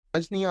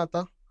سمجھ نہیں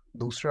آتا،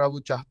 دوسرا وہ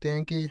چاہتے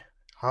ہیں کہ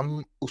ہم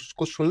اس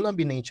کو سننا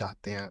بھی نہیں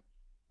چاہتے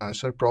ہیں۔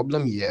 سر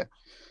پرابلم یہ ہے،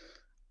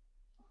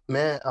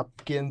 میں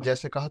آپ کے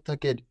جیسے کہا تھا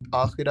کہ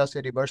آخرہ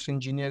سے ریورس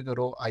انجینئر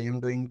کرو، آئی ایم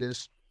ڈوئنگ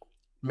دس۔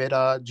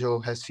 میرا جو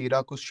ہے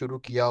سیرا کچھ شروع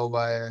کیا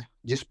ہوا ہے،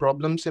 جس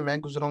پرابلم سے میں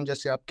گزرا ہوں،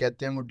 جیسے آپ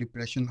کہتے ہیں وہ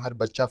ڈپریشن ہر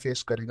بچہ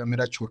فیس کرے گا،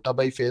 میرا چھوٹا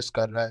بھائی فیس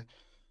کر رہا ہے،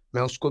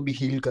 میں اس کو بھی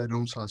ہیل کر رہا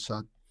ہوں ساتھ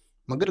ساتھ۔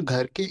 مگر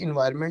گھر کے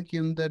انوائرمنٹ کے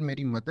اندر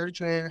میری مدر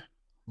جو ہیں،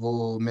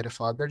 وہ میرے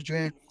فادر جو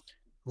ہیں،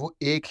 وہ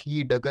ایک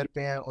ہی ڈگر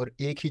پہ ہیں اور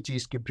ایک ہی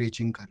چیز کی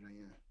پریچنگ کر رہے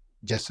ہیں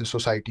جیسے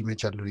سوسائٹی میں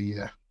چل رہی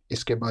ہے،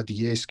 اس کے بعد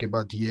یہ، اس کے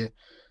بعد یہ۔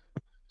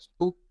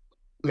 تو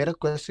میرا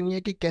کویشچن یہ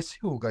ہے کہ کیسے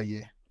ہوگا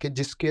یہ، کہ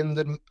جس کے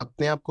اندر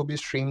اپنے آپ کو بھی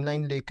اسٹریم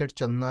لائن لے کر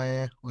چلنا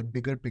ہے اور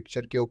بگر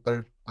پکچر کے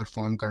اوپر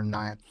پرفارم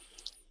کرنا ہے،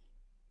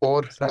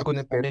 اور سر کوئی اپنے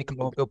اسلامک پیرنٹس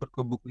لا کو کے اوپر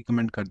کوئی بک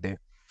ریکمینڈ کر دے۔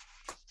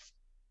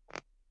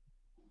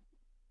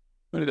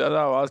 میری زیادہ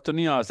آواز تو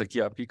نہیں آ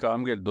سکی آپ کی،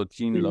 کام کے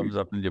 2-3 لفظ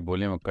آپ نے جو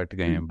بولے وہ کٹ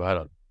گئے ہیں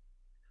بہرحال۔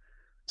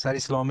 سر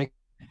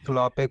اسلامک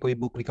لا پہ کوئی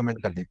بک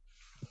ریکمینڈ کر دے۔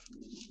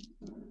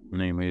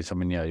 نہیں مجھے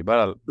سمجھ نہیں آ رہی،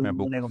 بہرحال میں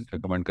بک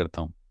ریکمینڈ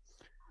کرتا ہوں۔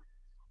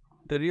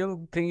 The real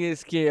thing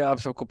is کہ آپ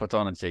سب کو پتہ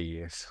ہونا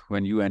چاہیے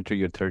when you enter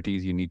your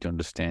 30s you need to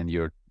understand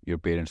your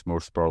parents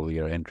most probably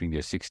are entering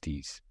their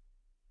 60s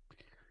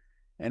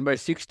and by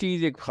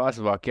 60s ایک خاص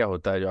واقعہ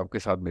ہوتا ہے جو آپ کے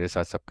ساتھ، میرے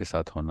ساتھ، سب کے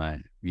ساتھ ہونا ہے۔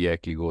 we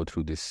actually go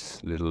through this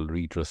little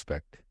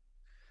retrospect،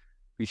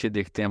 پیچھے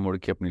دیکھتے ہیں مڑ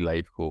کے اپنی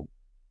لائف کو،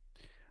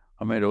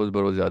 ہمیں روز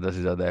بروز زیادہ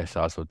سے زیادہ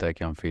احساس ہوتا ہے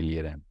کہ ہم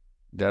فیلئر ہیں۔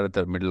 زیادہ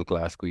تر مڈل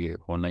کلاس کو یہ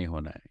ہونا ہی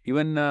ہونا ہے،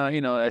 ایون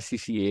ایس سی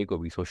سی اے کو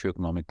بھی، سوشو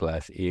اکنامک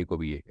کلاس اے کو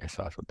بھی یہ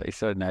احساس ہوتا ہے۔ اس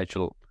سے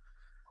natural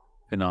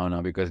phenomena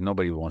because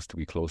nobody wants to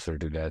be closer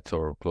to death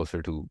or closer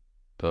to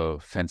the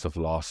sense of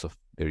loss of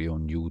their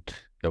own youth۔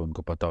 جب ان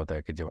کو پتہ ہوتا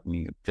ہے کہ جب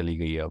اپنی چلی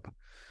گئی، اب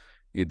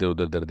ادھر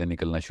ادھر دردیں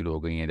نکلنا شروع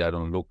ہو گئی ہیں، they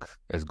don't look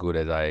as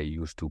good as I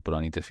used to،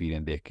 پرانی تصویریں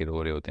دیکھ کے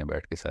رو رہے ہوتے ہیں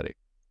بیٹھ کے سارے۔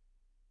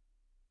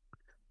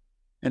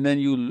 and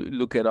then you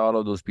look at all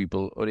of those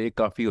people، اور ایک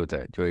کافی ہوتا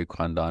ہے جو ایک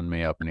خاندان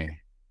میں، اپنے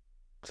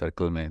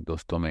سرکل میں،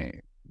 دوستوں میں،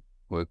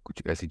 وہ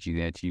کچھ ایسی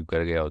چیزیں اچیو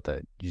کر گیا ہوتا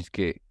ہے جس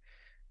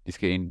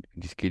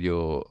کے جو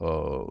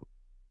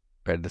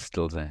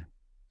پیڈسٹلز ہیں،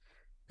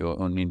 جو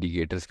ان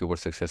انڈیکیٹرز کے اوپر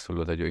سکسیسفل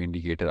ہوتا ہے، جو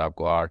انڈیکیٹر آپ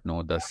کو 8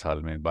 9 10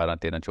 سال میں، 12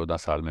 13 14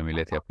 سال میں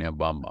ملے تھے اپنے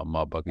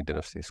اماں ابا کی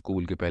طرف سے،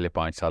 اسکول کے پہلے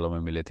 5 سالوں میں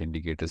ملے تھے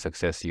انڈیکیٹر،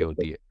 سکسیس یہ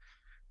ہوتی ہے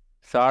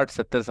 60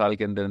 70 سال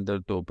کے اندر اندر،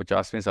 تو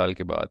 50ویں سال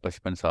کے بعد،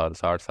 55 سال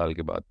 60 سال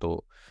کے بعد تو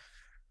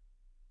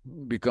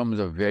becomes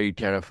a very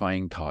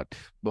terrifying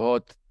thought،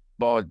 بہت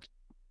بہت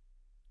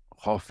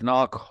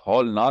خوفناک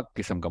ہولناک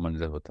قسم کا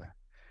منظر ہوتا ہے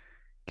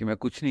کہ میں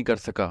کچھ نہیں کر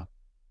سکا،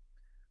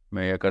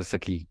 میں یا کر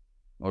سکی،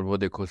 اور وہ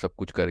دیکھو سب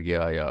کچھ کر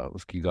گیا، یا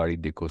اس کی گاڑی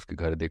دیکھو، اس کے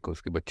گھر دیکھو،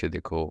 اس کے بچے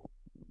دیکھو،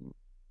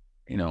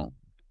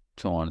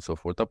 so on so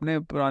forth۔ اپنے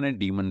پرانے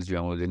ڈیمنز جو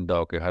ہیں وہ زندہ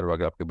ہو کے ہر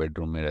وقت آپ کے بیڈ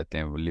روم میں رہتے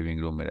ہیں، لیونگ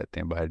روم میں رہتے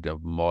ہیں، باہر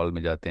جب مال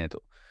میں جاتے ہیں تو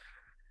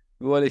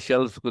وہ والے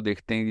شیلفز کو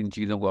دیکھتے ہیں، جن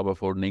چیزوں کو آپ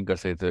افورڈ نہیں کر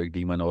سکتے، تو ایک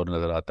ڈیمن اور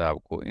نظر آتا ہے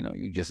آپ کو،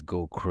 you just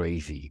go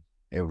crazy،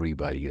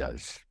 everybody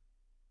does۔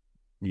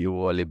 یہ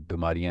وہ والی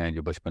بیماریاں ہیں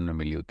جو بچپن میں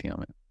ملی ہوتی ہیں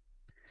ہمیں،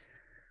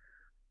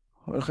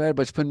 اور خیر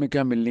بچپن میں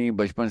کیا ملنی،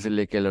 بچپن سے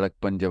لے کے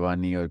لڑکپن،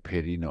 جوانی، اور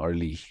پھر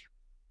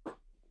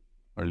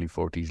ارلی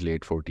 40s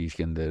لیٹ 40s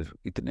کے اندر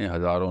اتنے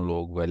ہزاروں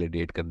لوگ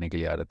ویلیڈیٹ کرنے کے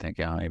لیے آ رہتے ہیں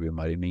کہ ہاں یہ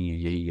بیماری نہیں ہے،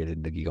 یہی ہے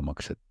زندگی کا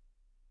مقصد۔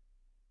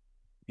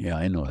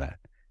 I know that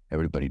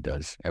everybody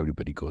does،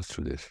 everybody goes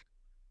through this۔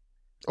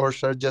 اور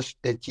سر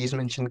جسٹ ایک چیز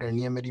مینشن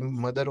کرنی ہے، میری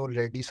مدر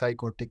آلریڈی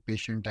سائیکوٹک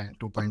پیشنٹ ہیں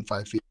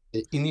 2.5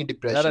 انہی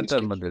ڈپریشنس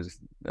کے۔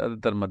 زیادہ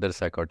تر مدر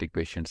سائیکوٹک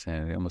پیشنٹس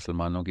ہیں،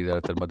 مسلمانوں کی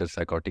زیادہ تر مدر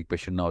سائیکوٹک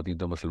پیشنٹ نہ ہوتی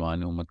تو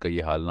مسلمان امت کا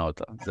یہ حال نہ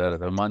ہوتا، زیادہ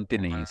تر مانتے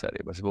نہیں ہیں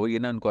سارے، بس وہ یہ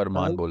نا، ان کو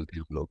ارمان بولتے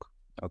ہیں ہم لوگ۔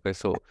 Okay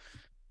so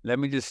let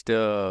me just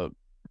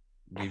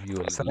give you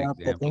a sir little آپ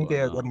کہتے ہیں example کہ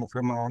on اگر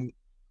مسلمان،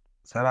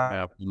 سر میں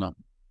آپ کو نا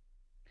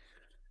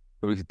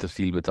تھوڑی سی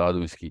تفصیل بتا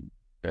دوں اس کی،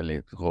 پہلے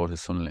غور سے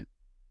سن لیں۔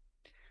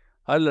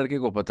 ہر لڑکے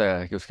کو پتہ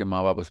ہے کہ اس کے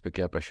ماں باپ اس پہ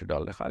کیا پریشر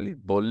ڈال رہے ہیں، خالی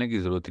بولنے کی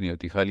ضرورت نہیں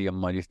ہوتی، خالی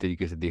اماں جس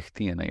طریقے سے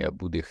دیکھتی ہیں نا، یا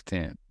ابو دیکھتے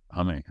ہیں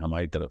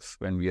ہماری طرف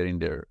when we are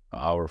in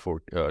our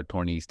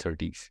 20s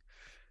 30s،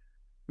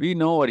 we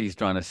know what he's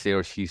trying to say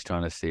or she's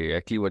trying to say،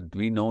 actually what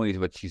we know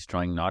is what she's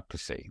trying not to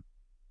say،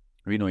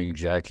 we know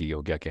exactly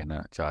وہ کیا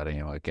کہنا چاہ رہے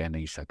ہیں اور کہہ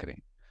نہیں سک رہے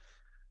ہیں۔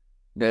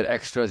 دیر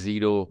ایکسٹرا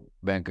زیرو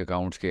بینک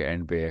اکاؤنٹس کے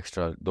اینڈ پہ،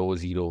 ایکسٹرا 2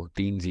 0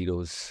 3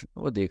 زیروز،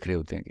 وہ دیکھ رہے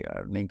ہوتے ہیں کہ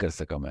یار نہیں کر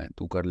سکا میں،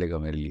 تو کر لے گا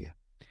میرے لیے،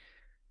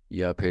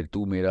 یا پھر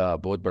تو میرا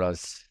بہت بڑا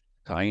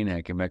سائن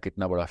ہے کہ میں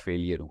کتنا بڑا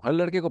فیلئر ہوں۔ ہر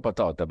لڑکے کو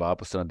پتہ ہوتا ہے، باپ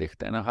اس طرح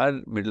دیکھتا ہے نا، ہر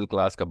مڈل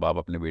کلاس کا باپ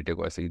اپنے بیٹے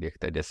کو ایسے ہی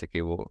دیکھتا ہے جیسے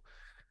کہ وہ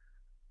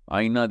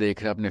آئینہ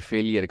دیکھ رہا ہے اپنے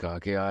فیلئر کا،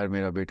 کہ یار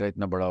میرا بیٹا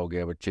اتنا بڑا ہو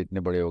گیا، بچے اتنے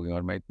بڑے ہو گئے،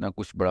 اور میں اتنا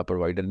کچھ بڑا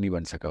پرووائڈر نہیں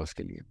بن سکا اس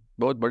کے لیے۔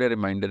 بہت بڑے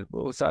ریمائنڈر،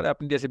 وہ سارے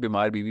اپنی جیسے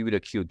بیمار بیوی بھی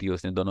رکھی ہوتی ہے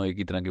اس نے، دونوں ایک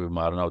ہی طرح کے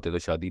بیمار نہ ہوتے تو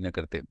شادی نہ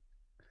کرتے،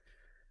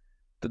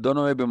 تو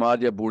دونوں یہ بیمار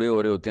جب بوڑھے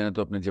ہو رہے ہوتے ہیں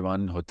تو اپنے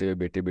جوان ہوتے ہوئے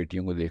بیٹے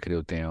بیٹیوں کو دیکھ رہے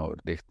ہوتے ہیں، اور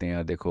دیکھتے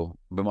ہیں دیکھو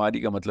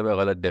بیماری کا مطلب ہے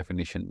غلط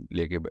ڈیفینیشن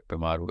لے کے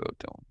بیمار ہوئے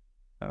ہوتے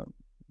ہوں،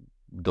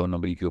 2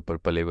 نمبری کے اوپر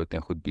پلے ہوئے ہوتے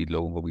ہیں، خود بھی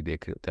لوگوں کو بھی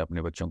دیکھ رہے ہوتے ہیں،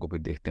 اپنے بچوں کو بھی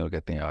دیکھتے ہیں اور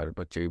کہتے ہیں یار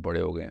بچے بھی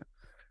بڑے ہو گئے ہیں،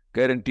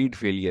 گارنٹیڈ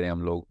فیلئر ہیں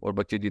ہم لوگ. اور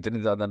بچے جتنے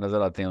زیادہ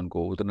نظر آتے ہیں ان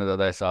کو اتنا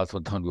زیادہ احساس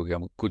ہوتا ہے ان کو کہ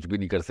ہم کچھ بھی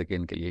نہیں کر سکے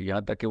ان کے لیے,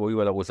 یہاں تک کہ وہی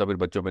والا غصہ پھر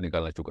بچوں پہ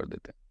نکالنا شروع کر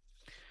دیتے ہیں,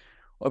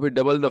 اور پھر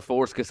ڈبل دا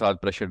فورس کے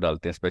ساتھ پریشر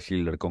ڈالتے ہیں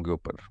اسپیشلی لڑکوں کے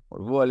اوپر, اور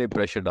وہ والے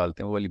پریشر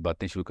ڈالتے ہیں, وہ والی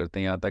باتیں شروع کرتے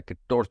ہیں, یہاں تک کہ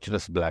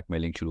ٹارچرس بلیک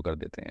میلنگ شروع کر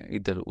دیتے ہیں,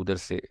 ادھر ادھر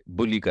سے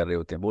بلی کر رہے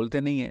ہوتے ہیں, بولتے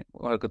نہیں ہیں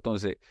حرکتوں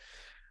سے,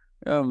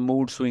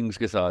 موڈ سوئنگز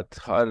کے ساتھ.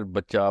 ہر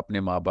بچہ اپنے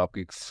ماں باپ کی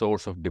ایک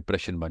سورس آف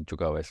ڈپریشن بن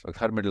چکا ہوا ہے اس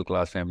وقت, ہر مڈل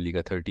کلاس فیملی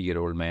کا 30 ایئر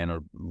اولڈ مین اور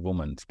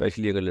وومن,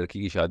 اسپیشلی اگر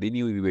لڑکی کی شادی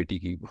نہیں ہوئی بیٹی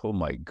کی, او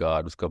مائی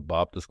گاڈ, اس کا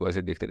باپ تو اس کو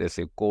ایسے دیکھتے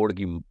جیسے کوڑ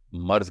کی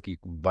مرض کی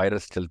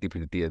وائرس چلتی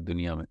پھرتی ہے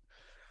دنیا میں.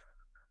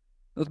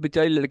 اس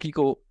بیچاری لڑکی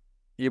کو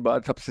یہ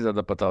بات سب سے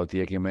زیادہ پتہ ہوتی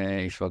ہے کہ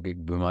میں اس وقت ایک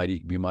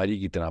بیماری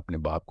کی طرح اپنے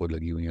باپ کو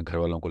لگی ہوئی ہیں, گھر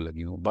والوں کو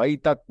لگی ہوں. بھائی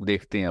تک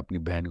دیکھتے ہیں اپنی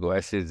بہن کو,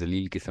 ایسے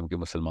ذلیل قسم کے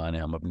مسلمان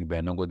ہیں ہم, اپنی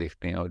بہنوں کو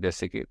دیکھتے ہیں اور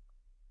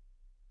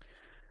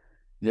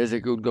جیسے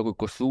کہ ان کا کوئی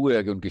قصور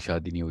ہے کہ ان کی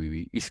شادی نہیں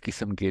ہوئی. اس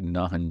قسم کے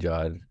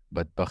ناہنجار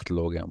بدبخت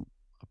لوگ ہیں ہم.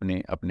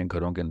 اپنے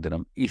گھروں کے اندر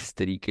ہم اس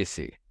طریقے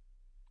سے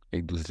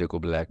ایک دوسرے کو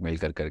بلیک میل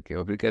کر کے,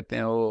 اور پھر کہتے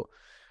ہیں وہ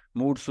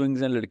موڈ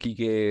سوئنگز ہیں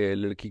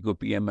لڑکی کو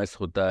PMS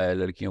ہوتا ہے,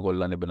 لڑکیوں کو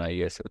اللہ نے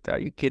بنائی ایسے ہوتا ہے.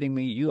 Are you kidding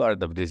me? You are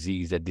the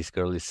disease that this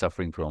girl is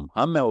suffering from.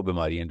 ہم ہیں وہ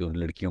بیماریاں جو ان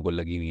لڑکیوں کو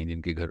لگی ہوئی ہیں,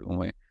 جن کے گھروں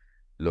میں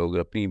لوگ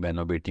اپنی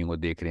بہنوں بیٹیوں کو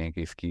دیکھ رہے ہیں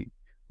کہ اس کی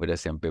وجہ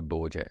سے ہم پہ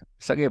بوجھ ہے.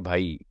 سگے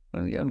بھائی,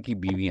 ان کی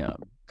بیویاں,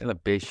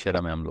 بے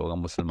شرم ہے ہم لوگ,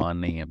 ہم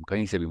مسلمان نہیں ہیں, ہم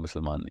کہیں سے بھی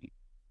مسلمان نہیں.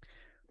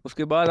 اس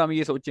کے بعد ہم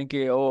یہ سوچیں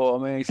کہ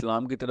ہمیں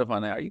اسلام کی طرف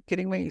آنا ہے. Are you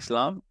kidding me?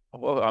 اسلام,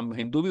 ہم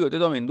ہندو بھی ہوتے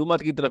تو ہم ہندو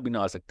مت کی طرف بھی نہ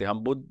آ سکتے.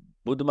 ہم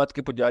بدھ مت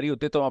کے پجاری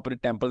ہوتے تو ہم اپنے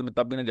ٹیمپل میں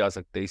تب بھی نہ جا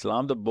سکتے.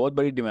 اسلام تو بہت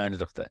بڑی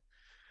ڈیمانڈ رکھتا ہے.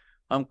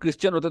 ہم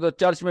کرسچن ہوتے تو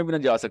چرچ میں بھی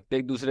نہ جا سکتے,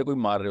 ایک دوسرے کو ہی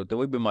مار رہے ہوتے.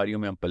 وہی بیماریوں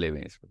میں ہم پلے ہوئے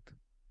ہیں اس وقت.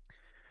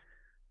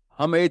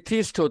 ہم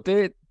ایتھیسٹ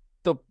ہوتے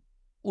تو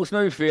اس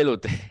میں بھی فیل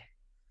ہوتے,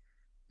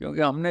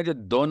 کیونکہ ہم نے جو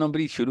 2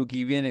 نمبری شروع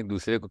کی ہوئی ہے ایک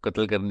دوسرے کو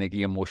قتل کرنے کی,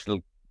 ایموشنل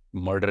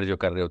مرڈر جو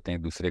کر رہے ہوتے ہیں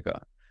ایک دوسرے کا,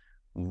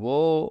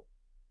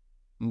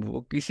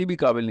 وہ کسی بھی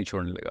قابل نہیں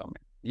چھوڑنے لگا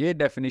ہمیں. یہ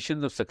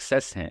ڈیفینیشن آف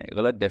سکسیس ہیں,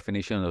 غلط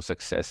definition of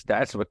success.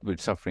 That's what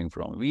we're suffering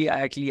from. We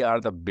actually are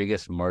the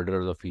biggest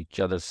murderers of each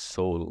other's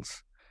souls.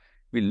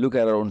 We look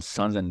at our own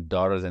sons and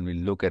daughters and we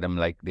look at them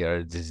like they are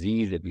a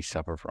disease that we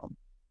suffer from,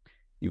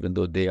 even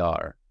though they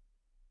are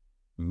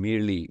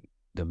merely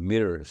the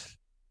mirrors,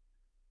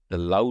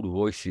 the loud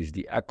voices,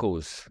 the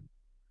echoes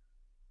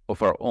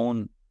of our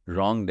own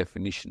wrong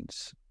definitions.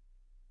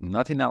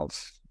 Nothing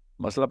else.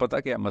 مسئلہ پتہ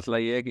کیا ہے؟ مسئلہ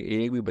یہ ہے کہ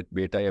ایک بھی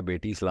بیٹا یا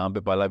بیٹی اسلام پہ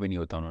پالا بھی نہیں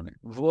ہوتا انہوں نے.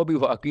 وہ بھی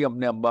واقعی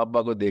اپنے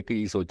ابا کو دیکھ کے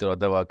ہی سوچ رہا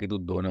ہوتا ہے واقعی تو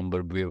 2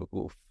 نمبر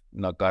بیوقوف,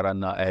 نہ کارا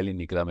نہ اہل ہی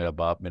نکلا میرا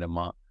باپ میرا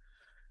ماں.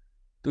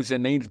 تجھے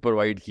نہیں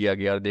پرووائڈ کیا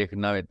گیا, دیکھ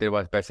نہ تیرے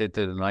پاس پیسے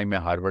تھے, نہ ہی میں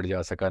ہارورڈ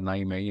جا سکا, نہ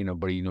ہی میں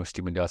بڑی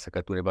یونیورسٹی میں جا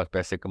سکا. تیرے پاس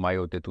پیسے کمائے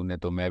ہوتے تو نے,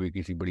 تو میں بھی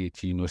کسی بڑی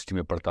اچھی یونیورسٹی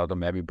میں پڑھتا تو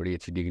میں بھی بڑی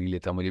اچھی ڈگری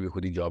لیتا, مجھے بھی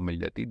خود ہی جاب مل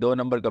جاتی. 2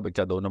 نمبر کا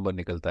بچہ 2 نمبر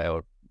نکلتا ہے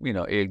اور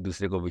ایک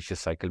دوسرے کو وشیس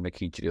سائیکل میں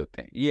کھینچ رہے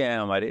ہوتے ہیں. یہ ہیں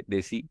ہمارے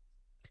دیسی,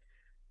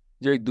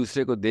 جو ایک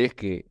دوسرے کو دیکھ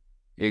کے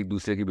ایک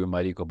دوسرے کی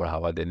بیماری کو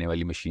بڑھاوا دینے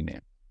والی مشینیں.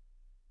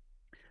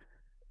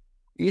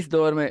 اس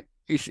دور میں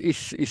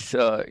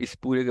اس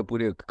پورے کے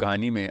پورے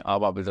کہانی میں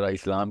آپ ذرا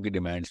اسلام کی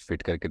ڈیمانڈز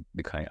فٹ کر کے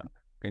دکھائیں.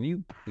 Can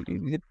you,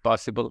 is it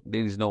possible?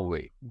 There is no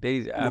way. There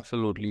is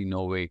absolutely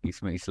no way کہ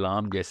اس میں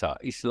اسلام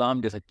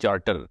جیسا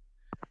چارٹر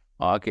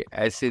آ کے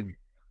ایسے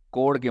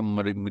کوڑ کے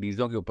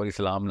مریضوں کے اوپر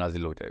اسلام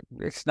نازل ہو جائے.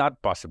 It's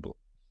not possible.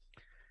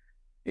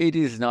 It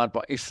is not.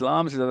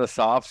 اسلام سے زیادہ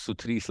صاف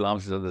ستھری, اسلام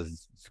سے زیادہ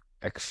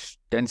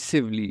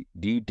extensively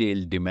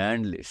detail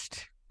demand list,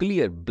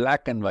 clear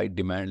black and white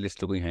demand list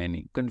تو کوئی ہے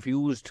نہیں.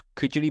 کنفیوزڈ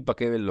کھچڑی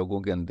پکے ہوئے لوگوں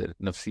کے اندر,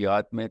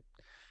 نفسیات میں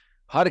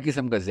ہر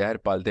قسم کا زہر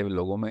پالتے ہوئے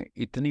لوگوں میں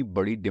اتنی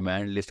بڑی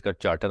ڈیمانڈ لسٹ کا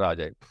چارٹر آ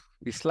جائے.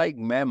 اٹس لائک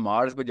میں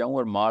مارس پہ جاؤں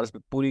اور مارس پہ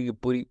پوری کی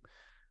پوری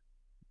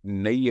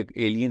نئی ایک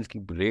ایلینز کی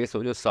ریس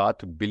ہو جو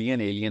 7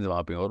 بلین ایلینز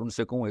وہاں پہ, اور ان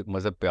سے کہوں ایک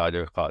مذہب پہ آ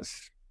جائے خاص,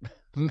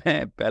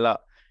 میں پہلا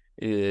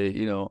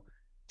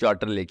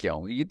charter leke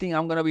aun. You think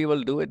I'm going to be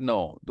able to do it?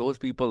 No. Those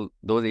people,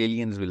 those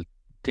aliens will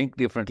think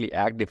differently,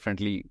 act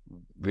differently,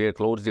 wear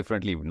clothes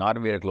differently, not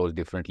wear clothes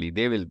differently.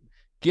 They will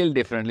kill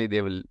differently.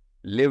 They will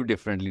live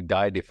differently,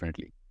 die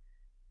differently.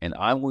 And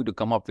I'm going to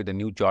come up with a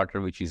new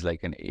charter which is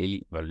like an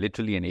alien, well,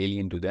 literally an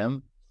alien to them.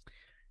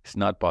 It's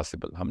not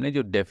possible. ہم نے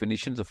جو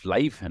definitions of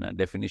life ہے نا,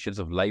 definitions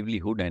of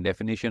livelihood and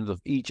definitions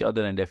of each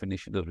other and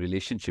definitions of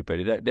relationship,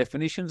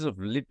 definitions of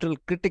literal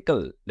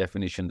critical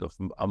definitions of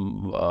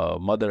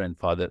mother and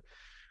father,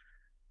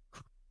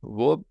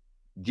 وہ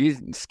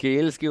جن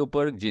scales کے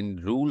اوپر, جن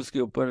رولز کے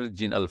اوپر,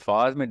 جن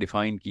الفاظ میں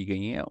ڈیفائن کی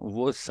گئی ہیں,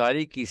 وہ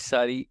ساری کی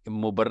ساری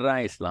مبرہ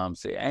ہیں اسلام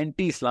سے,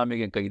 اینٹی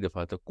اسلامک ہیں کئی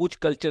دفعہ. تو کچھ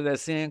کلچر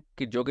ایسے ہیں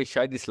کہ جو کہ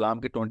شاید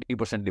اسلام کے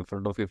 20%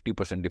 ڈفرنٹ ہو,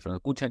 50%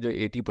 ڈفرنٹ, کچھ ہیں جو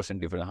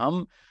 80% ڈفرنٹ.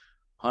 ہم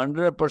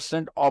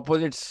 100%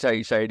 اپوزٹ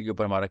سائڈ کے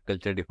اوپر ہمارا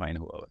کلچر ڈیفائن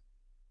ہوا ہے.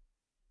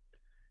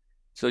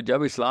 سو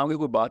جب اسلام کی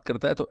کوئی بات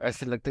کرتا ہے تو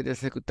ایسے لگتا ہے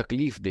جیسے کوئی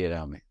تکلیف دے رہا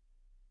ہے, ہمیں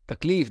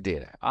تکلیف دے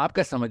رہا ہے. آپ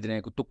کیا سمجھ رہے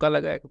ہیں, کوئی تکا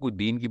لگا ہے, کوئی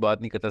دین کی بات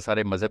نہیں کرتا,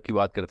 سارے مذہب کی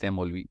بات کرتے ہیں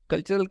مولوی,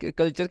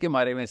 کلچر کے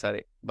مارے میں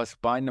سارے, بس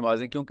 5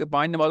 نمازیں, کیونکہ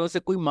 5 نمازوں سے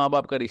کوئی ماں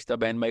باپ کا رشتہ,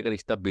 بہن بھائی کا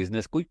رشتہ,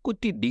 بزنس,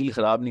 کوئی ڈیل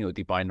خراب نہیں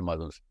ہوتی 5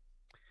 نمازوں سے.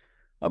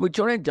 ابھی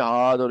چھوڑیں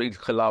جہاد اور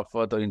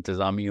خلافت اور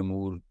انتظامی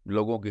امور،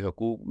 لوگوں کے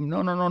حقوق،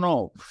 نو نو نو نو،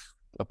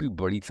 ابھی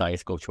بڑی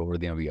سائنس کو چھوڑ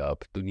دیں، ابھی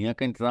آپ دنیا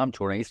کا انتظام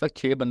چھوڑیں. اس وقت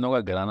 6 بندوں کا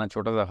گھرانہ،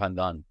 چھوٹا سا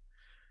خاندان،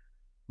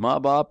 ماں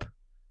باپ،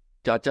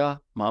 چاچا،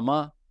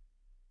 ماما،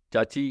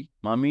 چاچی،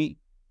 مامی،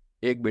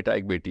 ایک بیٹا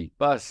ایک بیٹی،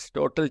 بس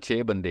ٹوٹل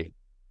 6 بندے.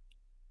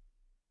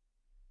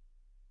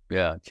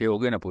 6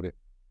 ہو گئے نا پورے،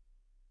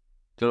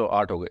 چلو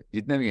 8 ہو گئے،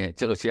 جتنے بھی ہیں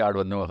چلو 6-8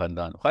 بندوں کا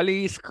خاندان.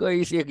 خالی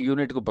اس ایک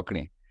یونٹ کو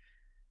پکڑیں،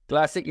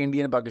 classic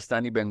Indian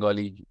Pakistani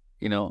Bengali,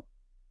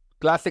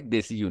 classic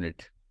desi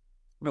unit.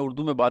 میں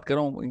اردو میں بات کر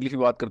رہا ہوں، انگلش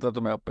میں بات کرتا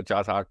تو میں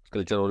 50-60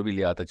 کلچر اور بھی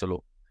لے آتا، چلو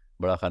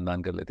بڑا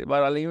خاندان کر لیتے.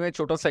 بہرحال یہ میں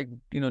چھوٹا سا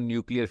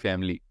نیوکلیئر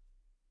فیملی.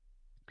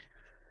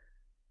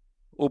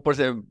 اوپر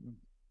سے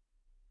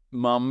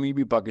مامی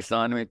بھی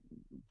پاکستان میں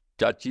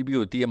چاچی بھی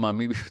ہوتی ہے،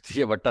 مامی بھی ہوتی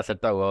ہے، وٹا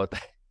سٹا ہوا ہوتا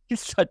ہے.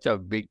 سچ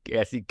بگ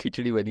ایسی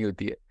کھچڑی بنی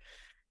ہوتی ہے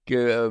کہ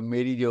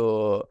میری جو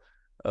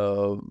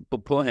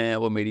پپھو ہیں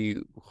وہ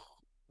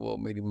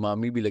میری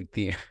مامی بھی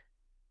لگتی ہیں.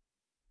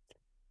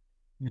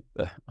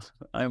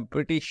 آئی ایم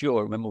پریٹی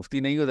شیور، میں مفتی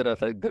نہیں ہوں، ذرا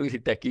کبھی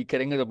تحقیق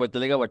کریں گے تو پتہ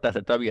چلے گا وٹا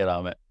سٹا بھی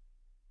حرام ہے.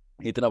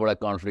 اتنا بڑا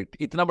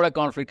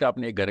کانفلکٹ آپ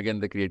نے ایک گھر کے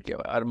اندر کریٹ کیا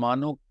ہوا ہے.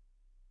 ارمانوں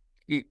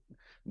کی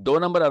 2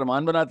 نمبر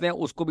ارمان بناتے ہیں،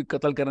 اس کو بھی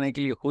قتل کرنے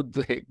کے لیے خود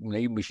ایک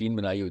نئی مشین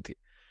بنائی ہوئی تھی.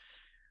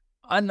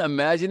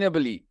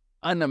 انمیجنیبلی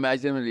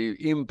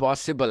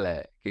امپاسبل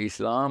ہے کہ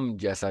اسلام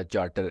جیسا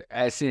چارٹر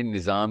ایسے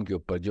نظام کے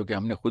اوپر، جو کہ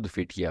ہم نے خود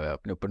فٹ کیا ہوا ہے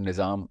اپنے اوپر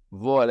نظام،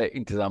 وہ والے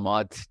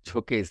انتظامات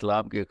جو کہ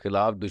اسلام کے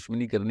خلاف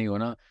دشمنی کرنی ہو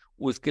نا،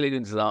 اس کے لیے جو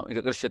انتظام،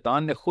 اگر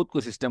شیطان نے خود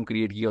کو سسٹم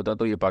کریٹ کیا ہوتا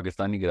تو یہ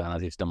پاکستانی گرانہ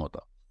سسٹم ہوتا.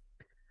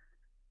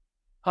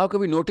 آپ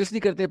کبھی نوٹس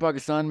نہیں کرتے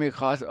پاکستان میں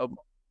خاص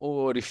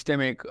وہ رشتے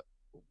میں ایک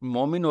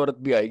مومن عورت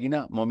بھی آئے گی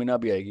نا، مومنہ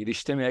بھی آئے گی،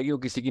 رشتے میں آئے گی، وہ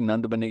کسی کی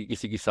نند بنے گی،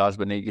 کسی کی ساس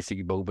بنے گی، کسی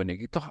کی بہو بنے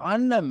گی، تو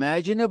ان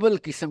امیجنیبل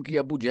قسم کی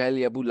ابو جہل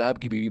یا ابو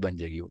لہب کی بیوی بن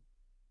جائے گی.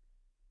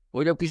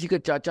 وہ جب کسی کا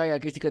چاچا یا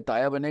کسی کا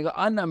تایا بنے گا،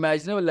 ان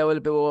امیجنیبل لیول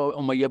پہ وہ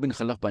امیہ بن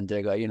خلف بن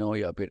جائے گا،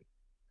 یا پھر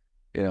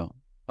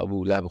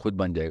ابو لہب خود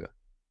بن جائے گا.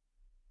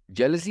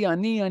 جیلسی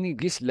آنی، یعنی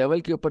جس لیول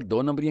کے اوپر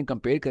 2 نمبریاں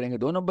کمپیئر کریں گے،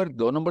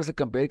 2 نمبر سے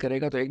کمپیئر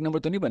کرے گا تو 1 نمبر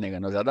تو نہیں بنے گا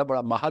نا، زیادہ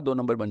بڑا مہا 2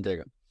 نمبر بن جائے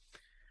گا.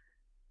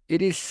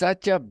 It is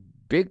such a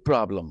big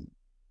problem.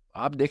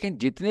 آپ دیکھیں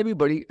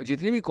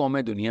جتنی بھی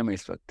قومیں دنیا میں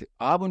اس وقت،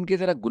 آپ ان کی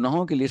ذرا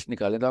گناہوں کی لسٹ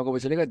نکالیں تو آپ کو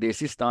پتہ چلے گا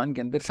دیسستان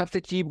کے اندر سب سے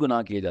چیپ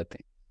گناہ کیے جاتے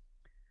ہیں.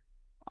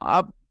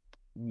 آپ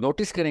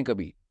نوٹس کریں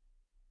کبھی،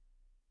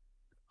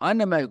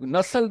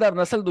 نسل در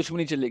نسل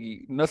دشمنی چلے گی،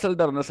 نسل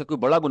در نسل کوئی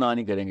بڑا گناہ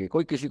نہیں کریں گے،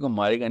 کوئی کسی کو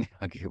مارے گا نہیں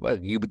آگے، بس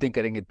غیبتیں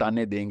کریں گے،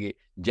 تانے دیں گے،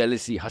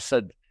 جیلسی،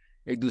 حسد،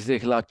 ایک دوسرے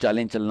کے خلاف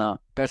چالیں چلنا،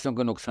 پیسوں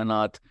کے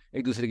نقصانات،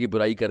 ایک دوسرے کی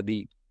برائی کر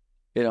دی،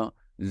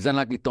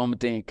 زنا کی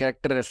تہمتیں،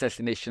 کریکٹر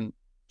اسیسینیشن،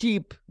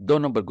 چیپ 2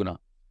 نمبر گناہ،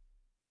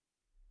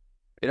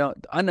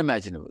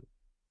 unimaginable.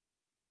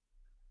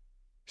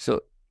 So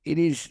it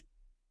is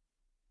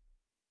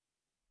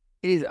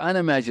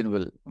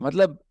unimaginable.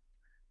 مطلب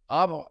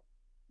آپ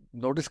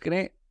نوٹس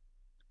کریں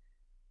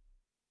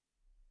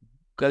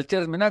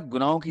کلچر میں نا،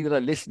 گناہوں کی ذرا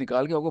لسٹ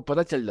نکال کے آپ کو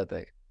پتہ چل جاتا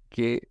ہے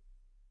کہ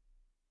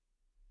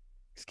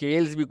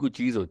اسکیلز بھی کچھ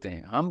چیز ہوتے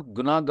ہیں. ہم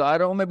گناہ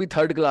گاروں میں بھی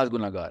 3rd کلاس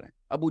گناہ گار ہیں.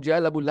 ابو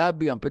جہل ابو لہب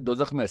بھی ہم پہ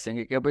دوزخ میں ہنسیں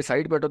گے کہ بھائی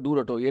سائڈ پہ ہٹو،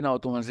 دور ہٹو، یہ نہ ہو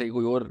تو ہم سے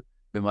کوئی اور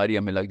بیماری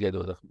ہمیں لگ جائے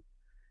دوزخ میں.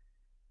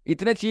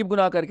 اتنے چیپ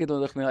گناہ کر کے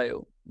دوزخ میں آئے ہو.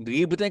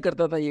 غیبتیں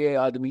کرتا تھا یہ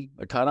آدمی،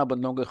 18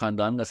 بندوں کے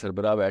خاندان کا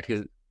سربراہ، بیٹھ کے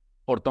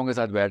عورتوں کے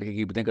ساتھ بیٹھ کے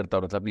غیبتیں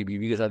کرتا رہتا، اپنی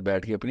بیوی کے ساتھ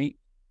بیٹھ کے اپنی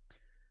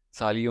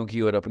سالیوں کی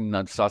اور اپنی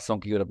ساسوں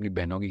کی اور اپنی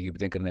بہنوں کی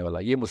غیبتیں کرنے والا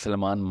یہ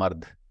مسلمان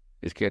مرد.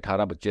 اس کے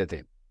 18 بچے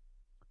تھے.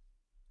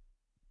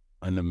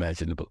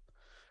 unimaginable.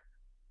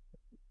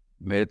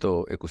 میرے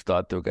تو ایک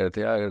استاد تھے، وہ کہہ رہے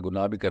تھے اگر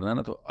گناہ بھی کرنا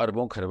نا تو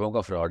اربوں خربوں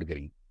کا فراڈ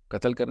کریں،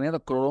 قتل کرنے ہیں تو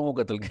کروڑوں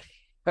کو قتل کریں.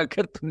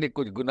 اگر تم نے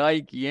کچھ گناہ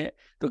ہی کیے ہیں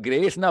تو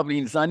گریس نہ، اپنی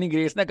انسانی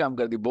گریس نہ کام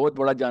کر دی. بہت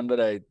بڑا جانور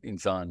ہے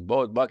انسان،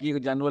 بہت، باقی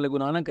جانور والے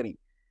گناہ نہ کریں،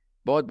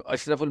 بہت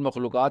اشرف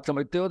المخلوقات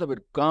سمجھتے ہو تو پھر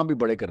کام بھی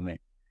بڑے کرنے.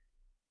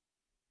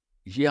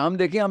 یہ ہم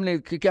دیکھیں ہم نے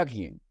کیا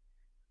کیے.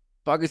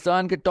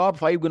 پاکستان کے ٹاپ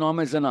 5 گناہوں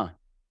میں زنا.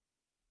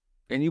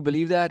 Can you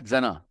believe that?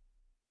 زنا.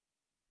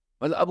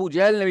 مطلب ابو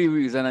جہل نے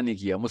بھی زنا نہیں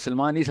کیا،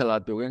 مسلمان اس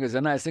حالات پہ ہو گئے کہ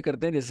زنا ایسے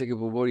کرتے ہیں جیسے کہ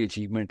وہ بڑی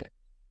اچیومنٹ ہے،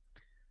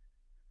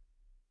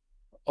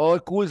 اور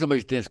کول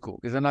سمجھتے ہیں اس کو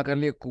کہ زنا کر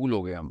لیے کول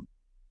ہو گئے ہم.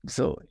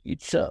 سو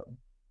اٹس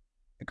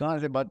کہاں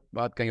سے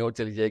بات کہیں اور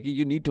چلی جائے گی.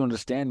 یو نیڈ ٹو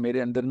انڈرسٹینڈ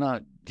میرے اندر نا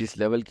جس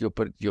لیول کے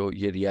اوپر جو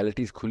یہ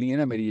ریالٹیز کھلی ہیں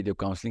نا میری، یہ جو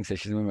کاؤنسلنگ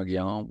سیشن میں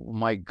گیا ہوں،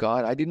 مائی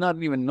God I did not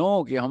even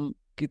نو کہ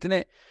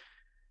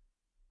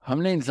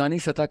ہم نے انسانی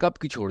سطح کب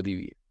کی چھوڑ دی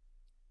ہوئی ہے.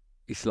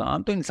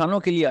 اسلام تو انسانوں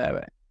کے لیے آیا ہوا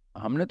ہے،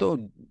 ہم نے تو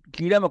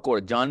کیڑے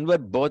مکوڑے، جانور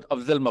بہت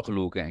افضل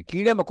مخلوق ہیں،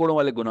 کیڑے مکوڑوں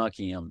والے گناہ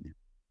کیے ہیں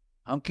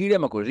ہم کیڑے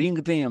مکوڑے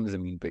رینگتے ہیں ہم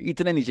زمین پہ،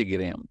 اتنے نیچے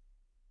گرے ہیں ہم.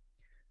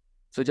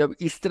 سو جب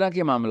اس طرح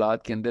کے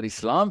معاملات کے اندر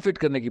اسلام فٹ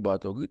کرنے کی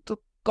بات ہوگی تو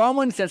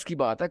کامن سینس کی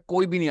بات ہے،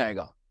 کوئی بھی نہیں آئے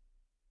گا.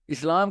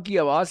 اسلام کی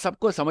آواز سب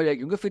کو سمجھ آئے گی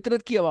کیونکہ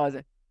فطرت کی آواز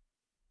ہے،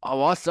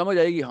 آواز سمجھ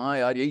آئے گی، ہاں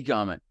یار یہی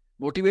کام ہے،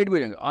 موٹیویٹ بھی ہو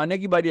جائیں گے. آنے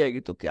کی باری آئے گی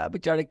تو کیا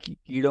بیچارے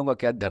کیڑوں کا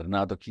کیا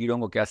دھرنا، تو کیڑوں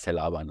کو کیا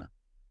سیلاب آنا،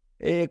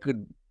 ایک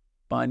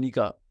پانی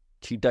کا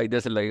چھیٹا ادھر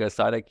سے لگے گا،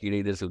 سارے کیڑے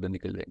ادھر سے ادھر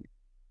نکل جائیں گے.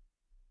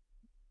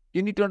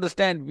 You need to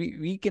understand,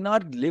 we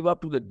cannot live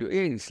up to the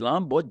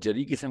اسلام بہت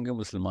جری قسم کے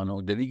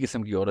مسلمانوں، جری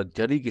قسم کی عورت،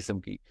 جری قسم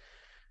کی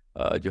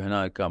جو ہے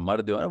نا کا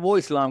مرد جو ہے نا وہ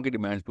اسلام کی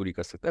ڈیمانڈ پوری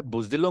کر سکتا ہے.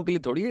 بزدلوں کے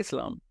لیے تھوڑی ہے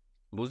اسلام.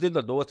 بزدل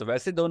تو دوست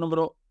ویسے 2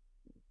 نمبروں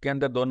کے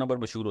اندر 2 نمبر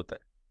مشہور ہوتا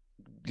ہے.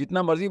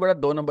 جتنا مرضی بڑا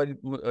 2 نمبر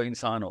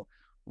انسان ہو،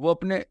 وہ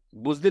اپنے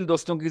بزدل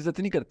دوستوں کی عزت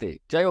نہیں کرتے،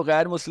 چاہے وہ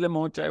غیر مسلم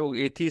ہوں، چاہے وہ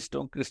ایتھیسٹ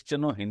ہوں،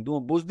 کرسچن ہوں، ہندو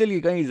ہوں، بزدل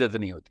کی کہیں عزت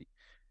نہیں ہوتی.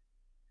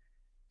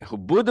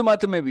 بدھ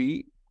مت میں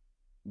بھی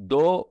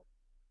 2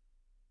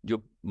 جو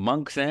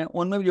منکس ہیں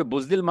ان میں بھی جو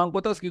بزدل منک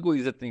ہوتا ہے اس کی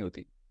کوئی عزت نہیں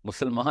ہوتی.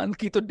 مسلمان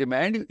کی تو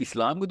ڈیمانڈ،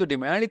 اسلام کی تو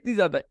ڈیمانڈ اتنی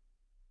زیادہ ہے،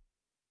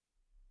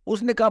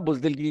 اس نے کہا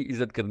بزدل کی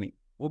عزت کرنی.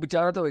 وہ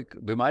بیچارہ تو ایک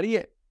بیماری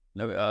ہے.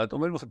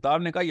 عمر بن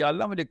خطاب نے کہا یا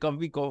اللہ مجھے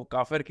کبھی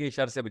کافر کی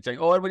شر سے بچائیں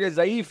اور مجھے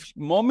ضعیف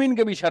مومن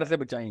کے بھی شر سے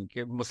بچائیں،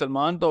 کہ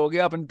مسلمان تو ہو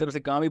گیا اپنی طرف سے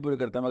کام ہی پورے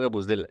کرتا ہے مگر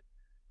بزدل ہے.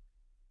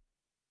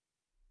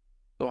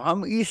 تو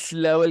ہم اس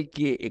لیول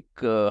کی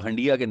ایک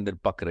ہنڈیا کے اندر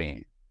پک رہے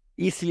ہیں.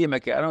 اس لیے میں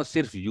کہہ رہا ہوں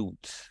صرف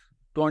یوتھ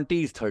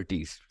 20s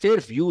 30s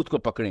صرف یوتھ کو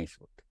پکڑیں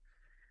اس وقت.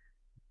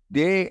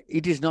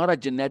 It is not a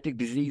genetic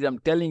disease. I'm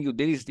telling you,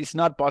 it's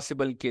not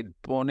possible کہ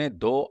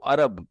 2.25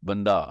 ارب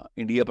بندہ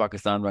انڈیا،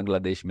 پاکستان، بنگلہ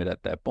دیش میں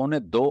رہتا ہے.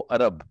 2.25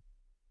 ارب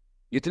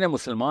جتنے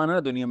مسلمان ہیں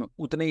نا دنیا میں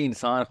اتنے ہی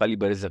انسان خالی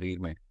بر صغیر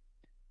میں.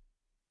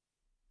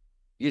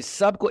 یہ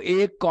سب کو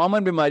ایک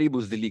کامن بیماری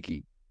بزدلی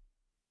کی.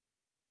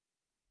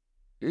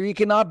 It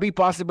cannot be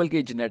possible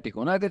کہ جینیٹک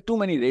ہونا. There are too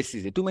many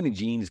races, too many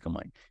genes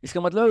combined. اس کا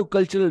مطلب ہے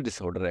کلچرل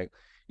ڈس آرڈر ہے.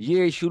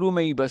 یہ شروع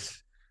میں ہی بس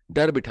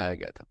ڈر بٹھایا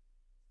گیا تھا.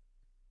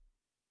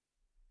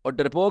 اور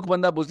ڈرپوک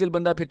بندہ، بزدل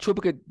بندہ پھر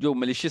چھپ کے جو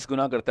ملیشیس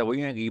گناہ کرتا ہے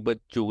وہی ہیں غیبت،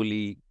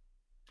 چغلی،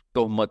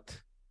 تہمت،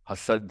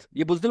 حسد.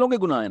 یہ بزدلوں کے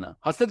گناہ ہیں نا.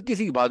 حسد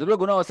کسی بہادر کا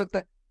گناہ ہو سکتا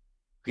ہے،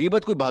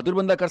 غیبت کوئی بہادر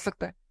بندہ کر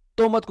سکتا ہے،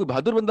 تہمت کوئی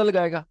بہادر بندہ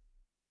لگائے گا.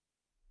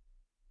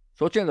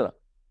 سوچیں ذرا،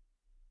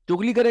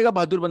 چغلی کرے گا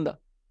بہادر بندہ.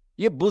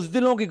 یہ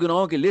بزدلوں کی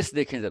گناہوں کی لسٹ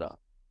دیکھیں ذرا.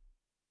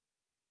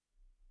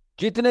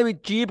 جتنے بھی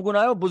چیپ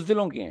گناہ ہیں وہ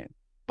بزدلوں کے ہیں.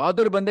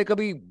 بہادر بندے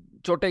کبھی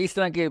چھوٹے اس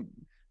طرح کے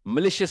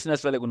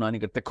ملیشیسنس والے گناہ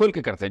نہیں کرتے، کھل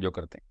کے کرتے ہیں جو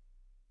کرتے ہیں.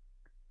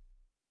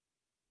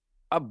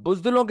 اب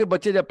بزدلوں کے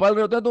بچے جب پل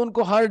رہے ہوتے ہیں تو ان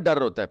کو ہر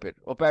ڈر ہوتا ہے، پھر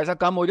وہ پیسہ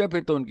کم ہو جائے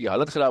پھر تو ان کی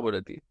حالت خراب ہو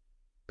جاتی ہے.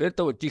 پھر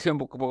تو وہ چیخیں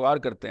پکار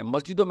کرتے ہیں.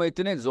 مسجدوں میں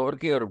اتنے زور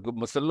کے اور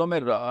مسلوں میں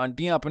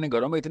آنٹیاں اپنے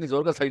گھروں میں اتنی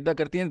زور کا سجدہ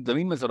کرتی ہیں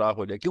زمین میں سوراخ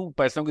ہو جائے. کیوں؟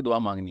 پیسوں کی دعا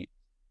مانگنی ہے.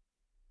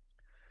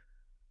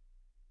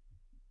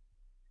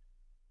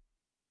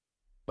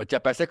 بچہ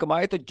پیسے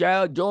کمائے تو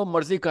جو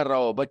مرضی کر رہا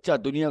ہو، بچہ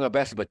دنیا کا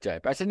بیسٹ بچہ ہے.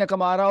 پیسے نہ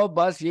کما رہا ہو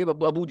بس یہ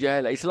ابو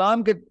جہل ہے.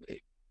 اسلام کے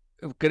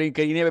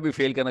کرینے میں بھی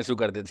فیل کرنا شروع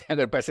کر دیتے ہیں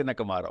اگر پیسے نہ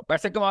کما رہا ہو.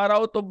 پیسے کما رہا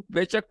ہو تو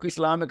بے شک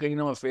اسلام میں کہیں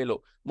نہ فیل ہو.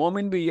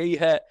 مومن بھی یہی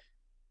ہے،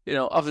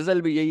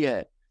 افضل بھی یہی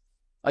ہے،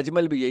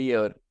 اجمل بھی یہی ہے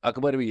اور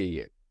اکبر بھی یہی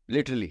ہے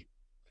لٹرلی.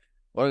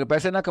 اور اگر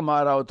پیسے نہ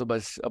کما رہا ہو تو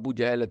بس ابو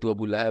جہل ہے، تو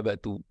ابو لہب ہے،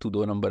 تو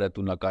 2 نمبر ہے،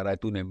 تو ناکارہ ہے،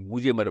 تو نے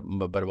مجھے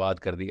برباد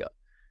کر دیا.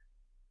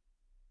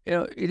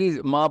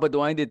 ماں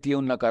بدوائیں دیتی ہے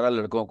ان ناکارہ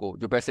لڑکوں کو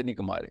جو پیسے نہیں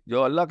کما رہے.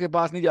 جو اللہ کے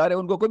پاس نہیں جا رہے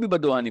ان کو کوئی بھی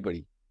بددعا نہیں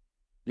پڑی.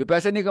 جو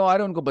پیسے نہیں کما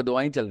رہے ان کو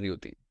بددعائیں چل رہی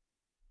ہوتی.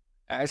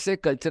 ایسے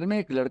کلچر میں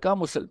ایک لڑکا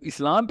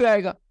اسلام پہ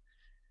آئے گا.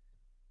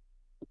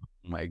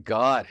 مائی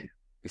گاڈ،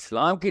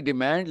 اسلام کی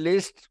ڈیمانڈ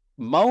لسٹ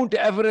ماؤنٹ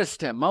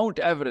ایوریسٹ ہے. ماؤنٹ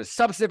ایوریسٹ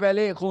سب سے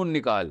پہلے خون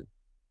نکال.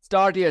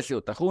 سٹارٹ ہی ایسے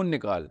ہوتا ہے، خون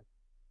نکال.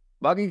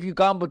 باقی کے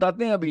کام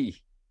بتاتے ہیں،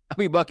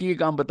 ابھی باقی کے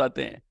کام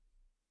بتاتے ہیں.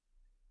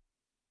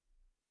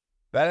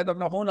 پہلے تو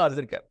اپنا خون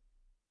حاضر کر،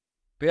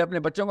 پھر اپنے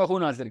بچوں کا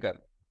خون حاضر کر.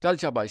 چل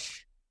شاباش.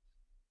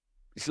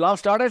 اسلام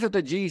سٹارٹ ایسے ہوتا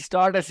ہے جی،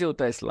 سٹارٹ ایسے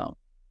ہوتا ہے اسلام.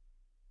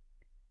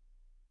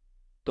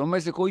 تو میں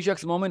سے کوئی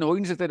شخص مومن ہو ہی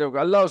نہیں سکتے رہے.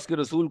 اللہ اس کے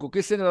رسول کو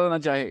کس سے زیادہ نہ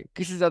چاہے،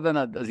 کس سے زیادہ نہ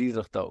عزیز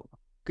رکھتا ہوگا.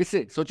 کس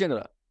سے؟ سوچیں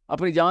ذرا.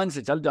 اپنی جان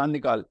سے چل جان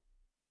نکال.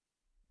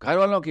 گھر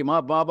والوں کی،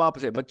 ماں باپ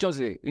سے، بچوں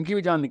سے، ان کی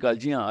بھی جان نکال.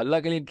 جی ہاں، اللہ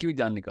کے لیے ان کی بھی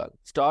جان نکال.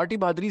 سٹارٹ ہی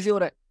بہادری سے ہو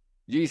رہا ہے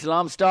جی.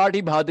 اسلام سٹارٹ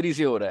ہی بہادری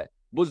سے ہو رہا ہے.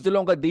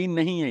 بزدلوں کا دین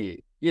نہیں ہے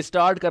یہ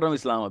سٹارٹ کر رہا ہوں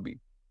اسلام ابھی.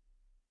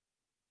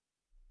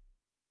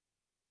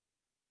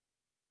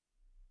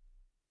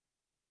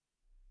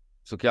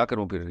 سو کیا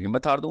کروں پھر؟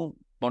 ہمت ہار دوں؟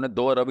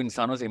 2.25 ارب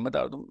انسانوں سے ہمت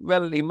ہار دوں؟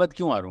 ہمت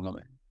کیوں ہاروں گا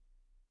میں؟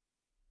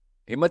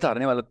 ہمت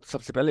ہارنے والا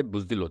سب سے پہلے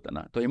بزدل ہوتا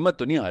نا. تو ہمت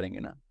تو نہیں ہاریں گے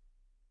نا،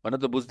 ورنہ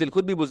تو بزدل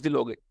خود بھی بزدل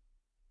ہو گئے.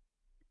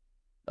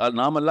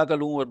 نام اللہ کا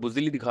لوں اور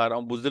بزدلی دکھا رہا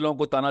ہوں، بزدلوں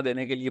کو تانا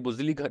دینے کے لیے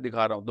بزدلی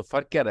دکھا رہا ہوں، تو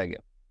فرق کیا رہ گیا؟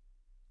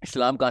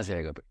 اسلام کہاں سے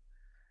آئے گا پھر؟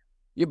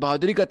 یہ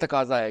بہادری کا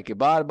تقاضا ہے کہ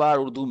بار بار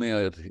اردو میں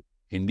اور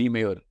ہندی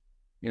میں اور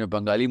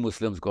بنگالی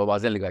مسلمز کو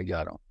آوازیں لگائی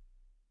جا رہا ہوں.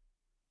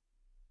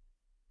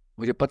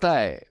 مجھے پتا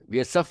ہے we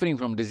are suffering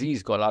from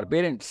disease called our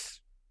parents,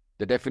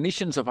 the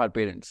definitions of our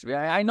parents.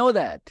 I know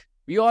that.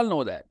 We all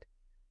know that.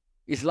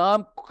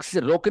 اسلام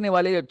سے روکنے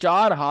والے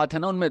 4 ہاتھ ہیں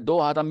نا، ان میں 2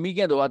 ہاتھ امی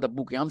کے، 2 ہاتھ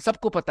ابو کے. ہم سب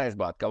کو پتا ہے اس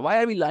بات کا. Why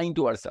are we lying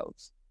to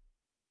ourselves?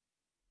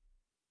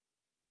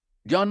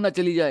 جان نہ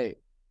چلی جائے،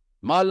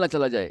 مال نہ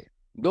چلا جائے،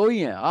 2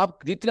 ہی ہیں.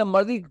 آپ جتنا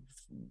مرضی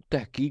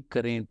تحقیق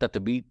کریں،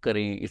 تطبیق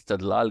کریں،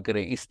 استدلال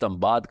کریں،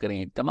 استنباط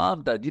کریں،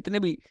 تمام جتنے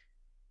بھی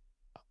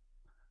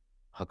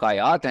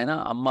حکایات ہیں نا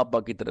اماں ابا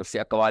کی طرف سے،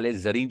 اقوال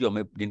زریں جو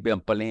ہمیں جن پہ ہم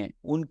پلے ہیں،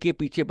 ان کے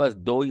پیچھے بس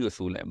 2 ہی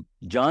اصول ہیں.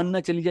 جان نہ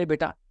چلی جائے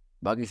بیٹا،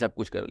 باقی سب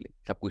کچھ کر لے،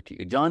 سب کچھ ٹھیک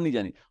ہے، جان نہیں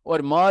جانی اور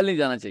مال نہیں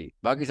جانا چاہیے،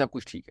 باقی سب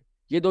کچھ ٹھیک ہے،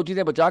 یہ دو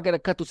چیزیں بچا کے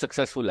رکھا تو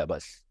سکسیسفل ہے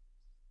بس.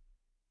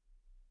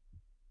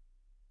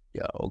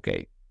 یا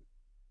اوکے،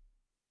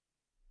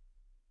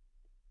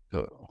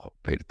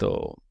 پھر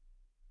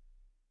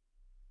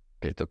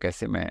تو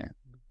کیسے میں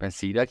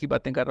سیرہ کی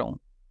باتیں کر رہا ہوں.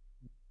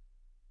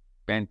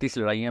 35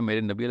 لڑائیاں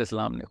میرے نبی علیہ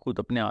السلام نے خود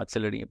اپنے ہاتھ سے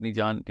لڑی، اپنی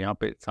جان یہاں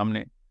پہ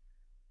سامنے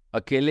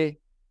اکیلے.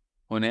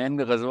 حنین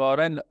کا غزوہ ہو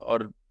رہا ہے، اور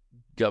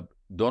جب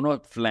دونوں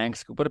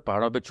فلینکس کے اوپر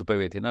پہاڑوں پہ چھپے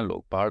ہوئے تھے نا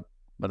لوگ، پہاڑ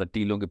مطلب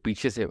ٹیلوں کے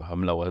پیچھے سے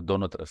حملہ ہوا تھا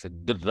دونوں طرف سے،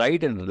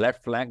 رائٹ اینڈ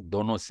لیفٹ فلینک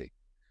دونوں سے.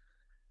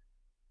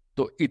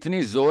 تو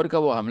اتنی زور کا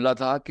وہ حملہ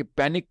تھا کہ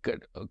پینک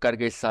کر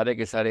کے سارے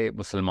کے سارے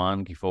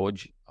مسلمان کی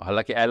فوج،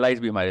 حالانکہ ایلائز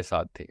بھی ہمارے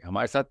ساتھ تھے،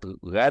 ہمارے ساتھ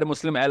غیر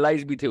مسلم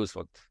ایلائز بھی تھے اس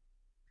وقت،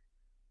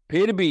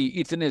 پھر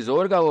بھی اتنے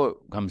زور کا وہ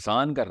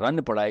گھمسان کا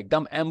رن پڑا، ایک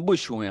دم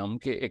ایمبش ہوئے ہم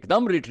کہ ایک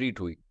دم ریٹریٹ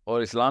ہوئی.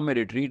 اور اسلام میں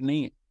ریٹریٹ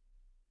نہیں ہے.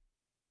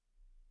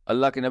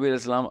 اللہ کے نبی علیہ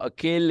السلام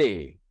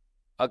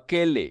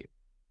اکیلے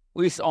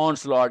اس آن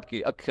سلاٹ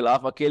کے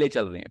خلاف اکیلے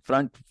چل رہے ہیں.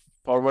 فرنٹ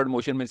فارورڈ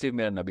موشن میں صرف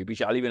میرا نبی،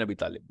 پیچھے علی بن ابی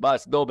طالب،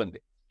 بس دو بندے.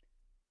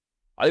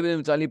 علی بن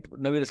ابی طالب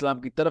نبی علیہ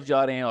السلام کی طرف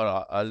جا رہے ہیں، اور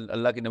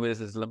اللہ کے نبی علیہ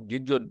السلام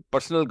جن جو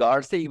پرسنل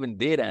گارڈ تھے ایون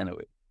دے رین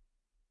ہوئے.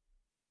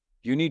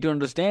 You need to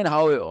understand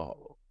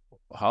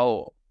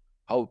how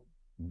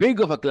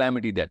big of a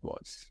calamity that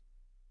was.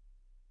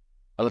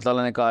 اللہ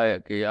تعالیٰ نے کہا ہے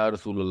کہ یا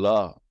رسول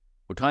اللہ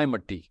اٹھائیں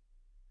مٹی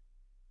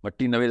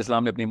نبی علیہ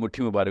السلام نے اپنی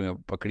مٹھی مبارک میں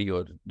پکڑی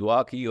اور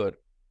دعا کی. اور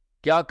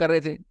کیا کر رہے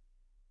تھے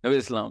نبی علیہ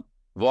السلام؟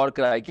 وار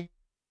کرائے کی.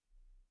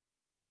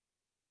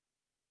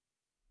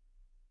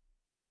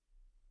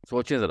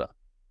 سوچیں ذرا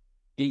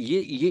کہ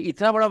یہ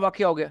اتنا بڑا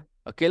واقعہ ہو گیا،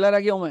 اکیلا رہ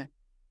گیا ہوں میں،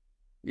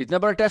 اتنا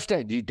بڑا ٹیسٹ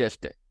ہے. جی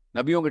ٹیسٹ ہے،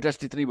 نبیوں کے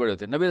ٹیسٹ اتنے بڑے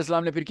ہوتے ہیں. نبی علیہ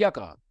السلام نے پھر کیا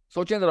کہا؟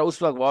 سوچیں ذرا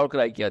اس وقت وار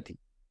کرائی کیا تھی.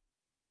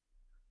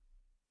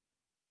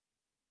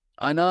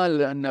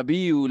 انا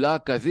نبی لا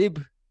کذب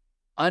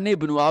ان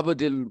ابن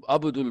عبد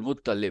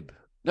المطلب.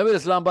 نبی علیہ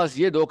السلام بس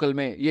یہ دو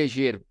کلمے، یہ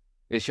شعر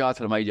ارشاد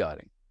فرمائی جا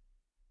رہے ہیں،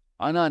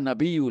 انا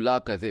نبی لا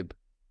کذب،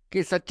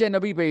 کہ سچے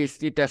نبی پہ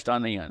یہ ٹیسٹ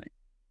آنا ہی آنے.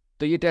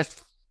 تو یہ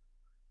ٹیسٹ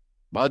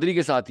بہادری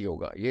کے ساتھ ہی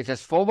ہوگا، یہ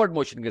ٹیسٹ فارورڈ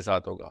موشن کے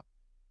ساتھ ہوگا.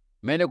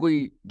 میں نے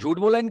کوئی جھوٹ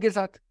بولا ان کے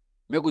ساتھ؟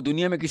 میں کوئی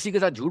دنیا میں کسی کے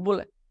ساتھ جھوٹ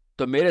بولا ہے؟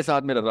 تو میرے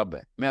ساتھ میرا رب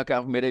ہے، میں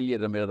کیا میرے لیے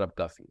میرا رب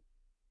کافی ہے.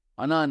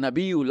 انا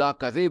نبی لا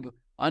کذب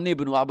ان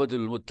ابن عبد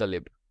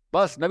المطلب.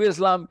 بس نبی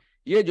اسلام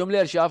یہ جملے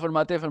ارشاد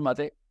فرماتے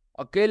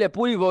اکیلے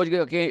پوری فوج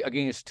کے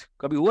اگینسٹ.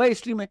 کبھی ہوا ہے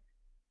ہسٹری میں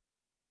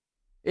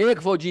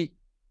ایک فوجی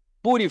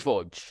پوری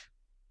فوج؟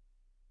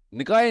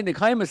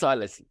 نکھائے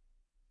مثال ایسی.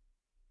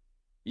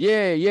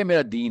 یہ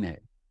میرا دین ہے،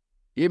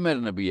 یہ میرا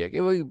نبی ہے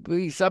کہ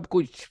وہی سب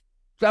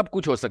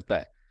کچھ ہو سکتا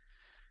ہے.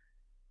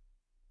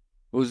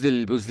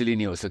 بزدلی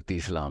نہیں ہو سکتی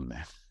اسلام میں.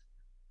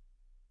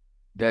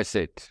 That's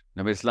it.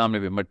 نبی اسلام نے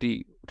بھی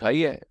مٹی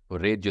اٹھائی ہے اور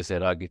ریت جو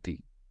صحرا کی تھی،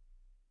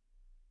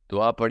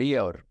 دعا پڑھی ہے،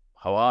 اور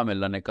ہوا میں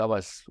اللہ نے کہا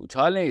بس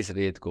اچھالیں اس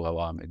ریت کو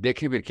ہوا میں،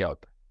 دیکھیں پھر کیا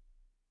ہوتا ہے.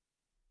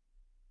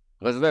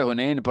 غزوہ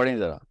حنین پڑھیں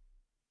ذرا.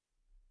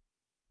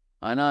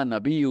 انا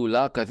نبی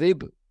لا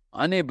کذب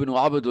ان ابن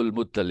عبد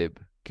المطلب،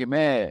 کہ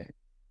میں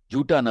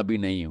جھوٹا نبی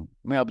نہیں ہوں،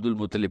 میں عبد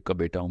المطلب کا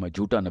بیٹا ہوں، میں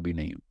جھوٹا نبی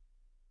نہیں ہوں.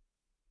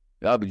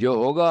 اب جو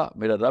ہوگا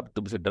میرا رب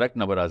تم سے ڈائریکٹ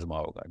نبر آزما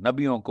ہوگا.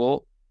 نبیوں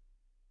کو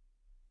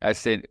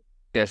ایسے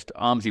ٹیسٹ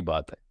عام سی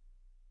بات ہے.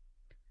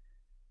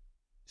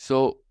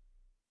 سو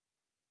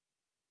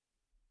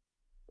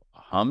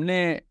ہم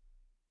نے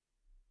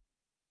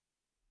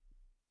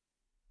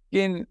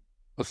کن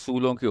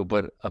اصولوں کے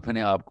اوپر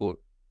اپنے آپ کو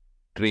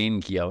ٹرین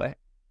کیا ہوا ہے؟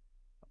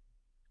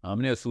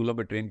 ہم نے اصولوں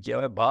پہ ٹرین کیا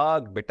ہوا ہے،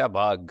 بھاگ بیٹا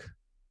بھاگ،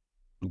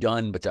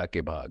 جان بچا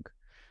کے بھاگ،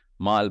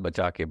 مال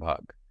بچا کے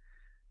بھاگ.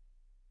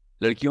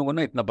 لڑکیوں کو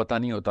نا اتنا پتہ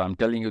نہیں ہوتا. I'm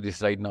telling you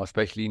this right now,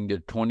 especially in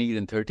their 20s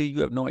and 30s,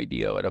 you have no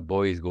idea what a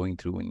boy is going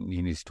through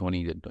in his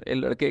 20s and 20s.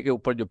 لڑکے کے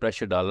اوپر جو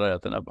پریشر ڈالا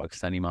جاتا ہے نا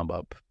پاکستانی ماں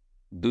باپ،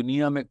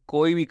 دنیا میں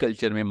کوئی بھی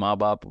کلچر میں ماں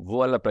باپ وہ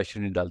والا پریشر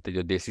نہیں ڈالتے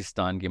جو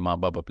دیسستان کے ماں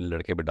باپ اپنے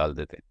لڑکے پہ ڈال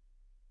دیتے ہیں.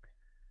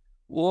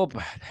 وہ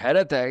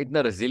حیرت ہے،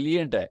 اتنا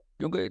ریزیلینٹ ہے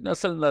کیونکہ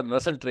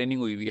نسل ٹریننگ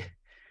ہوئی ہے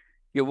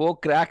کہ وہ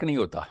کریک نہیں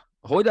ہوتا.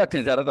 ہو جاتے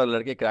ہیں زیادہ تر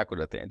لڑکے کریک ہو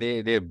جاتے ہیں،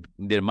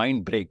 their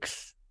mind breaks.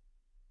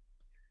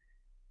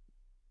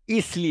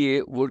 اس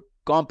لیے وہ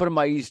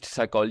کمپرومائزڈ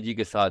سائیکالوجی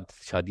کے ساتھ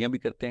شادیاں بھی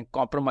کرتے ہیں،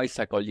 کمپرومائز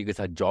سائیکالوجی کے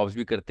ساتھ جابس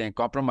بھی کرتے ہیں،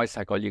 کمپرومائز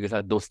سائیکالوجی کے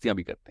ساتھ دوستیاں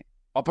بھی کرتے ہیں،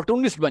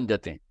 اپرچونسٹ بن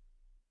جاتے ہیں.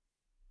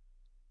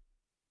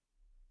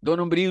 2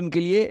 نمبری ان کے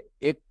لیے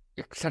ایک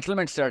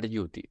سیٹلمنٹ اسٹریٹجی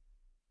ہوتی ہے،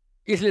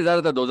 اس لیے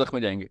زیادہ تر دوزخ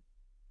میں جائیں گے،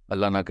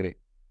 اللہ نہ کرے.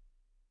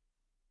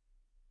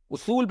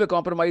 اصول پہ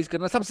کمپرومائز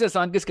کرنا سب سے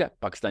آسان کس کا ہے؟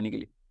 پاکستانی کے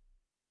لیے.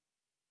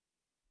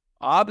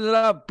 آپ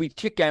ذرا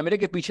پیچھے کیمرے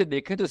کے پیچھے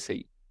دیکھیں تو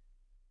صحیح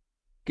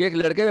کہ ایک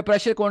لڑکے پہ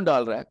پریشر کون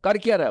ڈال رہا ہے، کر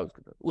کیا رہا ہے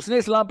اس نے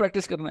اسلام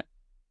پریکٹس کرنا ہے.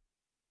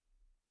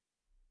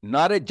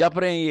 نعرے جپ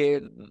رہے ہیں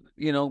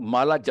یہ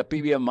مالا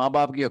جپی بھی ہے، ماں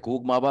باپ کے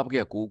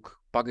حقوق.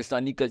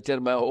 پاکستانی کلچر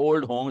میں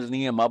اولڈ ہومز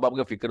نہیں ہے، ماں باپ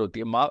کا فکر ہوتی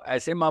ہے.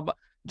 ایسے ماں باپ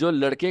جو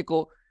لڑکے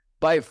کو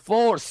بائی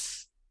فورس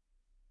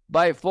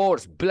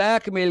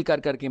بلیک میل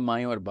کر کے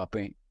مائیں اور باپ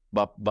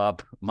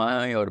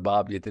مائیں اور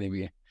باپ جتنے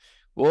بھی ہیں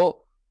وہ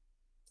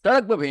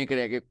سڑک پہ پھینک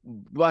رہے ہیں کہ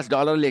بس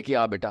ڈالر لے کے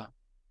آ بیٹا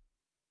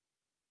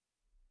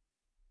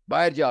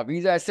باہر جا.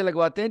 ویزا ایسے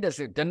لگواتے ہیں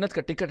جیسے جنت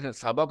کا ٹکٹ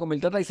صحابہ کو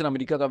ملتا تھا، اس طرح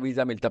امریکہ کا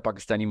ویزا ملتا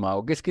پاکستانی ماں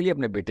کو. کس کے لیے؟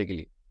 اپنے بیٹے کے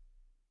لیے.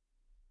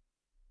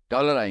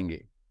 ڈالر آئیں گے.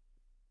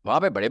 وہاں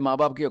پہ بڑے ماں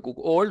باپ کے حقوق،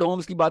 اولڈ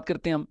ہومز کی بات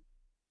کرتے ہیں ہم.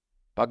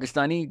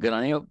 پاکستانی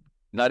گھرانے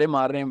نعرے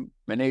مار رہے ہیں.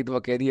 میں نے ایک دفعہ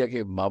کہہ دیا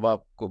کہ ماں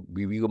باپ کو،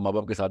 بیوی کو ماں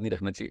باپ کے ساتھ نہیں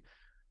رکھنا چاہیے.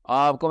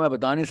 آپ کو میں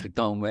بتا نہیں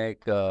سکتا ہوں. میں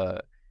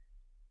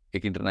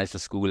ایک انٹرنیشنل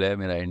اسکول ہے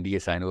میرا، این ڈی اے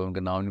سائن ہوا، ان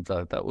کا نام نہیں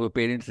پتا تھا. وہ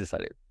پیرنٹس سے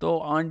سارے،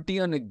 تو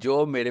آنٹیوں نے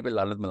جو میرے پہ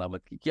لعنت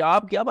ملامت کی کہ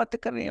آپ کیا باتیں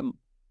کر رہے ہیں.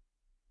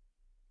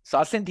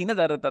 ساسیں تھیں نا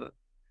زیادہ تر.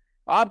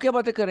 آپ کیا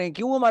باتیں کر رہے ہیں،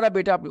 کیوں ہمارا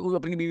بیٹا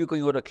اپنی بیوی کو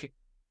یوں رکھے،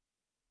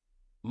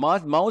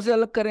 ماؤں سے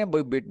الگ کر رہے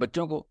ہیں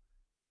بچوں کو.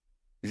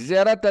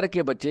 زیادہ تر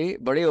کے بچے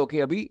بڑے ہو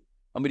کے ابھی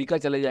امریکہ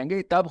چلے جائیں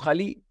گے، تب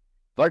خالی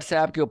واٹس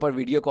ایپ کے اوپر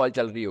ویڈیو کال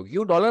چل رہی ہوگی.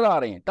 کیوں؟ ڈالر آ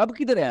رہے ہیں. تب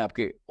کدھر ہیں آپ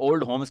کے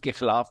اولڈ ہومز کے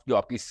خلاف جو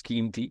آپ کی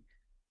اسکیم تھی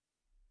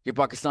کہ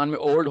پاکستان میں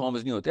اولڈ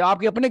ہومز نہیں ہوتے؟ آپ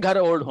کے اپنے گھر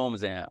اولڈ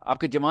ہومز ہیں. آپ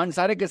کے جوان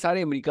سارے کے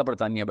سارے امریکہ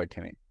برطانیہ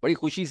بیٹھے ہوئے ہیں، بڑی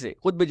خوشی سے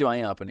خود بھجوائے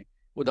ہیں آپ نے،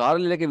 ادھار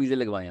لے کے ویزے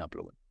لگوائے ہیں آپ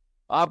لوگوں نے.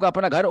 آپ کا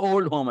اپنا گھر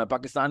اولڈ ہوم ہے.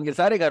 پاکستان کے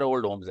سارے گھر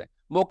اولڈ ہومز ہیں.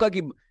 موقع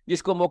کی،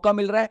 جس کو موقع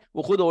مل رہا ہے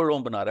وہ خود اولڈ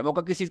ہوم بنا رہا ہے.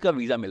 موقع کس چیز کا؟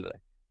 ویزا مل رہا ہے.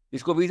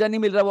 جس کو ویزا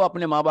نہیں مل رہا وہ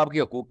اپنے ماں باپ کے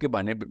حقوق کے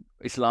بہانے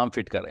اسلام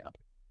فٹ کر رہے ہیں.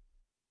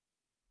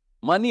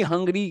 منی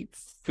Hungary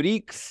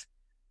freaks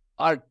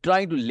are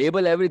trying to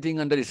label everything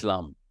under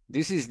Islam.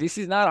 This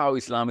is not how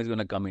Islam is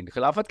going to come in.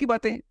 خلافت کی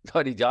باتیں،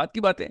 ساری جات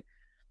کی باتیں،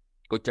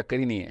 کوئی چکر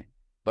ہی نہیں ہے.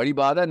 بڑی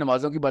بات ہے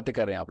نمازوں کی باتیں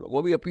کر رہے ہیں آپ لوگ،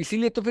 وہ بھی اسی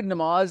لیے تو پھر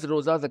نماز،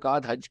 روزہ،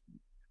 زکوٰۃ، حج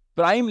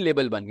پرائم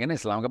لیبل بن گئے نا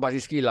اسلام کا. پاس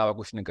اس کے علاوہ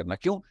کچھ نہیں کرنا.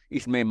 کیوں؟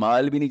 اس میں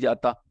مال بھی نہیں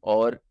جاتا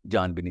اور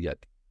جان بھی نہیں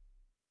جاتی.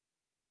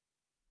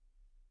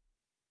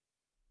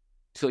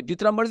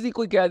 جتنا مرضی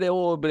کوئی کہہ دے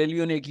وہ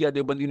بریلیوں نے کیا،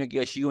 دیوبندیوں نے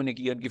کیا، شیعوں نے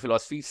کیا، ان کی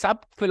فلسفی، سب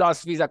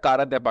فلسفیز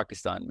اکارت ہے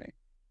پاکستان میں.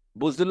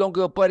 بزدلوں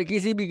کے اوپر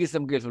کسی بھی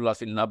قسم کی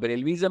فلسفی، نہ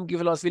بریلویزم کی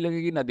فلسفی لگے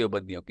گی، نہ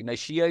دیوبندیوں کی، نہ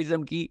شیعہ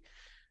کی،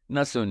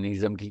 نہ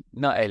سنیزم کی،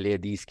 نہ اہل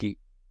حدیث کی.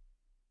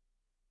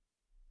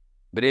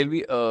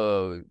 بریلوی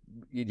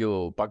یہ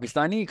جو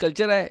پاکستانی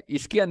کلچر ہے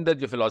اس کے اندر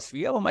جو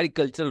فلسفی ہے وہ ہماری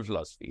کلچرل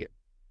فلسفی ہے.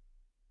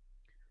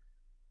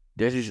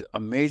 This is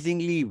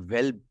amazingly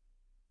well,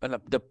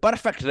 the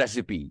perfect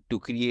recipe to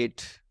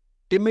create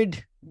timid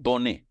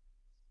بونے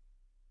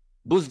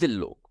بزدل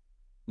لوگ.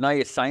 نہ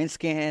یہ سائنس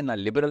کے ہیں، نہ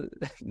لبرل،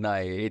 نہ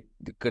یہ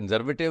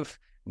کنزرویٹو،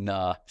 نہ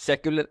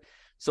سیکولر.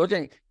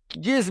 سوچیں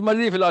جس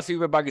مرضی فلسفی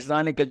پہ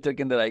پاکستان کے کلچر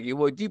کے اندر آئے گی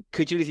وہ عجیب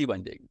کھچڑی سی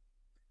بن جائے گی.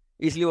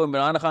 اس لیے وہ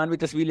عمران خان بھی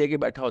تصویر لے کے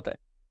بیٹھا ہوتا ہے،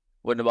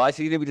 وہ نواز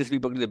شریف نے بھی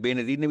تصویر پکڑی، بے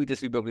نظیر نے بھی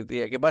تصویر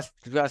پکڑی ہے کہ بس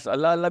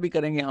اللہ اللہ بھی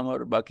کریں گے ہم، اور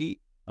باقی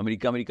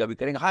امریکہ بھی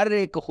کریں گے. ہر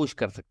ایک کو خوش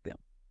کر سکتے ہیں.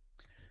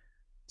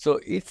 So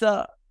it's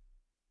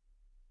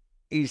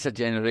a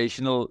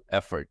generational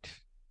effort.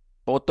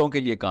 پوتوں کے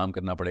لیے کام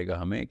کرنا پڑے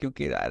گا ہمیں،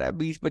 کیونکہ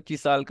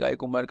 20-25 سال کا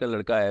ایک عمر کا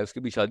لڑکا ہے، اس کی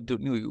بھی شادی تو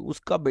نہیں ہوئی،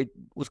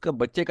 اس کا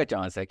بچے کا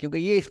چانس ہے، کیونکہ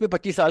یہ اس پہ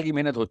 25 سال کی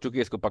محنت ہو چکی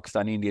ہے اس کو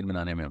پاکستانی انڈین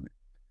بنانے میں. ہمیں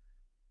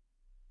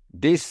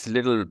دس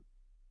لٹل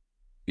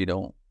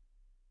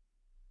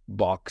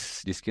باکس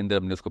جس کے اندر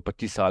ہم نے اس کو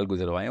 25 سال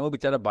گزروائے ہیں، وہ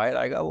بیچارہ باہر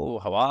آئے گا،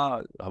 وہ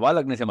ہوا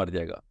لگنے سے مر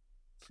جائے گا.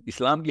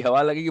 اسلام کی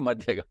ہوا لگے گی مر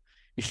جائے گا.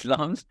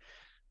 اسلام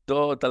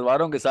تو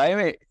تلواروں کے سائے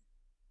میں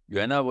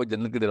جو ہے نا وہ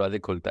جنت کے دروازے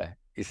کھولتا ہے.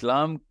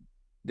 اسلام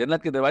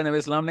جنت کے دروازے، نبی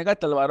اسلام نے کہا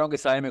تلواروں کے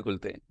سائے میں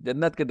کھلتے ہیں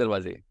جنت کے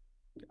دروازے.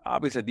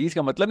 آپ اس حدیث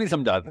کا مطلب نہیں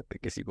سمجھا سکتے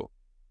کسی کو.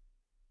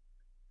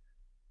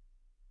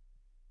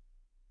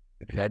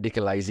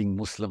 Radicalizing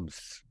Muslims.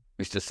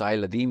 Mr.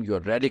 Sahil, Adeem, you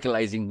are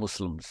radicalizing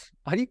Muslims.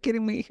 Are you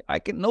kidding me?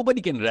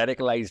 Nobody can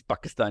radicalize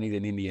Pakistanis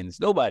and Indians.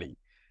 Nobody.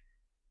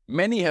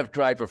 Many have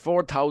tried for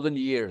 4,000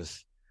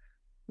 years.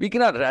 We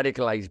cannot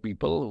radicalize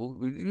people.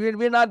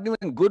 We're not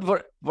even good for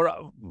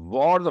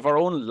wars of our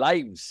own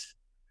lives.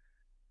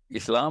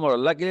 اسلام اور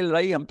اللہ کے لیے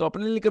لڑائی، ہم تو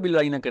اپنے لیے کبھی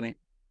لڑائی نہ کریں.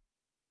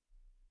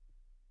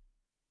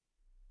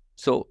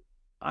 So,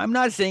 I'm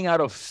not saying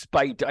out of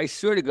spite. I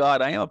swear to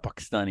God, I am a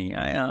Pakistani.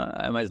 I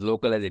am as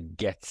local as it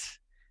gets.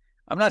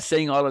 I'm not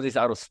saying all of this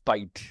out of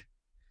spite.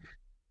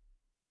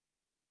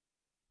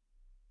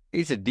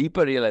 It's a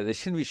deeper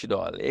realization we should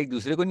all. ایک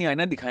دوسرے کو نہیں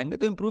آئینہ دکھائیں گے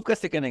تو improve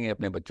کیسے کریں گے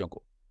اپنے بچوں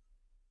کو؟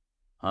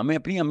 ہمیں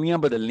اپنی امیاں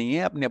بدلنی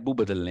ہے، اپنے ابو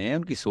بدلنے ہیں،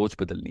 ان کی سوچ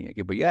بدلنی ہے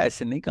کہ بھیا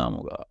ایسے نہیں کام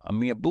ہوگا.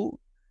 امی ابو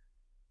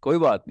کوئی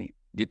بات نہیں،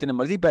 جتنے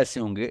مرضی پیسے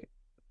ہوں گے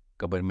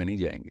قبر میں نہیں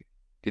جائیں گے،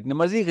 جتنے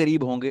مرضی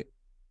غریب ہوں گے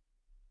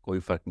کوئی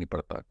فرق نہیں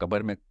پڑتا،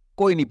 قبر میں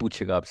کوئی نہیں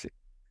پوچھے گا آپ سے.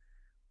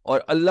 اور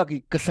اللہ کی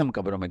قسم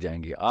قبروں میں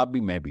جائیں گے، آپ بھی،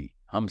 میں بھی،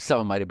 ہم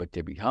سب، ہمارے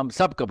بچے بھی، ہم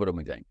سب قبروں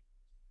میں جائیں گے.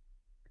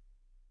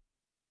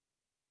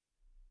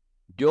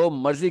 جو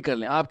مرضی کر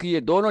لیں. آپ کی یہ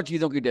دونوں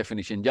چیزوں کی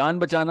ڈیفینیشن، جان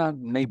بچانا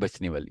نہیں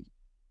بچنے والی،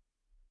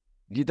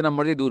 جتنا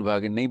مرضی دور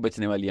بھاگے نہیں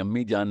بچنے والی،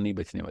 امی جان نہیں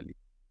بچنے والی،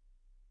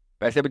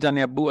 پیسے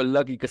بچانے ابو،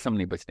 اللہ کی قسم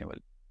نہیں بچنے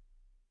والی،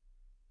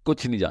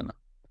 کچھ نہیں جانا.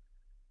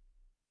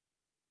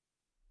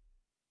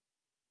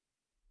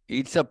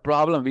 It's a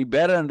problem. We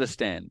better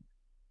understand.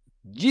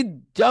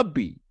 جب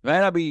بھی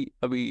میں ابھی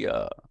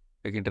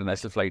ایک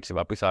انٹرنیشنل فلائٹ سے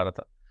واپس آ رہا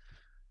تھا،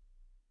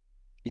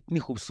 اتنی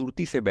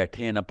خوبصورتی سے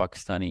بیٹھے ہیں نا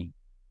پاکستانی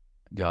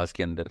جہاز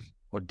کے اندر،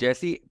 اور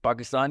جیسی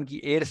پاکستان کی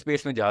ایئر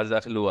اسپیس میں جہاز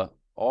داخل ہوا,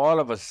 آل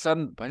آف اے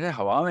سڈن,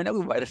 ہوا میں نا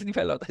کوئی وائرس نہیں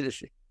پھیلا ہوتا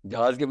جیسے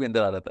جہاز کے بھی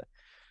اندر آ رہا تھا,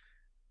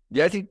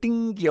 جیسی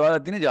ٹنگ کی آواز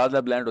آتی ہے نا جہاز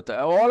اب لینڈ ہوتا ہے,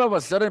 آل آف اے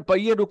سڈن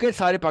پہیے رکے,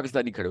 سارے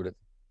پاکستانی کھڑے ہو رہے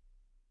تھے.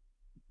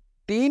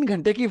 3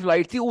 گھنٹے کی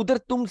فلائٹ تھی ادھر,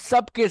 تم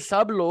سب کے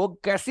سب لوگ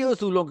کیسے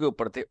اصولوں کے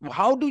اوپر تھے؟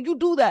 How do you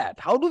do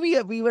that? How do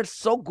we were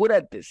so good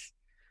at this.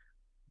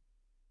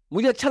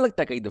 مجھے اچھا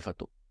لگتا ہے کئی دفعہ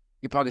تو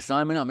کہ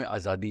پاکستان میں نا ہمیں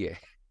آزادی ہے,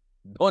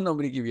 2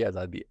 نمبری کی بھی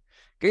آزادی ہے,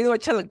 کئی دفعہ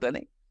اچھا لگتا ہے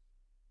نہیں.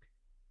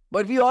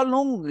 But we all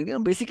know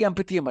basic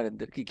empathy ہمارے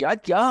اندر کہ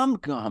کیا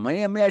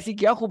ہمیں ایسی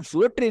کیا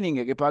خوبصورت ٹریننگ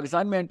ہے کہ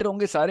پاکستان میں انٹر ہوں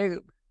گے, سارے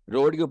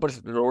روڈ کے اوپر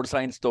روڈ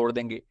سائنس توڑ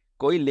دیں گے,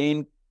 کوئی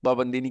لین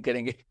پابندی نہیں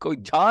کریں گے, کوئی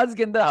جہاز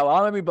کے اندر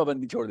ہوا میں بھی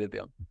پابندی چھوڑ دیتے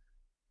ہم.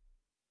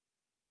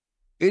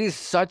 It is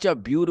such a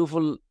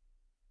beautiful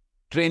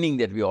training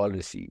that we all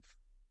receive.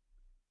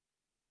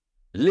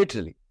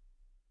 Literally.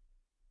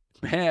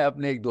 میں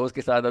اپنے ایک دوست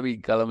کے ساتھ ابھی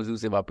کالامزو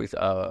سے واپس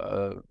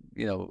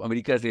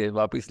امریکہ سے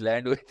واپس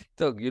لینڈ ہوئے تھے,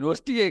 تو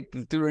یونیورسٹی ایک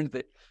اسٹوڈنٹ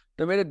تھے,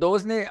 تو میرے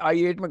دوست نے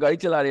I-8 میں گاڑی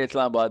چلا رہے ہیں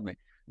اسلام آباد میں.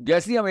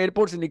 جیسے ہی ہم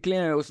ایئرپورٹ سے نکلے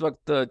ہیں, اس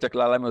وقت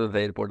چکلالہ میں ہوتا تھا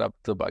ایئرپورٹ, اب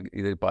تو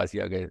ادھر پاس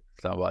ہی آ گئے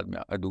اسلام آباد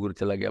میں, دور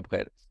چلا گیا اب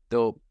خیر.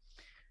 تو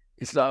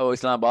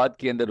اسلام آباد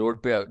کے اندر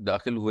روڈ پہ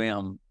داخل ہوئے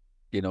ہم,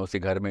 اسے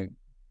گھر میں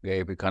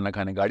گئے, پھر کھانا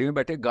کھانے گاڑی میں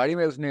بیٹھے, گاڑی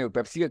میں اس نے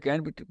پیپسی کا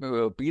کین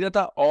پی رہا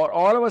تھا, اور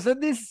all of a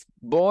sudden this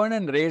born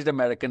and raised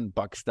American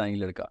Pakistani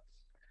لڑکا,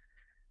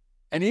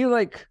 اینڈ ہی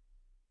لائک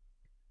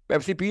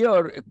پیپسی پیا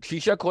اور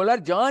شیشہ کھولا,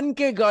 جان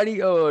کے گاڑی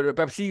اور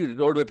پیپسی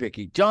روڈ پہ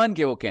پھینکی, جان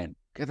کے وہ کین,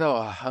 کہتا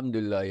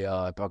الحمدللہ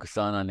یار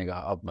پاکستان آنے کا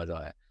اب مزہ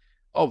آیا,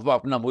 اب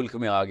اپنا ملک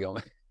میں آ گیا ہوں.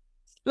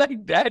 Like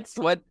that's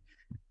what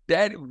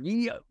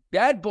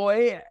that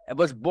boy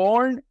was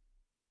born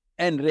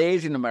and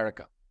raised in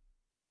America.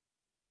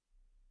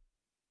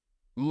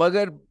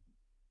 مگر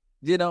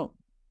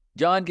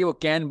جان کے وہ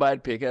کین باہر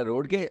پھینکا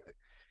روڈ کے,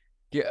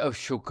 کہ اب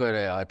شکر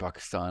ہے یار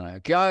پاکستان آیا.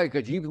 کیا ایک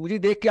عجیب, مجھے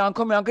دیکھ کے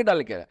آنکھوں میں آنکھیں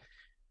ڈال کے رہا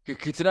کہ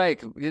کتنا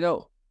ایک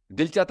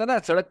دل چاہتا نا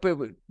سڑک پہ,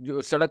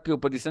 جو سڑک کے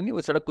اوپر جس نہیں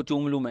وہ سڑک کو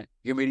چوم لوں میں,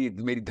 یہ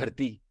میری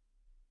دھرتی.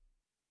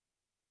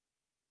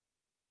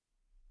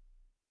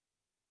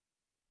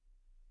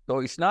 تو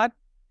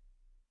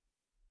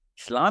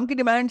اسلام کی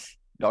ڈیمانڈس,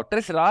 ڈاکٹر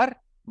اسرار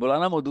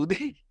مولانا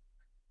مودودی,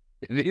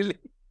 ریئلی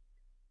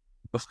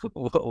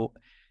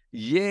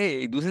یہ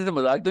ایک دوسرے سے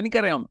مذاق تو نہیں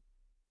کر رہے ہم.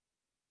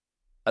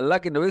 اللہ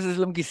کے نبی صلی اللہ علیہ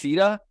وسلم کی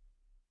سیرہ,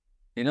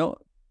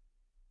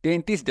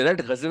 33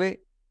 ڈائریکٹ غزوے,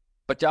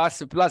 50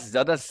 سے پلس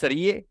زیادہ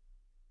سریے,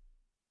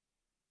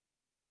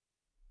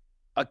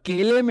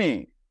 اکیلے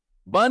میں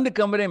بند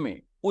کمرے میں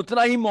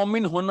اتنا ہی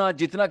مومن ہونا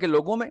جتنا کہ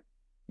لوگوں میں.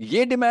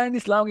 یہ ڈیمانڈ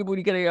اسلام کی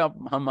پوری کرے گا,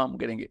 ہم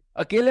کریں گے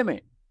اکیلے میں,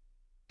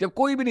 جب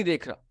کوئی بھی نہیں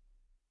دیکھ رہا,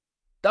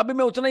 تب بھی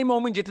میں اتنا ہی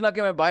مومن جتنا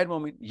کہ میں باہر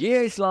مومن. یہ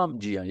اسلام,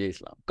 جی ہاں یہ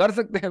اسلام کر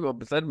سکتے ہیں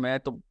سر. میں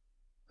تو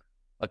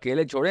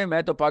اکیلے چھوڑیں,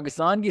 میں تو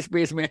پاکستان کی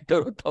اسپیس میں انٹر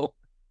ہوتا ہوں,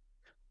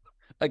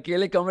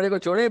 اکیلے کمرے کو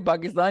چھوڑیں,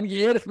 پاکستان کی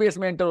ایئر اسپیس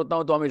میں انٹر ہوتا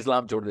ہوں, تو ہم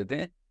اسلام چھوڑ دیتے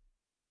ہیں.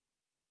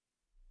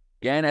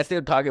 کین ایسے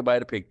اٹھا کے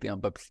باہر پھینکتے ہیں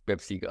ہم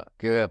پیپسی کا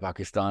کہ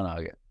پاکستان آ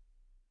گیا.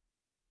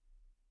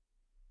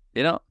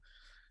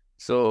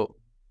 So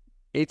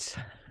it's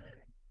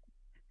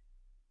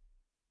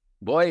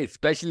boys,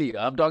 especially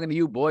I'm talking to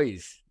you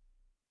boys.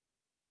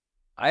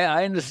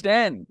 I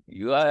understand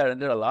you are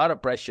under a lot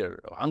of pressure.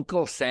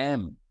 Uncle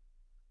Sam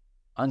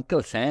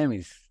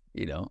is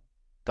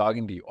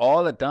talking to you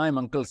all the time.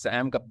 Uncle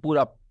Sam کا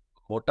پورا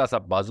موٹا سا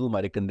بازو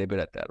ہمارے کندھے پہ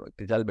رہتا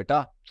ہے, چل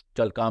بیٹا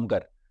چل کام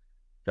کر,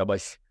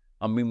 شاباش.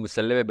 امی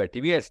مسلح پہ بیٹھی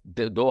ہوئی ہے,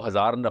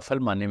 2000 نفل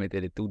ماننے میں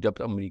تیرے. تو جب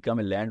امریکہ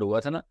میں لینڈ ہوا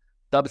تھا نا,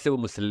 تب سے وہ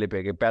مسلح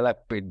پہ گئے. پہلا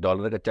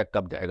 $1 کا چیک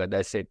کب جائے گا,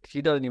 that's it.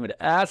 She doesn't even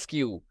ask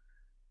you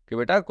کہ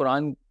بیٹا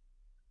قرآن,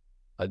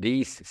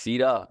 حدیث,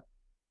 سیرہ,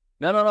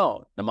 no,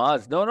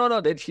 نماز, no,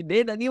 she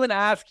didn't even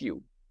ask you.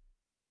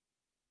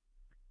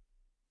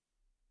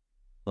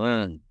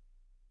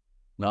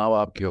 Now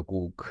آپ کے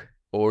حقوق,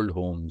 old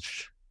homes.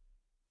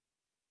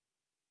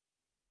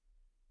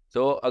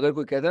 تو اگر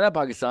کوئی کہتا ہے نا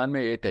پاکستان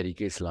میں یہ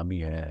تحریک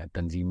اسلامی ہے,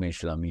 تنظیم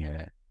اسلامی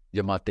ہے,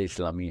 جماعت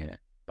اسلامی ہے,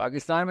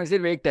 پاکستان میں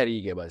صرف ایک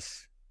تحریک ہے بس,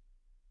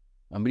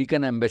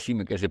 امریکن ایمبیسی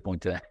میں کیسے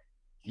پہنچ رہا ہے.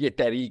 یہ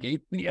تحریک ہے,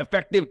 اتنی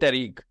افیکٹو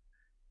تحریک,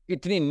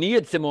 اتنی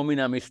نیت سے مومن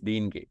ہم اس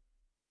دین کے.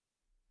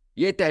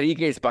 یہ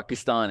تحریک اس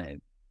پاکستان ہے,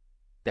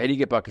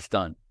 تحریک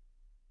پاکستان,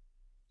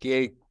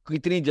 کہ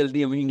کتنی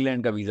جلدی ہم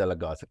انگلینڈ کا ویزا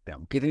لگوا سکتے ہیں,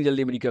 ہم کتنی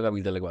جلدی امریکہ کا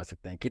ویزا لگوا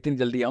سکتے ہیں, کتنی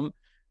جلدی ہم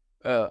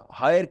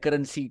ہائر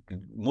کرنسی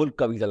ملک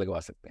کا ویزا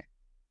لگوا سکتے ہیں.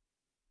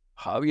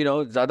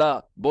 زیادہ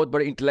بہت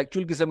بڑے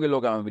انٹلیکچوئل قسم کے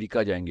لوگ ہیں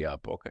امریکہ جائیں گے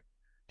آپ, اوکے.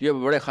 یہ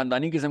بڑے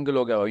خاندانی قسم کے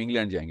لوگ ہیں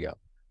انگلینڈ جائیں گے آپ.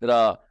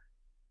 ذرا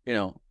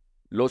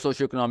لو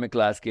سوشو اکنامک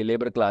کلاس کے,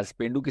 لیبر کلاس,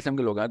 پینڈو قسم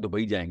کے لوگ ہیں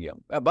دبئی جائیں گے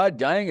ہم, بعد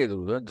جائیں گے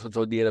ضرور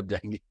سعودی عرب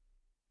جائیں گے.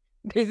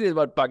 دس از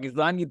واٹ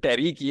پاکستان کی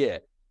تحریک یہ ہے.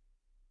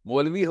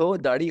 مولوی ہو,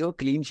 داڑھی ہو,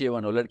 کلین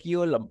شیون ہو, لڑکی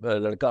ہو,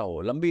 لڑکا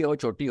ہو, لمبی ہو,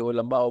 چھوٹی ہو,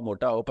 لمبا ہو,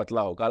 موٹا ہو,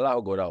 پتلا ہو, کالا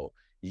ہو, گورا ہو,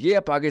 یہ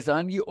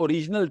پاکستان کی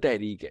اوریجنل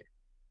تحریک ہے.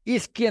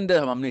 اس کے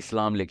اندر ہم نے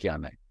اسلام لے کے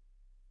آنا ہے.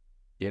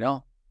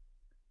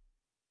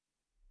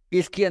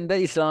 اس کے اندر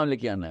اسلام لے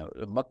کے آنا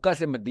ہے. مکہ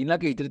سے مدینہ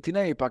کی ہجرت تھی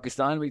نا، یہ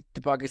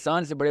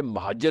پاکستان سے بڑے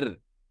مہاجر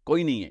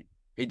کوئی نہیں ہے.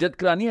 ہجرت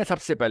کرانی ہے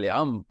سب سے پہلے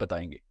ہم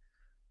بتائیں گے.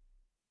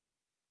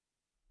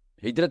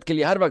 ہجرت کے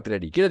لیے ہر وقت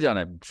ریڈی. کدھر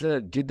جانا ہے؟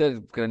 جدھر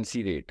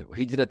کرنسی ریٹ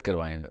ہجرت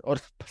کروائیں. اور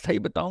صحیح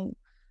بتاؤں،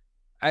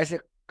 ایسے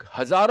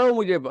ہزاروں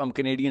مجھے ہم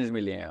کینیڈینز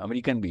ملے ہیں،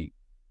 امریکن بھی.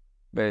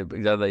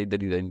 زیادہ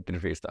ادھر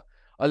انٹرفیس تھا.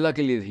 اللہ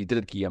کے لیے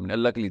ہجرت کی ہم نے،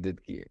 اللہ کے لیے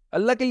ہجرت کی ہے.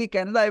 اللہ کے لیے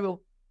کینیڈا ہے وہ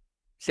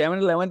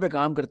 7-11 پہ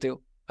کام کرتے ہو.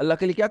 اللہ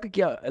کے لیے کیا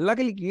کیا؟ اللہ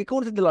کے لیے یہ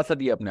کون سا دلاسا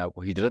دیا اپنے آپ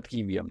کو؟ ہجرت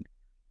کی ہوئی ہم نے.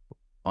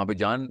 وہاں پہ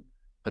جان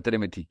خطرے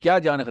میں تھی. کیا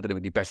جان خطرے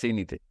میں تھی؟ پیسے ہی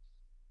نہیں تھے.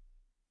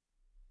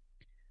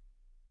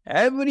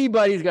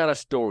 Everybody's got a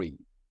story.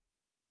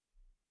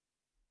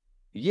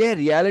 یہ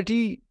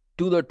ریالٹی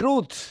ٹو دا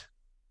ٹروتھ.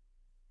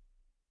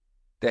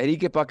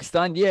 تحریک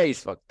پاکستان یہ ہے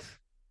اس وقت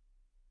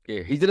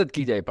کہ ہجرت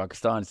کی جائے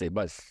پاکستان سے.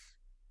 بس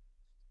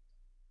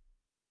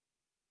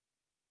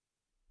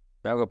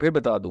میں آپ کو پھر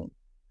بتا دوں،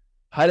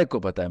 ہر ایک کو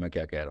پتا ہے میں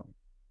کیا کہہ رہا ہوں.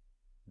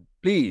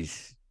 Please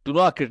do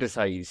not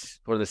criticize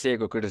for the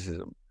sake of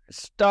criticism.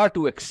 Start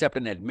to accept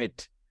and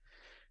admit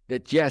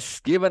that yes,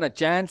 given a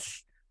chance.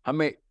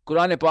 ہمیں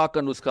قرآن پاک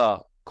کا نسخہ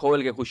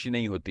کھول کے خوشی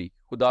نہیں ہوتی.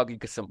 خدا کی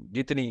قسم،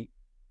 جتنی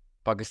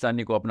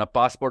پاکستانی کو اپنا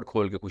پاسپورٹ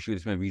کھول کے خوشی،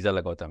 اس میں ویزا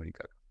لگا ہوتا ہے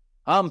امریکہ کا.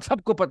 ہم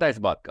سب کو پتا ہے اس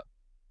بات کا.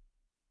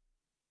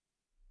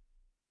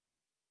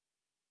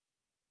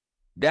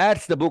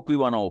 That's the book we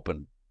want to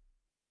open.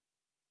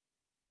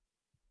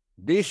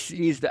 This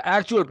is the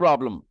actual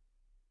problem.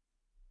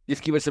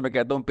 جس کی وجہ سے میں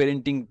کہتا ہوں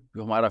پیرنٹنگ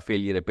ہمارا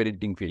فیلئر ہے.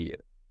 Parenting failure.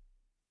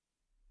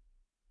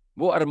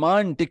 وہ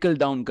ارمان ٹکل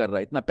ڈاؤن کر رہا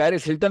ہے. اتنا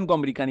پیرس ہلٹن کو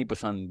امریکہ نہیں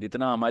پسند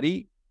جتنا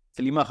ہماری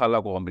سلیمہ خالہ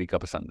کو امریکہ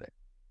پسند ہے.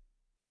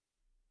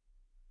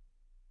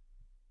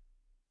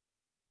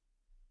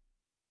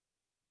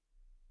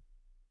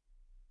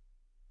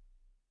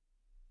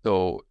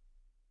 تو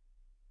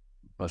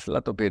مسئلہ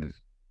تو پھر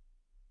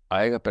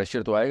آئے گا،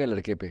 پریشر تو آئے گا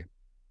لڑکے پہ.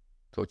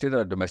 سوچے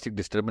ذرا ڈومیسٹک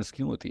ڈسٹربنس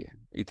کیوں ہوتی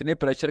ہے؟ اتنے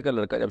پریشر کا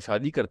لڑکا جب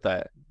شادی کرتا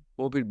ہے،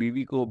 وہ پھر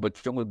بیوی کو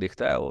بچوں کو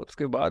دیکھتا ہے، اور اس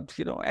کے بعد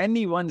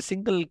اینی ون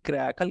سنگل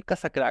کریک، ہلکا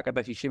سا کریک آتا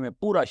ہے شیشے میں،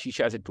 پورا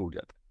شیشہ ایسے ٹوٹ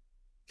جاتا ہے.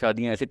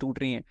 شادیاں ایسے ٹوٹ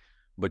رہی ہیں.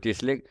 بچے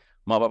اس لیے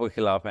ماں باپ کے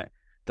خلاف ہیں.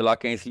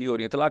 طلاقیں اس لیے ہو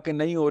رہی ہیں. طلاقیں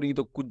نہیں ہو رہی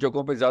تو کچھ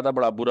جگہوں پہ زیادہ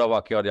بڑا برا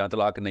واقعہ، اور جہاں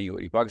طلاق نہیں ہو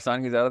رہی.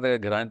 پاکستان کے زیادہ تر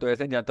گھرانے تو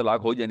ایسے ہیں جہاں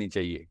طلاق ہو جانی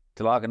چاہیے.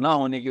 طلاق نہ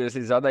ہونے کی وجہ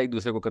سے زیادہ ایک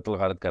دوسرے کو قتل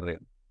غارت کر رہے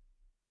ہیں.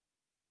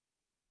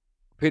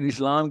 پھر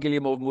اسلام کے لیے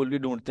مولوی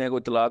ڈھونڈتے ہیں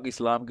کوئی طلاق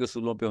اسلام کے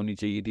اصولوں پہ ہونی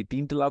چاہیے تھی.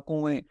 3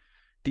 طلاقوں میں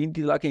 3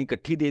 طلاقیں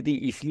اکٹھی دے دی،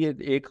 اس لیے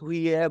ایک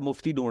ہوئی ہے.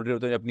 مفتی ڈھونڈ رہے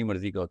ہوتے ہیں، اپنی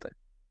مرضی کا ہوتا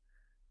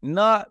ہے.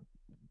 نہ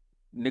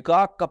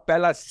نکاح کا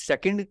پہلا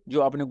سیکنڈ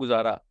جو آپ نے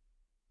گزارا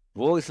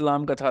وہ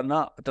اسلام کا تھا،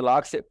 نہ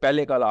طلاق سے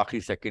پہلے کا آخری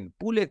سیکنڈ.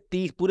 پورے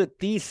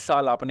 30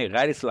 سال آپ نے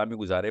غیر اسلامی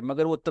گزارے.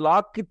 مگر وہ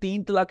طلاق کی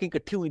 3 طلاقیں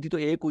اکٹھی ہوئی تھی تو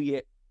ایک ہوئی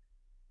ہے.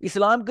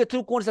 اسلام کے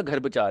تھرو کون سا گھر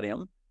بچا رہے ہیں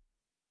ہم؟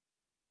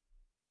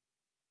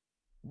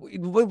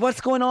 What's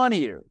going on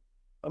here?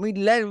 I mean,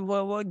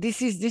 this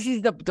is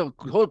the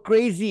whole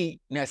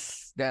craziness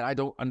that I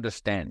don't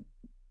understand.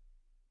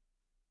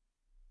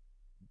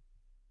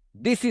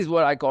 This is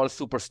what I call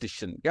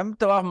superstition. کہ ہم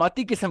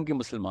توہماتی قسم کے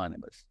مسلمان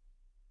ہیں.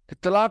 بس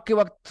طلاق کے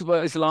وقت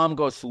اسلام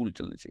کا اصول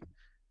چلنا چاہیے.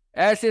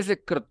 ایسے ایسے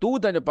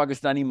کرتوت ہیں جو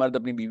پاکستانی مرد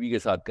اپنی بیوی کے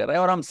ساتھ کر رہا ہے،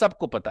 اور ہم سب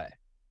کو پتا ہے.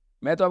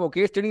 میں تو آپ کو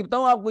کیس اسٹڈی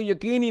بتاؤں، آپ کو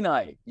یقین ہی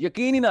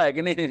نہ آئے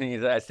کہ نہیں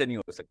ایسے نہیں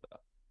ہو سکتا.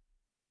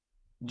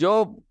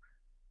 جو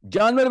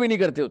جانور بھی نہیں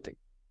کرتے ہوتے،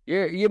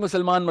 یہ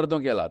مسلمان مردوں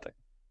کے حالات ہیں.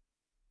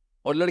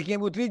 اور لڑکیاں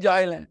بھی اتنی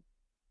جاہل ہیں.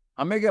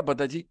 ہمیں کیا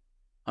پتا جی،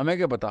 ہمیں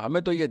کیا پتا.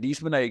 ہمیں تو یہ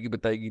حدیث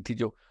بتائی گئی تھی،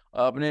 جو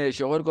اپنے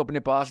شوہر کو اپنے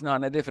پاس نہ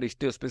آنے دے،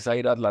 فرشتے اس پہ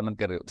ساری رات لعنت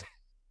کر رہے ہوتے.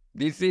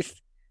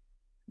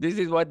 This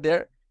is what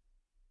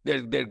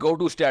their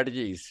go-to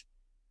strategies.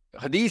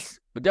 حدیث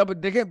جب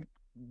دیکھیں،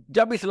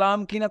 جب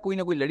اسلام کی نہ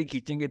کوئی لڑی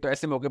کھینچیں گے تو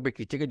ایسے موقع پہ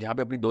کھینچیں گے جہاں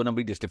پہ اپنی 2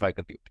 نمبری جسٹیفائی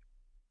کرتی ہوتی.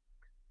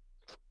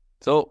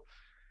 سو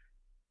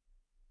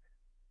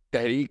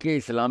تحریک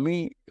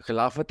اسلامی،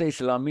 خلافت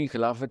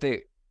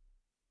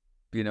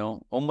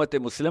امت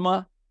مسلمہ،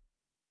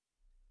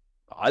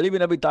 علی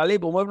بن ابی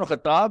طالب، عمر بن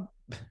خطاب،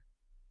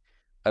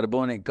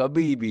 عربوں نے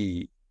کبھی بھی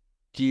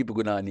چیپ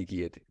گناہ نہیں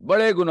کیے تھے.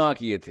 بڑے گناہ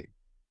کیے تھے.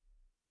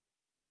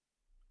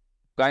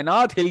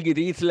 کائنات ہل گئی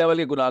تھی، اس لیول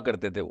کے گناہ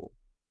کرتے تھے. وہ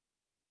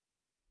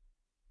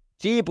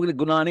چیپ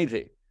گناہ نہیں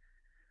تھے.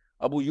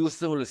 ابو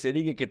یوسف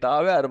الحسینی کی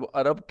کتاب ہے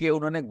عرب کے،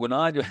 انہوں نے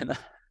گناہ جو ہے نا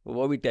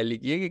وہ بھی ٹیلی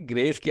کیے کہ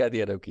گریس کیا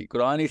تھی عرب کی.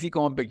 قرآن اسی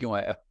قوم پہ کیوں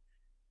آیا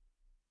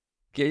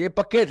کہ یہ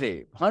پکے تھے،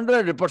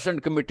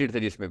 100% کمیٹڈ تھے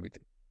جس میں بھی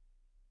تھے.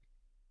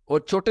 اور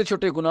چھوٹے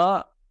چھوٹے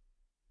گناہ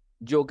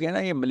جو کہ نا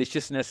یہ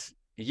ملیشیسنس،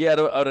 یہ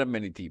عرب میں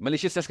نہیں تھی.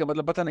 ملیشیسنس کا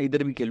مطلب پتہ نا،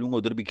 ادھر بھی کھیلوں گا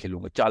ادھر بھی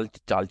کھیلوں گا،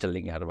 چال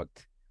چلیں گے ہر وقت.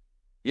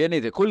 یہ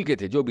نہیں تھے، کھل کے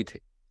تھے جو بھی تھے.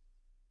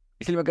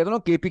 اس لیے میں کہتا ہوں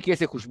کے پی کے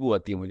سے خوشبو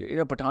آتی ہے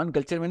مجھے. پٹھان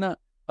کلچر میں نا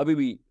ابھی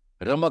بھی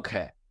رمک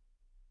ہے.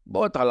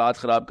 بہت حالات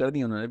خراب کر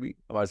دی انہوں نے بھی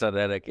ہمارے ساتھ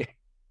رہ کے،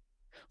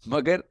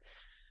 مگر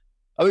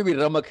ابھی بھی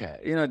رمک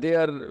ہے. دے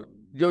آر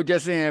جو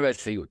جیسے ہیں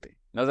ویسے ہی ہوتے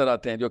نظر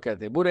آتے ہیں. جو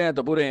کہتے ہیں برے ہیں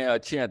تو برے ہیں،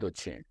 اچھے ہیں تو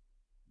اچھے ہیں.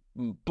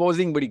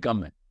 پوزنگ بڑی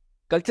کم ہے،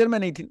 کلچر میں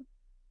نہیں تھی.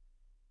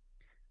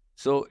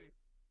 سو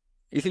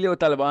اس لیے وہ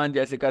طالبان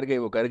جیسے کر گئے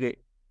وہ کر گئے.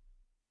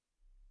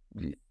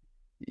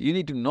 You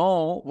need to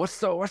know what's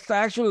the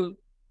actual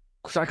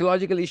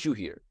psychological issue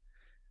here,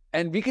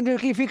 and we can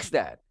really fix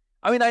that.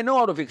 I mean, I know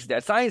how to fix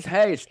that. Science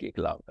ہے اس کے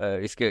خلاف,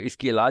 اس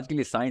کے علاج کے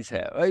لیے سائنس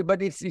ہے,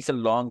 but it's a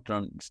long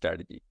term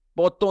strategy.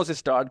 پوتوں سے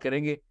start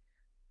کریں گے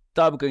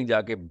تب کہیں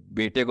جا کے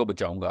بیٹے کو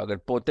بچاؤں گا. اگر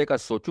پوتے کا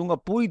سوچوں گا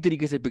پوری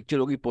طریقے سے پکچر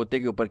ہوگی پوتے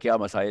کے اوپر کیا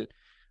مسائل.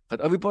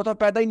 ابھی پوتا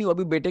پیدا ہی نہیں ہوا,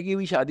 ابھی بیٹے کی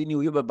بھی شادی نہیں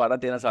ہوئی,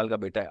 12-13 سال کا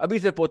بیٹا ہے, ابھی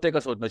سے پوتے کا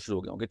سوچنا شروع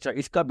ہو گیا ہوں کہ اچھا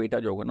اس کا بیٹا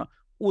جو ہوگا نا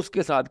اس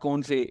کے ساتھ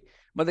کون سے,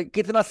 مطلب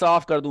کتنا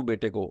صاف کر دوں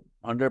بیٹے کو.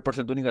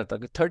 100% تو نہیں کرتا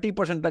کہ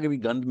 30% تک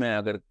بھی گند میں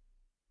اگر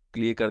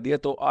کلیئر کر دیا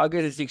تو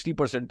آگے سے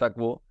 60% تک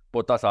وہ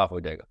پوتا صاف ہو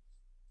جائے گا.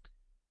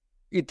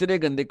 اتنے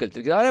گندے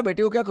کلچر کے ارے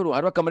بیٹے کو کیا کروں,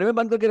 ہر وقت کمرے میں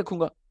بند کر کے رکھوں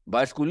گا,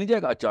 باہر اسکول نہیں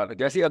جائے گا. اچانک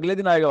جیسے اگلے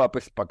دن آئے گا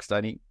واپس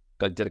پاکستانی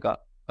کلچر کا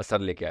اثر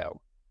لے کے آیا ہوگا.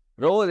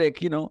 روز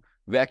ایک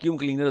ویکیوم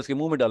کلینر اس کے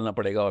منہ میں ڈالنا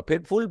پڑے گا اور پھر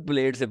فل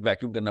پلیٹ سے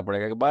ویکیوم کرنا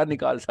پڑے گا کہ باہر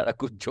نکال سارا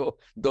کچھ جو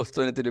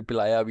دوستوں نے تجھے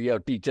پلایا بھی ہے اور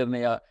ٹیچر نے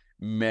یا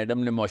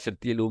میڈم نے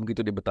معاشرتی علوم کی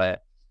تجھے بتایا.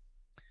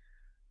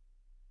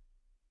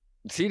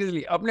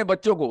 سیریسلی اپنے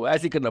بچوں کو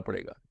ایسے کرنا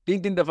پڑے گا,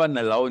 3 دفعہ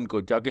نہلاؤ ان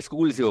کو جا کے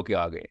اسکول سے ہو کے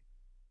آ گئے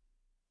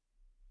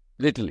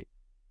literally.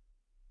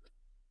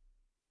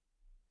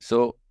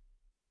 So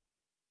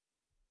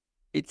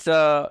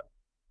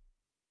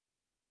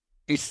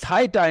it's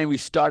high time we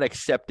start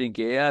accepting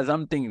it.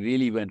 Something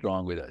really went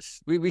wrong with us.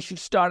 We should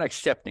start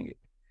accepting it.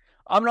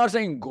 I'm not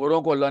saying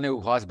گوروں کو اللہ نے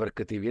خاص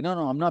برکت دی ہوئی. No,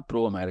 I'm not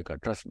pro America.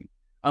 Trust me.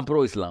 I'm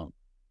pro Islam.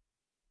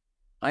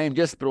 I am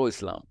just pro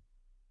Islam.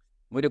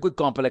 مجھے کوئی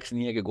complex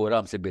نہیں ہے کہ گورا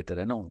ہم سے بہتر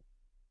ہے. No.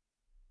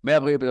 میں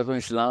آپ کو یہ بتاتا ہوں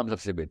اسلام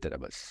سب سے بہتر ہے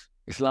بس.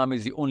 Islam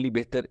is the only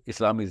بہتر.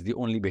 Islam is the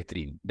only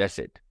بہترین. That's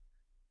it.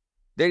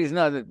 There is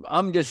not.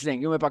 I'm just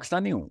saying. میں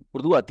پاکستانی ہوں,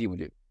 اردو آتی ہے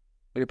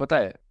مجھے پتا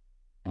ہے.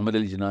 محمد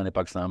علی جناح نے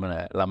پاکستان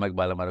بنایا, علامہ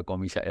اقبال ہمارا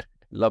قومی شاعر,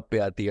 لب پہ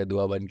آتی ہے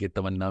دعا بن کے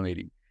تمنا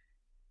میری.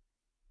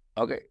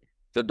 Okay,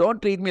 so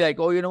don't treat me like,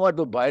 oh you know what,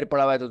 تو باہر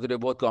پڑھا ہوا ہے تو تجھے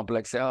بہت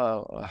کمپلیکس ہے.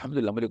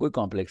 الحمدللہ مجھے کوئی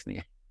کمپلیکس نہیں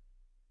ہے.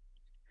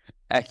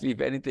 Actually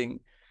if anything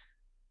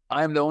I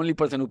am the only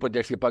person who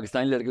projects کہ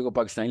پاکستانی لڑکے کو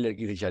پاکستانی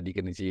لڑکی سے شادی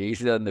کرنی چاہیے, اس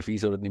سے زیادہ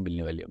نفیس عورت نہیں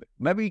ملنے والی ہمیں.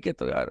 میں بھی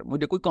کہتا ہوں یار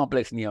مجھے کوئی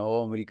کمپلیکس نہیں ہے,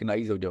 او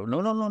امریکنائز ہو جاؤ.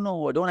 نو نو نو نو,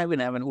 I don't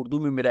even have an Urdu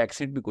میں میرا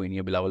ایکسنٹ بھی کوئی نہیں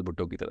ہے بلاول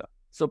بھٹو کی طرح.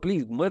 سو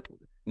پلیز مت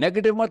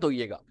نیگیٹو مت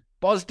ہوئیے گا,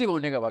 پازیٹیو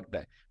ہونے کا وقت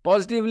ہے.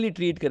 پازیٹیولی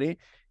ٹریٹ کریں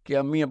کہ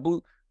امی ابو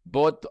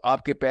بہت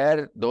آپ کے پیر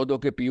دو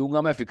کے پیوں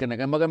گا میں, فکر نہ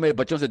کریں, مگر میرے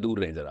بچوں سے دور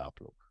رہیں ذرا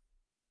آپ لوگ,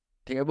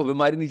 ٹھیک ہے. وہ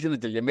بیماری نیچے نہ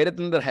چل جائے. میرے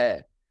اندر ہے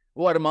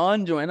وہ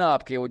ارمان جو ہے نا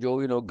آپ کے, وہ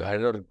جو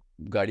گھر اور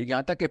گاڑی کے,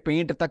 یہاں تک کہ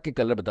پینٹ تک کے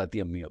کلر بتاتی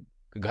ہے امی اب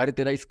کہ گھر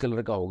تیرا اس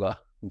کلر کا ہوگا,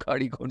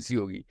 گاڑی کون سی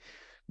ہوگی,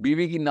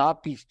 بیوی کی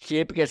ناپ کی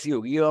شیپ کیسی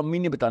ہوگی, یہ امی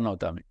نے بتانا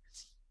ہوتا ہمیں.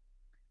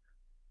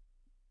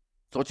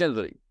 سوچیں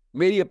ذرا,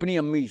 میری اپنی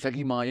امی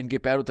سگی ماں جن کے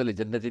پیروں تلے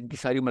جنت, ان کی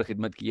ساری عمر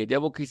خدمت کی ہے,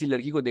 جب وہ کسی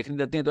لڑکی کو دیکھنے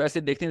جاتے ہیں تو ایسے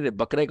دیکھتے ہیں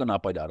بکرے کو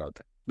ناپا جا رہا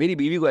ہوتا ہے. میری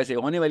بیوی کو ایسے,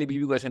 ہونے والی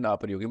بیوی کو ایسے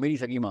ناپ رہی ہوگی میری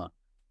سگی ماں,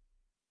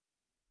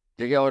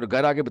 ٹھیک ہے. اور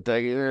گھر آ کے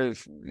بتائے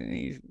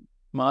گی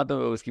ماں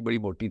تو اس کی بڑی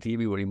موٹی تھی,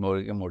 بھی بڑی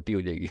موٹی ہو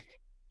جائے گی.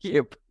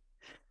 یہ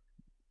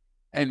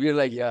اینڈ وی آر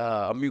لائک یا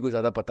امی کو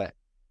زیادہ پتہ ہے.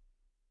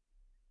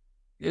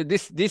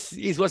 This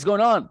is what's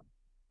going on.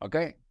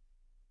 Okay.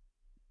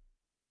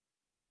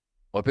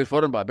 اور پھر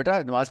فوراً بات,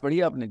 بیٹا نماز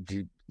پڑھی آپ نے؟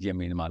 جی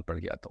امی نماز پڑھ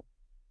کے آتا ہوں.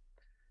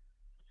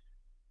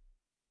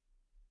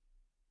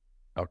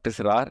 ڈاکٹر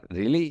سرار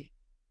ریئلی,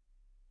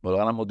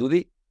 مولانا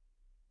مودودی,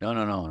 نو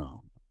نو نو نو,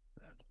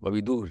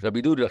 ابھی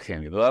دور رکھیں,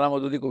 مولانا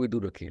مودودی کو بھی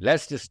دور رکھیں.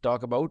 Let's just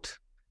talk about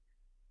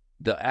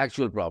the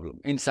actual problem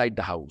in side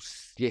the house.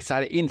 یہ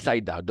سارے ان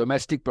سائڈ دا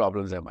ڈومیسٹک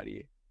پرابلمز ہیں ہماری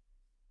یہ,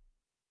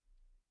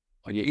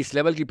 اور یہ اس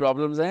لیول کی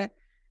پرابلمز ہیں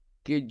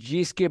کہ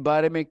جس کے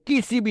بارے میں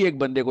کسی بھی ایک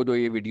بندے کو جو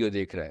یہ ویڈیو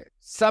دیکھ رہا ہے,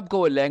 سب کو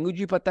وہ لینگویج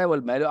بھی پتا ہے, وہ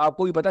آپ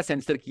کو بھی پتا ہے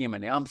سینسر کی ہے میں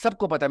نے, ہم سب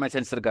کو پتا ہے میں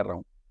سینسر کر رہا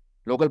ہوں,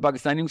 لوکل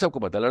پاکستانی سب کو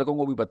پتا ہے, لڑکوں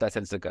کو بھی پتا ہے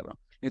سینسر کر رہا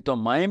ہوں. نہیں تو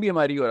مائیں بھی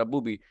ہماری اور ابو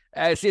بھی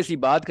ایسی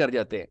بات کر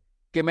جاتے ہیں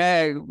کہ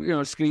میں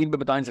اسکرین پہ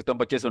بتا نہیں سکتا ہوں,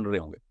 بچے سن رہے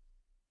ہوں گے.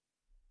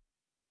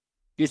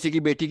 کسی کی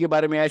بیٹی کے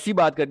بارے میں ایسی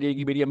بات کر جائے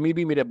گی میری امی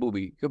بھی میرے ابو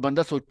بھی, کہ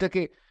بندہ سوچتا ہے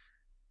کہ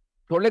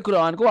تھوڑے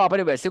قرآن کو آپ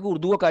نے ویسے کو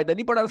اردو کا قاعدہ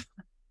نہیں پڑھا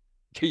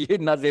کہ یہ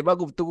نازیبا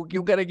گفتگو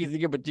کیوں کرے کسی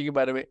کے بچے کے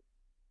بارے میں,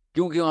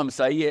 کیوں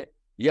ہمسائی ہے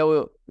یا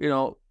وہ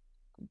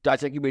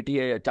چاچا کی بیٹی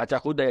ہے یا چاچا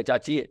خود ہے یا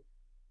چاچی ہے.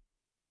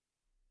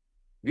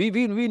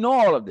 we know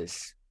all of this.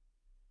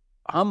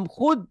 ہم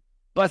خود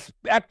بس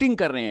ایکٹنگ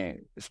کر رہے ہیں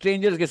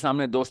اسٹرینجرز کے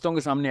سامنے, دوستوں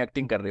کے سامنے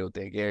ایکٹنگ کر رہے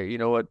ہوتے ہیں کہ you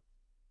know what,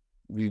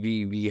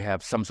 we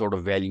have some sort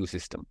of value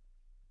system.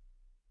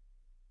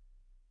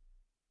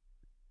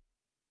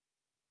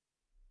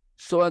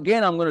 So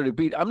again I'm going to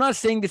repeat, I'm not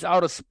saying this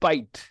out of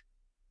spite,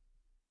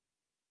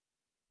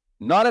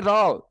 not at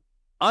all.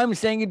 I'm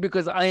saying it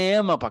because I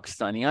am a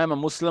Pakistani, I am a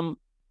Muslim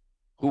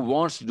who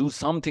wants to do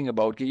something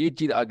about کہ یہ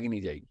چیز آگے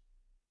نہیں جائے گی.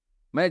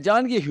 میں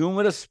جان کے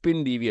humorous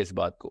سپن دی ہوئی ہے اس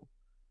بات کو,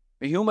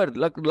 ہیومر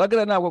لگ رہا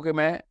ہے نا آپ کو کہ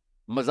میں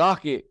مزاح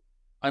کے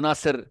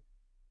عناصر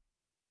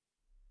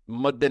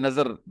مد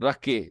نظر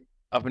رکھ کے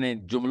اپنے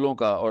جملوں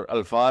کا اور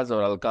الفاظ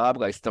اور القاب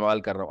کا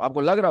استعمال کر رہا ہوں. آپ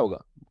کو لگ رہا ہوگا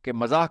کہ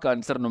مزاح کا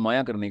عنصر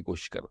نمایاں کرنے کی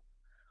کوشش کر رہا ہوں,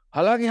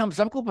 حالانکہ ہم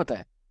سب کو پتہ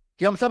ہے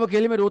کہ ہم سب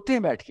اکیلے میں روتے ہیں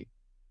بیٹھ کے,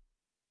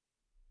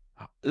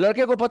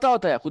 لڑکے کو پتا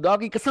ہوتا ہے, خدا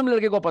کی قسم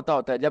لڑکے کو پتا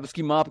ہوتا ہے جب اس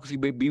کی ماں کسی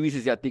بیوی سے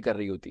زیادتی کر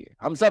رہی ہوتی ہے.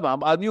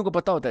 ہم آدمیوں کو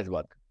پتا ہوتا ہے اس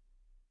بات کا.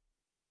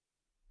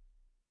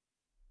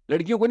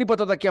 لڑکیوں کو نہیں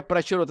پتا ہوتا کیا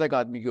پریشر ہوتا ہے ایک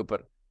آدمی کے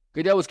اوپر,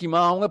 کہ جب اس کی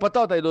ماں ہوں گے پتا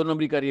ہوتا ہے 2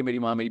 نمبری کر رہی ہے میری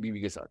ماں میری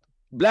بیوی کے ساتھ,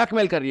 بلیک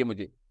میل کر رہی ہے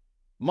مجھے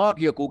ماں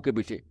کی حقوق کے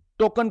پیچھے.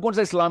 ٹوکن کون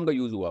سا اسلام کا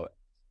یوز ہوا ہے؟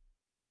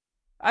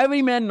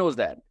 Every man knows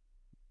that.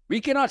 وی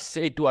کی ناٹ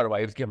سے ٹو آور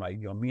وائف کہ ہماری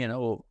جو امی ہے نا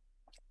وہ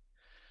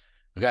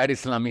غیر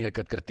اسلامی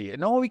حرکت کرتی ہے.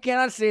 No, we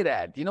cannot say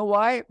that. You know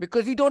why?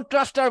 Because we don't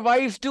trust our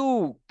wives too.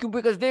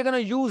 Because they're going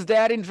to use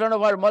that in front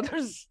of our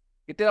mothers.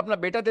 کہ تیرا اپنا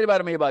بیٹا تیرے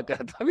بارے میں یہ بات کر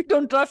رہا تھا. We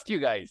don't trust you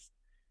guys.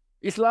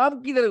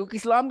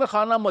 اسلام کا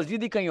خانہ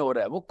مسجد ہی کہیں اور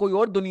ہے, وہ کوئی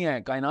اور دنیا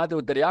ہے, کائنات ہے,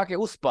 وہ دریا کے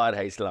اس پار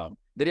ہے اسلام.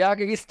 دریا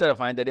کے اس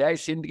طرف آئیں, دریائے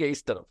سندھ کے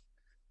اس طرف.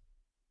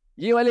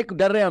 یہ والے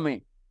ڈر رہے ہمیں.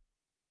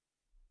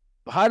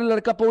 ہر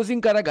لڑکا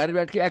پوزنگ کر رہا ہے گھر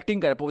بیٹھ کے, ایکٹنگ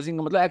کر رہا ہے. پوزنگ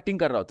کا مطلب ایکٹنگ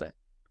کر رہا ہوتا ہے.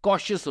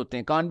 کاشیس ہوتے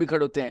ہیں, کان بھی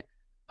کھڑے ہوتے ہیں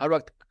ہر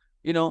وقت.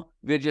 You know,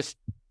 we're just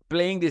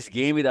playing this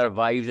game with our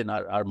wives and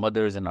our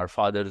mothers and our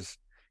fathers.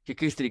 کہ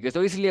کس طریقے سے.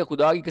 تو اس لیے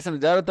خدا کی قسم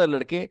زیادہ تر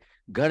لڑکے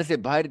گھر سے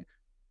باہر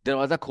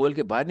دروازہ کھول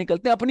کے باہر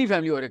نکلتے ہیں اپنی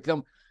فیملی اور ایک دم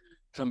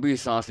لمبی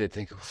سانس لیتے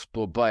ہیں کہ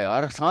توبہ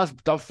یار, سانس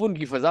تفن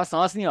کی فضا,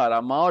 سانس نہیں آ رہا,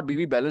 ماں اور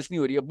بیوی بیلنس نہیں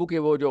ہو رہی. ابو کے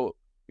وہ جو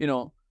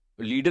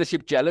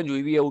لیڈرشپ چیلنج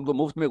ہوئی ہے, ان کو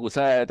مفت میں غصہ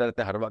آتا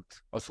رہتا ہے ہر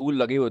وقت, اصول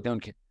لگے ہوتے ہیں ان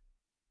کے.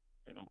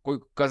 کوئی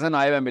کزن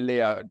آئے ہوئے ملے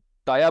یا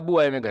تایا ابو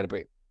آئے ہوئے گھر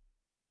پہ,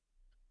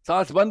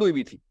 سانس بند ہوئی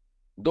بھی تھی.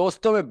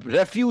 دوستوں میں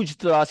ریفیوج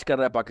تلاش کر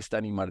رہا ہے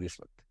پاکستانی مرد اس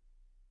وقت.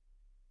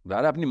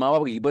 ظاہر اپنی ماں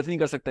باپ کی غیبت نہیں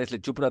کر سکتا, اس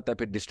لیے چپ رہتا ہے,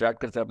 پھر ڈسٹریکٹ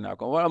کرتا ہے اپنے آپ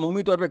کو. وہ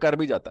عمومی طور پہ کر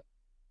بھی جاتا ہے.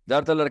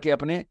 زیادہ تر لڑکے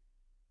اپنے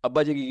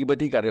ابا جی کی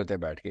غیبت ہی کر رہے ہوتے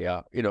ہیں بیٹھ کے,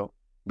 یا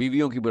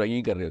بیویوں کی برائیاں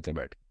ہی کر رہے ہوتے ہیں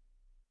بیٹھ کے.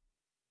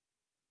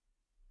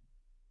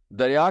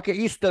 دریا کے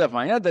اس طرف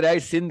آئے نا, دریائے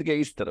سندھ کے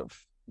اس طرف,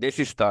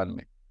 دیسستان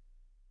میں.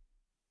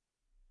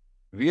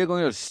 We are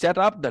going to set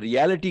up the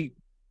reality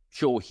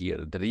show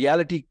here, the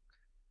reality,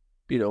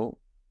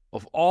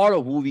 of all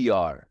of who we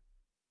are.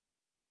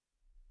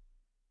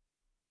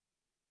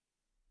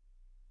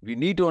 We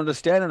need to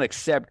understand and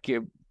accept کہ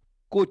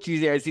کچھ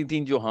چیزیں ایسی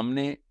تھیں جو ہم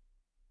نے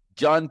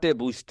جانتے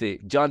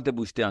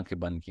بوجھتے آنکھیں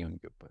بند کی ان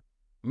کے اوپر.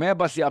 میں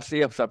بس آپ سے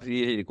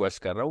یہ ریکویسٹ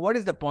کر رہا ہوں. What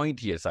is the point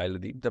here, Sahil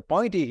Adeem? The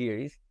point here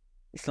is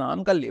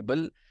اسلام کا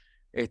لیبل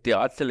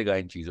احتیاط سے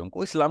لگائیں چیزوں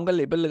کو. اسلام کا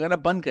لیبل لگانا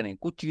بند کریں.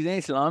 کچھ چیزیں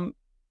اسلام,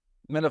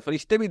 میرا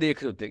فرشتے بھی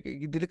دیکھ رہے ہوتے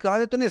کہ دل کہاں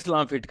سے تو نے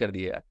اسلام فٹ کر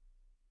دیا ہے.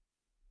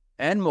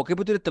 این موقع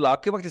پہ تیرے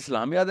طلاق کے وقت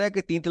اسلام یاد آیا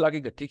کہ 3 طلاق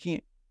اکٹھی کی ہیں.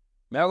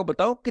 میں آپ کو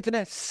بتاؤں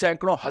کتنے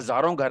سینکڑوں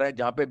ہزاروں گھر ہیں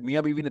جہاں پہ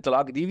میاں بیوی نے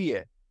طلاق دی ہوئی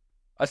ہے.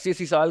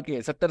 80 سال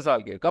کے, 70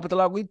 سال کے. کب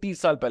طلاق ہوئی؟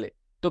 30 سال پہلے.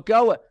 تو کیا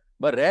ہوا؟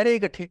 بس رہ رہے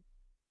اکٹھے.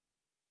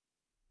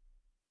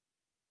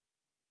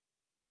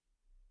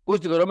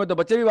 کچھ گھروں میں تو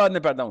بچے بھی بعد میں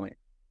پیدا ہوئے ہیں,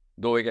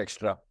 2 ایک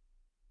ایکسٹرا.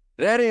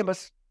 رہ رہے ہیں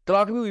بس,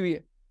 طلاق بھی ہوئی ہے.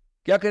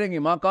 کیا کریں گے؟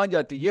 ماں کہاں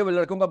جاتی؟ یہ وہ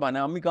لڑکوں کا بہانہ,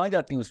 امی کہاں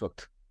جاتی ہیں اس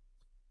وقت؟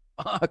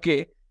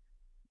 آکے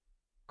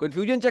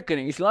کنفیوژن چیک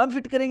کریں. اسلام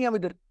فٹ کریں گے ہم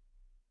ادھر.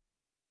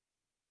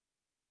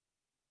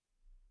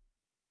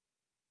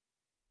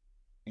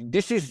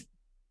 دس از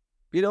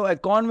a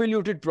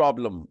convoluted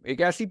problem.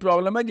 ایک ایسی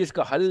پرابلم ہے جس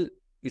کا حل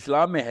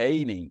اسلام میں ہے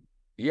ہی نہیں.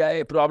 یا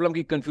پرابلم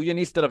کی کنفیوژن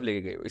اس طرف لے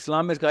کے گئے.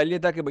 اسلام میں اس کا حل یہ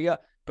تھا کہ بھیا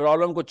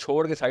پرابلم کو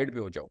چھوڑ کے سائڈ پہ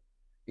ہو جاؤ.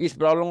 اس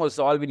پرابلم کو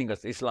سالو بھی نہیں کر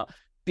سکتے. اسلام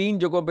 3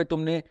 جگہوں پہ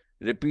تم نے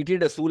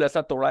ریپیٹیڈ اصول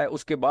ایسا توڑا ہے.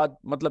 اس کے بعد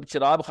مطلب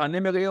شراب خانے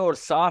میں گئے اور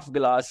صاف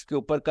گلاس کے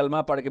اوپر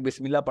کلمہ پڑھ کے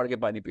بسم اللہ پڑھ کے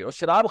پانی پی رہے ہو.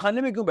 شراب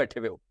خانے میں کیوں بیٹھے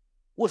ہوئے ہو؟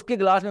 اس کے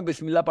گلاس میں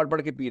بسم اللہ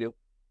پڑھ کے پی رہے ہو.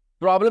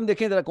 پرابلم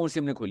دیکھیں ذرا کون سی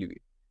ہم نے کھولی ہوئی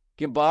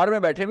کہ بار میں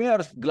بیٹھے ہوئے اور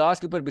گلاس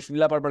کے اوپر بسم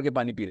اللہ پڑھ کے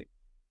پانی پی رہے.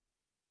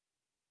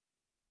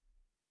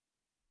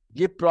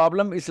 یہ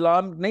پرابلم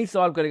اسلام نہیں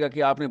سالو کرے گا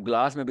کہ آپ نے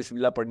گلاس میں بسم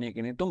اللہ پڑھنی ہے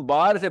کہ نہیں. تم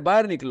باہر سے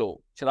باہر نکلو,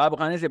 شراب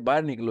خانے سے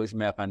باہر نکلو, اس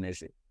میخ خانے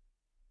سے.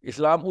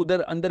 اسلام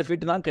ادھر اندر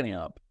فٹ نہ کریں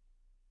آپ.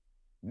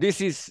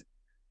 دس is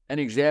an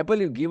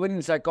example given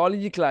in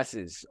psychology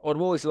classes. اور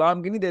وہ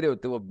اسلام کی نہیں دے رہے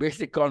ہوتے, وہ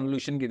بیسک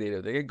کانولیوشن کی دے رہے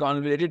ہوتے. کہ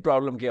کانولیٹڈ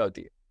پرابلم کیا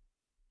ہوتی ہے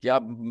کہ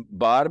آپ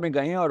باہر میں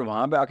گئے ہیں اور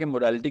وہاں پہ آ کے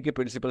مورالٹی کے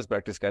پرنسپلس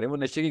پریکٹس کریں. وہ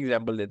نشے کی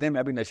ایگزامپل دیتے ہیں.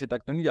 میں ابھی نشے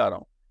تک تو نہیں جا رہا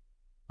ہوں.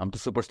 ہم تو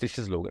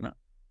سپرسٹیشیس لوگ ہیں نا.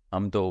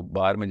 ہم تو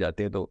باہر میں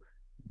جاتے ہیں تو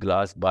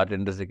گلاس بار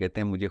ٹینڈر سے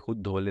کہتے ہیں مجھے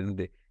خود دھو لینے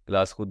دے.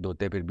 گلاس خود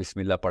دھوتے, پھر بسم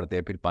اللہ پڑھتے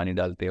ہیں, پھر پانی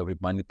ڈالتے ہیں, اور پھر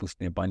پانی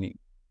پوچھتے ہیں پانی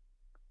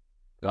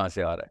کہاں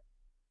سے آ رہا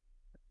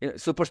ہے.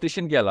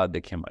 سپرسٹیشن کے حالات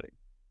دیکھیں ہمارے.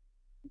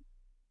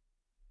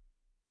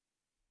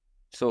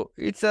 So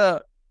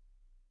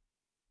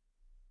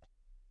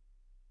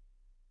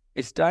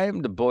it's time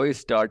the boys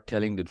start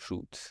telling the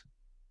truth.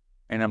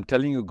 And I'm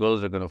telling you,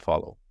 girls are going to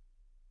follow.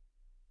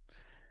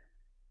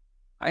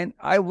 And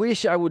I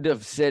wish I would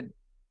have said,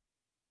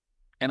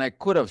 and I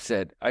could have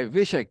said, I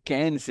wish I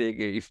can say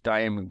if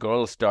time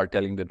girls start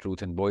telling the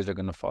truth and boys are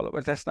going to follow.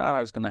 But that's not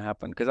how it's going to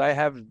happen, because I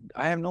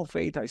have no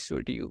faith, I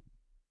swear to you.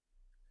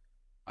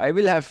 I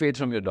will have faith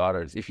from your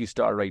daughters if you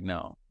start right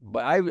now.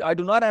 But I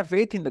do not have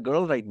faith in the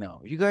girls right now.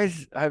 You guys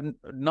have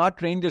not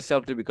trained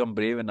yourself to become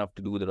brave enough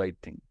to do the right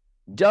thing.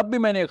 جب بھی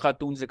میں نے ایک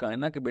خاتون سے کہا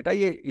نا کہ بیٹا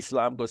یہ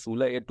اسلام کا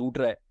اصول ہے, یہ ٹوٹ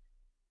رہا ہے,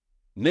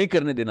 نہیں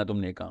کرنے دینا تم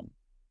نے کام,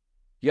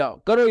 یا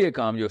کرو یہ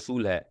کام جو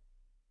اصول ہے.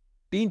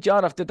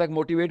 3-4 ہفتے تک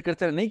موٹیویٹ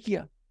کرتے رہے, نہیں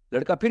کیا.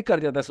 لڑکا پھر کر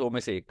جاتا ہے 100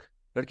 میں سے 1,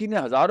 لڑکی نے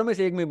ہزاروں میں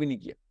سے 1 میں بھی نہیں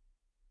کیا,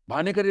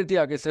 بہانے کر دیتی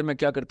آگے, سر میں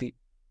کیا کرتی,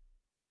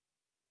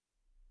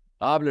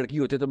 آپ لڑکی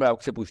ہوتے تو میں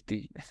آپ سے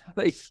پوچھتی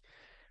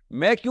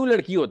میں کیوں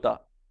لڑکی ہوتا,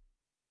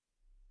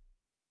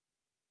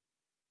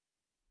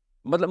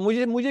 مطلب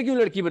مجھے کیوں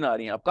لڑکی بنا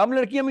رہی ہیں آپ, کم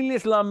لڑکیاں ملی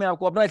اسلام میں آپ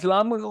کو, اپنا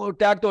اسلام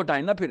ٹیگ تو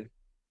ہٹائیں نا پھر.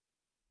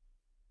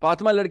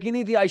 فاطمہ لڑکی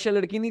نہیں تھی, عائشہ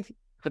لڑکی نہیں تھی,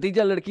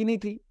 ختیجہ لڑکی نہیں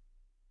تھی,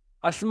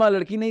 اسما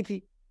لڑکی نہیں تھی,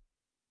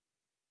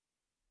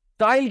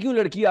 ساحل کیوں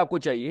لڑکی آپ کو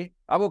چاہیے,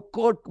 آپ کو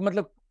کوٹ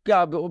مطلب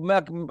کیا, میں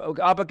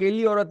آپ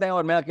اکیلی عورت ہیں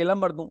اور میں اکیلا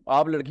مرد ہوں,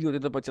 آپ لڑکی ہوتے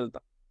تو پتہ چلتا.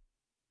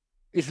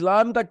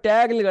 اسلام کا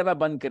ٹیگ لگانا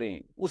بند کریں,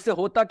 اس سے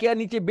ہوتا کیا,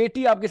 نیچے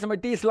بیٹی آپ کی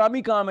سمجھتی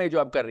اسلامی کام ہے جو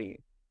آپ کر رہی ہیں.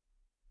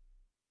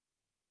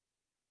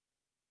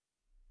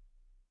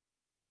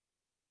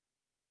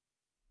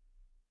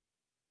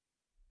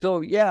 So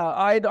yeah,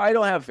 I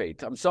don't have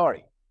faith. I'm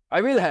sorry. I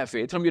will have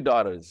faith from your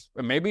daughters.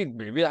 Maybe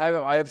I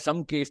have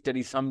some case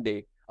study someday.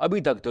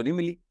 ابھی تک تو نہیں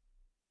ملی.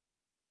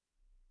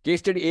 کیس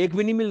اسٹڈی ایک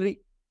بھی نہیں مل رہی.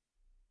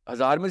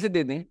 1000 میں سے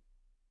دے دیں,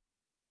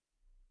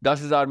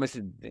 10,000 میں سے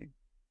دے دیں,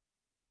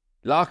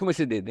 لاکھ میں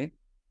سے دے دیں,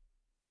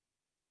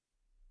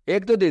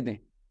 ایک تو دے دیں.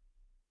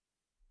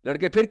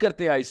 لڑکے پھر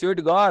کرتے ہیں,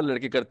 سویٹ گار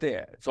لڑکے کرتے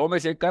ہیں, 100 میں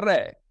سے 1 کر رہا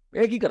ہے,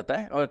 ایک ہی کرتا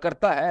ہے, اور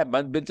کرتا ہے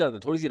بن جاتا ہے,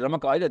 تھوڑی سی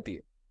رمق آ جاتی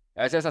ہے,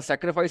 ایسا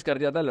سیکریفائس کر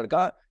جاتا ہے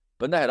لڑکا,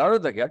 بندہ حیران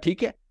ہوتا ہے, کیا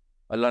ٹھیک ہے,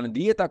 اللہ نے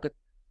دی ہے طاقت.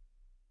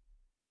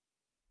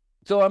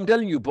 So I'm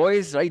telling you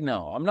boys right now,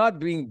 I'm not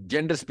being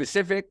gender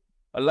specific.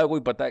 اللہ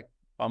کوئی پتہ ہے,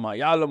 اما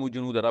یعلم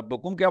جنود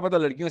ربکم, کیا پتہ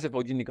لڑکیوں سے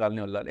فوجی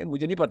نکالنے اللہ نے,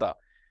 مجھے نہیں پتا,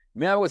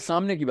 میں آپ کو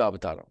سامنے کی بات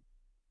بتا رہا ہوں,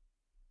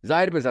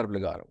 ظاہر پہ ضرب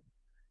لگا رہا ہوں.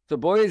 So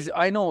boys,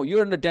 I know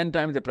you're under 10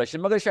 times the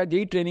pressure, مگر شاید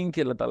یہی ٹریننگ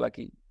تھی اللہ تعالیٰ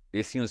کی,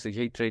 دیسیوں سے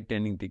یہی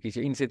ٹریننگ تھی کہ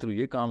ان سے تھرو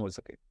یہ کام ہو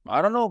سکے.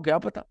 I don't know, کیا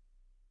پتا,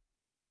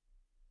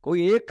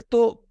 کوئی ایک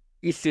تو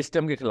اس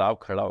سسٹم کے خلاف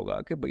کھڑا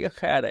ہوگا کہ بھیا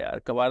خیر ہے یار,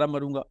 کبارہ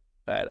مروں گا,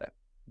 خیر ہے,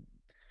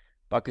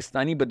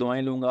 پاکستانی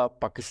بدوائیں لوں گا,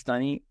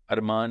 پاکستانی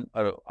ارمان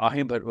اور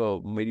آہیں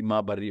میری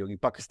ماں بھر رہی ہوگی,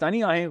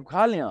 پاکستانی آہیں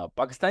کھا لیں آپ,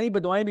 پاکستانی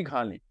بدوائیں بھی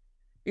کھا لیں,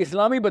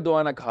 اسلامی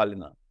بدوائیں نہ کھا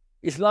لینا,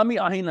 اسلامی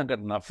آہیں نہ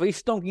کرنا,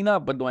 فرشتوں کی نہ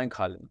بدوائیں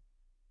کھا لینا.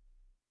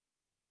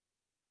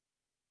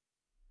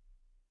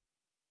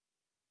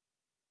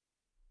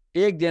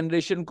 ایک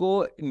جنریشن کو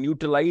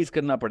نیوٹرلائز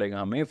کرنا پڑے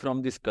گا ہمیں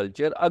فرام دس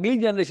کلچر, اگلی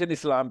جنریشن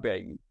اسلام پہ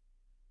آئے گی,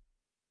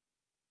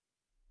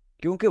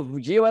 کیونکہ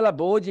یہ والا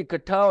بوجھ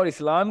اکٹھا اور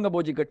اسلام کا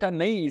بوجھ اکٹھا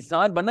نہیں,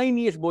 انسان بنا ہی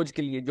نہیں اس بوجھ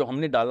کے لیے جو ہم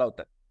نے ڈالا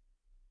ہوتا ہے.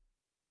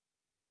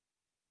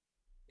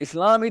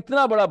 اسلام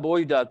اتنا بڑا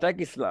بوجھ ڈالتا ہے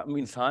کہ اسلام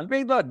انسان پہ,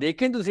 ایک بار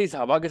دیکھیں تو صحیح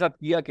صحابہ کے ساتھ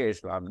کیا کہ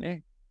اسلام نے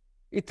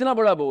اتنا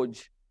بڑا بوجھ,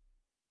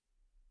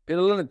 پھر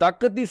اللہ نے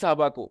طاقت دی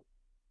صحابہ کو,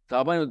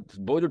 صحابہ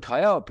نے بوجھ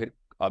اٹھایا, اور پھر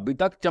ابھی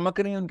تک چمک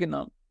رہے ہیں ان کے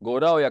نام,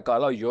 گورا ہو یا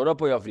کالا ہو,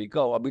 یورپ ہو یا افریقہ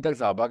ہو, ابھی تک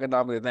صحابہ کے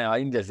نام دیتے ہیں,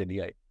 آئین جیسے نہیں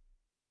آئے.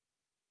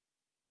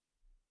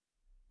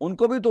 ان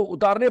کو بھی تو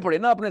اتارنے پڑے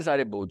نا اپنے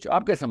سارے بوجھ,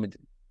 آپ کیا سمجھ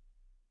رہے,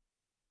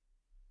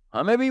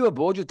 ہمیں بھی وہ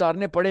بوجھ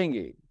اتارنے پڑیں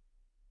گے.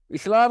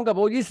 اسلام کا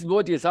بوجھ اس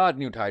بوجھ کے ساتھ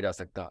نہیں اٹھایا جا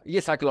سکتا, یہ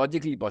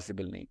سائیکولوجیکلی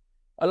پاسبل نہیں.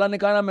 اللہ نے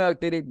کہا نا میں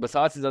تیرے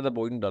بساط سے زیادہ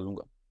بوجھ نہیں ڈالوں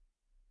گا,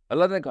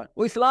 اللہ نے کہا,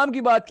 وہ اسلام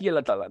کی بات کی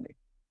اللہ تعالیٰ نے,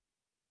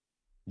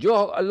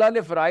 جو اللہ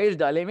نے فرائض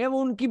ڈالے ہوئے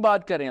وہ ان کی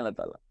بات کر رہے ہیں اللہ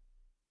تعالیٰ,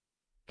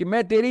 کہ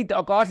میں تیری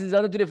اوقات سے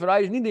زیادہ تیرے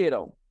فرائض نہیں دے رہا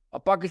ہوں.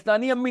 اب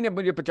پاکستانی امی نے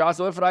مجھے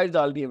 50 اور فرائض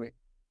ڈال دیے ہوئے,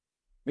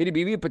 میری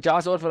بیوی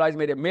 50 اور فرائض,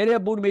 میرے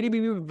ابو میری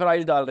بیوی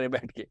فرائض ڈال رہے ہیں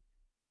بیٹھ کے,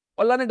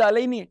 اللہ نے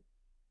ڈالے ہی نہیں ہے,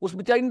 اس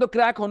بیچاری نے تو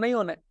کریک ہونا ہی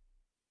ہونا ہے,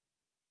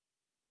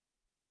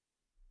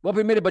 وہ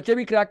پھر میرے بچے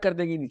بھی کریک کر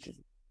دیں گی نیچے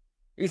سے.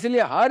 اس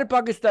لیے ہر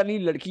پاکستانی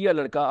لڑکی یا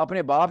لڑکا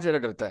اپنے باپ سے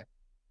ڈرتا ہے,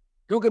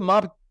 کیونکہ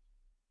ماں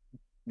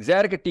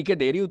زہر کے ٹیکے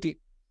دے رہی ہوتی,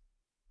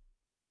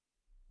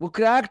 وہ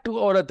کریکٹ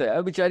عورت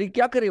ہے بیچاری,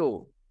 کیا کرے,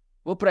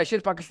 وہ پریشر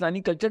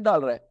پاکستانی کلچر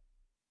ڈال رہا ہے,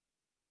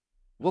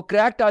 وہ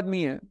کریکٹ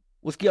آدمی ہے,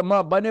 اس کی اماں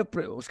ابا نے,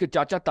 اس کے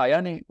چاچا تایا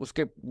نے, اس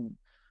کے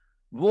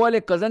وہ والے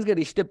کزنز کے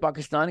رشتے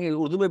پاکستان کے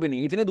اردو میں بھی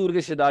نہیں, اتنے دور کے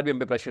رشتے دار بھی ہم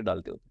پہ پریشر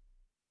ڈالتے ہوتے,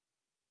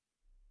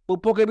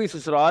 پپھو کے بھی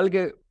سسرال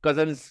کے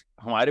کزنز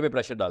ہمارے پہ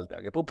پریشر ڈالتے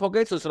آگے, پپھو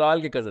کے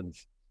سسرال کے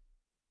کزنز.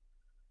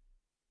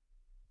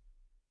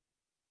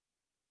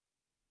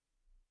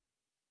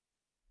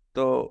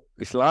 تو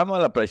اسلام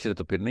والا پریشر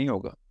تو پھر نہیں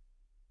ہوگا,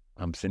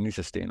 ہم سے نہیں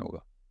سسٹین ہوگا.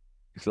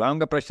 اسلام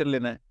کا پریشر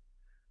لینا ہے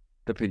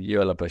تو پھر یہ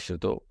والا پریشر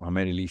تو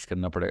ہمیں ریلیز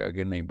کرنا پڑے گا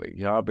کہ نہیں بھائی,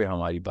 یہاں پہ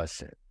ہماری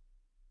بس ہے.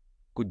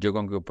 کچھ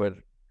جگہوں کے اوپر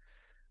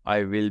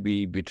I will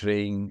be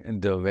betraying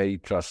the very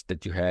trust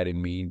that you had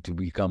in me to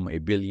become a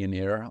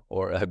billionaire,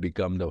 or have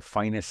become the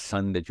finest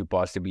son that you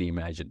possibly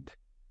imagined.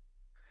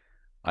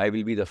 I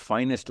will be the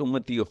finest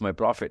ummati of my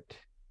prophet.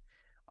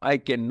 I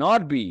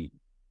cannot be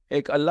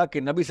ایک اللہ کے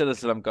نبی صلی اللہ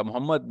علیہ وسلم کا,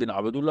 محمد بن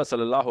عبداللہ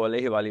صلی اللہ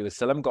علیہ وآلہ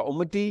وسلم کا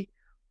امتی,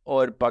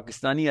 اور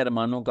پاکستانی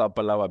ارمانوں کا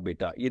پلا ہوا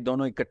بیٹا, یہ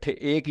دونوں اکٹھے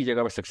ایک ہی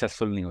جگہ پر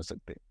سکسیسفل نہیں ہو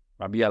سکتے.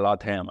 اب یہ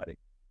حالات ہیں ہمارے,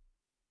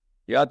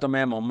 یا تو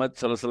میں محمد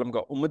صلی اللہ علیہ وسلم کا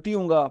امتی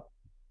ہوں گا,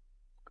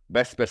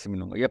 بیسٹ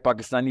اسپیسیمن ہوں گا, یا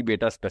پاکستانی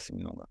بیٹا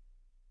اسپیسیمن ہوں گا.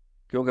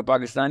 کیونکہ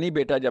پاکستانی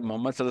بیٹا جب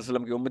محمد صلی اللہ علیہ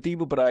وسلم کی امتی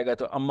پر آئے گا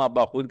تو اما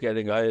ابا خود کہہ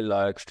دیں گے, ہائے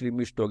اللہ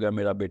ایکسٹریمسٹ ہو گیا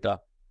میرا بیٹا,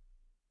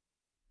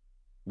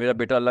 میرا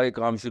بیٹا اللہ کے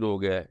کام شروع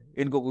ہو گیا ہے,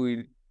 ان کو کوئی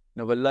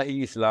نہ واللہ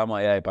ہی اسلام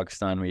آیا ہے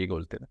پاکستان میں، یہ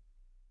بولتے نا.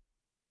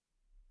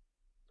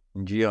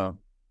 جی ہاں،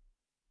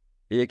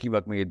 ایک ہی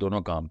وقت میں یہ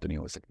دونوں کام تو نہیں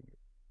ہو سکیں گے.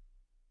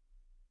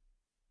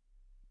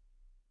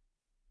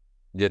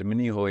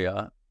 جرمنی ہو یا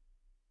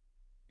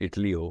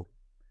اٹلی ہو،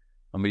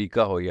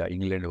 امریکہ ہو یا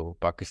انگلینڈ ہو،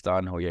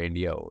 پاکستان ہو یا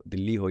انڈیا ہو،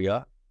 دلی ہو یا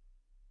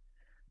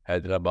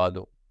حیدرآباد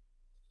ہو،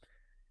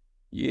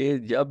 یہ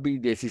جب بھی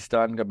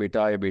دیسیستان کا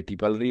بیٹا یا بیٹی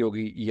پل رہی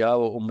ہوگی، یا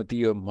وہ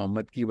امتی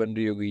محمد کی بن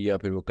رہی ہوگی یا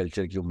پھر وہ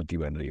کلچر کی امتی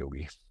بن رہی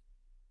ہوگی،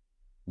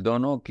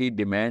 دونوں کی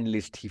ڈیمانڈ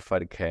لسٹ ہی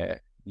فرق ہے.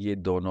 یہ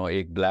دونوں،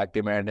 ایک بلیک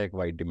ڈیمانڈ ہے، ایک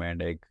وائٹ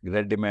ڈیمانڈ ہے، ایک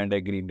ریڈ ڈیمانڈ ہے،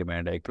 گرین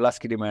ڈیمانڈ ہے، ایک پلس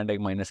کی ڈیمانڈ ہے،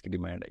 ایک مائنس کی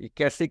ڈیمانڈ ہے. یہ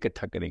کیسے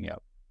اکٹھا کریں گے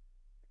آپ؟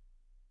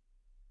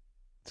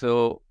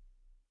 تو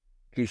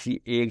کسی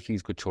ایک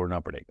چیز کو چھوڑنا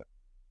پڑے گا.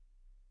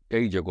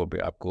 کئی جگہوں پہ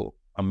آپ کو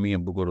امی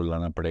ابو کو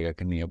رلانا پڑے گا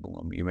کہ نہیں ابو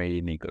امی میں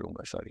یہ نہیں کروں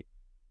گا، سوری.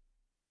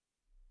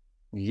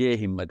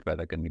 یہ ہمت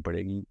پیدا کرنی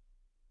پڑے گی.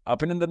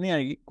 اپنے اندر نہیں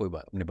آئے گی کوئی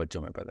بات، اپنے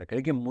بچوں میں پیدا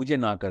کرے کہ مجھے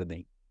نہ کر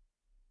دیں.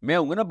 میں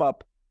ہوں گا نا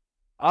باپ،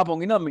 آپ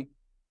ہوں گی نا امی،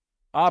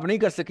 آپ نہیں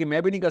کر سکے،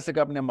 میں بھی نہیں کر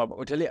سکا اپنے ماں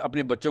باپ. چلے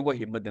اپنے بچوں کو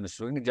ہمت دینا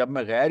شروع کریں. جب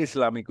میں غیر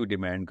اسلامی کو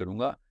ڈیمانڈ کروں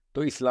گا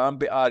تو اسلام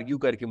پہ آرگیو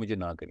کر کے مجھے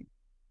نہ کریں.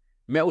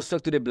 میں اس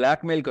وقت تجھے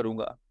بلیک میل کروں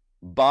گا،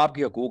 باپ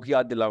کے حقوق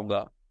یاد دلاؤں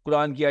گا،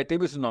 قرآن کی آیتیں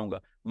بھی سناؤں گا،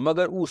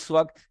 مگر اس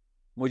وقت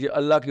مجھے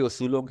اللہ کے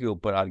اصولوں کے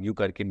اوپر آرگیو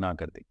کر کے نہ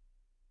کر دیں.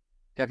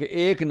 کہ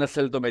ایک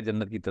نسل تو میں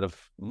جنت کی طرف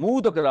منہ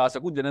تو کرا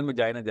سکوں، جنت میں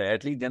جائے نہ جائے،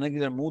 ایٹ لیسٹ جنت کی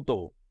طرف منہ تو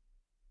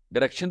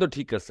ڈائریکشن تو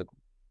ٹھیک کر سکوں،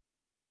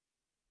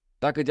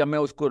 تاکہ جب میں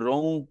اس کو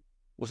روؤں،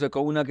 اسے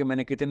کہوں نا کہ میں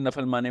نے کتنے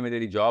نفل مانے میں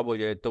تیری جاب ہو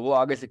جائے، تو وہ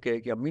آگے سے کہے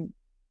کہ امی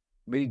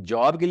میری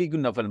جاب کے لیے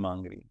کیوں نفل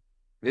مانگ رہی؟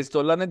 رزق تو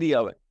اللہ نے دیا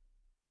ہوا ہے،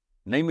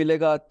 نہیں ملے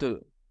گا تو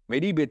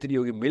میری بہتری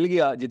ہوگی، مل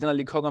گیا جتنا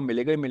لکھا ہوگا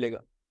ملے گا ہی ملے گا.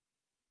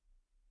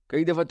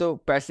 کئی دفعہ تو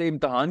پیسے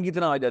امتحان کی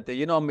طرح آ جاتے ہیں،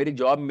 یہ نا ہم میری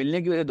جاب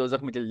ملنے کی وجہ سے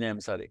دوزخ میں چل جائیں ہم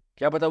سارے.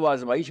 کیا پتا وہ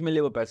آزمائش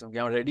ملے وہ پیسوں کی،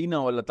 ہم ریڈی نہ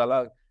ہو. اللہ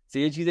تعالیٰ سے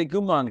یہ چیزیں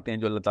کیوں مانگتے ہیں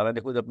جو اللہ تعالیٰ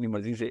نے خود اپنی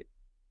مرضی سے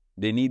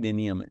دینی ہی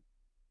دینی ہمیں،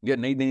 یا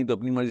نہیں دینی تو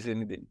اپنی مرضی سے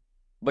نہیں دینی.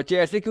 بچے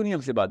ایسے کیوں نہیں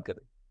ہم سے بات کر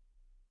رہے؟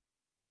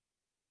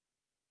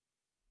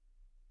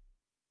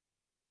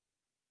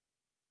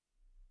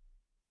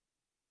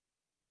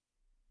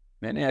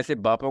 میں نے ایسے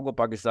باپوں کو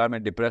پاکستان میں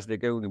ڈپریس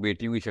دیکھے ان کی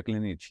بیٹیوں کی شکلیں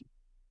نہیں اچھی،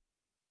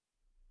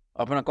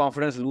 اپنا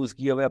کانفیڈنس لوز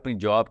کیا ہوا ہے اپنی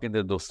جاب کے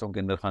اندر، دوستوں کے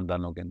اندر،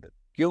 خاندانوں کے اندر.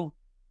 کیوں؟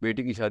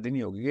 بیٹی کی شادی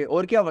نہیں ہوگی.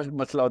 اور کیا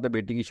مسئلہ ہوتا ہے؟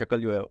 بیٹی کی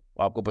شکل جو ہے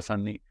آپ کو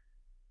پسند نہیں،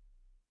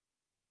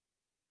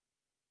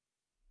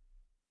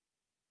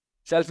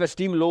 سیلف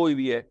اسٹیم لو ہوئی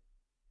بھی ہے.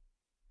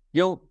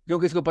 کیوں؟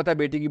 کیونکہ اس کو پتا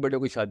بیٹی کی بڑوں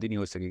کی شادی نہیں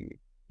ہو سکے گی،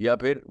 یا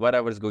پھر what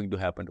ever is going to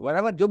happen, what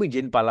ever جو بھی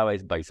جن پالا ہوا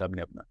اس بھائی صاحب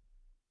نے اپنا.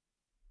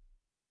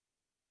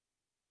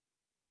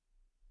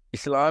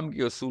 اسلام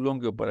کے اصولوں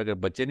کے اوپر اگر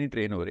بچے نہیں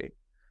ٹرین ہو رہے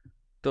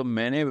تو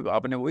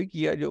آپ نے وہی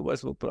کیا جو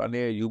بس وہ پرانے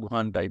ایوب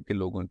خان ٹائپ کے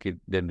لوگوں کی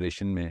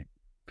جنریشن میں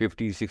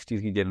 50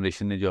 60 کی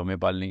جنریشن نے جو ہمیں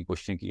پالنے کی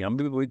کوششیں کی، ہم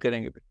بھی وہی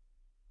کریں گے پھر.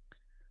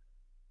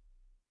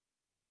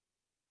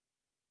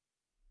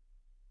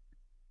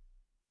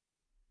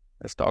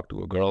 Let's talk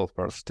to a girl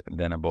first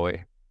and then a boy.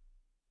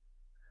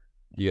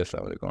 جی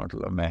السلام علیکم ورحمۃ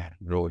اللہ. میں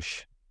روش.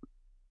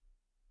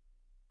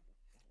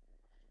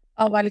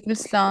 Walaikum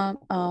Assalam.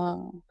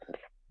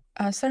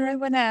 Sir, I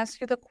want to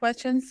ask you the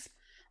questions.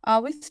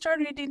 We start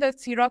reading the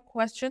Sirah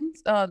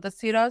questions, the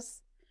Sirahs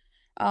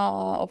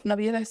of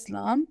Nabi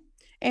al-Islam.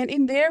 And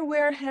in there,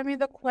 we're having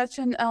the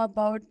question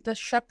about the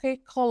Shaqi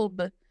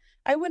Qalb.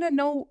 I want to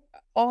know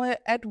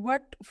at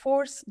what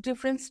 4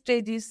 different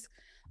stages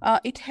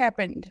it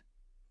happened.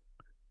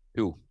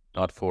 2,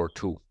 not 4,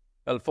 2.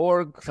 Well,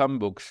 4 some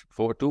books,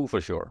 4 2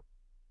 for sure.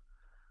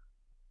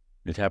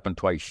 It happened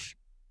twice.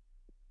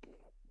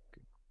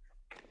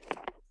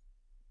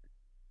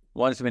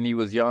 Once when he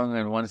was young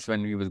and once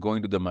when he was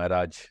going to the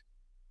Mi'raj.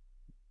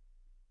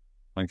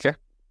 Okay?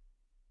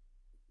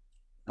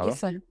 Hello?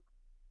 Yes, sir.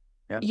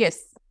 Yeah? Yes.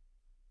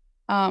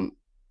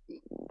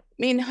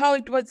 How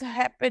it was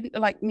happened,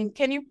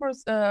 can you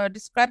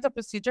describe the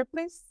procedure,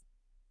 please?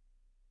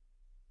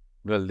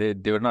 Well,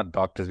 they were not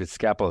doctors with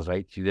scalpels,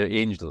 right? They're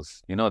angels.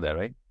 You know that,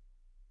 right?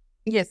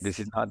 Yes. This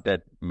is not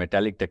that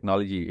metallic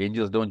technology.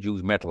 Angels don't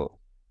use metal.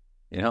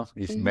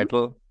 It's Mhm.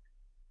 metal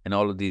and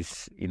all of these,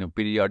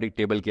 periodic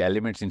table ke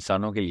elements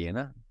insanon ke liye,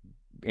 na?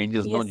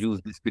 Angels Yes. don't use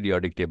this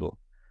periodic table.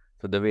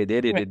 So the way they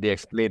did Correct. it, they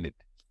explained it.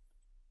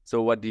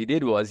 So what he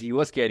did was, he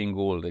was carrying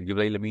gold.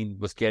 Jibreel Amin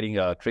was carrying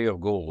a tray of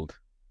gold,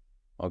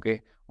 okay,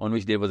 on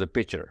which there was a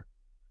pitcher.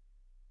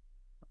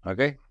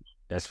 Okay?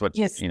 That's what,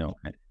 Yes.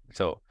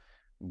 So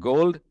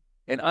gold,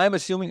 and I'm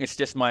assuming it's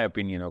just my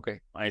opinion, okay?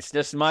 It's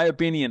just my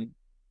opinion,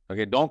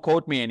 okay? Don't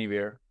quote me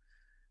anywhere.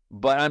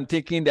 But I'm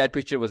thinking that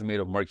pitcher was made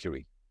of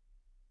mercury.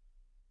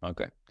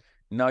 Okay.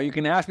 Now you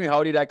can ask me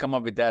how did I come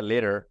up with that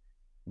later,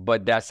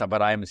 but that's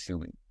what I'm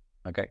assuming.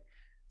 Okay.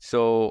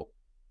 So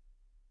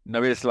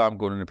Nabi Islam,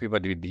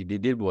 what he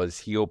did was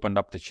he opened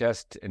up the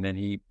chest and then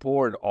he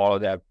poured all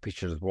of that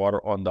pitcher's water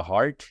on the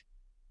heart.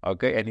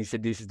 Okay. And he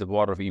said, this is the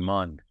water of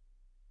Iman.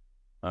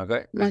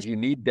 Okay. Because you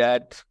need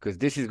that, because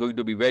this is going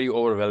to be very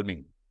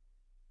overwhelming.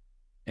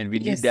 And we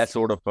need that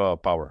sort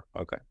of power.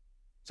 Okay.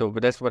 So,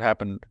 but that's what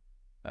happened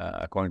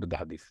according to the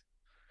hadith.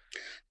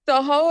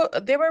 So how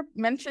they were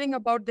mentioning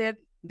about they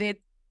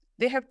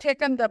have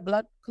taken the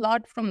blood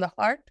clot from the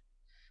heart,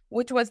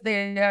 which was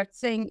they are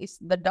saying is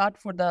the dot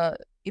for the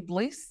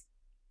Iblis,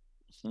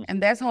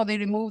 and that's how they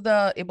remove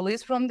the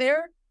Iblis from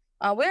there.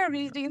 We're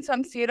reading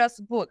some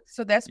serious book,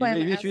 so that's why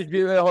I'm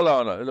asking. Hold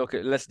on.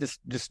 Okay, let's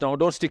just now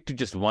don't stick to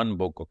just one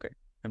book, okay?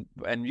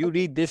 And you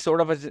read this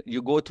sort of as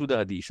you go through the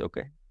hadith,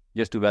 okay?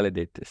 Just to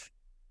validate this.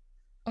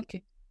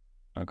 Okay.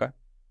 Okay.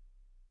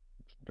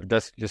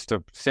 That's just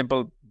a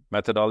simple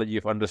methodology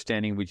of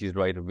understanding which is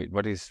right,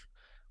 what is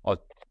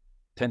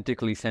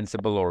authentically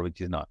sensible or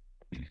which is not.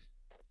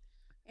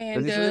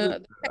 And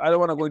I don't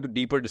want to go into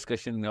deeper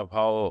discussion of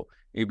how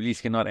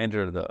Iblis cannot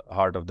enter the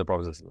heart of the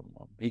Prophet.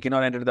 He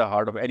cannot enter the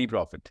heart of any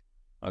prophet,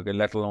 okay,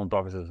 let alone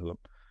Prophet.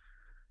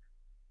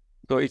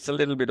 So it's a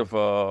little bit of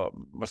a,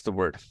 what's the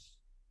word?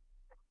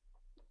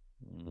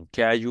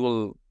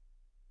 Casual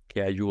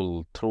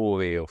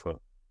throwaway of a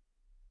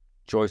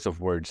choice of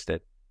words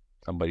that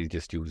somebody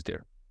just used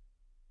there.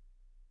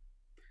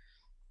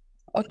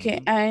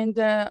 okay, and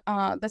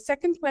the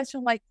second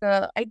question, like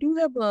I do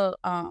have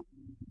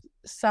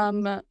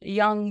some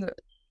young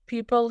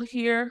people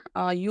here,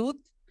 youth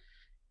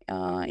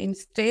in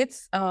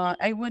States.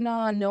 I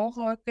wanna know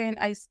how can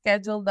I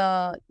schedule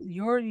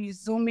your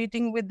Zoom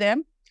meeting with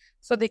them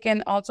so they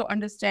can also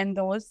understand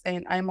those.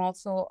 And I'm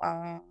also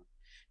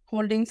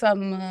holding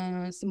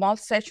some small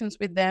sessions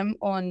with them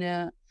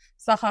on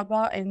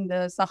Sahaba and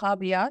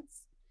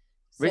Sahabiyats.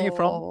 Where are you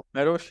from,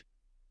 Merosh?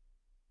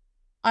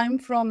 I'm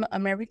from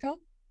America.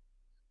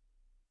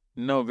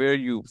 No, where are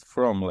you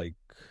from? Like,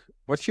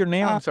 what's your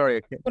name? I'm sorry,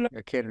 I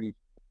can't read.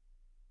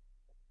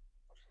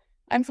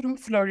 I'm from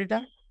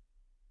Florida.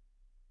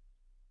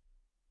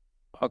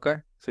 Okay,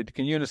 so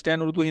can you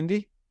understand Urdu,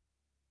 Hindi?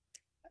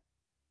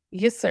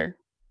 Yes, sir.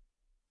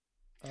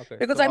 Okay,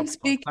 because so I'm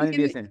speaking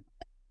in,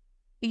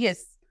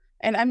 yes,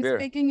 and I'm Where?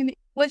 speaking in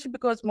English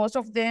because most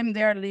of them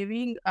they are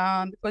leaving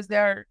because they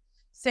are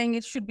saying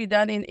it should be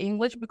done in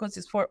English because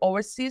it's for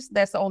overseas.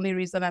 That's the only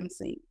reason I'm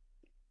saying.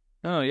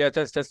 No, yeah,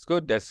 that's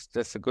good.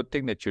 That's a good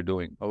thing that you're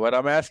doing. But what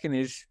I'm asking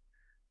is,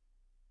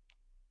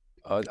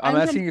 I'm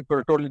asking you for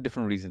a totally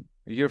different reason.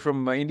 You're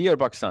from India or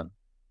Pakistan?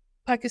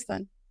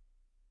 Pakistan.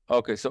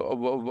 Okay,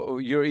 so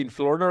you're in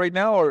Florida right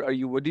now, or are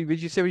you? What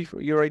did you say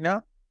you're right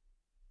now?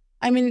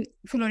 I'm in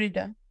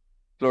Florida.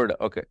 Florida.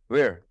 Okay,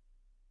 where?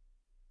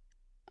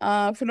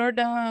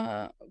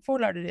 Florida,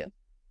 Fort Lauderdale.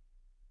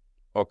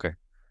 Okay,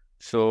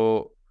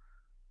 so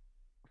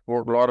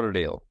Fort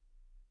Lauderdale.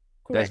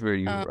 Correct. That's where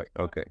you right.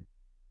 Okay.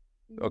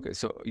 Okay,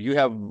 so you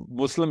have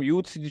Muslim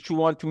youths that you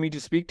want me to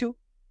speak to?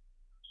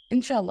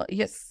 Inshallah,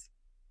 yes.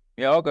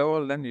 Yeah, okay,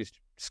 well, then you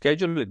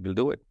schedule it. We'll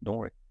do it. Don't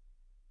worry.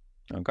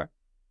 Okay.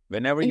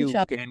 Whenever you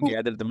can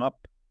gather them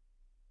up.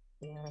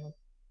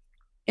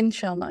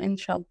 Inshallah.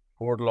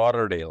 Fort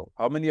Lauderdale.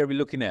 How many are we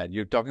looking at?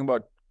 You're talking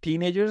about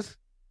teenagers?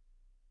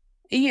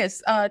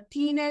 Yes,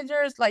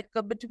 teenagers like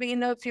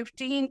between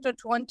 15 to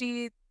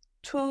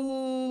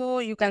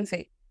 22, you can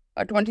say,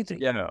 or 23.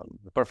 Yeah, no,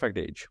 the perfect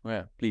age.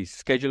 Yeah, please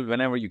schedule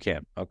whenever you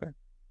can. Okay.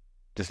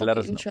 Just let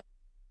us know.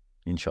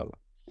 Inshallah.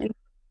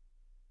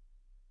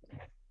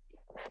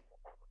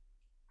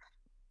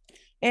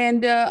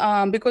 And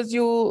because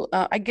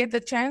I get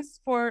the chance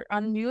for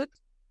unmute,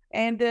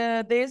 and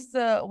there's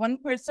one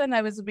person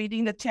I was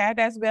reading the chat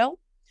as well.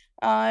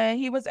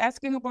 He was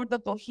asking about the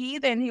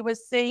Tawheed, and he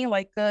was saying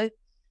like he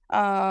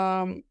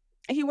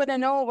want to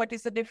know what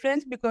is the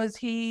difference because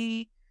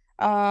he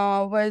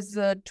was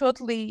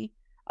totally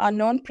a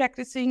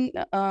non-practicing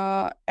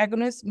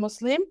agonist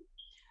Muslim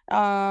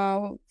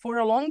for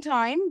a long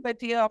time,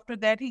 but after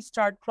that he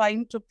started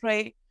trying to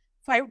pray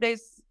 5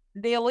 days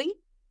daily.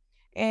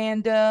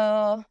 And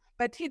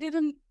but he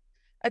didn't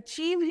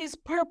achieve his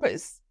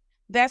purpose.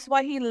 That's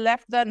why he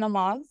left the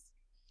namaz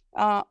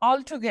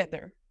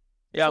altogether.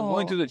 Yeah, I'm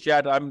going to the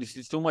chat.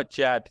 It's too much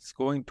chat. It's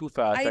going too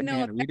fast. I know.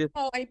 Can't read it.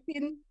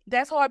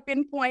 That's how I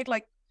pinpoint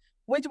like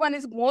which one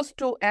is most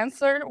to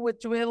answer,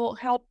 which will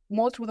help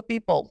most of the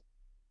people.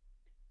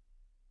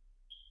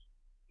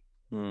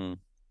 And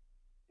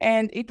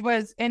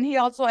he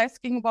also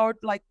asking about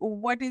like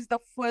what is the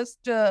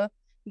first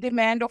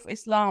demand of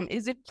Islam?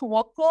 Is it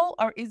tawakkul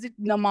or is it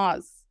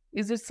namaz?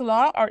 Is it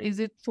salah or is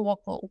it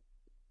tawakkul?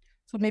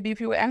 So maybe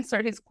if you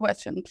answer his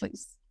question,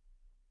 please.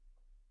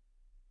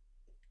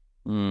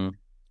 I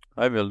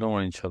will, don't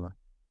worry, inshallah.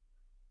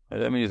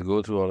 Let me just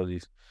go through all of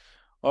these.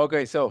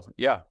 Okay, so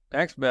yeah,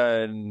 thanks,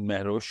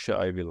 Mehrosh.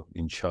 I will,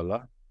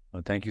 inshallah.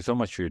 Thank you so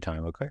much for your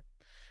time, okay?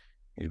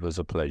 It was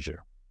a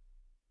pleasure.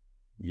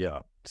 Yeah,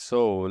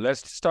 so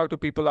let's just talk to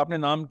people. Apne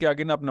naam ke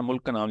aage na apna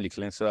mulk ka naam likh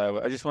lein.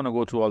 So I just want to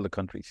go through all the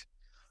countries.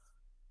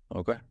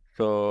 Okay,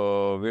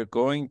 so we're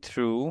going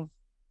through.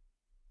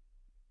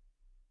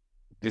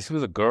 This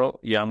was a girl.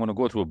 Yeah, I'm going to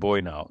go through a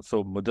boy now.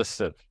 So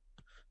Mudassir.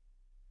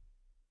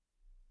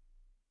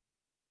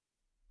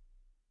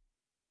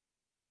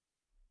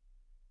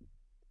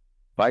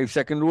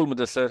 Five-second rule,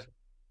 Mudassir.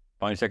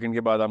 5 seconds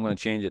के बाद I'm going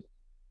to change it.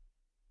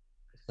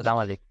 अस्सलाम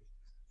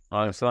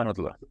वालेकुम। अस्सलाम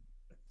वालेकुम।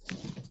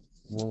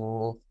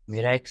 वो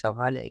मेरा एक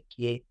सवाल है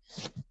कि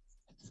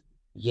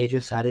یہ جو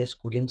سارے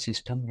اسکولنگ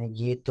سسٹم ہے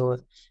یہ تو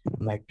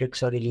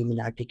میٹرکس اور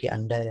ایلیمیناٹی کے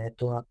انڈر ہے،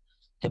 تو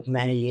جب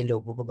میں یہ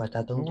لوگوں کو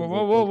بتاتا ہوں تو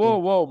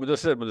وہ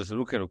بولتے ہیں مدثر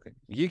رکے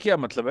یہ کیا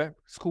مطلب ہے؟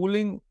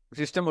 اسکولنگ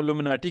سسٹم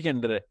الومناٹی کے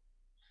اندر ہے،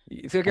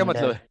 اس کا کیا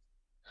مطلب انڈر، ہے؟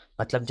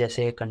 مطلب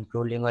جیسے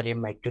کنٹرولنگ اور یہ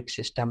میٹرک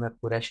سسٹم ہے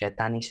پورا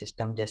شیطانی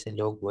سسٹم، جیسے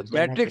لوگ بولتے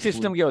ہیں نا میٹرک کہ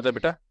سسٹم کیا ہوتا ہے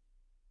بیٹا؟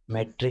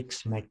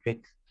 میٹرکس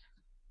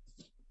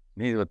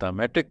نہیں بتا،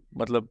 میٹرک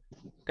مطلب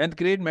 10th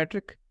گریڈ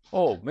میٹرک؟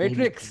 او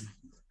میٹرکس،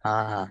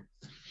 ہاں ہاں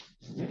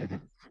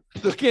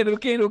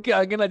رکے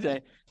آگے نہ جائیں.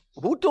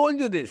 Who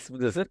told you this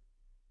Mudassir?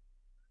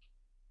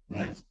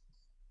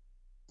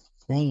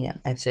 نہیں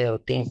ایسے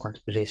ہوتے ہیں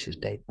کانسپریسی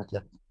ٹائپ،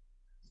 مطلب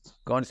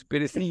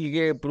کانسپیریسی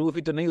کے پروف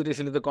ہی تو نہیں ہوتے، اس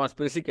لیے تو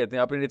کانسپیریسی کہتے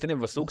ہیں. آپ نے اتنے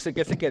وثوق سے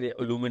کیسے کہہ دیا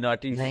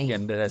الومناٹی کے نہیں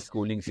اندر ہے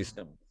اسکولنگ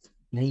سسٹم؟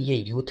 نہیں،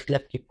 یہ یوتھ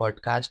کلب کی پوڈ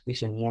کاسٹ بھی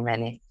سنی ہے میں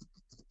نے.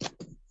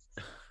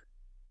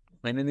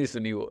 میں نے نہیں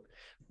سنی وہ،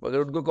 اگر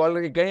ان کو کال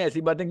کر کے کہیں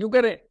ایسی باتیں کیوں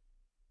کریں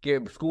کہ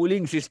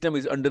schooling system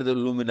is under the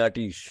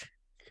illuminatis.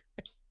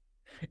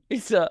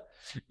 It's a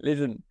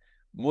listen,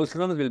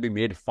 Muslims will be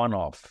made fun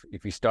of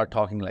if we start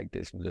talking like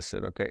this, Mudassir,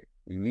 okay?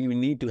 We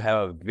need to have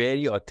a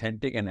very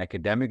authentic and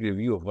academic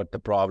review of what the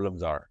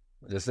problems are.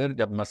 Mudassir,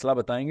 جب مسئلہ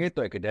بتائیں گے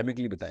تو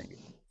academically بتائیں گے.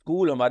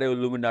 School ہمارے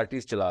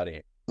illuminatis چلا رہے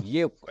ہیں،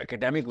 یہ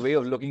academic way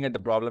of looking at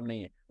the problem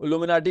نہیں ہے.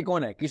 illuminati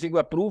کون ہے؟ کسی کے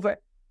پاس پروف ہے؟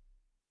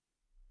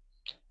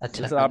 اچھا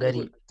Mudassir, آپ اگر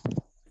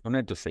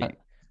انہیں تو صحیح.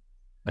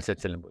 اچھا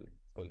چلیں بولیں.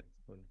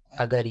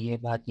 اگر یہ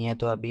بات نہیں ہے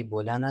تو ابھی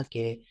بولا نا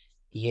کہ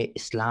یہ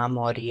اسلام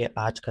اور یہ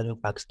آج کا جو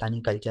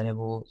پاکستانی کلچر ہے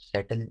وہ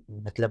سیٹل،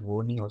 مطلب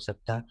وہ نہیں ہو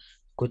سکتا،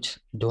 کچھ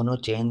دونوں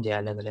چینج ہے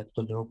الگ الگ،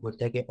 تو لوگ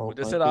بولتے ہیں کہ اور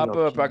مدثر کوئی آپ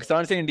آپشن.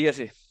 پاکستان سے انڈیا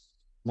سے؟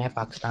 میں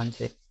پاکستان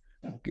سے.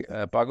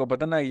 پاک کو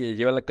پتہ نا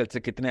یہ والا کلچر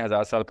کتنے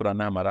ہزار سال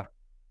پرانا ہے ہمارا؟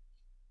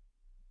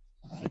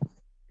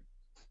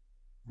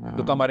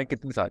 تو ہمارے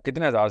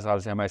کتنے ہزار سال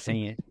سے ہم ایسے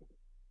ہی ہیں.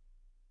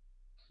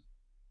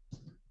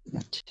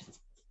 اچھا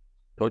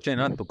سوچیں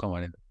نا، تکا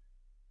ہمارے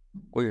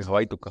کوئی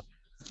ہوائی تکا.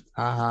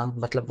 ہاں ہاں،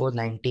 مطلب وہ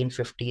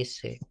 1950s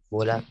سے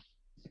بولا.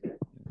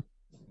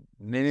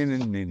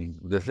 نہیں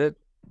جیسے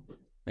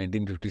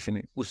 1950 سے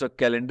نہیں، اس وقت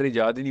کیلنڈر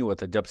ایجاد ہی نہیں ہوا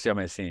تھا جب سے ہم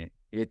ایسے ہیں.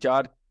 یہ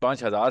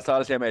 4-5 ہزار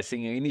سال سے ہم ایسے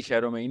ہی ہیں، انہی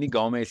شہروں میں انہی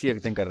گاؤں میں ایسی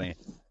حرکتیں کر رہے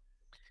ہیں.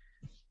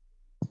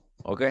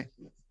 اوکے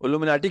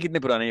الومناٹی کتنے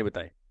پرانے یہ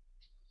بتائیں.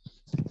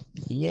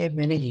 یہ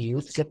میں نے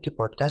یوتھ کلب کی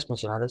پوڈ کاسٹ میں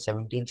سنا تھا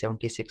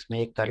 1776 میں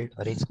ایک کلٹ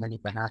اوریجنلی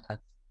بنا تھا.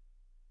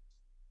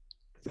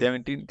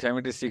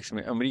 1776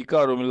 میں امریکہ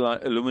اور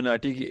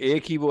الومناٹی کی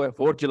ایک ہی وہ ہے،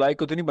 4 جولائی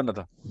کو تو نہیں بنا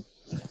تھا.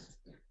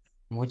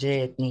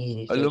 مجھے اتنی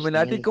ریسرچ نہیں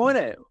الومناٹی ہے کون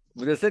ہے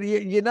مدثر؟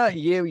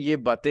 یہ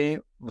باتیں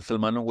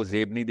مسلمانوں کو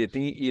زیب نہیں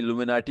دیتی. یہ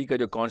الومناٹی کا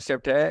جو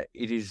کانسیپٹ ہے،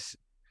 it is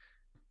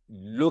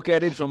look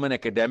at it from an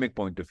academic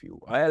point of view.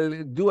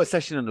 I'll do a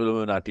session on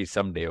Illuminati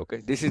someday, okay?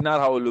 This is not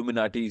how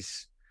Illuminatis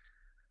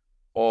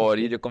اور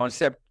یہ جو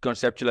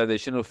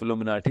conceptualization of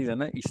Illuminatis ہے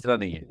نا، اس طرح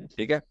نہیں ہے،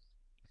 ٹھیک ہے؟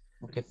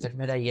 اوکے پھر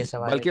میرا یہ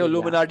سوال ہے بلکہ کہ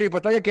Illuminati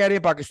پتہ کیا کہہ رہے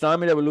ہیں پاکستان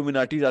میں؟ جب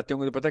Illuminatis آتے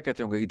ہوں گے تو پتہ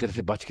کہتے ہوں گے ادھر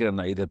سے بچ کے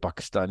رہنا، ادھر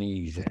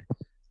پاکستانیز ہے،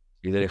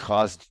 ادھر ایک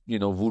خاص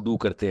ووڈو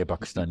کرتے ہیں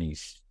پاکستانیز،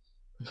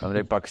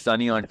 ہمارے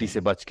پاکستانی آنٹی سے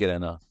بچ کے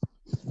رہنا.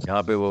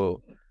 یہاں پہ وہ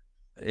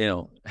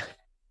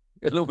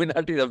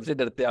الومناٹی ہم سے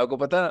ڈرتے ہیں. آپ کو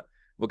پتا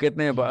وہ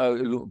کہتے ہیں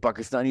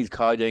پاکستانی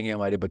کھا جائیں گے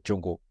ہمارے بچوں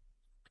کو،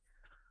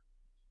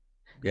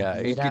 یا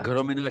ان کے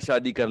گھروں میں نہ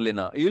شادی کر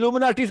لینا.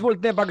 الومناٹیز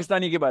بولتے ہیں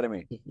پاکستانی کے بارے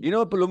میں.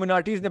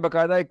 الومناٹیز نے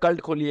باقاعدہ ایک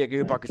کلٹ کھولی ہے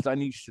کہ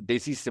پاکستانی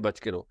دیسی سے بچ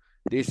کے رہو.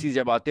 دیسی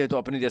جب آتے ہیں تو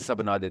اپنے جیسا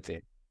بنا دیتے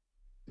ہیں.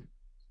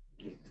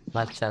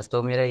 اچھا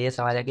تو میرا یہ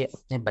سوال ہے کہ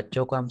اپنے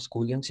بچوں کو ہم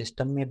اسکولنگ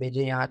سسٹم میں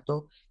بھیجیں یہاں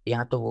تو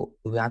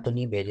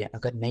نہیں بھیجیں.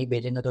 اگر نہیں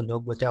بھیجیں گے تو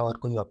لوگ بولتے ہیں اور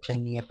کوئی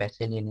آپشن نہیں ہے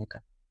پیسے لینے کا.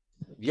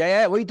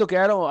 وہی تو کہہ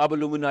رہا ہوں. آپ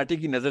الومناٹی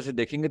کی نظر سے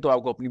دیکھیں گے تو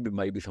آپ کو اپنی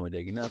بیماری بھی سمجھ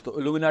آئے گی نا. تو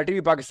الومناٹی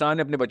بھی پاکستان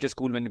میں اپنے بچے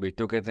اسکول میں نہیں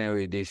بھیجتے، کہتے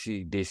ہیں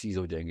دیسیز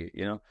ہو جائیں گے.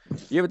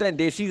 یہ بتائیں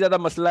دیسی زیادہ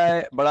مسئلہ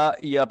ہے بڑا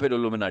یا پھر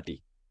الومناٹی؟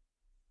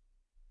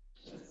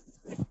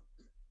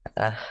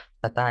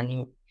 پتہ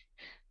نہیں.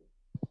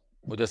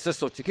 مدثر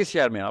سوچے کس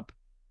شہر میں آپ؟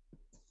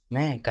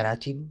 میں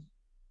کراچی میں.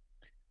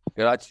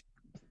 کراچی.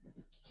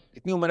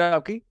 کتنی عمر ہے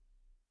آپ کی؟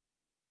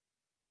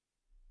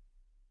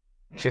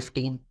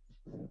 15.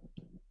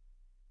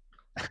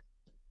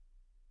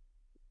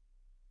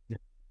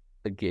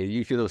 Okay,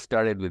 you should have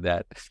started with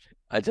that.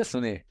 اچھا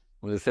سنیں،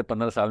 مجھے سے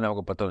 15 سال میں آپ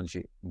کو پتہ ہونا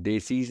چاہیے.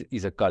 Desis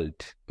is a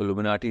cult.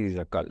 Illuminati is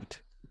a cult.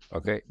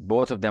 Okay,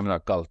 both of them are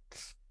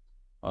cults.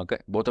 Okay,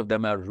 both of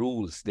them are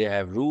rules. They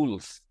have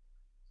rules.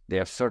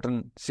 They have certain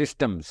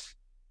systems.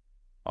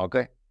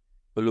 Okay,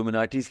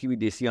 Illuminatis کی بھی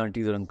دیسی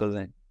آنٹیز اور انکلز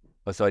ہیں،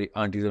 sorry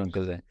aunties اور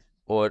uncles ہیں،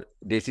 اور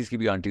دیسیز کی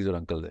بھی آنٹیز اور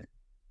انکلز ہیں.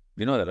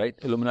 You know that,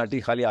 right? Illuminati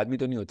خالی آدمی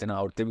تو نہیں ہوتے نا،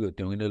 عورتیں بھی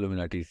ہوتی ہوں گی نا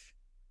Illuminatis.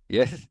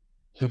 Yes.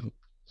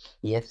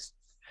 یس.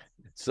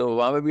 سو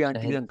وہاں پہ بھی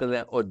آنٹیز انکل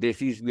ہیں اور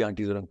دیسیز بھی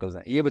آنٹیز اور انکلز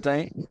ہیں. یہ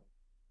بتائیں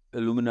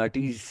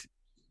الومناٹیز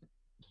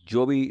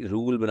جو بھی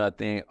رول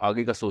بناتے ہیں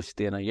آگے کا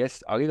سوچتے ہیں نا؟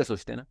 یس آگے کا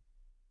سوچتے ہیں نا،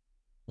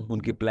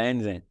 ان کے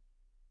پلانز ہیں.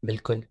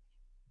 بالکل.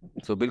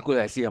 سو بالکل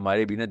ایسی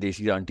ہمارے بھی نا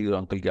دیسی آنٹیز اور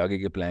انکل کے آگے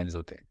کے پلانز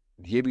ہوتے ہیں.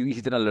 یہ بھی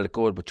اسی طرح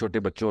لڑکوں اور چھوٹے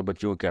بچوں اور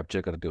بچوں کو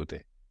کیپچر کرتے ہوتے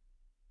ہیں.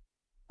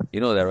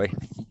 You know that,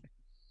 right?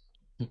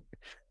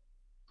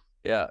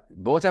 Yeah,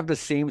 both have the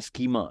same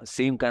schema,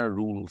 same kind of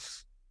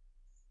rules.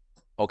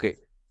 Okay,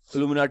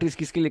 Illuminatis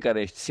किसके लिए कर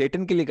रहे हैं?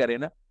 सेटन के लिए कर रहे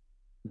हैं ना?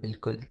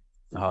 बिल्कुल।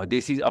 हाँ,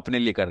 देसी अपने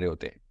लिए कर रहे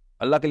होते हैं,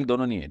 अल्लाह के लिए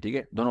दोनों नहीं है, ठीक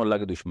है, दोनों अल्लाह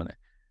के दुश्मन है।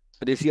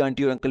 देसी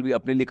आंटी और अंकल भी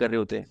अपने लिए कर रहे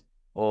होते हैं,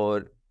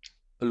 और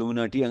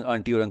इल्यूमिनाटी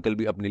आंटी और अंकल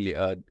भी अपने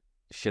लिए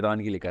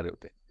शैतान के लिए कर रहे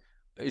होते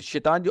हैं।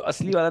 शैतान जो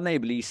असली वाला ना,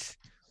 इबलीस,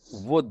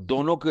 वो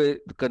दोनों के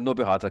कंधों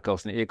पे हाथ रखा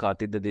उसने, एक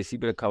हाथ इधर देसी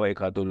पे रखा हुआ है,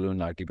 एक हाथ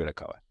इल्यूमिनाटी पे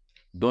रखा हुआ है,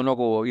 दोनों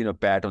को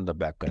पैट ऑन द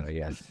बैक कर रहा है।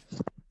 यस,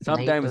 नहीं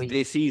समटाइम्स तो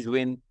desis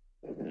win,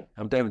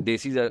 sometimes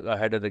desis are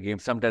ahead of the game,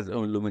 sometimes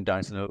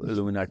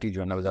illuminati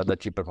जो है ना वो ज्यादा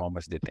अच्छी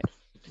परफॉर्मेंस देते हैं,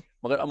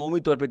 मगर अमूमी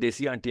तौर पे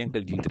देसी आंटी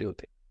अंकल जीत रहे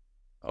होते हैं।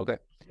 ओके,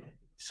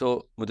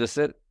 सो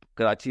मुदस्सिर,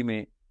 कराची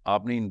में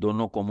आपने इन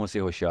दोनों कौमों से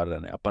होशियार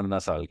रहना है। आप 15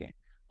 साल के हैं,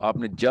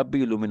 आपने जब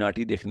भी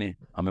इल्यूमिनाटी देखने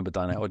हमें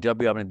बताना है, और जब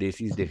भी आपने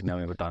देसीज देखने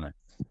हमें बताना है।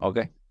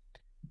 Okay,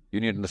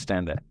 you need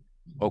understand that.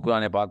 और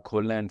कुरान पाक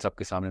खोलना है,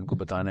 सबके सामने उनको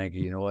बताना है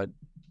कि you know what,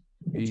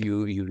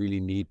 you really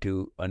need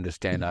to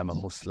understand, I'm a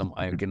Muslim,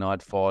 I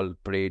cannot fall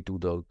prey to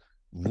the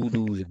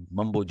voodoos and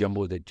mumbo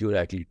jumbo that you're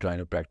actually trying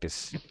to practice.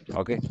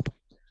 Okay,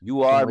 you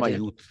तो are my मुझे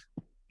youth.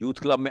 Youth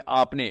club में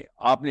आपने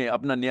आपने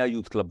अपना नया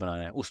youth club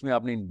बनाना है, उसमें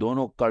आपने इन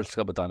दोनों कल्ट्स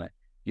का बताना है,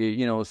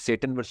 ये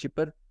सेटन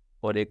वर्शिपर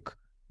और एक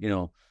you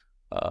know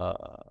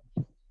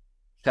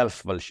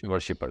self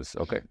worshippers,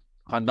 okay,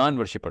 खानदान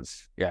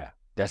वर्शिपर्स, या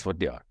that's what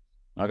they are.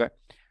 Okay,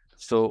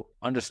 so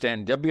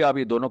understand, जब भी आप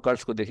ये दोनों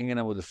कल्ट्स को देखेंगे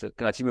ना, वो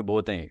कराची में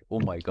बहुत हैं, ओ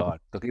माय गॉड,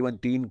 तकरीबन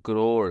 3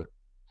 करोड़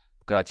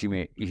कराची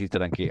में इसी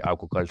तरह के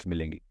आपको कल्ट्स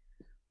मिलेंगी।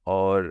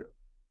 और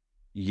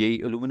यही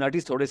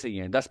इल्यूमिनाटीज थोड़े से ही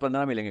हैं,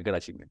 10-15 मिलेंगे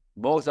कराची में,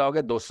 बहुत सा हो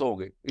गया 200 हो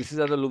गए, इससे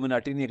ज्यादा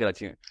इल्यूमिनाटी नहीं है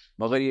कराची में,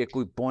 मगर ये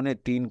कोई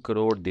 2.25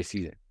 करोड़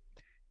देसी है।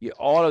 ये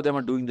all of them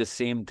are doing the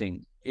same thing,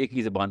 एक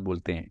ही जबान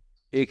बोलते हैं,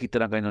 एक ही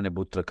तरह का इन्होंने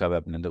बुत रखा हुआ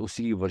है अपने अंदर,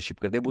 उसी की वर्शिप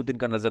करते हैं। बुत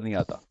इनका नजर नहीं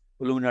आता,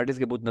 इल्यूमिनाटीज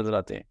के बुत नजर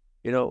आते हैं।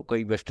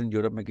 कोई वेस्टर्न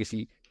यूरोप में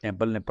किसी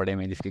टेम्पल ने पड़े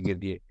हुए हैं जिसके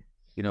गिर्द ये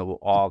वो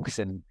ऑक्स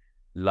एंड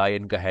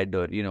लायन का हेड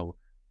और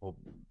वो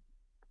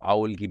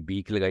आउल की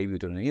बीक लगाई हुई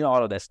होती है,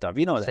 ऑल ऑफ दैट स्टफ,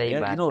 सही बात है,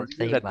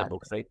 सही द बात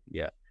बुक्स, राइट?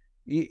 या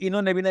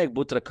इन्होंने भी ना एक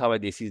बुत रखा हुआ है,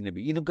 देसीज ने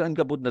भी,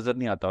 इनका बुत नजर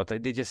नहीं आता होता,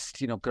 they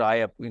just cry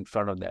up in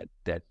front of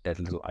that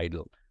little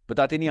idol.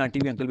 बताते नहीं, आंटी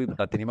भी अंकल भी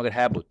बताते नहीं, मगर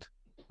है बुत।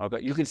 Okay,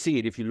 you can see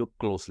it if you look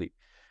closely,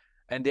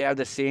 and they have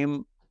the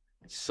same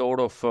sort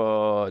of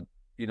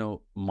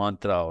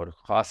mantra, और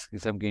खास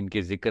किस्म के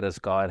इनके जिक्र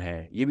अज़कार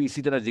हैं, ये भी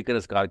इसी तरह जिक्र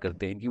अज़कार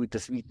करते हैं। इनकी भी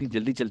तस्बीह इतनी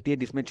जल्दी चलती है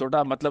जिसमें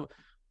छोटा मतलब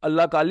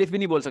अल्लाह का अलिफ भी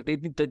नहीं बोल सकते,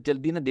 इतनी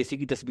जल्दी ना देसी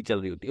की तस्बीह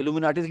चल रही होती है।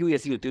 इल्यूमिनाटीज की भी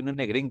ऐसी होती है,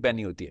 उन्होंने एक रिंग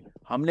पहनी होती है,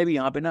 हमने भी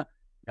यहाँ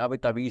पे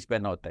तावीज़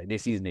पहना होता है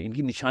देसीज ने,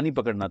 इनकी निशानी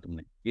पकड़ना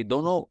तुमने। ये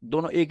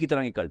दोनों एक ही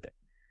तरह की कल्ट है।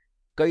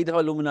 कई दफ़ा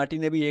इल्यूमिनाटी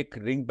ने भी एक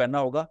रिंग पहना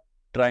होगा,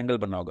 ट्रायंगल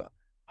बना होगा।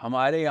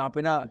 हमारे यहाँ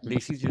पे ना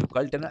देसी जो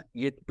कल्ट है ना,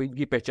 ये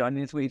इनकी पहचान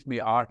है, इसमें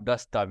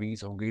 8-10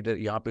 तावीज़ होंगे, इधर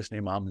यहाँ पे उसने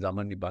इमाम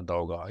जामन नहीं बांधा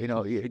होगा, ये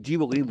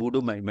अजीब गरीब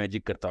वूडू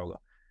मैजिक करता होगा।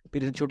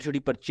 फिर इसमें छोटी छोटी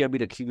पर्चियाँ भी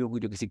रखी हुई होगी,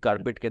 जो किसी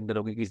कारपेट के अंदर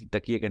होगी, किसी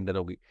तकिए के अंदर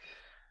होगी।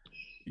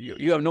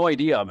 You have no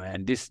idea,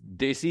 man. This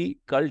देसी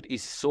cult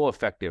is so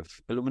effective.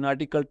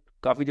 Illuminati cult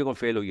काफी जगह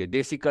फेल हुई है,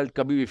 देसी कल्ट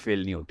कभी भी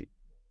फेल नहीं होती।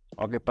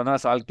 ओके, 15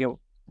 साल के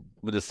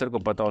मुदस्सिर को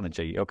पता होना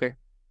चाहिए। Okay,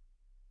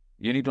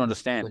 you need to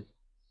understand.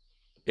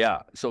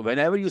 Yeah, so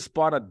whenever you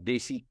spot a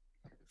desi,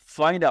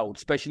 find out,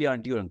 especially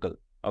auntie or uncle,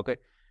 okay,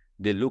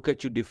 they look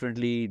at you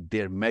differently,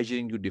 they're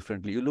measuring you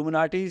differently.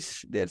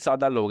 Illuminatis, they're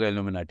सादा लोग हैं,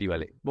 Illuminati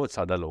वाले बहुत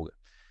सादा लोग हैं,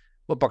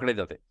 वो पकड़े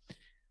जाते हैं।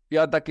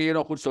 यहाँ तक कि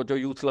खुद सोचो,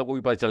 यूथ क्लब को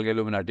भी पता चल गया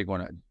Illuminati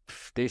कौन है,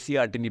 देसी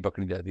आंटी नहीं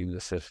पकड़ी जाती,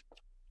 सिर्फ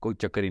कोई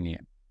चक्कर ही नहीं है,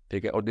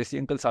 ठीक है। और देसी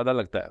अंकल सादा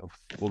लगता है,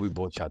 वो भी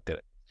बहुत शातिर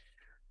है।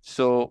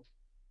 So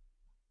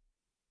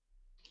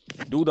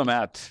do the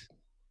math,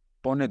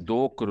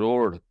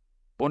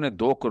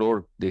 2.25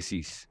 crore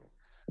desis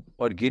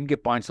और गिन के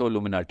 500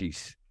 Illuminatis.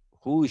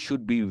 Who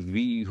should be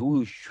we?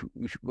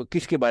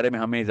 किसके बारे में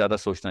हमें ज्यादा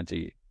सोचना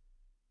चाहिए?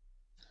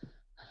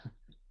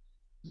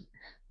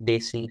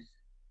 देसी।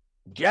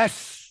 यस,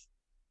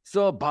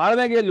 सो बाहर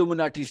में गए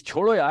इल्यूमिनाटीज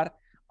छोड़ो यार,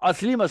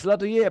 असली मसला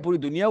तो ये है, पूरी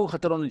दुनिया को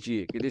खतरा होना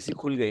चाहिए कि देसी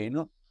खुल गए।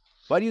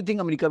 Why do you think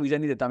America visa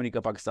नहीं देता? अमेरिका,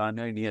 पाकिस्तान,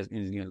 इंडिया,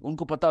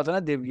 उनको पता होता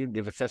है ना,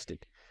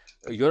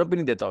 यूरोप भी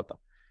नहीं देता होता।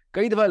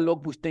 कई दफा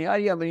लोग पूछते हैं, यार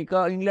ये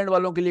अमेरिका, इंग्लैंड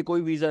वालों के लिए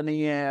कोई वीजा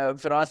नहीं है,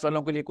 फ्रांस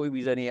वालों के लिए कोई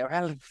वीजा नहीं है।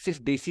 well, सिर्फ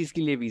देसीज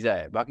के लिए वीजा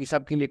है, बाकी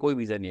सब के लिए कोई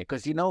वीजा नहीं है।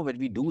 Because when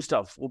we do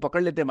stuff, वो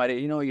पकड़ लेते हैं हमारे,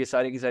 ये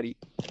सारे की सारी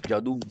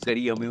जादू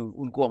करी हमें,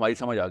 उनको हमारी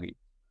समझ आ गई।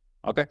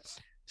 ओके,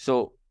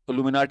 सो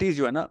इल्यूमिनाटीज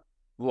जो है ना,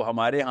 वो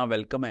हमारे यहाँ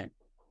वेलकम है,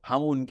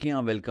 हम उनके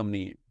यहाँ वेलकम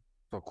नहीं है।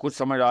 तो खुद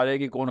समझ आ रहे हैं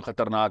कि कौन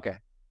खतरनाक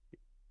है।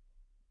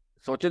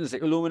 सोचे जैसे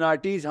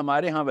इल्यूमिनाटीज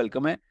हमारे यहाँ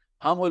वेलकम है,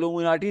 हम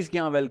इल्यूमिनाटीज के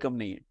यहाँ वेलकम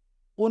नहीं है।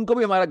 उनको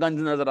भी हमारा गंज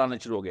नजर आना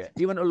शुरू हो गया।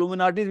 इवन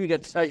इल्यूमिनाटीज भी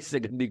कहते हैं इससे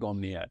गंदी कौम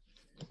नहीं है,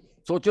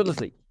 सोचो तो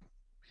सही।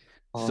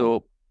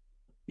 सो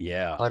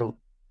या और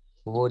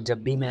वो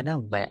जब भी मैं ना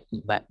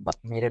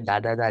मेरे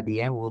दादा दादी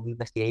हैं, वो भी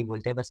बस यही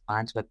बोलते हैं, बस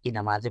 5 वक्त की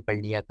नमाजें पढ़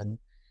लिया करूँ।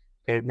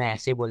 फिर मैं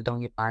ऐसे बोलता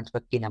हूँ कि 5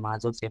 वक्त की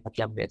नमाजों से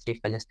मतलब वैसे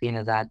फलस्तीन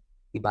आजाद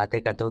की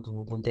बातें करता हूँ, तो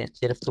वो बोलते हैं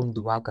सिर्फ तुम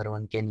दुआ करो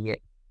उनके लिए।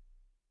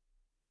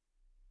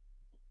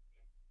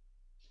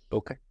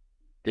 ओके,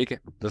 ٹھیک ہے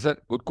تو sir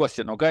good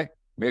question. Okay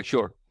make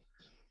sure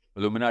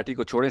الومناٹی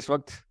کو چھوڑیں اس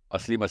وقت,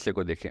 اصلی مسئلے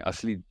کو دیکھیں,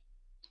 اصلی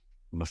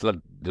مسئلہ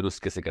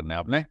درست کیسے کرنا ہے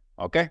آپ نے.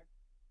 Okay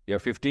you are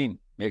 15,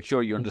 make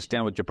sure you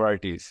understand what your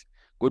priorities.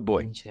 Good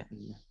boy,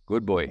 انشاءاللہ.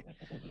 Good boy.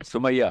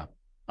 سمیہ,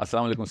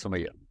 السلام علیکم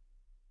سمیہ.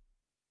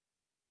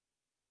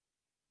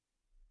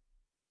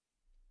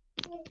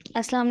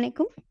 السلام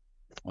علیکم.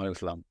 وعلیکم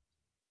السلام.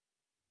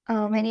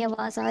 میری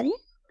آواز آ رہی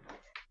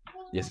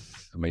ہے؟ یس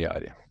سمیہ آ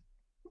رہی ہے.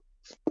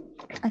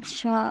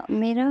 اچھا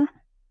میرا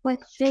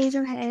کوشچن جو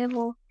ہے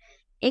وہ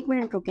 1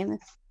 منٹ رکے میں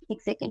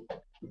 1 سیکنڈ.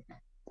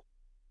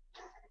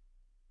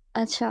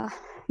 اچھا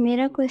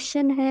میرا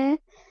کوشچن ہے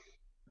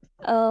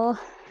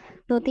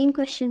 2-3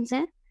 کوشچنز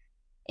ہیں.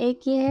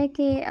 ایک یہ ہے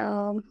کہ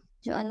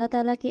جو اللہ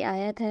تعالیٰ کی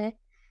آیت ہے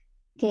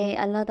کہ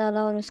اللہ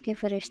تعالیٰ اور اس کے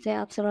فرشتے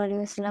آپ صلی اللہ علیہ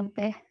وسلم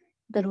پہ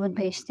درود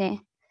بھیجتے ہیں,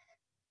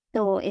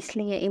 تو اس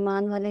لیے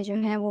ایمان والے جو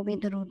ہیں وہ بھی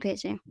درود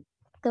بھیجیں.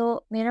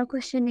 تو میرا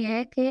کوشچن یہ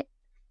ہے کہ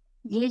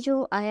یہ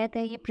جو آیت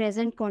ہے یہ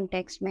پریزنٹ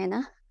کانٹیکسٹ میں ہے نا,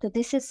 تو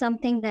دس از some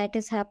thing that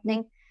is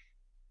happening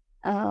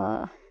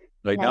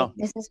right now,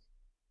 this is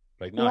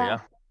right now, یا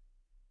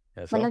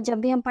مطلب جب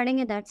بھی ہم پڑھیں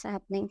گے دیٹس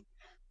ہیپننگ.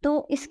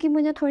 تو اس کی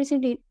مجھے تھوڑی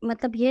سی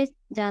مطلب یہ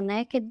جاننا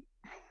ہے کہ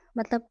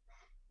مطلب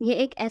یہ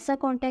ایک ایسا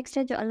کانٹیکسٹ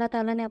ہے جو اللہ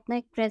تعالیٰ نے اپنا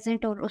ایک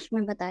پریزنٹ اور اس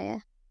میں بتایا ہے.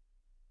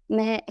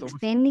 میں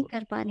ایکسپلین نہیں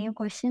کر پا رہی ہوں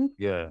کوشچن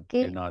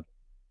کہ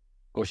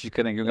کوشش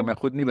کریں کیونکہ میں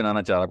خود نہیں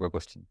بنانا چاہ رہا آپ کا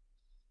کوشچن.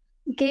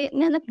 کہ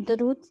مطلب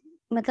درود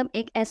مطلب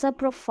ایک ایسا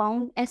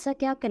پروفاؤنڈ ایسا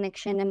کیا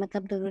کنیکشن ہے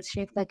مطلب درود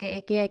شریف کا, کہ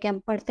ایک یہ ہے کہ ہم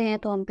پڑھتے ہیں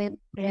تو ہم پہ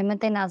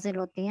رحمتیں نازل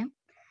ہوتی ہیں,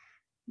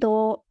 تو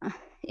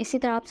اسی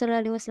طرح آپ صلی اللہ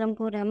علیہ وسلم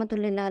کو رحمت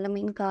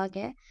للعالمین کہا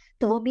گیا ہے,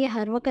 تو وہ بھی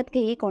ہر وقت کے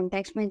یہ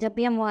کانٹیکسٹ میں جب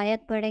بھی ہم وہ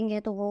آیت پڑھیں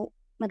گے تو وہ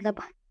مطلب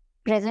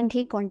پریزنٹ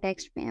ہی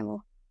کانٹیکسٹ میں ہے وہ.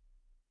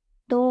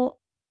 تو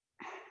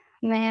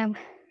میں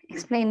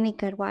ایکسپلین نہیں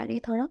کر پا رہی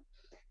تھوڑا,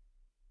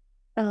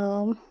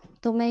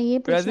 تو میں یہ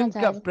پوچھنا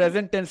چاہ رہی ہوں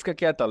پریزنٹ ٹینس کا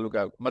کیا تعلق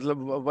ہے, مطلب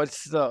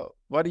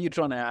what are you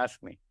trying to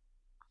ask me?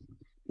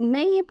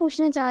 میں یہ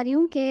پوچھنا چاہ رہی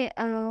ہوں کہ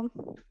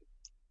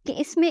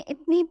اس میں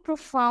اتنی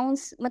پروفاؤنڈ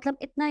مطلب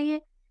اتنا یہ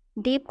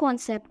ڈیپ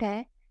کانسیپٹ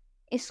ہے,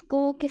 اس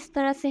کو کس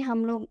طرح سے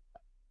ہم لوگ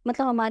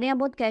مطلب ہمارے یہاں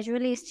بہت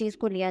کیجولی اس چیز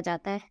کو لیا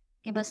جاتا ہے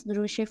کہ بس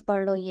درود شریف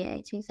پڑھ لو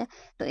یہ چیز ہے,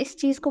 تو اس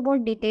چیز کو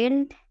بہت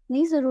ڈیٹیلڈ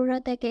نہیں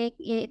ضرورت ہے کہ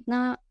یہ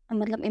اتنا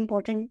مطلب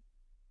امپورٹنٹ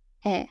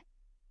ہے.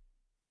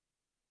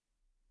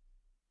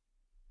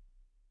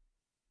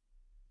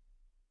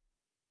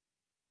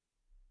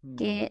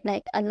 کہ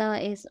لائک اللہ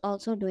is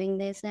also doing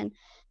this and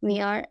we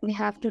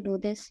have to do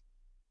this,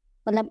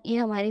 مطلب یہ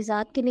ہماری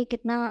ذات کے لیے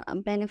کتنا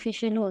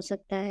بینیفیشیل ہو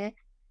سکتا ہے.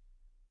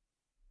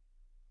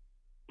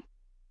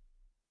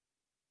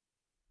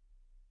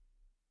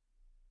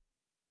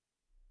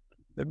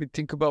 Let me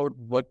think about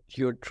what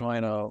you're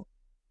trying to...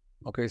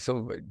 Okay, so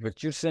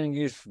what you're saying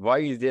is, why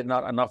is there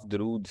not enough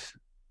درود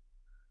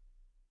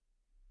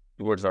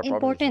towards our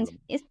امپورٹینس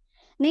Prophet?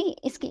 نہیں,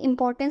 اس کی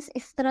امپورٹینس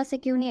اس طرح سے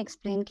کیوں نہیں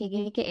ایکسپلین کی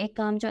گئی کہ ایک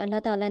کام جو اللہ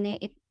تعالیٰ نے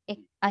ایک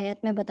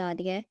آیت میں بتا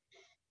دیا ہے,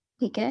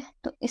 ٹھیک ہے,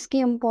 تو اس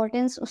کی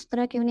امپورٹینس اس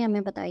طرح کیوں نہیں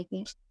ہمیں بتائی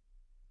گئی.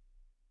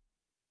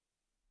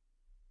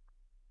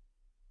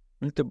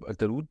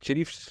 درود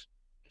شریف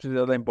سے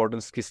زیادہ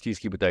امپورٹنس کس چیز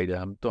کی بتائی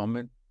جائے؟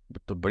 ہمیں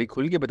تو بڑی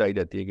کھل کے بتائی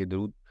جاتی ہے کہ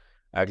درود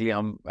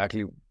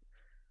actually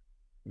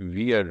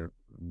we are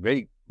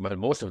very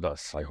most of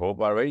this I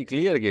hope are very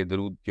clear کہ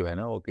درود جو ہے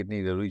نا وہ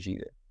کتنی ضروری چیز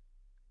ہے.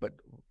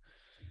 But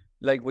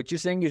like what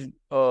you're saying is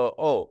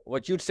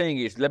what you're saying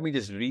is, let me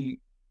just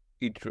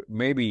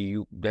maybe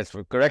you that's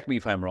correct me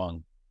if I'm wrong.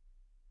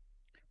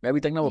 میں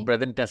ابھی تک نا وہ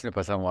present tense میں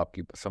پھنسا ہوں آپ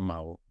کی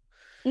somehow.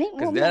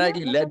 Because that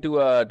actually led to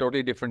a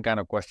totally different kind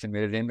of question.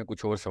 میرے ذہن میں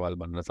کچھ اور سوال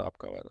بن رہا تھا آپ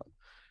کا والا.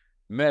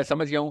 میں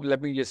سمجھ گیا ہوں.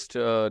 Let me just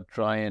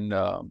try and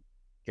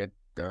get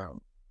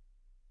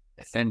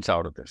sense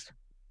out of this.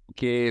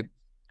 کہ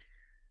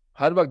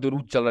ہر وقت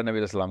درود چل رہا ہے نبی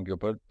علیہ السلام کے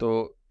اوپر, تو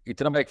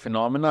اتنا بڑا ایک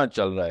فینومینا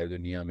چل رہا ہے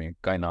دنیا میں,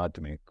 کائنات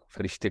میں,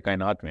 فرشتے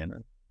کائنات میں نا,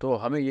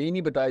 تو ہمیں یہی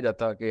نہیں بتایا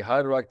جاتا کہ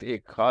ہر وقت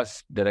ایک خاص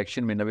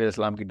ڈائریکشن میں, نبی علیہ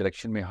السلام کی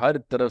ڈائریکشن میں ہر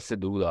طرف سے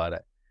درود آ رہا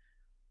ہے,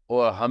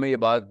 اور ہمیں یہ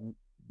بات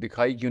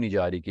دکھائی کیوں نہیں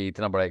جا رہی کہ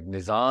اتنا بڑا ایک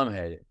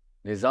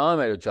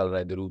نظام ہے جو چل رہا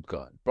ہے درود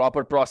کا,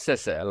 پراپر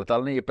پروسیس ہے. اللہ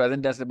تعالیٰ نے یہ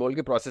پریزنٹ ٹینس میں بول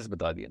کے پروسیس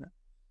بتا دیا نا.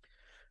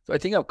 So I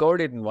think I've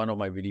covered it in one of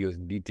my videos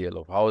in detail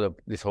of how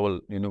this whole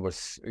universe,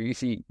 you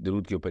see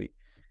درود کے اوپر ہی.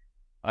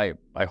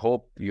 I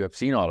hope you have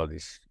seen all of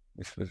this.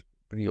 This was a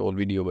pretty old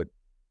video, but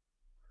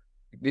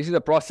this is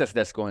the process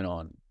that's going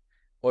on.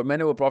 اور میں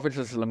نے وہ prophet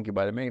صلی اللہ علیہ وسلم کے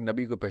بارے میں,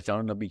 نبی کو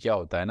پہچانو نبی کیا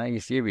ہوتا ہے نا,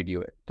 یہ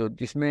ویڈیو ہے, تو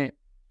جس میں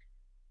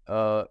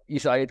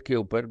اس آیت کے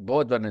اوپر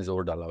بہت بار نے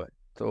زور ڈالا ہوا ہے.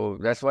 تو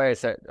that's why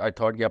I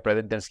thought کہ آپ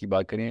present tense کی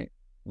بات کریں.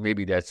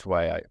 Maybe that's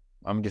why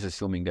I'm just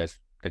assuming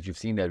that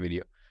you've seen that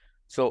video.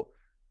 So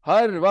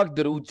ہر وقت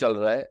درود چل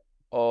رہا ہے,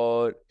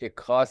 اور ایک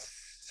خاص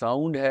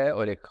ساؤنڈ ہے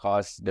اور ایک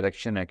خاص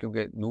ڈائریکشن ہے,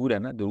 کیونکہ نور ہے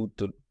نا, درود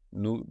تو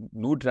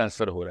نور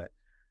ٹرانسفر ہو رہا ہے,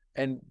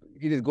 and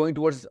it is going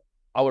towards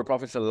our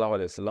Prophet sallallahu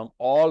alaihi wasallam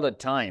all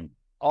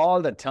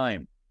the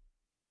time.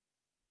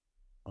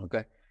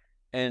 Okay,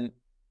 and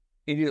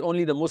it is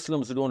only the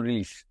Muslims who don't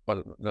really,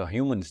 well, the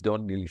humans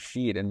don't really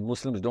see it, and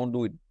Muslims don't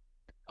do it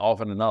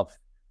often enough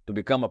to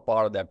become a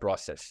part of that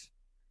process.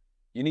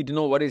 You need to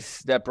know what is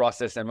that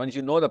process, and once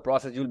you know the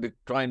process, you'll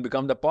try and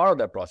become the part of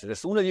that process. As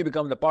soon as you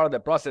become the part of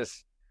that process,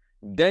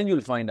 then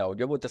you'll find out.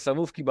 जब वो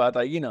तसव्वुफ की बात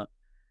आएगी ना,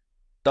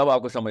 तब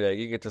आपको समझ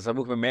आएगी कि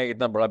तसव्वुफ में मैं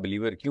इतना बड़ा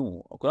बिलीवर क्यों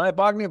हूँ. कुरान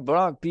पाक ने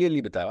बड़ा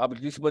क्लियरली बताया. अब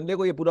जिस बंदे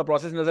को ये पूरा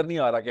प्रोसेस नजर नहीं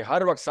आ रहा कि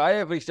हर वक्त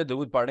सारे फरिश्ते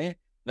दरूद पढ़ें,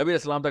 नबी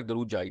इस्लाम तक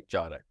दरूद जा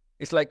रहा है.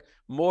 It's like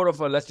more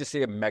of let's just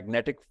say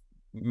magnetic,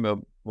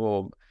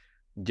 वो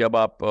जब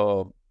आप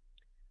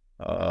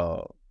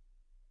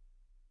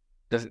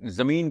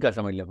ज़मीन का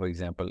समझ लें, फॉर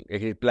एग्जांपल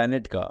एक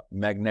प्लैनेट का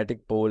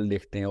मैग्नेटिक पोल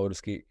देखते हैं और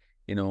उसकी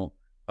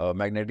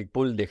मैग्नेटिक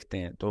पुल देखते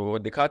हैं, तो वो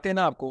दिखाते हैं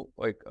ना आपको.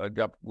 एक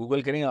जब आप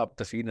गूगल करें, आप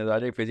तस्वीर नज़र आ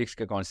जाए, फिजिक्स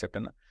का कॉन्सेप्ट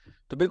है ना.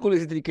 तो बिल्कुल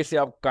इसी तरीके से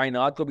आप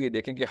कायनात को भी ये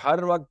देखें कि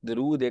हर वक्त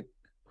दरूद एक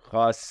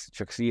ख़ास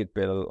शख्सियत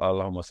पे,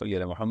 अल्लाहुम्मा सल्ली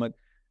अला मुहम्मद,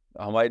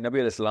 हमारे नबी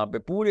अलैहिस्सलाम पे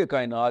पूरे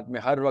कायनात में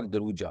हर वक्त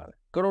दरूद जा रहा है.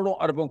 करोड़ों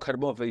अरबों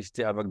खरबों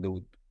फरिश्ते हर वक्त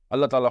दरूद,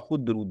 अल्लाह ताला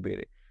खुद दरूद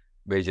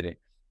भेज रहे हैं.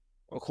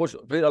 खुश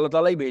फिर अल्लाह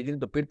ताला ही भेज रहे हैं,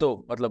 तो फिर तो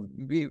मतलब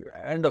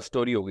एंड ऑफ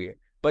स्टोरी हो गई है.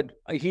 But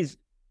he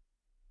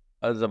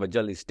अज़्ज़ा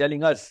वजल is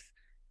telling us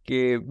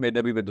कि मेरे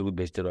नबी पे दरूद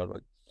भेजते रहो.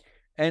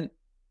 And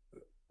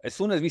as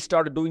soon as we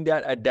started doing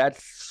that at that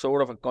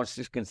sort of a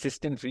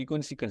consistent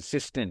frequency,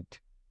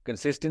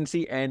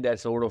 consistency and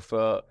that sort of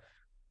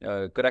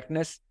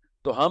correctness,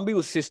 तो हम भी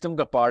उस सिस्टम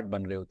का पार्ट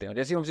बन रहे होते हैं.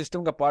 जैसे हम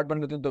सिस्टम का पार्ट बन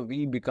रहे होते हैं, तो we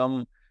become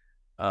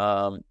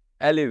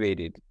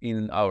elevated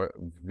in our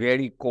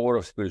very core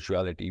of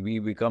spirituality. We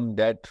become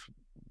that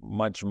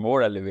much more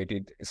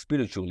elevated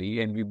spiritually,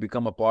 and we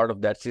become a part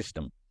of that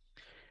system.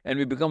 And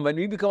when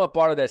we become a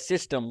part of that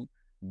system,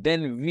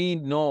 then we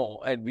know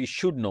and we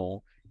should know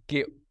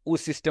कि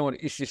उस system और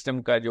इस system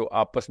का जो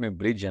आपस में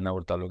bridge है ना,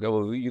 और ताल्लुक है,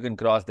 वो you can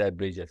cross that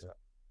bridge as a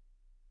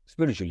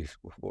spiritually,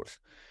 of course.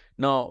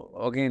 Now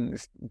again,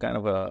 it's kind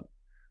of a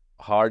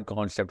hard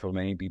concept for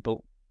many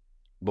people.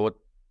 बहुत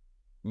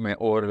मैं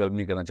ओवरवेल्म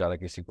नहीं करना चाह रहा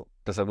किसी को.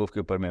 तसव्वुफ के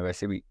ऊपर मैं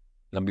वैसे भी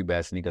लंबी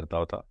बहस नहीं करता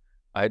होता.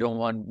 I don't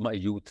want my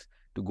youth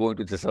to go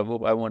into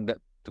tasawwuf. I want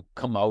them to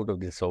come out of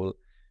this whole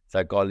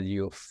psychology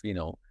of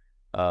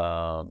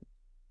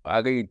आ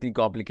गई इतनी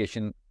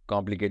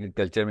कॉम्प्लिकेटेड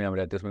कल्चर में हम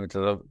रहते हैं.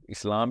 उसमें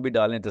इस्लाम भी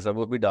डालें,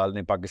 तसव्वुफ भी डाल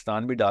दें,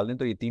 पाकिस्तान भी डाल दें,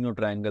 तो ये तीनों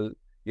ट्रायंगल,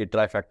 ये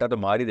ट्राइफैक्टा तो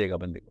मार ही देगा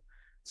बंदे को.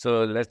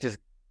 So let's just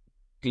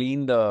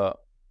clean the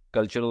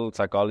cultural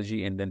psychology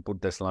and then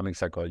put the Islamic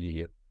psychology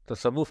here.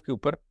 तसव्वुफ के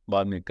ऊपर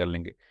बाद में कर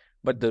लेंगे.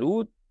 बट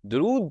दरूद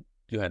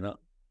जो है ना,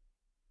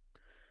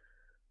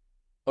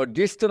 और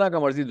जिस तरह का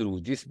मर्जी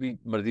दरूद, जिस भी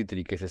मर्जी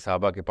तरीके से,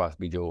 साहबा के पास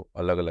भी जो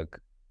अलग अलग,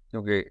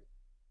 क्योंकि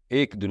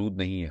एक दरूद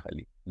नहीं है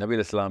खाली, नबी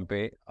अलैहिस्सलाम पे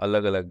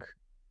अलग अलग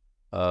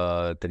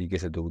तरीके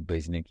से दरूद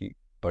भेजने की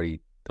बड़ी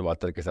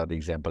तवातर के साथ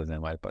एग्जांपल्स हैं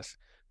हमारे पास.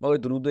 मगर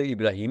दरूद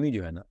इब्राहिमी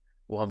जो है ना,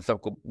 वो हम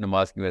सबको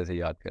नमाज की वजह से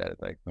याद कराया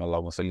जाता है.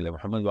 अल्लाहुम्मा सल्ली अला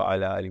मुहम्मद व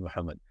अला आलि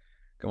मुहम्मद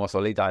कमा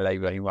सल्लैता अला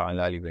इब्राहीम व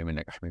अला आलि इब्राहीम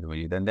इन्नका हमीदुम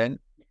मजीद. And then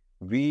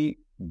we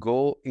go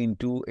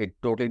into a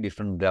totally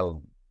different realm,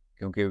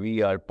 क्योंकि we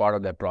are part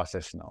of that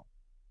process now.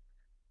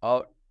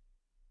 और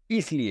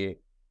इसलिए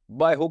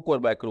बाय हुक और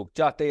बाय क्रूक,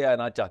 चाहते या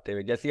ना चाहते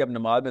हुए, जैसे आप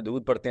नमाज में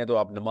दरूद पढ़ते हैं, तो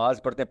आप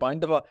नमाज पढ़ते हैं 5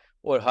 दफ़ा,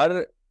 और हर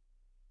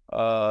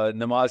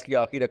नमाज की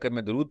आखिरी रकत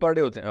में दरूद पढ़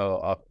रहे होते हैं,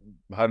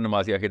 हर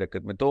नमाज की आखिरी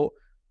रकत में, तो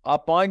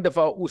आप 5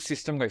 दफ़ा उस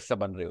सिस्टम का हिस्सा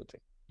बन रहे होते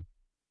हैं.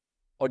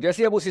 और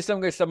जैसे आप उस सिस्टम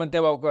का हिस्सा बनते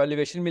हैं, आपको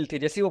एलिवेशन मिलती है.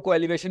 जैसे वो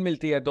एलिवेशन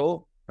मिलती है,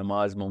 तो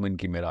नमाज मोमिन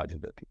की मेराज हो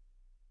जाती है.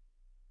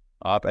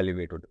 आप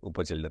एलिवेट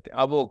ऊपर चल जाते हैं.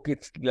 अब वो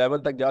किस लेवल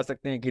तक जा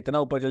सकते हैं, कितना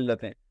ऊपर चल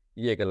जाते हैं,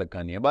 ये एक अलग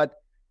कहानी है. बात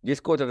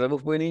जिसको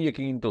तसव्वुफ पे नहीं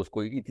यकीन, तो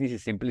उसको इतनी सी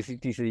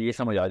सिंपलिसिटी से ये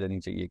समझ आ जानी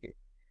चाहिए कि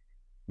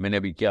मैंने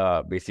अभी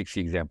क्या बेसिक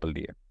सी एग्जांपल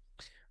दिया.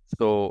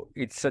 So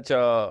it's such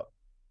a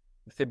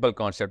simple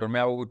concept. और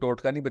मैं आपको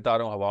टोटका नहीं बता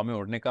रहा हूँ हवा में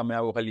उड़ने का, मैं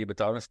आपको खाली ये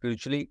बता रहा हूँ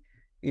spiritually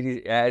it is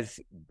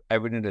as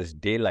evident as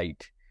day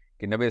light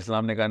कि नबी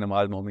इस्लाम ने कहा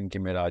नमाज मोमिन की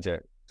मेराज है.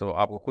 तो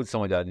आपको खुद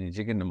समझ आ जानी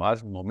चाहिए कि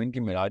नमाज मोमिन की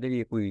मेराज है.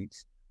 ये कोई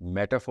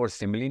मेटाफोर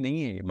सिमिली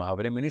नहीं है,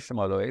 मुहावरे में नहीं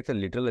संभालो है. इट्स अ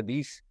लिटिल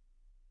हदीस.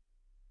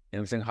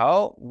 I'm saying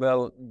how?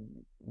 Well,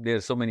 there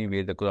are so many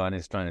ways the Quran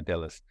is trying to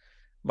tell us.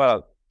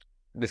 But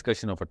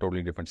discussion of a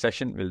totally different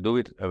session. We'll do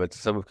it.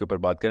 तसव्वुफ के ऊपर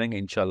बात करेंगे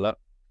इंशाल्लाह.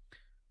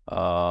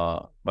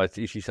 बस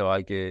इसी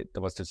सवाल के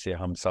तवस्सुत से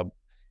हम सब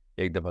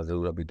एक दफ़ा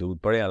ज़रूर अभी दरूद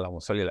पढ़ें. अल्लाहुम्मा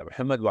सल्ली अला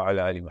मुहम्मद व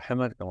अला आलि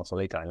मुहम्मद कमा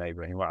सल्लैता अला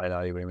इब्राहीम व अला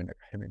आलि इब्राहीम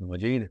इन्नका हमीदुम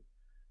मजीद.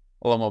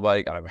 अल्लाहुम्मा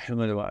बारिक अला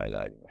मुहम्मद व अला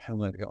आलि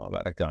मुहम्मद कमा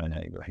बारकता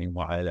अला इब्राहीम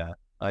व अला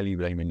आलि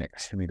इब्राहीम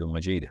इन्नका हमीदुम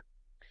मजीद.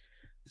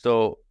 So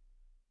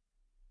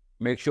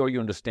make sure you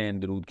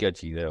understand दरूद क्या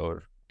चीज़ है और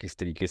किस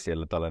तरीके से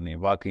अल्लाह ताला ने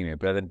वाकई में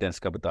प्रेजेंट टेंस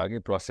का बता के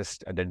प्रोसेस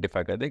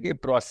आइडेंटिफाई कर दे कि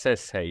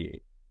प्रोसेस है,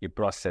 ये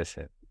प्रोसेस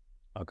है.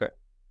 Okay,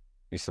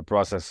 it's a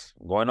process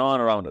going on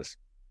around us.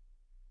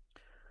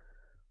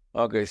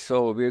 Okay,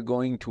 so we are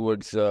going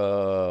towards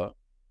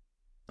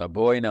a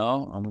boy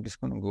now. I am just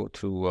going to go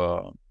through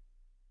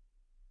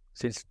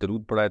since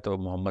दरूद पढ़ा है, तो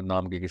मोहम्मद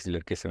नाम के किसी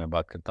लड़के से मैं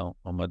बात करता हूँ.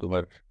 मोहम्मद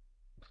उमर,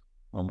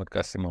 मोहम्मद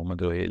कासिम,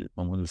 मोहम्मद रोहेल,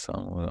 मोहम्मद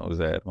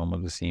उज़ैर,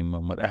 मोहम्मद वसीम,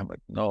 मोहम्मद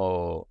अहमद. नो,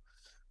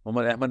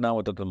 मोहम्मद अहमद नाम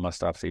होता तो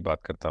मस्त आपसे ही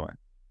बात करता मैं.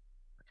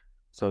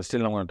 So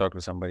still I want to talk to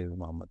somebody with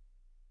Mohammad.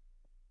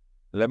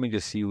 Let me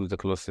just see who's the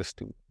closest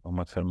to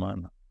Muhammad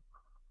Salman.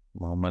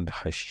 Muhammad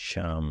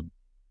Hasham.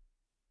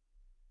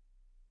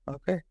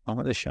 Okay,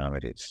 Muhammad Hasham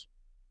it is.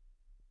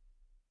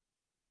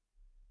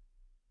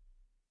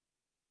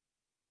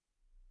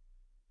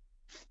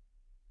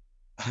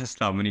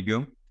 السلام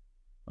علیکم.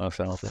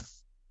 Assalamu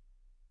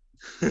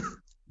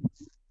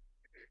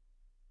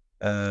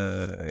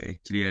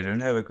Actually, I don't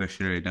have a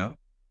question right now.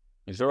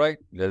 It's all right.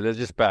 Let's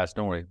just pass.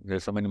 Don't worry.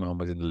 There's so many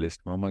Muhammads in the list.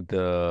 Muhammad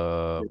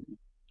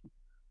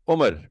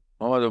Umar.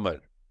 Muhammad Umar.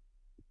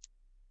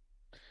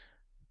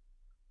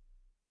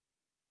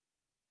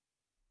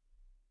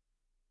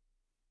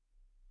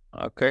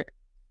 Okay.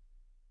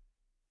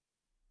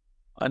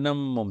 Anam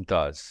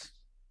Mumtaz.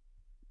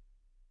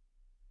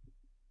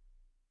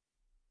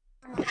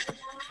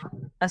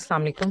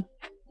 अस्सलाम वालेकुम.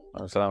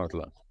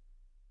 Assalamu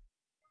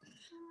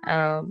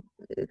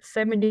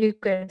sir मुझे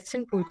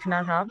question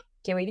पूछना था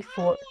कि मेरी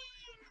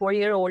 4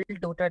 year old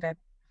daughter है,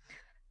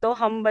 तो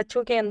हम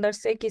बच्चों के अंदर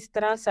से किस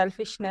तरह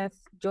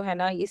सेल्फिशनेस जो है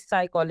ना इस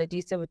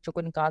साइकोलॉजी से बच्चों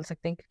को निकाल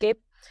सकते हैं, क्योंकि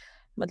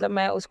मतलब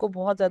मैं उसको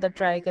बहुत ज़्यादा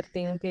ट्राई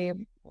करती हूँ कि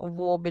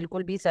वो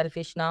बिल्कुल भी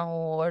सेल्फिश ना हो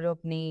और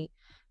अपनी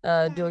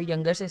जो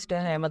यंगर सिस्टर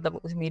है, मतलब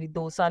मेरी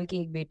 2 साल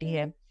की एक बेटी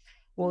है,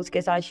 वो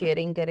उसके साथ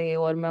शेयरिंग करे,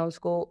 और मैं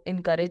उसको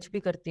इनकरेज भी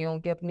करती हूँ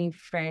कि अपनी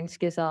फ्रेंड्स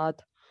के साथ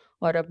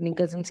और अपनी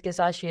कजन्स के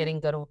साथ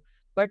शेयरिंग करो,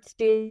 बट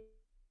स्टिल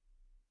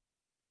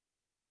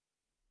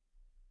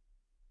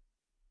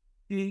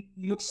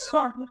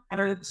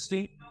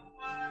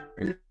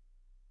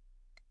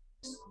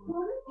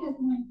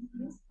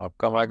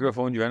आपका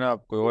माइक्रोफोन जो है ना,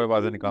 आप कोई और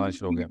आवाज़ें निकालना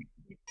शुरू हो गया.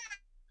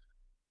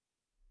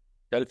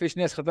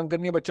 सेल्फिशनेस खत्म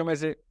करनी है बच्चों में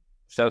से,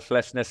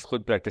 सेल्फलेसनेस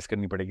खुद प्रैक्टिस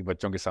करनी पड़ेगी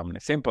बच्चों के सामने.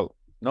 सिंपल,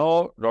 नो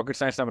रॉकेट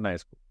साइंस ना बनाए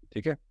इसको,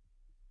 ठीक है?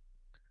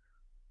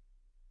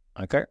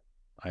 Okay,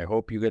 I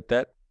hope you get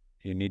that.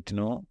 You need to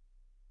know.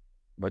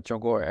 बच्चों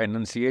को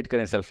एनंसिएट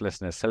करें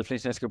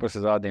सेल्फलेसनेस के ऊपर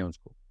सजा दें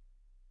उसको.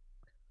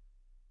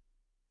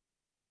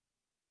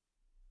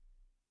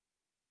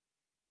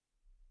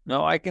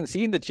 Now I can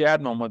see in the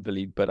chat Muhammad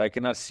Walid, but I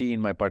cannot see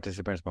in my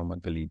participants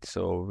Muhammad Walid.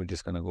 So we're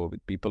just going to go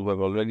with people who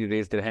have already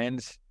raised their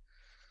hands.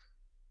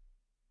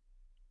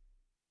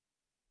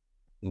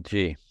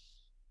 Ji.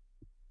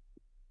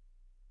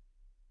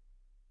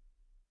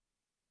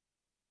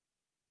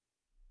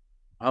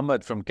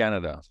 Ahmad from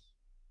Canada.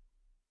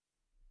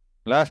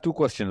 Last 2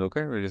 questions,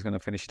 okay? We're just going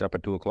to finish it up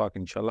at 2 o'clock,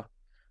 inshallah.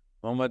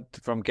 Muhammad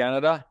from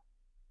Canada.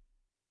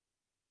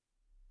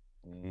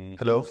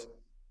 Hello.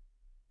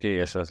 Okay,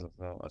 yes,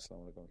 assalamu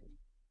alaikum.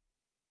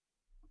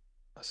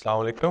 अस्सलाम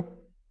वालेकुम.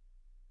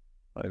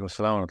 Alaikum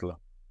assalam wa rahmatullah.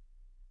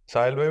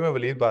 साहिल भाई, मैं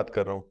वलीद बात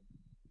कर रहा हूँ.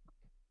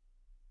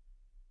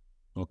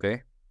 Okay.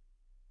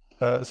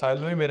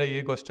 साहिल भाई, मेरा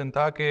ये क्वेश्चन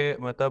था कि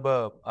मतलब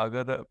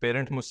अगर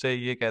पेरेंट्स मुझसे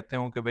ये कहते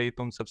हो कि भाई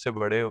तुम सबसे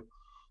बड़े हो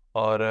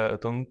और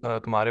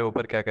तुम्हारे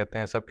ऊपर क्या कहते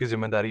हैं सबकी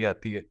जिम्मेदारी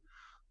आती है,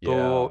 तो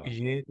Yeah.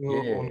 ये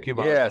जो उनकी ये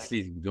बात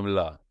असली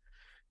जुमला.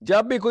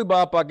 जब भी कोई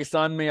बाप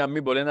पाकिस्तान में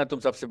अम्मी बोले ना तुम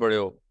सबसे बड़े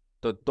हो,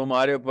 तो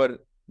तुम्हारे ऊपर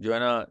जो है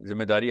ना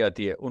जिम्मेदारी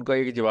आती है, उनका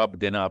एक जवाब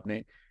देना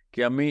आपने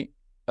कि अम्मी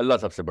अल्लाह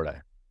सबसे बड़ा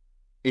है,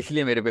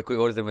 इसलिए मेरे पे कोई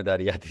और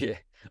जिम्मेदारी आती है.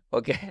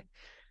 ओके,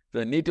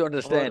 तो need to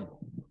understand.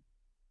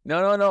 No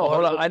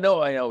I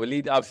know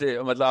Waleed, आपसे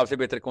मतलब आपसे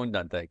बेहतर कौन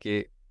जानता है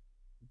कि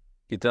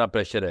कितना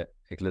प्रेशर है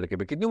एक लड़के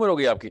पे. कितनी उम्र हो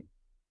गई आपकी?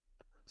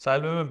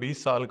 साल में मैं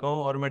 20 साल का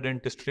हूँ और मैं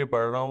डेंटिस्ट्री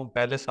पढ़ रहा हूँ,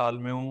 पहले साल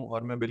में हूँ,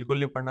 और मैं बिल्कुल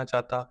नहीं पढ़ना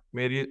चाहता.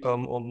 मेरी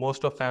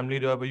मोस्ट ऑफ फैमिली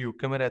जो है वो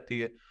यूके में रहती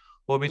है,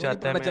 वो भी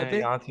चाहते हैं मैं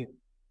यहाँ थी.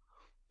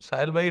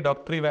 साहिल भाई,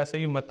 डॉक्टरी वैसे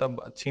ही मतलब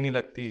अच्छी नहीं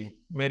लगती.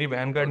 मेरी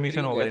बहन का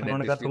एडमिशन हो गया था,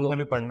 उन्होंने कहा तुमने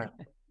भी पढ़ना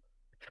है.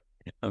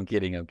 I'm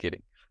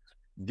kidding.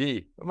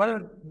 जी.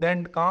 मतलब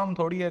देन काम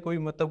थोड़ी है कोई,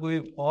 मतलब कोई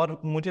और.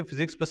 मुझे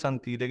फिजिक्स पसंद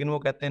थी, लेकिन वो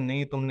कहते हैं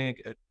नहीं, तुमने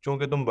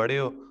चूंकि तुम बड़े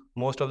हो,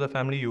 most of the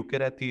family UK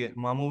रहती है,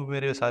 मामू भी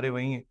मेरे सारे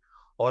वही हैं,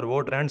 और वो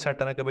ट्रेंड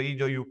सेटर है कि भाई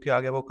जो यूके आ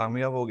गया वो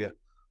कामयाब हो गया.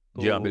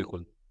 जी हाँ,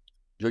 बिल्कुल,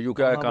 जो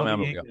यूके आया कामयाब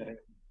हो गया, गया.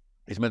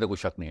 इसमें तो कुछ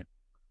शक नहीं है.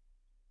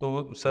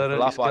 तो सर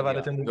फलाह इसके पा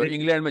बारे गया, से जो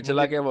इंग्लैंड में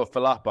चला गया वो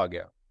फलाह पा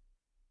गया.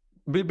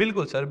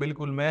 बिल्कुल सर,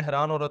 बिल्कुल. मैं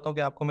हैरान हो रहा हूँ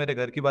कि आपको मेरे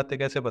घर की बातें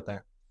कैसे बताएं,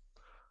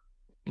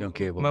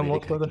 क्योंकि वो मैं मेरे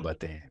मोस्ट घर की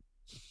बातें हैं.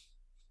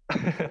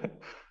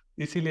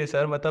 इसीलिए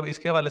सर, मतलब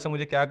इसके हवाले से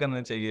मुझे क्या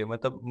करना चाहिए?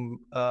 मतलब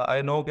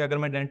आई नो कि अगर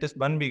मैं डेंटिस्ट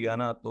बन भी गया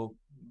ना तो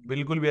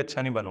बिल्कुल भी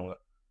अच्छा नहीं बनूंगा.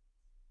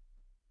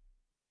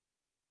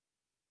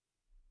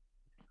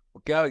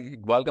 क्या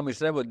इकबाल का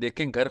मिसरा है, वो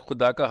देखें घर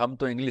खुदा का, हम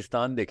तो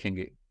इंग्लिस्तान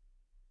देखेंगे.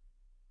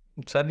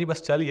 सर जी,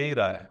 बस चल यही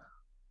रहा है.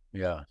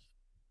 या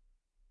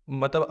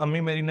मतलब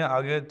अम्मी मेरी ने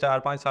आगे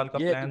 4-5 साल का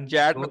ये प्लान.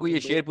 चैट में कोई ये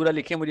शेर पूरा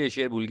लिखे, मुझे ये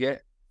शेर भूल गया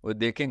है. वो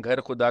देखें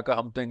घर खुदा का,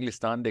 हम तो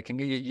इंग्लिस्तान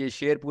देखेंगे. ये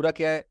शेर पूरा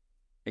क्या है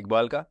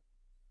इकबाल का?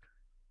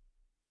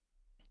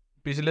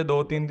 पिछले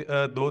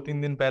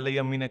 2-3 दिन पहले ही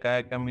अम्मी ने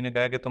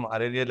कहा कि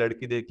तुम्हारे लिए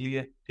लड़की देख ली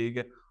है, ठीक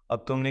है,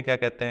 अब तुमने क्या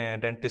कहते हैं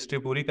डेंटिस्ट्री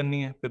पूरी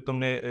करनी है, फिर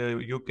तुमने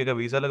यूके का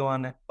वीजा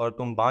लगवाना है, और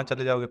तुम वहां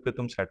चले जाओगे, फिर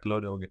तुम सेटल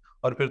हो जाओगे,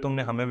 और फिर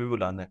तुमने हमें भी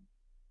बुलाना है.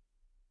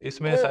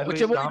 इसमें सारे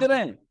अच्छा, वो इधर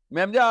हैं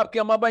मैम जी, आपके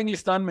अम्मा अब्बा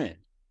इंग्लिस्तान में?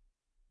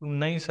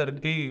 नहीं सर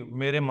जी,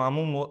 मेरे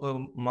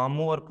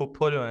मामू और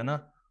फुफ्फो जो है ना,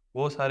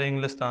 वो सारे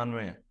इंग्लिस्तान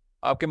में हैं.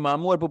 آپ کے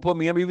ماموں اور پھپھو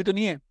میاں بیوی تو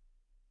نہیں ہے؟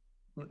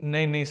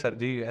 نہیں نہیں سر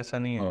جی ایسا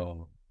نہیں ہے.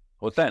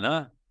 ہوتا ہے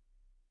نا.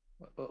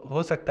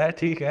 ہو سکتا ہے,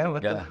 ٹھیک ہے. کیا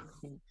مطلب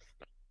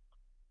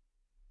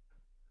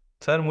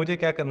سر مجھے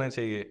کیا کرنا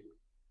چاہیے؟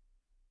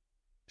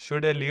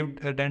 Should a leave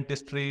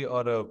dentistry?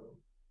 اور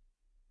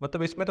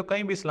مطلب اس میں تو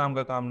کہیں بھی اسلام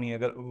کا کام نہیں ہے.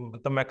 اگر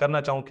مطلب میں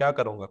کرنا چاہوں کیا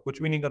کروں گا؟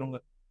 کچھ بھی نہیں کروں گا.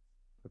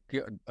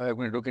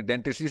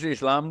 ڈینٹسٹری سے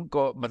اسلام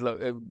کو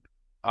مطلب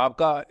آپ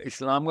کا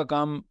اسلام کا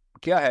کام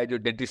کیا ہے جو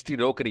ڈینٹسٹری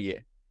روک رہی ہے؟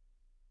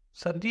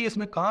 سر جی اس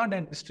میں کہاں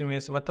ڈینٹسٹری میں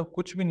مطلب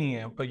کچھ بھی نہیں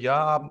ہے. یا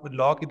آپ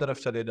لا کی طرف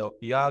چلے جاؤ,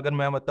 یا اگر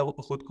میں مطلب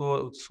خود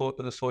کو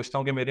سوچتا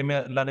ہوں کہ میرے میں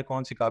اللہ نے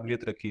کون سی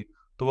قابلیت رکھی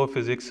تو وہ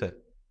فزکس ہے.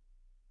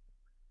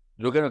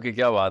 رکے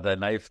کیا بات ہے,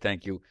 نائف,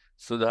 تھینک یو.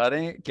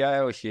 سدھاریں کیا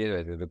ہے وہ شعر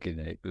ہے, رکے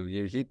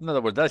یہ اتنا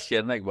زبردست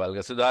شعر نا اقبال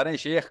کا. سدھاریں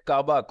شیخ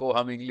کعبہ کو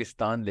ہم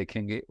انگلستان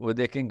دیکھیں گے, وہ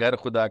دیکھیں گھر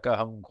خدا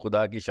کا ہم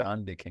خدا کی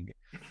شان دیکھیں گے.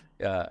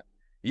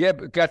 یہ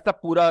کیسا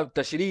پورا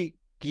تشریح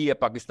کی ہے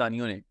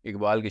پاکستانیوں نے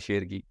اقبال کے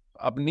شعر کی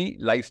اپنی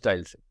لائف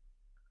سٹائل سے.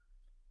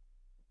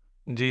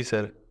 جی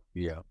سر.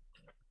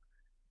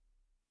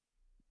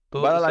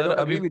 تو بہرحال I سر don't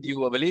ابھی agree with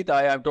you, Walid.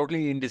 I am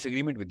totally in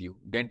disagreement with you.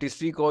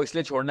 Dentistry کو اس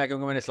لیے چھوڑنا ہے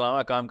کیونکہ میں نے اسلام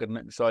کا کام کرنا.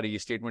 سوری, یہ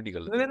اسٹیٹمنٹ ہی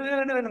غلط ہے.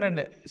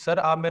 نہیں سر,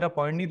 آپ میرا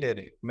پوائنٹ نہیں لے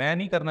رہے. میں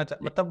نہیں کرنا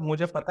مطلب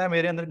مجھے پتا ہے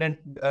میرے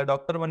اندر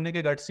ڈاکٹر بننے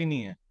کے گٹس ہی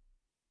نہیں ہے,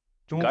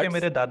 چونکہ Guts؟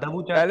 میرے دادا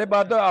ابو پہلے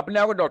بات تو اپنے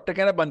آپ کو ڈاکٹر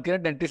کہنا بند کریں,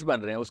 ڈینٹسٹ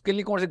بن رہے ہیں, اس کے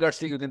لیے کون سے گٹس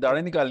چاہیے ہوتے ہیں؟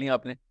 داڑھیں نکالنی ہیں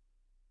آپ نے,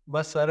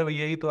 بس سر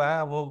یہی تو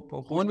ہے. وہ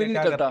خون بھی نہیں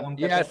کیا نکلتا.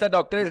 کرتے ہیں یہ ایسا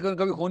ڈاکٹر ہے جس کو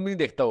کبھی خون بھی نہیں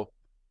دیکھتا ہو.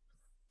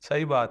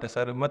 صحیح بات ہے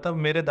سر. مطلب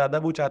میرے دادا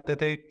ابو چاہتے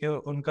تھے کہ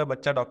ان کا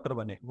بچہ ڈاکٹر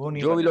بنے, وہ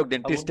نہیں جو بھی بنے. لوگ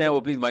ڈینٹسٹ ہیں وہ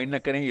پلیز مائنڈ نہ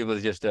کریں. It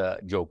was just a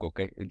joke,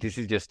 okay? This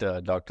is just a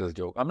doctor's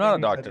joke. I'm not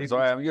a doctor, so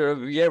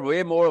you're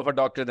way more of a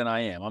doctor than I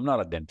am. I'm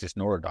not a dentist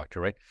nor a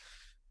doctor, right?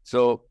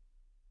 So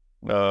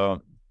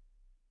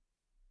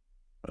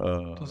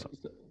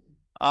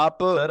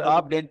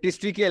آپ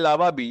dentistry کے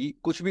علاوہ بھی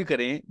کچھ بھی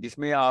کریں جس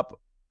میں آپ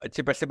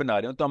اچھے پیسے بنا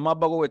رہے ہو تو اماں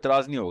ابا کو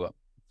اعتراض نہیں ہوگا.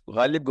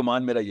 غالب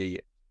گمان میرا یہی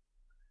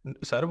ہے.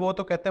 سر وہ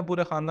تو کہتے ہیں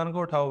پورے خاندان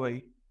کو اٹھاؤ بھائی.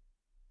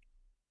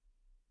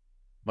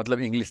 مطلب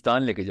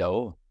انگلستان لے کے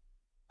جاؤ.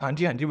 ہاں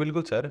جی, ہاں جی,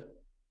 بالکل سر.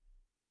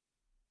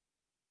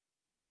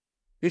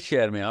 کس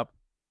شہر میں آپ؟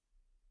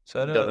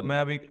 سر میں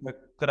ابھی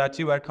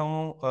کراچی بیٹھا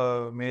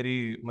ہوں.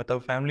 میری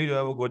مطلب فیملی جو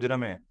ہے وہ گوجرا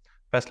میں ہے,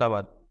 فیصل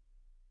آباد.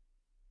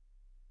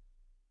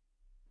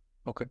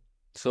 اوکے,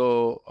 سو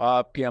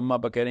آپ کے اماں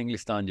ابا کہہ رہے ہیں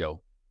انگلستان جاؤ.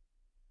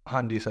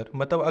 ہاں جی سر.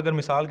 مطلب اگر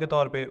مثال کے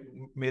طور پہ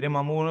میرے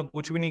ماموں نے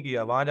کچھ بھی نہیں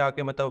کیا, وہاں جا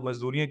کے مطلب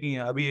مزدوریاں کی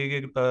ہیں. ابھی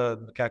ایک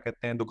کیا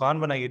کہتے ہیں دکان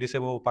بنائی ہے جسے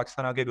وہ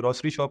پاکستان آ کے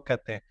گروسری شاپ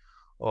کہتے ہیں,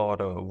 اور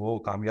وہ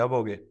کامیاب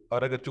ہو گئے.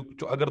 اور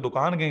اگر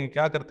دکان گئے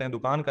کیا کرتے ہیں,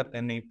 دکان کرتے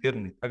ہیں, نہیں پھر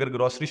نہیں. اگر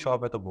گروسری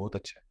شاپ ہے تو بہت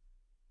اچھا ہے.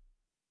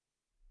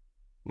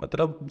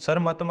 مطلب سر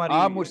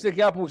آپ مجھ سے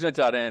کیا پوچھنا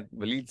چاہ رہے ہیں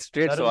ولید؟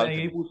 اسٹریٹ سر سوال میں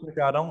یہی کریں. پوچھنا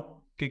چاہ رہا ہوں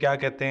کہ کیا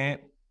کہتے ہیں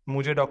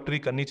مجھے ڈاکٹری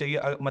کرنی چاہیے.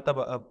 مطلب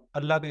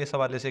اللہ کے اس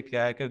حوالے سے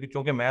کیا ہے,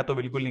 کیونکہ میں تو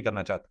بالکل نہیں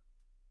کرنا چاہتا.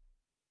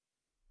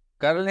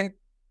 کر لیں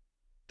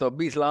تب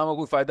بھی اسلام کا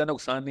کوئی فائدہ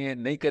نقصان نہیں ہے,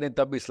 نہیں کریں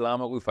تب بھی اسلام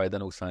کا کوئی فائدہ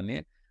نقصان نہیں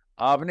ہے.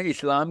 آپ نے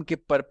اسلام کے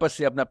پرپس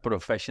سے اپنا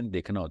پروفیشن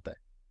دیکھنا ہوتا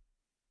ہے.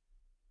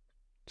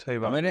 صحیح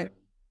بات میں نے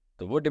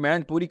تو وہ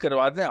ڈیمانڈ پوری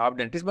کروا دیں. آپ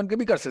ڈینٹسٹ بن کے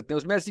بھی کر سکتے ہیں,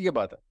 اس میں ایسی کیا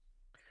بات ہے.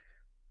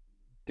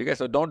 ٹھیک ہے,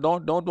 so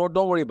don't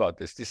worry about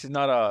this. This is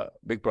not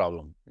a big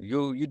problem.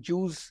 You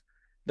choose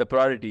the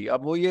priority.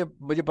 اب وہ یہ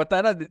مجھے پتا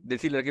ہے نا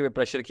دیسی لڑکے پہ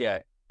پریشر کیا ہے,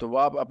 تو وہ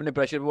آپ اپنے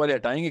پریشر والے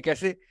ہٹائیں گے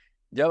کیسے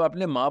جب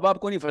اپنے ماں باپ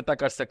کو نہیں فتح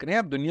کر سک رہے ہیں,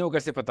 آپ دنیا کو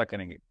کیسے فتح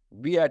کریں گے؟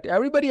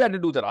 Everybody had to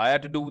do that. I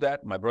had to do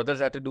that. My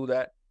brothers had to do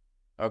that.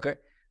 Okay?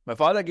 My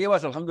father gave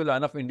us, alhamdulillah,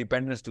 enough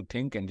independence to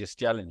think and just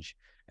challenge.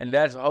 And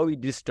that's how we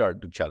did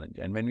start to challenge.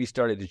 And when we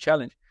started to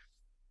challenge,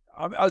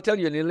 I'll tell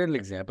you a little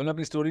example. میں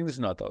اپنی story میں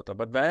سناتا ہوتا.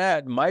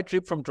 But my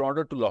trip from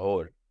Toronto to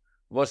Lahore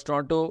was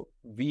Toronto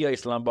via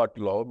Islam Abad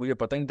to Lahore. مجھے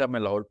پتہ نہیں تھا میں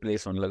لاہور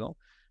پلیس ہونے لگا ہوں.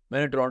 میں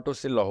نے ٹورانٹو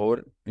سے لاہور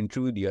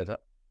انٹرویو دیا تھا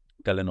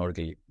ٹیلینور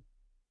کے لیے.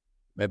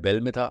 میں بیل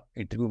میں تھا,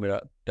 انٹرویو میرا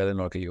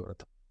ٹیلینور کے لیے ہو رہا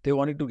تھا. They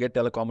wanted to get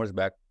telecommerce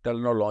back.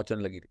 Telenor launch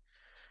ہونے لگی تھی.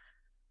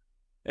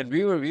 And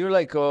we were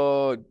like,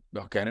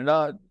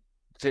 Canada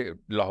سے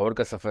لاہور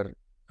کا سفر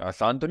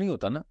آسان تو نہیں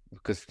ہوتا نا,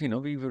 because you know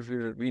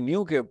we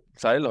knew کہ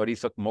سارے لاہوری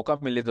اس وقت موقع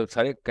ملے تو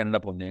سارے کینیڈا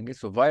پہنچ جائیں گے.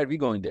 So why are we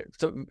going there?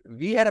 So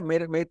we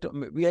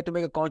had to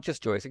make a conscious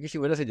choice. کسی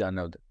وجہ سے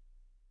جانا ہے ادھر,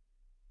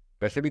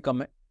 پیسے بھی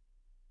کم ہیں,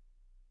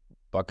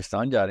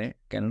 پاکستان جا رہے ہیں,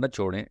 کینیڈا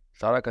چھوڑیں,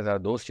 سارا کا سارا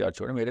دوست یار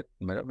چھوڑیں.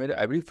 میرے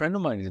every friend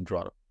of mine is in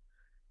Toronto,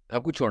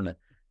 سب کچھ چھوڑنا ہے.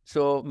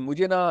 سو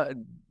مجھے نا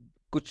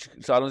کچھ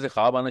سالوں سے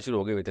خواب آنا شروع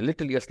ہو گئے تھے,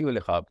 لٹرلی اصلی والے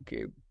خواب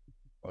کے,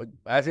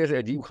 ایسے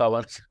عجیب خواب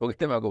آنا شروع ہو گئے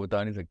تھے, میں آپ کو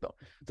بتا نہیں سکتا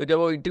ہوں. تو جب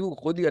وہ انٹرویو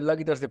خود ہی اللہ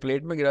کی طرف سے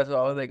پلیٹ میں گرا, تو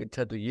آواز آئی کہ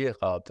اچھا تو یہ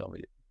خواب تھا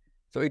مجھے.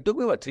 So it took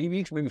me 3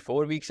 weeks, maybe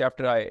 4 weeks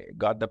after I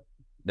got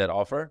that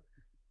offer.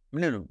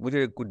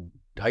 مجھے کچھ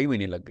 2.5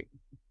 مہینے لگ گئے,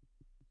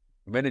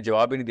 میں نے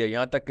جواب ہی نہیں دیا.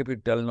 یہاں تک کہ پھر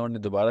ٹیلینور نے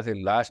دوبارہ سے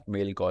لاسٹ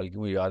میل کال کی.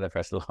 مجھے یاد ہے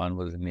Faisal Khan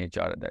was in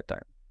HR at that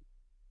time.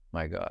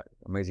 My God,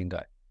 amazing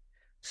guy.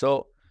 So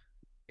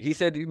he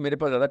said میرے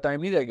پاس زیادہ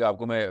ٹائم نہیں رہے گا, آپ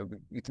کو میں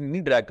اتنی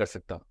نہیں ڈریگ کر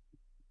سکتا,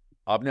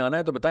 آپ نے آنا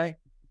ہے تو بتائیں,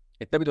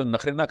 اتنا بھی تو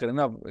نخرے نہ کریں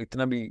نا,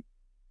 اتنا بھی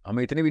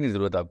ہمیں اتنی بھی نہیں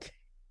ضرورت آپ کی.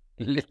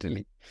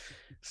 literally.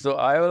 So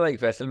I was like,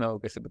 Faisal, میں آپ کو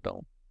کیسے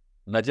بتاؤں.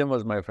 Najam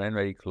was my friend,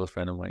 very close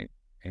friend of mine,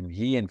 and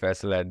he and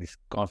Faisal had this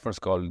conference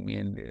call with me,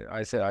 and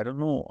I said, I don't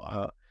know.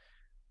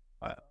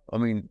 I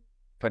mean,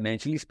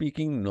 financially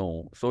speaking, no.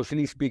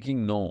 Socially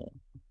speaking, no.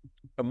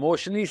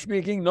 Emotionally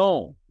speaking, no.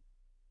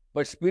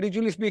 But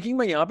spiritually speaking,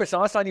 میں یہاں پہ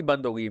سانس آنی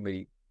بند ہو گئی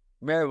میری.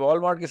 میں وال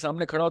mart کے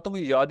سامنے کھڑا ہوتا ہوں,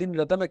 مجھے یاد ہی نہیں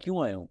رہتا میں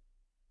کیوں آیا ہوں.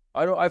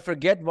 I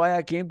forget why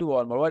I came to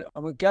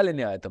Walmart. کیا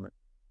لینے آیا تھا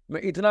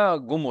میں اتنا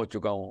گم ہو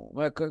چکا ہوں,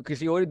 میں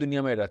کسی اور ہی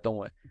دنیا میں رہتا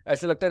ہوں.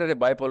 ایسے لگتا ہے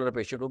بائی پولر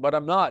پیشنٹ ہوں, but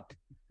I'm not.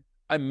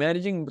 I'm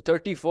managing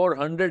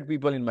 3,400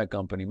 people in my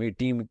company. میری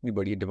ٹیم اتنی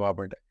بڑی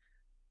ڈپارٹمنٹ ہے,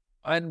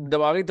 اینڈ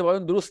دماغی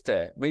توازن درست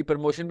ہے, میری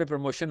پروموشن پہ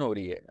پروموشن ہو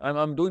رہی ہے.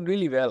 I'm doing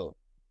really well,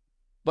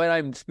 but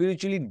I'm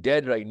spiritually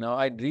dead right now.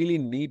 I really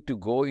need to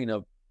go in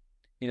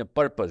a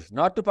purpose,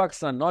 not to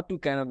Pakistan, not to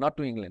Canada, not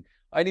to England.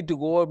 I need to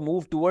go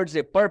move towards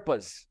a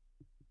purpose,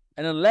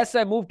 and unless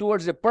I move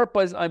towards a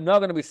purpose, I'm not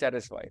going to be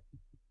satisfied.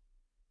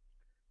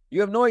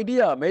 You have no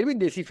idea. میری بھی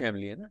دیسی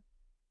family ہے نا,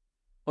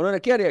 انہوں نے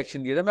کیا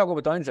reaction دیا تھا میں آپ کو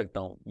بتا نہیں سکتا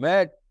ہوں.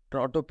 میں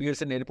ٹورانٹو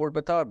پیئرسن ایئرپورٹ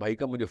پہ تھا اور بھائی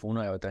کا مجھے فون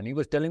آیا ہوتا ہے, he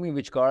was telling me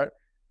which car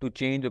to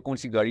change, اور کون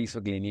سی گاڑی اس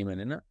وقت لینی ہے میں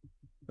نے نا.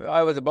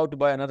 I was about to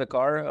buy another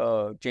car,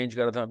 change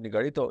کر رہا تھا اپنی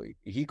گاڑی, تو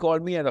he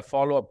called me as a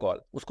follow up call.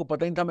 اس کو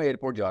پتہ نہیں تھا میں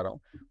ایئرپورٹ جا رہا ہوں,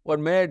 اور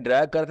میں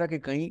ڈرائیو کر رہا تھا کہ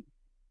کہیں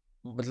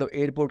مطلب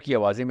ایئرپورٹ کی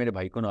آوازیں میرے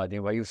بھائی کو نہ آ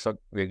جائیں. بھائی اس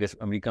وقت ویگس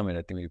امریکہ میں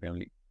رہتی میری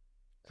family.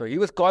 So he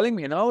was calling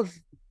me, and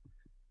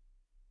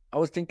I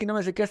was thinking,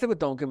 میں سے کیسے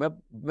بتاؤں کہ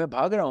میں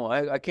بھاگ رہا ہوں,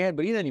 I can't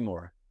breathe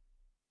anymore.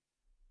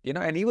 You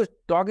know, and he was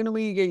talking to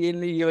me کہ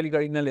یہ والی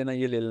گاڑی نہ لینا,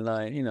 یہ لے لینا,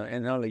 you know,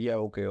 and I'm like, yeah,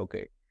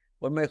 okay.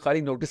 اور میں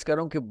خالی نوٹس کر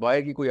رہا ہوں کہ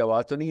باہر کی کوئی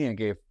آواز تو نہیں ہے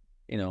کہ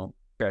you know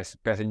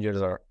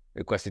passengers are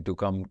requested to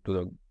come to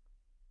the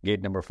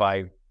gate number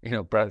 5, you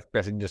know,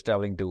 passengers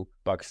traveling to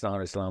Pakistan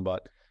or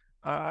Islamabad.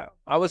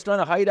 I was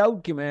trying to hide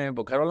out کہ میں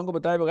گھر والوں کو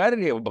بتائے بغیر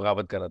یہ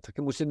بغاوت کر رہا تھا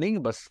کہ مجھ سے نہیں,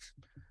 بس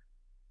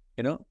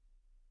you know.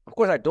 Of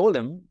course I told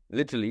him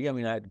literally, I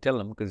mean I had to tell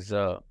him because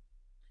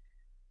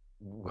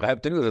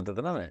غائب تو نہیں ہو سکتا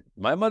تھا نا میں.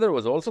 My mother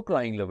was also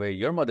crying the way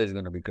your mother is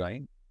going to be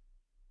crying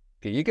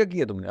کہ یہ کیا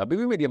کیا تم نے. ابھی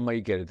بھی میری اماں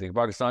یہ کہہ رہے تھے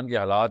پاکستان کے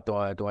حالات تو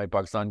آئے, تمہارے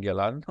پاکستان کے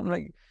حالات. ہم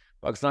لائک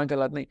پاکستان کے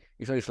حالات نہیں,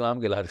 اس وقت اسلام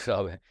کے حالات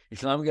خراب ہیں.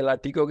 اسلام کے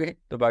حالات ٹھیک ہو گئے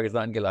تو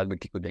پاکستان کے حالات بھی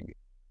ٹھیک ہو جائیں گے.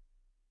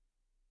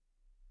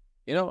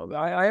 You know,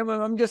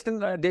 I'm just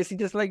دیسی,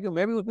 just like you.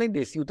 میں بھی اتنا ہی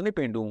دیسی, اتنا ہی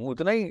پینڈو ہوں,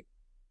 اتنا ہی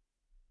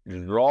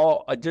را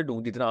اجڈ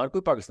ہوں جتنا ہر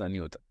کوئی پاکستانی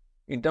ہوتا.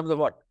 In terms of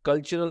what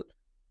cultural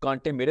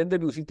content میرے اندر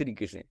بھی اسی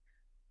طریقے سے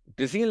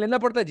ڈیسیژن لینا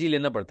پڑتا ہے. جی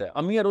لینا پڑتا ہے.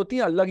 امیاں روتی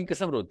ہیں, اللہ کی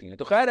قسم روتی ہیں,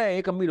 تو خیر ہے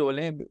ایک امی رو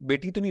لیں,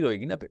 بیٹی تو نہیں روئے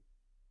گی نا. پھر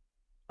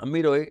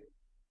امی روئے,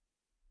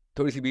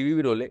 تھوڑی سی بیوی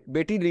بھی رو لے,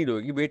 بیٹی نہیں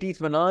روئے گی. بیٹی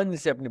اطمینان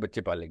سے اپنے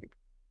بچے پالے گی.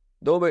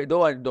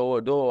 دو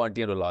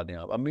آنٹیاں رولا دیں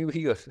آپ, امی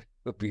بھی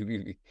اور بیوی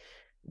بھی.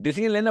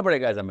 ڈیسیژن لینا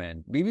پڑے گا ایز اے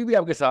مین. بیوی بھی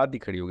آپ کے ساتھ ہی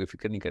کھڑی ہوگی,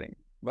 فکر نہیں کریں گے.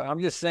 But I am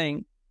just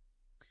seeing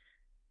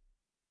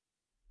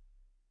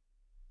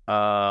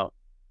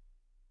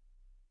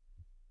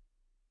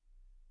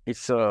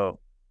it's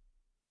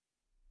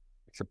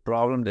a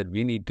problem that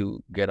we need to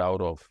get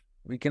out of.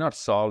 We cannot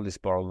solve this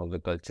problem of the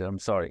culture. I'm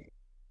sorry.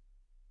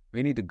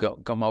 We need to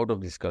come out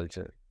of this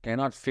culture.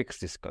 Cannot fix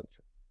this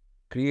culture.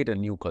 Create a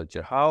new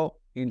culture. How?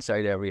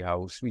 Inside every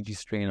house, we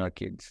just train our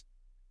kids.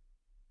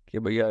 کہ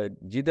بھیا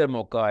جدھر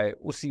موقع آئے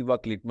اسی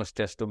وقت litmus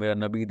test ہو. میرا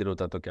نبی ادھر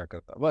ہوتا تو کیا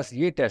کرتا, بس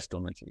یہ ٹیسٹ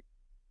ہونا چاہیے.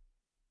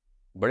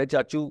 بڑے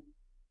چاچو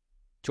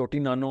چھوٹی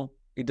نانو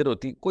ادھر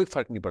ہوتی, کوئی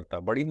فرق نہیں پڑتا.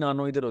 بڑی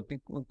نانو ادھر ہوتی,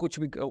 کچھ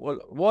بھی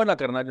وہ نہ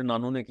کرنا جو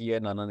نانو نے کیا ہے,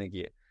 نانا نے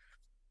کیا ہے.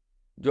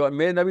 جو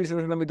میرے نبی صلی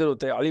اللہ علیہ وسلم ادھر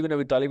ہوتے, علی بن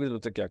ابی طالب ادھر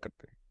ہوتے, کیا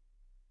کرتے.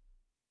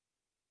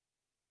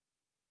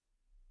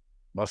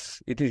 بس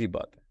اتنی سی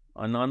بات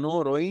ہے.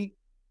 نانو روئی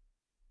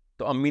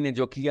تو امی نے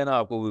جو کیا نا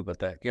آپ کو بھی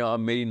پتا ہے کہ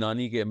میری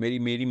نانی کے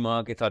میری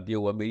ماں کے ساتھ یہ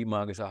ہوا, میری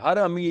ماں کے ساتھ. ہر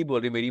امی یہی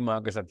بول رہی میری ماں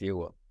کے ساتھ یہ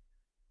ہوا.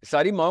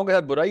 ساری ماؤں کے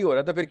ساتھ برائی ہو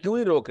رہا تھا, پھر کیوں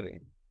نہیں روک رہے.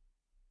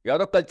 یا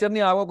تو کلچر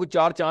نے آپ کو کچھ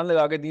 4 چاند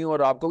لگا کے دیے اور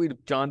آپ کو بھی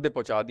چاند پہ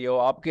پہنچا دیا ہو.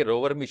 آپ کے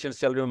روور مشن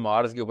چل رہے ہیں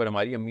مارس کے اوپر,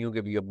 ہماری امیوں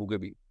کے بھی ابو کے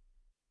بھی.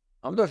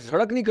 ہم تو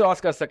سڑک نہیں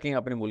کراس کر سکیں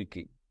اپنے ملک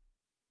کی.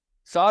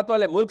 ساتھ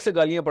والے ملک سے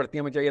گالیاں پڑتی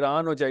ہیں, چاہے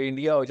ایران ہو, چاہے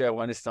انڈیا ہو, چاہے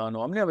افغانستان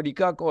ہو. ہم نے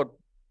امریکہ کو اور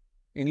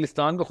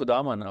انگلستان کو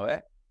خدا مانا ہوا ہے.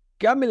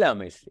 کیا ملا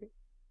ہمیں اس سے؟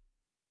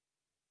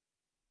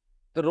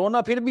 تو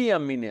رونا پھر بھی ہے,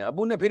 امی نے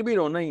ابو نے پھر بھی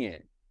رونا ہی ہے.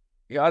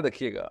 یاد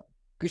رکھیے گا,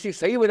 کسی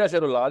صحیح وجہ سے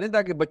رلا دیں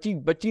تاکہ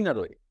بچی نہ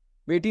روئے,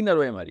 بیٹی نہ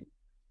روئے ہماری.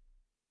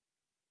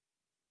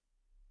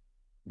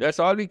 That's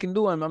all we can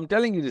do. I'm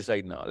telling you this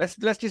right now.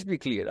 Let's just be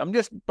clear. I'm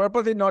just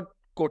purposely not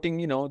quoting,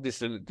 you know,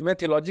 this. میں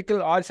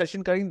theological آج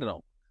سیشن کر ہی نہیں رہا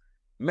ہوں,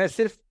 میں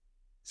صرف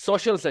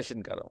سوشل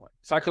سیشن کر رہا ہوں,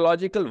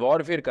 سائیکولوجیکل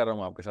وارفیئر کر رہا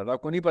ہوں آپ کے ساتھ.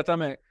 آپ کو نہیں پتا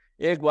میں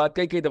ایک بات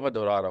کئی دفعہ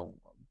دہرا رہا ہوں,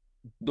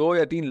 2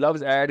 یا 3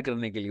 لفظ ایڈ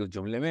کرنے کے لیے اس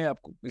جملے میں.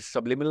 آپ کو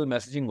سبلیمنل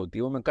میسیجنگ ہوتی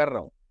ہے, وہ میں کر رہا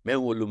ہوں. میں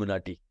وہ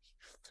لومناٹی,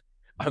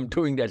 I'm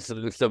doing that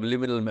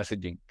subliminal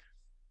messaging.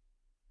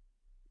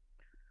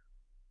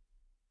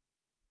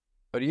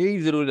 اور یہی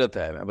ضرورت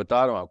ہے, میں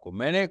بتا رہا ہوں آپ کو.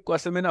 میں نے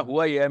اصل میں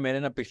ہوا یہ ہے, میں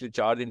نے پچھلے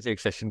 4 دن سے ایک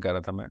سیشن کر رہا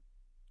تھا, میں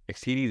ایک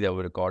سیریز ہے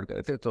وہ ریکارڈ کر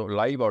رہے تھے, تو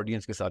لائیو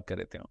آڈینس کے ساتھ کر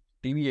رہے تھے.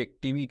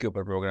 ٹی وی کے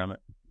اوپر پروگرام ہے,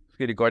 اس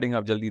کی ریکارڈنگ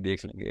آپ جلدی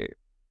دیکھ لیں گے.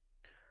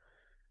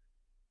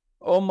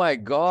 او مائی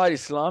گاڈ،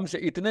 اسلام سے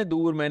اتنے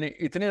دور میں نے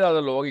اتنے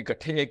زیادہ لوگ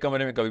اکٹھے ایک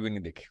کمرے میں کبھی بھی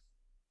نہیں دیکھے،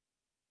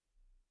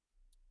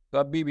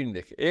 کبھی بھی نہیں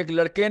دیکھے. ایک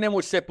لڑکے نے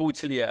مجھ سے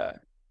پوچھ لیا،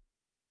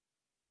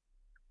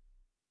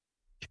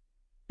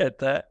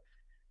 کہتا ہے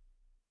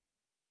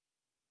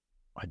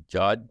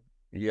حجاج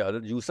یہ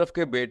حضرت یوسف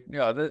کے بیٹے،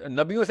 حضرت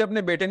نبیوں سے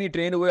اپنے بیٹے نہیں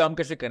ٹرین ہوئے، ہم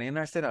کیسے کریں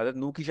نا؟ اس سے حضرت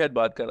نوح کی شاید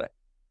بات کر رہا ہے.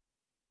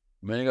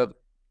 میں نے کہا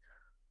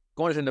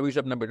کون سے نبی سے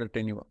اپنا بیٹا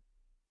ٹرین نہیں ہوا؟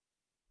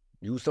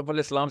 یوسف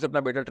علیہ السلام سے اپنا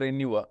بیٹا ٹرین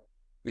نہیں ہوا؟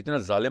 اتنا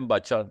ظالم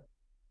بادشاہ.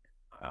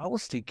 I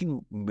was thinking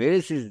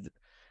میرے سے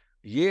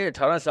یہ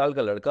 18 سال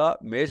کا لڑکا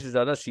میرے سے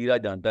زیادہ سیرہ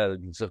جانتا ہے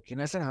حضرت یوسف کی.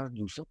 ایسا حضرت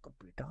یوسف کا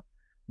بیٹا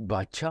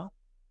بادشاہ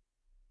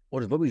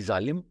اور وہ بھی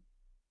ظالم.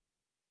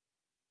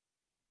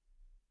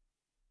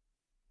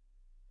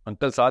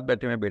 انکل ساتھ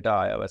بیٹھے ہوئے، بیٹا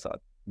آیا ہوا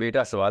ساتھ،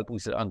 بیٹا سوال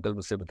پوچھ رہا، انکل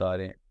مجھ سے بتا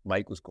رہے ہیں،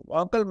 مائک اس کو،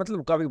 انکل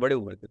مطلب کافی بڑے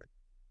عمر کے تھے،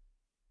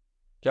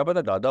 کیا پتا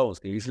دادا ہو اس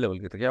کے اس لیول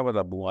کے تھے، کیا پتا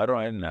ابو آ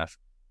رہا ہے ناس.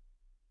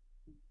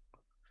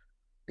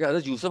 کہ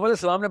حضرت یوسف علیہ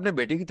السلام نے اپنے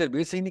بیٹے کی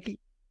تربیت صحیح نہیں کی.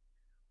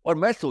 اور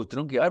میں سوچ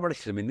رہا ہوں کہ یار بڑی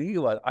شرمندگی کی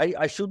بات،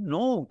 I should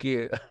know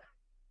کہ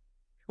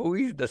who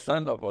is the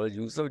son of حضرت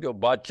یوسف، جو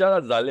بادشاہ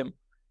ظالم.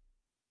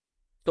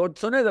 تو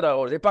سنے ذرا،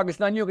 اور یہ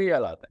پاکستانیوں کے یہ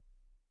حالات ہیں.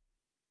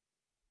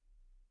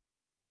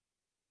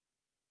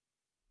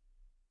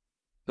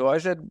 So I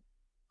said,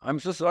 I'm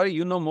so sorry,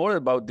 you know more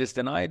about this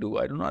than I do.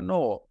 I do not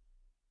know.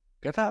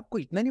 کہتا آپ کو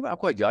اتنا نہیں، آپ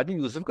کو حجاج بن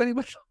یوسف کا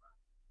نہیں پتا؟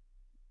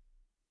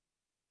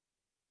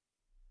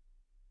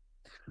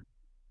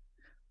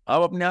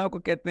 آپ اپنے آپ کو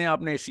کہتے ہیں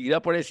آپ نے سیرہ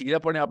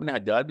پڑھے، آپ نے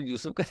حجاج بن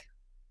یوسف کا.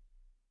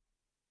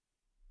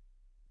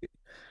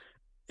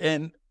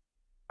 And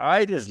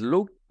I just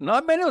looked، نہ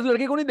میں نے اس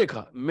لڑکے کو نہیں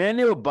دیکھا، میں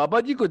نے وہ بابا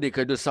جی کو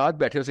دیکھا جو ساتھ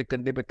بیٹھے اسے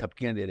کندھے پہ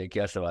تھپکیاں دے رہے.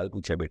 کیا سوال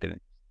پوچھا بیٹے نے؟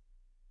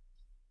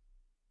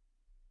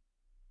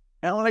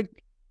 And I'm like،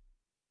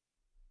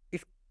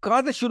 اس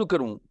کہاں سے شروع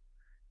کروں،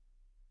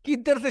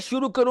 کدھر سے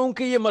شروع کروں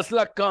کہ یہ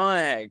مسئلہ کہاں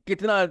ہے،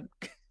 کتنا،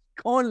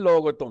 کون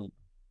لوگ ہو تم،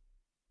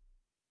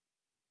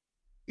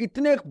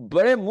 اتنے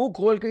بڑے منہ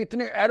کھول کے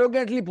اتنے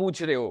ایروگینٹلی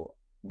پوچھ رہے ہو،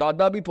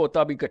 دادا بھی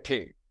پوتا بھی کٹھے،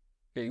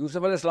 کہ یوسف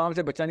علیہ السلام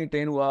سے بچہ نہیں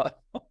ٹرین ہوا.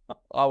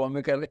 آپ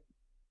ہمیں کہہ رہے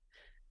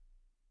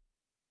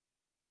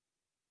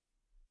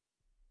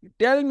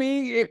ٹیل می،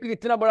 ایک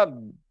اتنا بڑا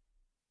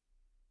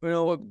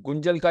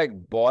گنجل کا ایک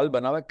بال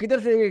بنا ہوا ہے، کدھر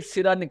سے ایک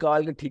سرا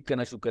نکال کے ٹھیک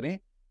کرنا شروع کریں؟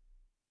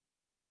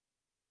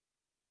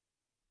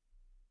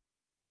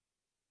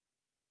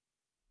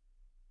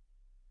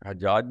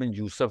 حجاج بن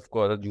یوسف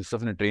کو حضرت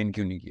یوسف نے ٹرین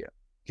کیوں نہیں کیا؟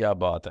 کیا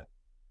بات ہے.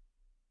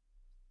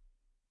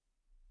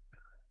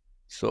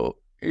 سو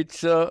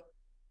اٹس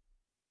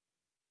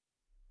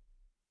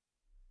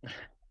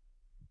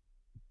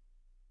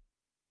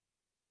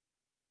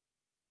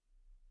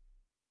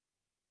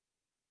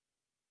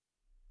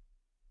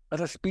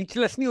اچھا، اسپیچ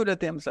لیس نہیں ہو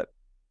جاتے ہم سر؟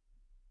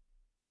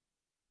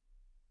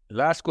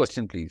 Last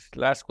question please,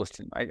 last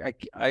question.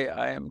 I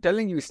am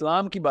telling you,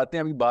 اسلام کی باتیں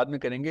ابھی بعد میں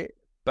کریں گے،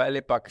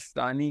 پہلے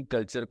پاکستانی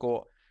کلچر کو،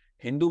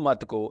 ہندو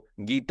مت کو،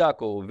 گیتا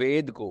کو،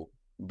 وید کو،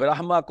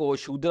 برہما کو،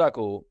 شودرا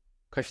کو،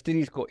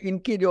 کشتری کو، ان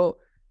کی جو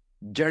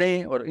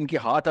جڑیں اور ان کے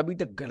ہاتھ ابھی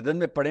تک گردن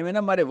میں پڑے ہوئے نا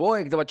ہمارے، وہ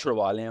ایک دفعہ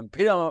چھڑوا لیں ہم،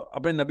 پھر ہم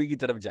اپنے نبی کی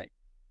طرف جائیں.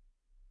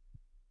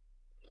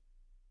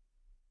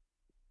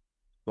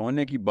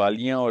 سونے کی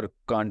بالیاں اور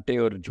کانٹے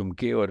اور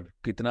جھمکے اور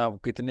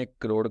کتنے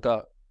کروڑ کا،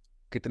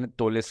 کتنے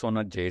تولے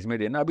سونا جہیز میں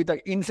دینا، ابھی تک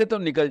ان سے تو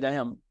نکل جائیں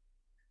ہم،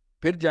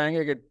 پھر جائیں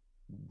گے کہ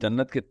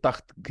جنت کے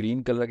تخت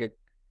گرین کلر کے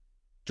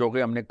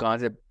چوکے ہم نے کہاں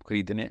سے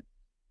خریدنے.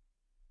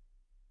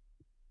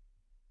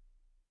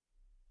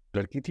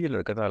 لڑکی تھی یا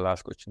لڑکا تھا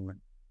لاسٹ کوشچن میں؟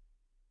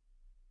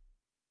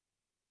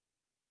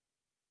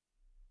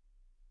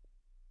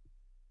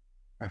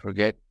 I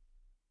forget.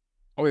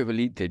 یہ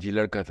ولید تھے جی،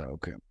 لڑکا تھا.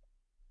 Okay,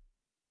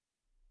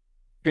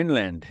 fun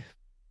land,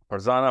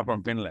 Farzana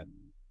from fun land.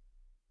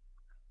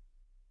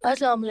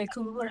 السلام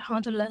علیکم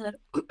ورحمۃ اللہ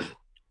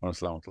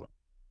السلام علیکم.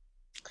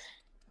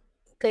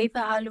 کیف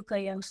حالک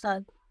یا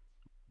استاد؟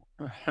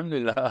 الحمد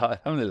للہ،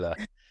 الحمد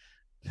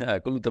للہ،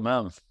 کل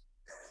تمام.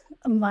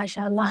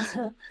 ماشاء اللہ.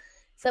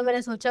 سر میں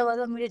نے سوچا ہوا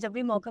تھا مجھے جب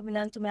بھی موقع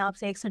ملا تو میں آپ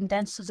سے ایک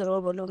سینٹینس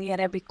ضرور بولوں گی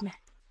عربک میں.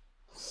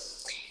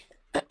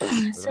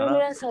 سر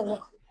میرا سوال،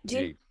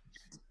 جی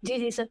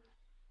جی سر،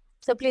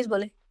 سر پلیز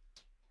بولے.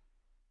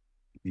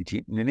 جی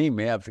نہیں،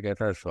 میں آپ سے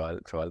کہتا سوال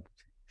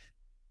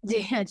جی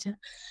اچھا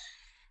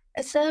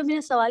سر،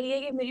 میرا سوال یہ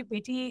ہے کہ میری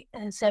بیٹی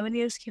 7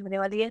 ایئرس کی ہونے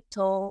والی ہے،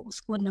 تو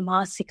اس کو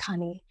نماز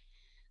سکھانی ہے،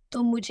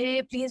 تو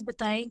مجھے پلیز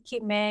بتائیں کہ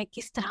میں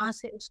کس طرح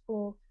سے اس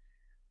کو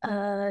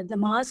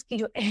نماز کی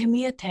جو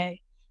اہمیت ہے،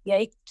 یا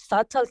ایک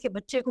 7 سال کے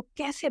بچے کو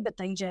کیسے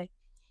بتائی جائے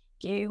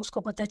کہ اس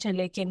کو پتہ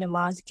چلے کہ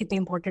نماز کتنی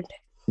امپورٹنٹ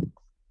ہے.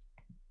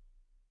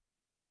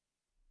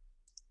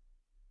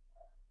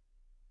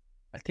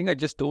 I think I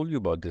just told you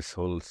about this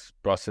whole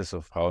process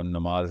of how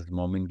نماز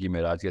مومن کی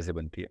معراج کیسے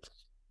بنتی ہے.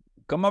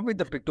 Come up with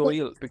the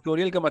pictorial.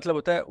 Pictorial کا مطلب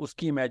ہوتا ہے اس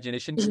کی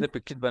امیجنیشن کے اندر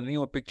پکچر بن رہی ہیں،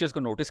 اور پکچرز کو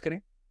نوٹس کریں،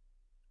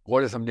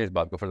 غور سے سمجھیں اس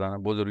بات کو. فرزانہ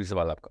بہت ضروری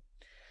سوال آپ کا.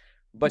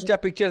 بچہ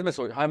پکچرز میں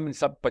ہم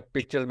سب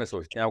پکچرز میں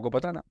سوچتے ہیں، آپ کو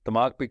پتا نا،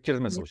 دماغ پکچرز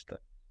میں سوچتا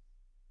ہے.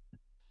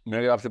 میں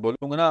اگر آپ سے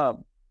بولوں گا نا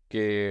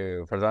کہ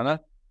فرزانہ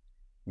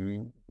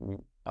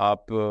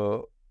آپ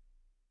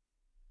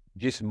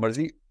جس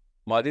مرضی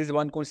مادری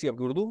زبان کون سی آپ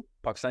کی؟ اردو؟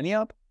 پاکستانی ہیں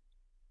آپ؟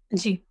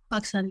 جی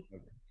پاکستانی.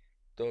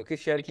 تو کس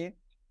شہر کی ہیں؟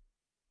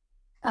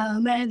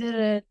 میں ادھر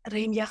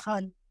رحیمیہ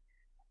خان.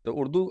 تو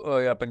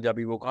اردو یا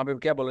پنجابی، وہ کہاں پہ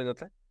کیا بولا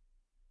جاتا ہے؟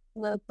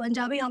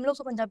 پنجابی، ہم لوگ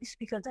تو پنجابی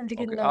اسپیک کرتے ہیں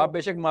لیکن آپ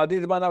بے شک مادری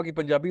زبان آپ کی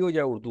پنجابی ہو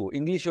یا اردو ہو،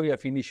 انگلش ہو یا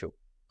فینش ہو،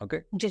 اوکے،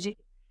 جی جی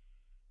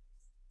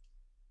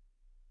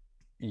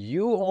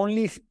you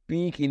only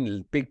speak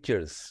in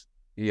pictures.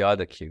 یاد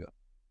رکھیے گا،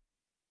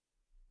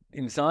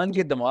 انسان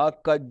کے دماغ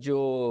کا جو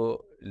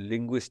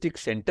لنگوسٹک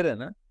سینٹر ہے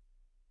نا،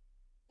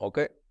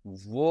 اوکے،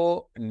 وہ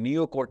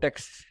new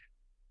cortex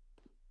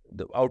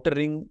outer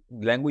ring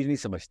language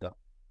نہیں سمجھتا،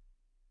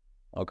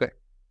 اوکے،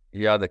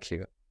 یاد رکھیے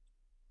گا.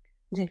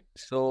 جی.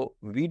 So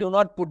we do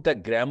not put the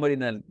grammar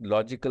in a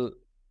logical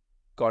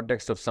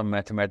context of some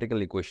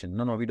mathematical equation.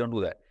 No, we don't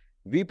do that.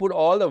 We put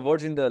all the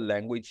words in the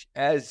language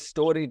as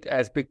stored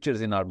as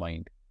pictures in our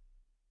mind.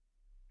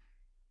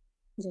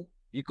 جی.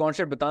 یہ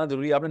concept بتانا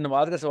ضروری ہے. آپ نے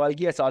نماز کا سوال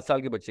کیا ہے 7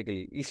 سال کے بچے کے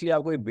لیے، اس لیے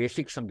آپ کو یہ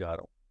بیسک سمجھا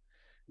رہا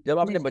ہوں. جب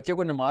آپ نے بچے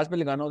کو نماز پہ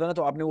لگانا ہوتا ہے نا،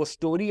 تو آپ نے وہ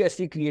سٹوری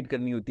ایسی کریٹ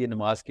کرنی ہوتی ہے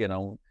نماز کے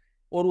اراؤنڈ،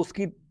 اور اس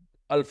کی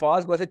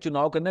الفاظ کو ایسے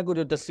چناؤ کرنا ہے کہ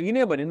جو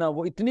تصویریں بنے نا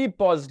وہ اتنی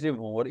پازیٹیو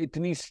ہوں اور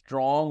اتنی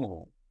اسٹرانگ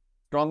ہوں.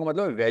 اسٹرانگ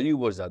مطلب ویلیو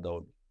بہت زیادہ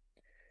ہوگی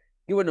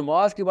کہ وہ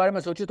نماز کے بارے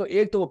میں سوچے تو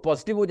ایک تو وہ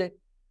پازیٹیو ہو جائے،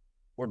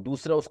 اور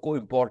دوسرا اس کو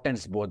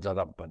امپورٹینس بہت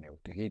زیادہ بنے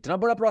ہوتی ہے. اتنا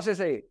بڑا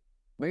پروسیس ہے،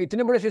 میں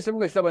اتنے بڑے سسٹم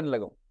کا حصہ بننے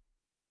لگا ہوں.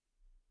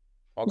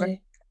 اوکے،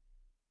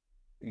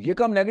 یہ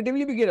کام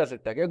نیگیٹیولی بھی کیا جا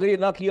سکتا ہے کہ اگر یہ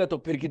نہ کیا تو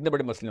پھر کتنے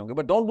بڑے مسئلے ہوں گے،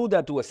 but don't do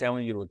that to a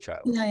 7-year-old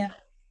child.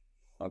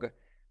 Okay,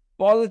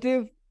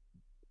 positive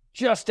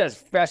just as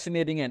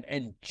fascinating and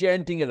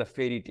enchanting as a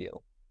fairy tale.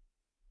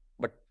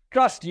 But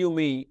trust you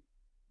me,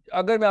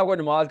 اگر میں آپ کو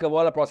نماز کا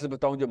والا پروسیس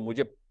بتاؤں جو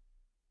مجھے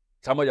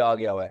سمجھ آ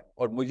گیا ہوا ہے،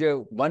 اور مجھے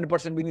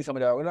 1% بھی نہیں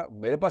سمجھ آیا ہوگا نا،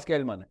 میرے پاس کیا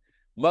علم ہے،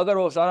 مگر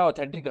وہ سارا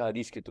اوتھینٹک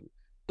حدیث کے تھرو،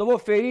 تو وہ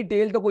فیری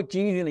ٹیل تو کوئی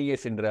چیز ہی نہیں ہے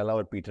سنڈریلا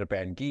اور پیٹر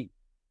پین کی.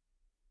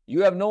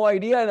 یو ہیو نو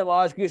آئیڈیا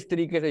نماز کس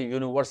طریقے سے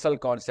یونیورسل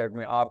کانسیپٹ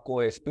میں آپ کو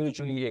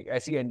اسپرچولی ایک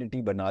ایسی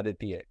اینٹی بنا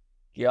دیتی ہے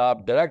کہ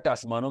آپ ڈائریکٹ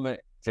آسمانوں میں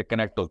سے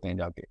کنیکٹ ہوتے ہیں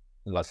جا کے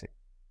اللہ سے.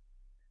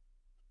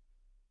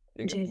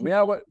 میں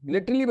آپ کو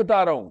لٹرلی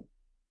بتا رہا ہوں،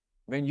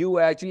 when you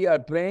actually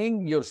are praying,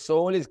 your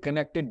soul is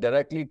connected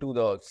directly to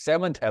the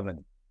 7th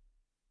heaven.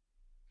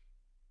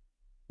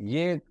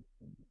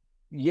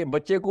 یہ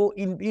بچے کو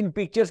ان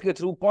پکچرز کے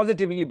تھرو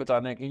پازیٹیولی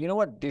بتانا ہے کہ you know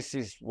what, this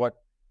is what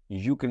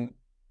you can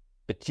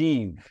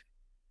achieve,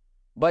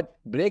 but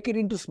break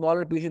it into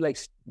smaller pieces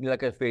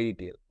like a fairy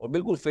tale. اور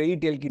بالکل فیری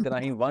ٹیل کی طرح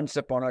ہی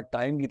once upon a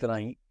time کی طرح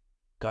ہی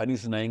کہانی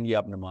سنائیں گے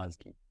آپ نماز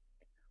کی.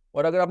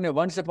 اور اگر آپ نے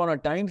once upon a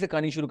time سے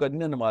کہانی شروع کر دی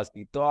نا نماز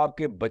کی، تو آپ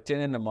کے بچے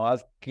نے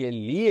نماز کے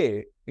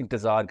لیے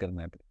انتظار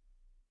کرنا ہے. پھر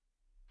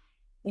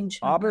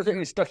آپ نے اسے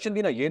انسٹرکشن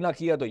دی نا، یہ نہ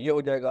کیا تو یہ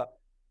ہو جائے گا،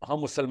 ہم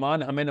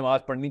مسلمان ہمیں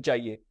نماز پڑھنی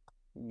چاہیے.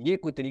 یہ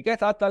کوئی طریقہ ہے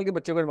 7 سال کے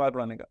بچے کو نماز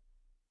پڑھانے کا؟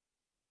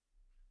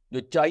 جو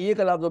چاہیے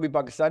کا لفظ بھی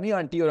پاکستانی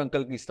آنٹی اور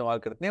انکل کی استعمال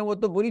کرتے ہیں، وہ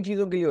تو بری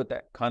چیزوں کے لیے ہوتا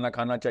ہے. کھانا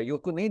کھانا چاہیے،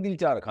 اس کو نہیں دل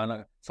چاہ رہا کھانا.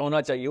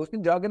 سونا چاہیے، اس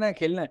نے جاگنا ہے،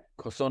 کھیلنا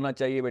ہے، سونا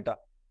چاہیے بیٹا.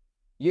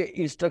 یہ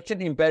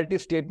انسٹرکشن امپیریٹو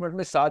اسٹیٹمنٹ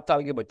میں 7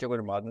 سال کے بچے کو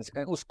نماز میں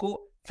سکھائیں، اس کو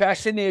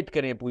فیشنیٹ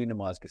کریں پوری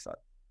نماز کے ساتھ.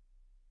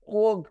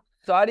 وہ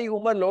ساری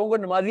عمر لوگوں کو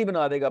نمازی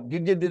بنا دے گا،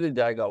 جد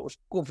جائے گا. اس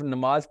کو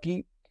نماز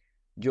کی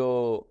جو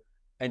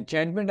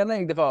انچینٹمنٹ ہے نا،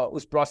 ایک دفعہ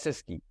اس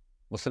پروسیس کی،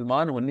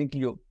 مسلمان ہونے کی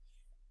جو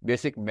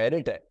بیسک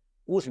میرٹ ہے،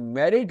 اس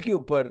میرٹ کے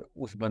اوپر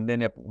اس بندے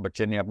نے،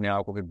 بچے نے اپنے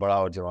آپ کو پھر بڑا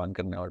اور جوان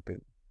کرنا ہے، اور پھر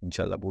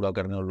انشاءاللہ بوڑھا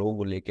کرنا ہے اور لوگوں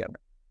کو لے کے آنا.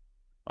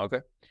 Okay,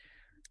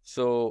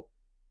 so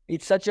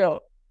it's such a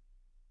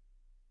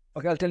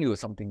Okay, I'll tell you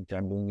something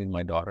I'm doing with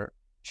my daughter.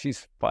 She's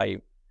 5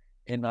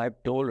 and I've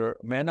told her,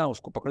 میں نا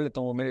اس کو پکڑ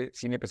لیتا ہوں، وہ میرے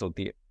سینے پہ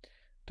سوتی ہے،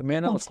 تو میں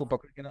نا اس کو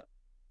پکڑ کے نا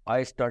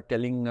I start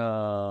telling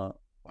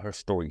her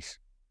stories.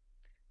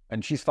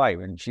 And she's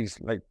 5 and she's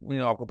like,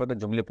 آپ کو پتہ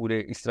جملے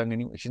پورے اس طرح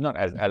نہیں، she's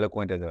not as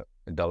eloquent as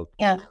an adult.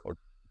 Yeah. Or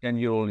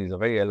 10-year-old is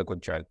a very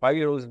eloquent child.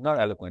 5-year-old is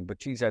not eloquent,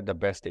 but she's at the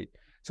best age.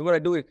 So what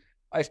I do is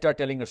I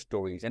start telling her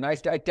stories and I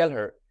tell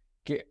her,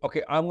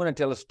 okay, I'm going to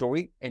tell a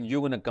story and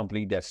you're going to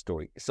complete that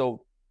story. So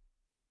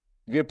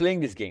we are playing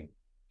this game.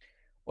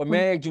 اور میں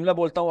ایک جملہ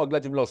بولتا ہوں، اگلا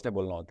جملہ اس نے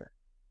بولنا ہوتا ہے.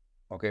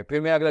 اوکے، پھر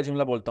میں اگلا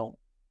جملہ بولتا ہوں،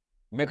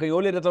 میں کہیں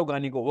اور لے جاتا ہوں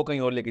کہانی کو، وہ کہیں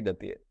اور لے کے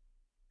جاتی ہے.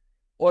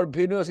 اور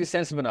پھر میں اس کی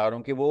سینس بنا رہا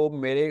ہوں کہ وہ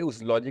میرے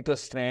اس لاجیکل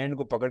اسٹینڈ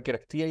کو پکڑ کے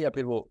رکھتی ہے یا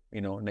پھر وہ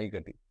نہیں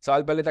کرتی.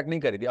 سال پہلے تک نہیں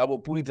کری تھی، اب وہ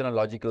پوری طرح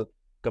لاجیکل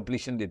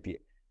کمپلیشن دیتی ہے.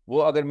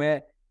 وہ اگر میں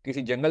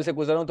کسی جنگل سے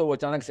گزر رہا ہوں تو وہ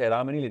اچانک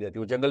صحرا میں نہیں لے جاتی،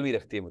 وہ جنگل بھی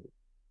رکھتی ہے مجھے.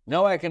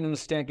 Now I can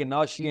understand کہ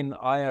now she and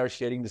I are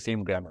sharing the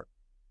same grammar.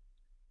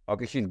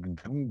 Okay, she's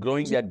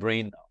growing that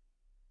brain now.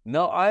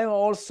 Now I am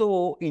also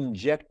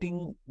injecting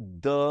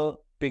the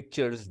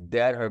pictures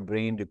that her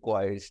brain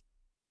requires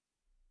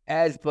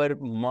as per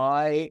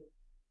my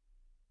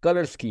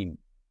color scheme,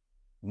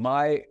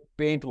 my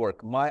paint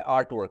work, my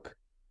artwork.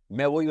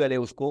 میں وہی والے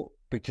اس کو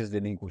pictures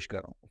دینے کی کوشش کر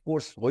رہا ہوں. آف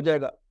کورس ہو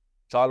جائے گا،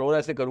 سال اور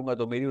ایسے کروں گا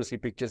تو میری اس کی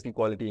پکچرز کی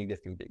کوالٹی ایک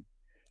جیسی ہو جائے گی.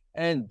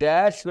 And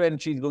that's when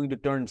she's going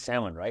to turn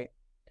 7, right?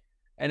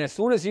 And as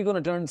soon as she's going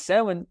to turn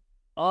 7,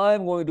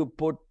 I'm going to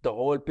put the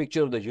whole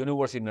picture of the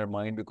universe in her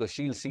mind because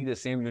she'll see the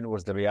same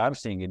universe the way I'm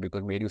seeing it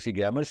because मेरी उसी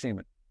grammar same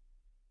है.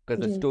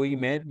 Because the ji story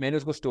मैंने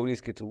उसको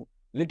stories के through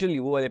literally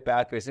वो वाले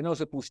path पे से ना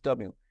उसे पूछता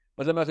भी हूँ.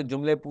 मतलब मैं उसे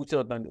जुमले पूछ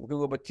रहा होता हूँ क्योंकि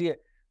वो बच्ची है.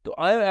 So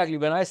I actually,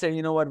 when I say,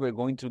 you know what, we're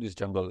going through this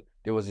jungle,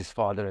 there was this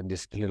father and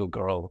this little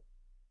girl,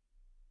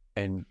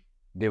 and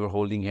they were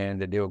holding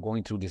hands, and they were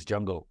going through this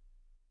jungle.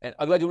 And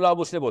अगला जुमला अब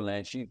उसने बोलना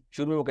है.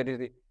 शुरू में वो कहती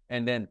थी,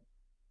 and then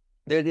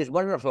there's this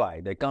butterfly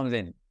that comes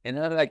in, and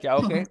I'm like, yeah,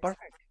 okay,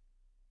 perfect.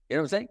 You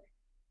know what I'm saying?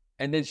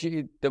 And then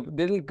the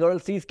little girl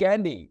sees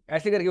candy.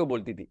 ऐसे करके वो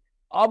बोलती थी.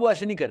 अब वो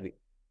ऐसे नहीं कर रही.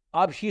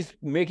 अब she's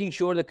making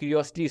sure the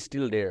curiosity is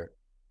still there.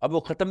 अब वो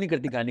खत्म नहीं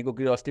करती कहानी को,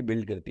 curiosity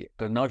build करती है.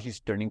 Because now she's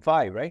turning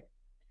 5, right?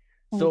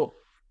 So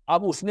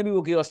अब उसने भी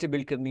वो क्यूरियोसिटी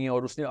बिल्ड करनी है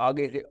और उसने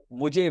आगे से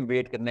मुझे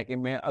वेट करना है कि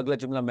मैं अगला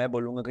जुमला मैं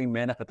बोलूंगा कहीं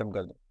मैं ना खत्म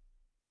कर दूं.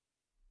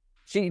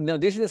 See, now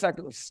this is a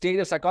stage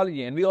of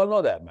psychology and we all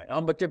know that, man.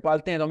 हम बच्चे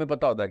पालते हैं तो हमें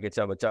पता होता है कि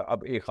अच्छा बच्चा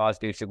अब एक खास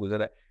स्टेज से गुजर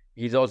रहा है.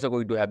 He's also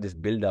going to have this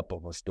build up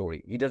of a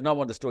story. He does not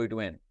want the story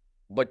to end.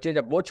 बच्चे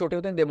जब बहुत छोटे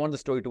होते हैं, they want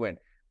the story to end.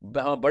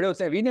 हम बड़े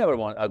होते हैं, we never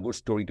want a good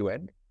story to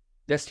end.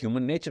 That's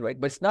human nature, right?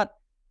 But it's not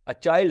a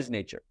child's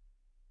nature.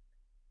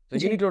 So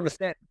you need to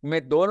understand.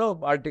 मैं दोनों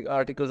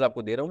आर्टिकल्स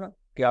आपको दे रहा हूँ ना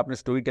कि आपने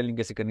स्टोरी टेलिंग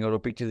कैसे करनी है और वो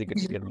पिक्चर्स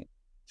इकट्ठी करनी है.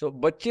 सो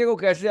बच्चे को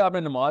कैसे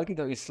आपने नमाज की,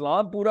 तो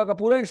इस्लाम पूरा का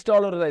पूरा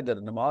इंस्टॉल हो रहा है इधर.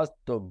 नमाज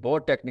तो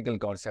बहुत टेक्निकल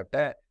कॉन्सेप्ट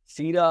है.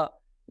 सीरा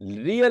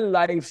रियल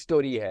लाइफ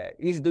स्टोरी है.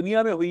 इस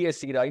दुनिया में हुई है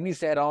सीरा, इन्हीं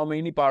सहराओं में,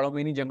 इन्हीं पहाड़ों में,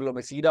 इन्हीं जंगलों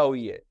में सीरा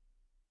हुई है.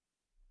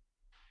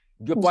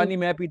 जो पानी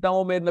मैं पीता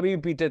हूँ मेरे नबी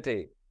भी पीते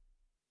थे.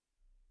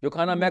 जो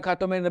खाना मैं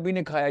खाता हूँ मेरे नबी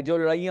ने खाया. जो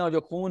लड़ाइयाँ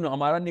जो खून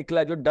हमारा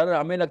निकला, जो डर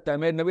हमें लगता है,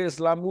 मेरे नबी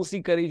इस्लाम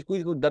उसी करीब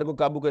कोई डर को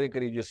काबू करे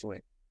करीब जो सोए.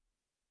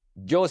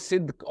 जो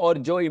सिद्क और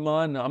जो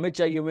ईमान हमें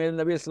चाहिए मेरे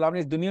नबी इस्लाम ने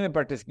इस दुनिया में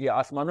प्रैक्टिस किया,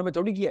 आसमानों में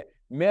थोड़ी किया.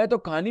 मैं तो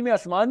कहानी में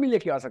आसमान भी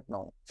लेके आ सकता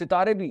हूँ,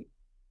 सितारे भी.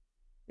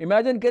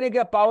 इमेजिन करें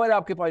क्या पावर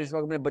आपके पास इस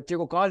वक्त, अपने बच्चे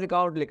को कहाँ से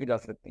कहाँ लेके जा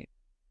सकते हैं.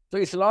 तो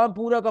इस्लाम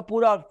पूरा का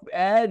पूरा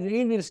एज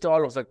इन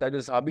इंस्टॉल हो सकता है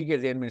जो सहाबी के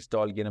ज़हन में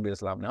इंस्टॉल किया नबी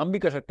इस्लाम ने. हम भी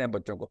कर सकते हैं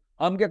बच्चों को.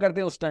 हम क्या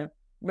करते हैं उस टाइम.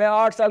 मैं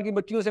 8 साल की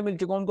बच्चियों से मिल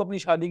चुका हूँ, उनको अपनी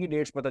शादी की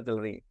डेट्स पता चल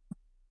रही है.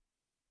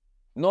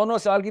 9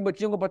 साल की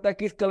बच्चियों को पता है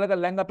किस कलर का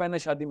लहंगा पहना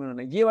शादी में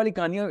उन्होंने. ये वाली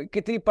कहानियां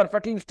कितनी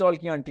परफेक्टली इंस्टॉल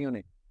की आंटियों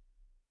ने.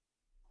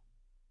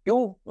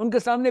 क्यों? उनके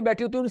सामने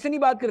बैठी होती, उनसे नहीं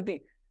बात करती.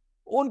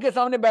 उनके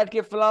सामने बैठ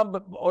के फलां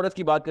औरत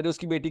की बात करे,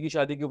 उसकी बेटी की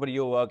शादी के ऊपर ये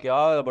हुआ,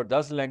 क्या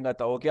जबरदस्त लहंगा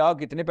था वो, क्या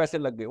कितने पैसे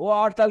लग गए. वो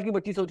 8 साल की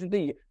बच्ची सोचती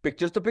थी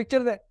पिक्चर्स तो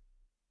पिक्चर्स है,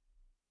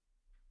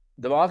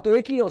 दिमाग तो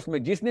एक ही है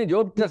उसमें. जिसने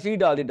जो तस्वीर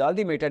डाल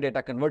दी मेटा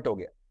डेटा कन्वर्ट हो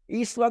गया.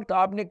 इस वक्त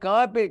आपने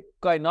कहाँ पे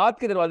कायनात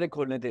के दरवाजे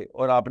खोलने थे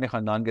और आपने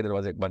खानदान के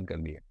दरवाजे बंद कर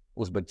दिए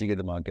उस बच्ची के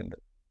दिमाग के अंदर.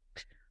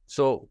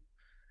 So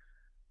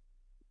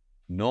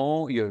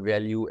know your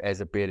value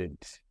as a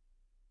parent.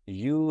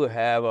 You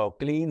have a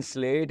clean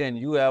slate and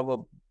you have a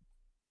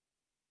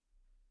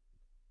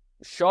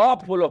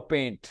shop full of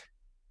paint.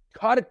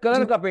 हर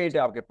कलर का पेंट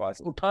है आपके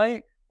पास.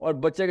 उठाएं और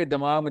बच्चे के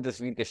दिमाग में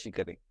तस्वीर कशी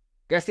करें.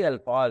 कैसे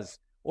अल्फाज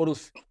और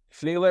उस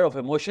फ्लेवर ऑफ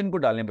इमोशन को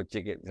डालें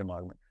बच्चे के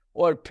दिमाग में.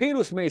 और फिर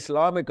उसमें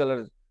इस्लाम के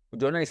कलर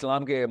जो ना,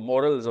 इस्लाम के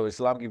मॉरल्स और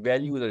इस्लाम की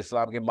वैल्यूज और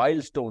इस्लाम के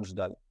माइलस्टोन्स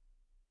डालें.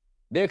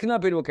 देखना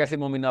फिर वो कैसे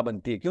मोमिना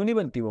बनती है. क्यों नहीं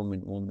बनती वो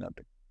मोमिना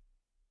पे.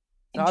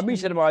 साहबी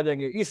शर्मा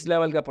जाएंगे. इस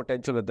लेवल का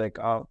पोटेंशियल होता है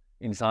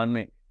इंसान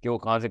में कि वो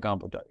कहाँ से कहाँ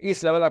पहुंचा.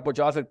 इस लेवल आप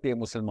पहुंचा सकते हैं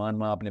मुसलमान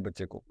माँ अपने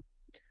बच्चे को.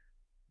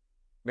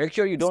 Make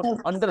sure you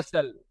don't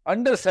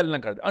undersell ना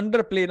कर,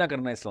 अंडर प्ले ना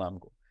करना इस्लाम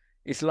को.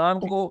 इस्लाम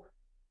को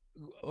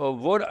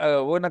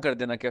वो ना कर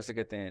देना, कैसे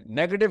कहते हैं,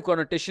 नेगेटिव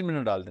कॉनोटेशन में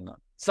ना डाल देना,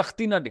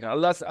 सख्ती ना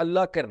दिखाना.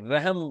 अल्लाह के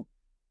रहम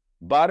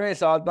 12वें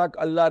साल तक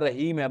अल्लाह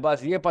रहीम है,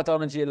 बस ये पता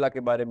होना चाहिए अल्लाह के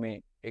बारे में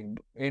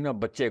एक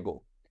बच्चे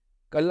को.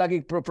 अल्लाह की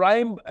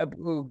प्राइम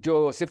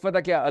जो सिफत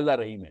है क्या, अल्लाह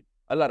रहीम है.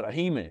 अल्लाह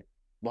रहीम है,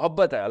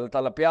 मोहब्बत है. अल्लाह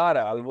ताला प्यार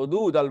है.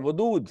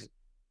 अल-वदूद.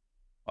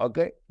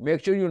 Okay,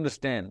 make sure you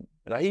understand.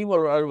 रहीम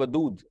और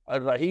अल-वदूद,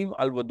 रहीम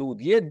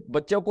अल-वदूद, ये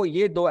बच्चों को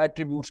ये 2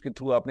 एट्रीब्यूट्स के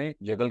थ्रू आपने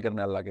जगल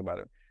करना है अल्लाह के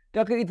बारे में,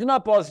 ताकि इतना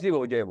पॉजिटिव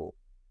हो जाए वो.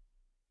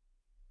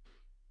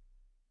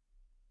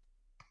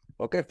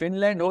 ओके,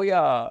 फिनलैंड हो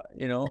या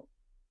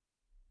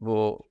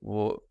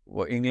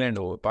वो इंग्लैंड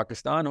हो,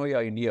 पाकिस्तान हो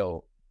या इंडिया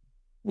हो,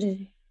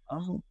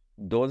 हम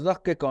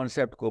दोज़ख के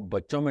कॉन्सेप्ट को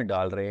बच्चों में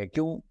डाल रहे हैं.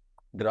 क्यों?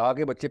 डरा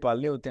के बच्चे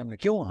पालने होते हैं हमने.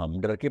 क्यों हम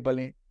डर के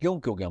पले? क्यों?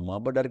 क्योंकि हम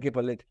वहां पर डर के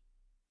पले थे.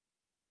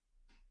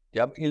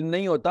 जब इल्म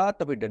नहीं होता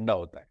तो फिर डंडा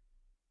होता है.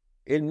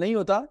 इल्म नहीं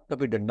होता तो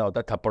फिर डंडा होता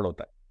है, थप्पड़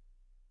होता है.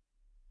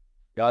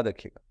 याद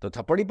रखिएगा. तो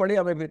थप्पड़ ही पड़े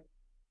हमें, फिर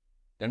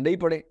डंडे ही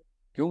पड़े.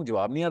 क्यों?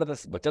 जवाब नहीं आ रहा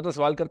था. बच्चा तो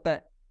सवाल करता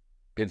है,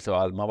 फिर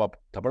सवाल माँ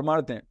बाप थप्पड़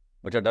मारते हैं,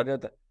 बच्चा डर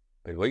जाता है,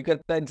 फिर वही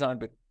करता है इंसान.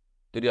 फिर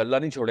तुझे अल्लाह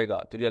नहीं छोड़ेगा,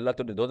 तुझे अल्लाह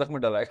तुझे दोज़ख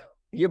में डालेगा.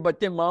 ये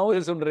बच्चे माओ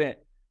से सुन रहे हैं.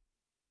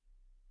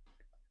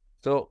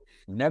 So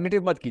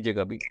negative मत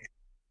कीजिएगा भी.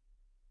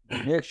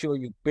 Make sure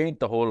you paint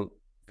the whole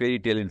fairy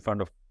tale in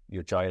front of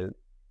your child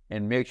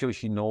and make sure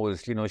she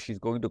knows, she's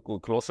going to go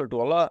closer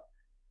to Allah.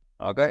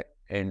 Okay?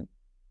 And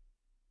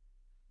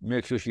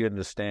make sure she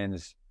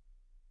understands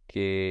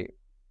कि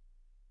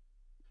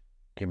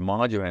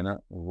माँ जो है ना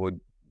वो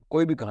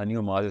کوئی بھی کہانی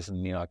ہو ماں سے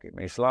سننی آ کے,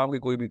 میں اسلام کی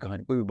کوئی بھی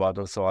کہانی, کوئی بھی بات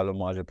ہو, سوال ہو,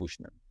 ماں سے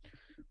پوچھنا.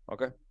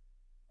 اوکے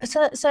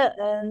سر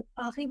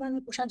آخری بات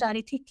میں پوچھنا چاہ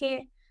رہی تھی کہ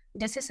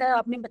جیسے سر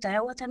آپ نے بتایا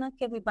ہوا تھا نا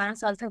کہ ابھی 12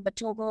 سال تک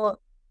بچوں کو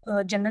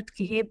جنت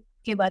کے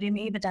بارے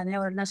میں ہی بتانا ہے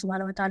اور اللہ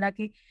سبحانہ و تعالیٰ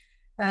کی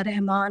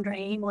رحمان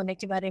رحیم ہونے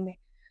کے بارے میں.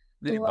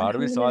 نہیں, تو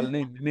 12ویں سال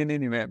الحمدللہ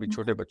نہیں, میں ابھی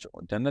چھوٹے بچوں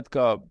کو جنت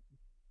کا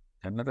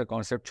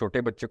کانسیپٹ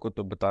چھوٹے بچے کو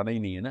تو بتانا ہی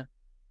نہیں ہے نا.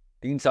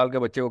 3 سال کے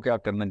بچے کو کیا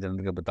کرنا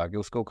جنت کا بتا کے,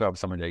 اس کو کیا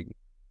سمجھ آئے گی؟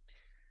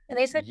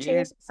 نہیں سر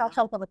یہ 6-7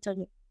 سال کا بچہ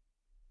جو.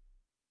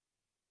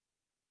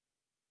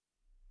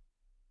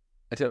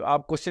 اچھا,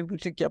 آپ کوشچن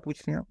پوچھیں, کیا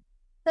پوچھ رہے ہیں آپ؟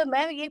 سر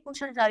میں یہ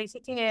پوچھنا چاہ رہی تھی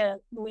کہ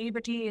میری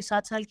بیٹی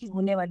 7 سال کی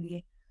ہونے والی ہے,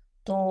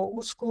 تو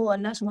اس کو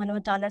اللہ سبحانہ و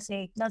تعالیٰ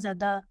سے اتنا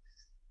زیادہ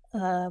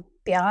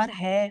پیار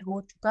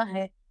ہو چکا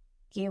ہے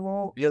کہ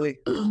وہ Really?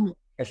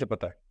 ایسے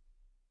پتا ہے؟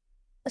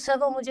 سر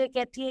وہ مجھے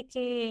کہتی ہے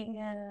کہ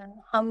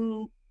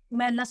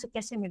میں اللہ سے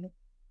کیسے ملوں,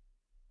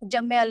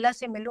 جب میں اللہ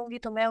سے ملوں گی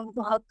تو میں ان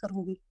کو حق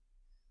کروں گی.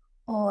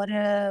 اور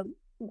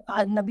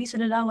نبی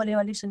صلی اللہ علیہ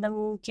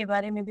وسلم کے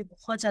بارے میں بھی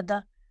بہت زیادہ,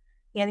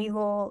 یعنی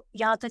وہ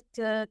یہاں تک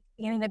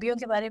یعنی نبیوں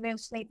کے بارے میں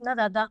اس نے اتنا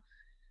زیادہ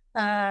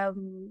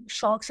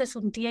شوق سے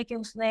سنتی ہے کہ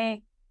اس نے,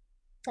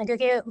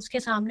 کیونکہ اس کے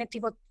سامنے تھی,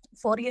 وہ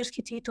 4 ایئرس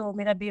کی تھی, تو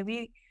میرا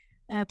بیبی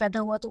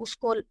پیدا ہوا تو اس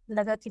کو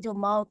لگا کہ جو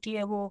ماں ہوتی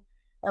ہے وہ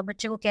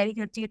بچے کو کیری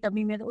کرتی ہے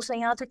ٹمی میں, تو اس نے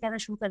یہاں تک کہنا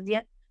شروع کر دیا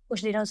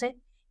کچھ دنوں سے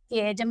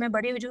کہ جب میں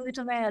بڑی ہو جاؤں گی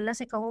تو میں اللہ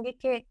سے کہوں گی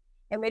کہ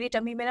میری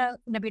ٹمی میں نا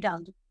نبی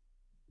ڈال دوں.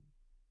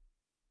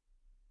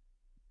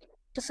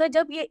 تو سر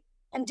جب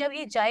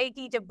یہ جائے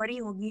گی, جب بڑی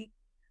ہوگی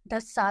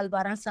 10 سال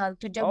 12 سال,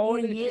 تو جب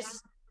یہ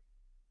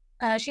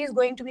she is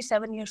going to be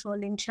 7 years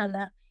old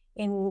inshallah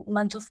in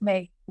month of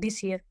May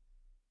this year.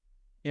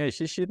 Yeah,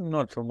 she should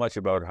know so much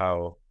about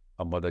how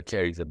a mother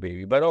carries a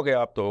baby. But okay,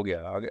 آپ تو ہو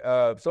گیا.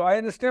 So I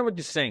understand what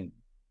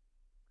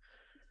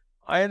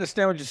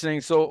you're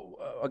saying. So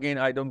again,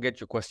 I don't get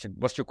your question.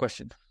 What's your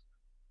question?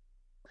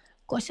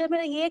 Question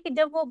میرا یہ ہے کہ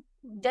جب وہ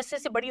جیسے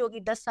سے بڑی ہوگی,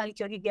 10 سال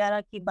کی ہوگی,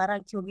 11 کی, 12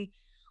 کی ہوگی,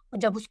 اور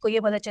جب اس کو یہ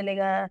پتہ چلے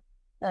گا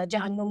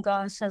جہنم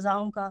کا,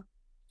 سزاؤں کا,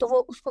 تو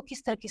وہ اس کو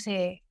کس طریقے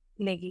سے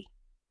لے گی,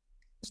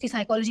 اس کی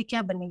سائیکالوجی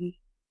کیا بنے گی؟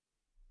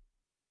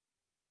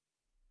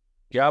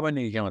 کیا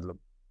بنے گی, کیا مطلب؟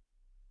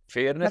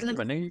 فیئرنس کی مطلب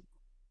بنے گی.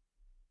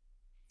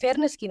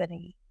 فیئرنس کی بنے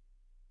گی.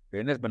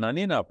 فیئرنس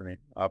بنانی ہے نا آپ نے.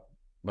 آپ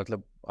مطلب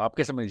آپ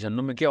کے سمجھ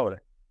جہنم میں کیا ہو رہا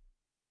ہے؟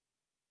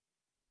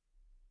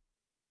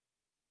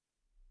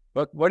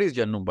 What is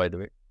جہنم by the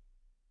way?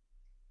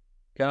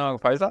 کیا نام آپ کا؟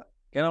 فائزہ,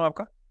 کیا نام آپ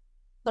کا؟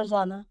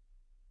 فرزانہ.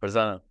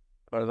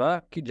 فرزانہ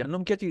کی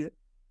جہنم کیا چیز ہے؟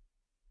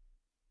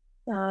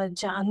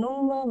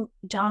 جہنم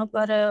جہاں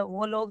پر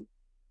وہ لوگ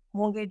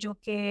ہوں گے جو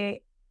کہ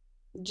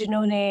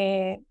جنہوں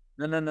نے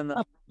نہ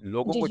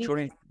لوگوں کو جی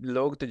چھوڑیں,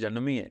 لوگ تو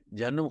جہنمی ہیں.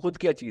 جہنم خود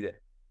کیا چیز ہے؟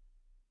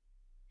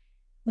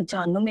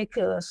 جہنم ایک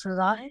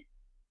سزا ہے.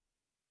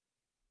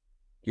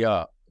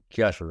 کیا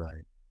سزا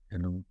ہے؟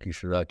 جہنم کی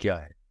سزا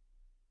کیا ہے؟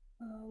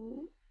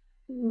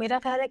 میرا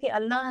خیال ہے کہ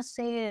اللہ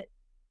سے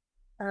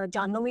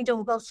جہنمی جو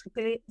ہوگا اس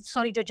کے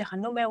سوری جو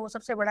جہنم ہے وہ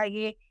سب سے بڑا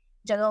یہ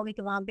جگہ ہوگی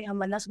کہ وہاں پہ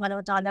ہم اللہ سبحانہ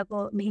و تعالیٰ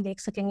کو نہیں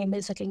دیکھ سکیں گے,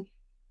 مل سکیں گے.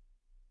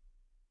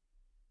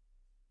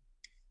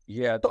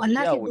 تو اللہ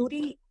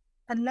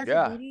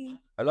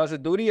سے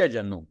دوری ہے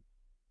جہنم.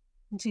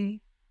 جی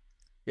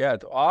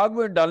تو آگ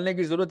میں ڈالنے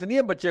کی ضرورت نہیں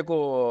ہے بچے کو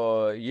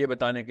یہ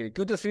بتانے کے لیے.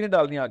 کیوں تصویریں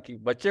ڈالنی آگ کی؟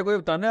 بچے کو یہ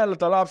بتانا ہے اللہ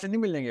تعالیٰ آپ سے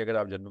نہیں ملیں گے اگر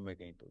آپ جہنم میں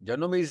کہیں. تو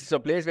جہنم از اے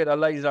پلیس ویئر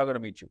اللہ is not gonna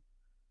meet you.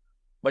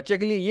 بچے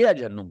کے لیے یہ ہے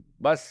جہنم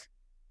بس.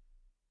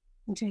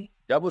 جی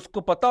جب اس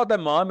کو پتا ہوتا ہے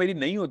ماں میری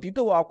نہیں ہوتی,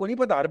 تو وہ آپ کو نہیں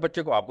پتا. ہر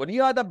بچے کو آپ کو نہیں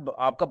یاد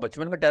آپ کا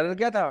بچپن کا ٹیرر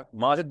کیا تھا؟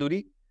 ماں سے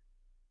دوری.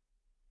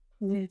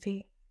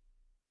 جی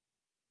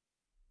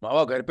ماں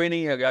باپ گھر پہ ہی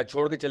نہیں ہے, گیا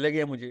چھوڑ کے چلے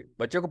گئے مجھے.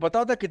 بچے کو پتا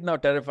ہوتا ہے کتنا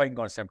ٹیریفائنگ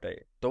کانسیپٹ ہے.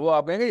 تو وہ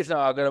آپ کہیں گے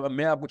اگر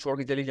میں آپ کو چھوڑ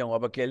کے چلی جاؤں,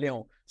 آپ اکیلے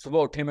ہوں,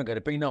 صبح اٹھے میں گھر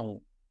پہ ہی نہ ہوں,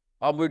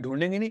 آپ مجھے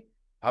ڈھونڈیں گے نہیں,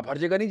 آپ ہر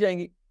جگہ نہیں جائیں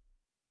گی.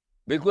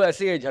 بالکل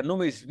ایسے ہی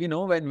جہنم is, you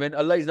know, when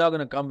Allah is not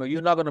going to come,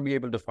 you're not going to be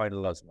able to find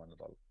Allah subhanahu wa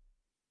ta'ala.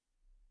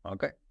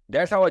 Okay,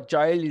 that's how a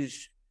child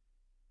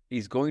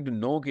is going to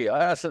know کہ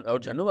اور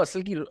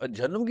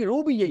جہنم کی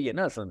روح بھی یہی ہے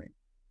نا اصل میں.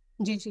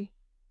 جی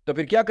تو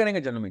پھر کیا کریں گے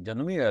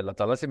جہنمی اللہ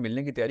تعالیٰ سے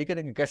ملنے کی تیاری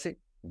کریں گے. کیسے؟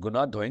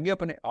 گناہ دھوئیں گے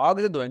اپنے, آگ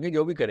سے دھوئیں گے,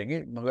 جو بھی کریں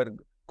گے. مگر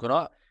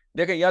گناہ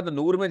دیکھیں, یا تو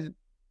نور میں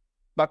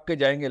پک کے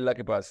جائیں گے اللہ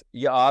کے پاس,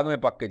 یا آگ میں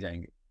پک کے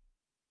جائیں گے.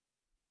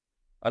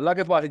 اللہ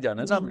کے پاس ہی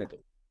جانا ہے نا ہم نے. تو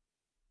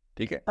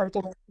ٹھیک ہے,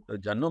 تو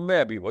جہنم میں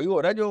ابھی وہی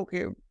ہو رہا ہے جو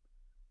کہ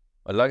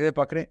اللہ کے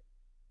پک رہے,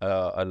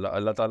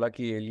 اللہ تعالیٰ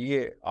کے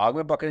لیے آگ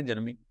میں پک رہے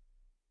جہنمی.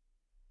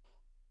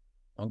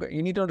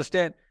 You need to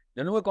understand,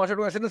 جہنم کا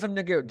کانسیپٹ ایسے نہ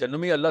سمجھیں کہ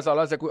جہنمی اللہ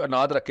تعالیٰ سے کوئی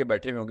اناد رکھ کے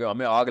بیٹھے ہوئے ہوں گے,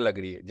 ہمیں آگ لگ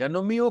رہی ہے.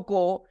 جہنمیوں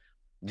کو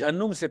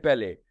جہنم سے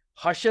پہلے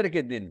حشر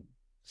کے دن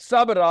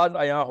سب راز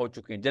عیاں ہو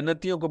چکے ہیں.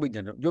 جنتیوں کو بھی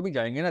جو بھی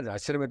جائیں گے نا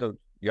حشر میں, تو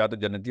یا تو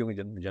جنتیوں کے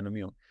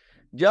جہنمیوں,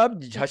 جب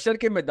حشر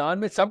کے میدان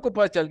میں سب کو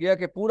پتہ چل گیا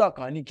کہ پورا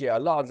کہانی کیا,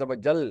 اللہ عز و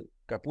جل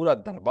کا پورا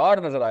دربار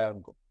نظر آیا,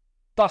 ان کو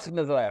تخت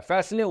نظر آیا,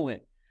 فیصلے ہوئے.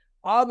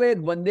 آپ ایک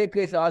بندے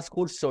کے ساتھ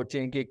خود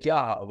سوچیں کہ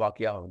کیا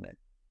واقعہ ہونا ہے.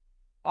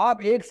 آپ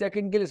ایک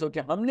سیکنڈ کے لیے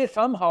سوچیں.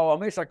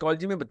 ہمیں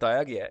سائیکالوجی میں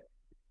بتایا گیا ہے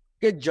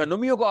کہ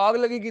جہنمیوں کو آگ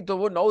لگے گی تو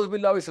وہ نعوذ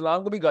باللہ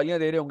اسلام کو بھی گالیاں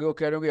دے رہے ہوں گے, وہ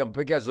کہہ رہے ہوں گے ہم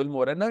پہ کیا ظلم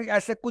ہو رہا ہے. نا,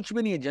 ایسا کچھ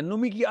بھی نہیں ہے.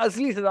 جہنمی کی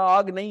اصلی سزا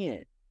آگ نہیں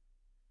ہے.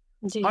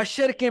 جی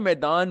حشر کے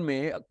میدان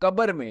میں,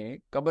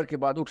 قبر کے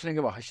بعد اٹھنے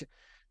کے بعد حشر,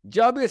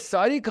 جب یہ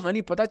ساری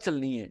کہانی پتہ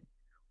چلنی ہے,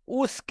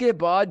 اس کے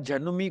بعد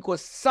جہنمی کو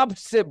سب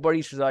سے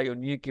بڑی سزا یہ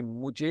ہونی ہے کہ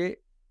مجھے,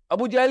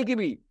 ابو جہل کی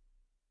بھی,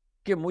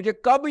 کہ مجھے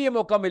کب یہ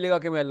موقع ملے گا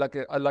کہ میں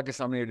اللہ کے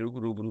سامنے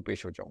روبرو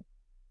پیش ہو جاؤں.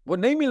 وہ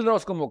نہیں مل رہا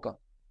اس کو موقع.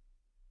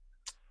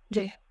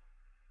 جی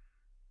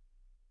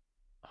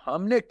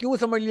ہم نے کیوں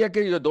سمجھ لیا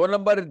کہ جو 2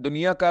 نمبر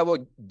دنیا کا ہے وہ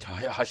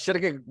حشر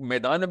کے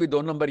میدان میں بھی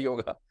 2 نمبر ہی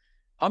ہوگا.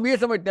 ہم یہ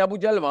سمجھتے ہیں ابو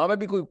جہل وہاں پہ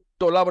بھی کوئی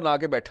ٹولہ بنا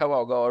کے بیٹھا ہوا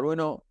ہوگا اور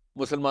وہ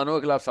مسلمانوں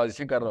کے خلاف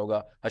سازشیں کر رہا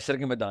ہوگا حشر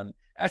کے میدان میں.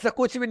 ایسا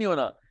کچھ بھی نہیں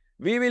ہونا.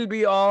 وی will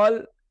be all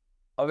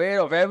aware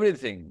of every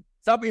thing.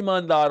 سب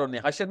ایماندار ہونے,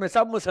 حشر میں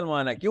سب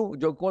مسلمان ہیں. کیوں؟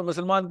 جو کون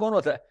مسلمان کون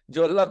ہوتا ہے؟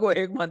 جو اللہ کو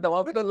ایک مانتا ہے.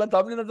 وہاں پہ تو اللہ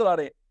سامنے نظر آ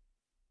رہے ہیں.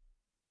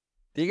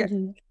 ٹھیک ہے,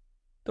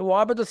 تو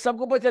وہاں پہ تو سب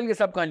کو پتہ چل گیا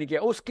سب کہانی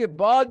کیا. اس کے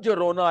بعد جو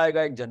رونا آئے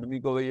گا ایک جہنمی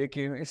کو, وہ یہ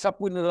کہ سب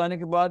کچھ نظر آنے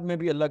کے بعد میں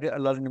بھی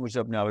اللہ نے مجھے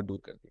اپنے آپ دور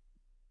کر دیا.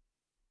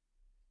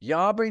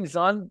 یہاں پہ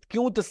انسان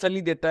کیوں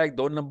تسلی دیتا ہے؟ ایک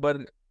 2 نمبر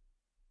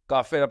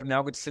کافر اپنے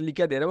آپ کو تسلی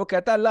کیا دے رہا ہے؟ وہ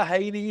کہتا ہے اللہ ہے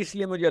ہی نہیں, اس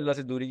لیے مجھے اللہ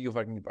سے دوری کی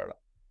فرق نہیں پڑ رہا.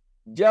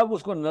 جب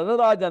اس کو نظر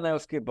آ جانا ہے,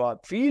 اس کے بعد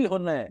فیل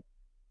ہونا ہے.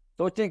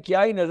 سوچیں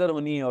کیا ہی نظر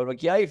ہونی ہے اور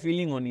کیا ہی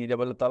فیلنگ ہونی ہے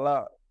جب اللہ تعالیٰ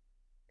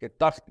کے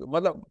تخت,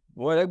 مطلب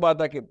وہ ایک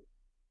بات ہے کہ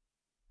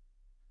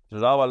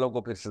سزا والوں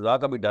کو پھر سزا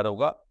کا بھی ڈر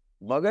ہوگا,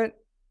 مگر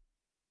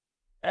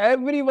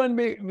everyone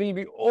will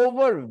be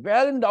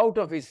overwhelmed out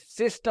of his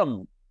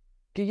system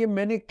کہ یہ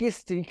میں نے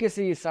کس طریقے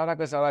سے یہ سارا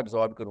کا سارا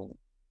absorb کروں.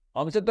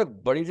 ہم سے تک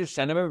بڑی سی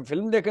سینما میں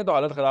فلم دیکھیں تو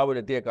حالت خراب ہو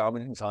جاتی ہے کام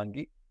انسان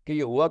کی کہ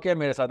یہ ہوا کیا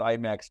میرے ساتھ آئی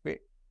میکس پہ.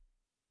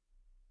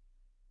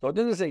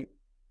 سوچیں تو صحیح,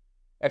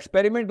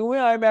 ایکسپیریمنٹ ہوئے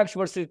آئی میکس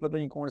ورسز پتہ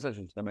نہیں کون سا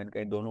سسٹم ہے ان کا,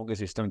 دونوں کے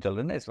سسٹم چل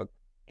رہے ہیں نا اس وقت,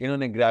 کہ انہوں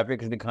نے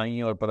گرافکس دکھائی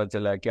ہیں اور پتہ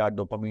چلا ہے کیا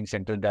ڈوپامین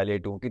سینٹر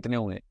ڈائلیٹ ہوں کتنے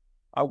ہوئے.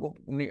 آپ کو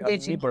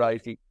نہیں پڑھائی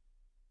تھی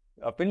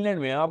فن لینڈ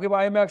میں, آپ کے پاس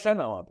آئی میکس ہے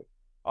نا, وہاں پہ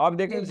آپ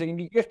دیکھیں سیکنڈ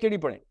کی کیس اسٹڈی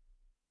پڑھیں.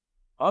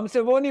 ہم سے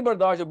وہ نہیں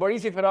برداشت, بڑی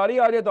سی فراری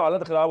آ جائے تو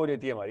حالت خراب ہو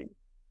جاتی ہے ہماری.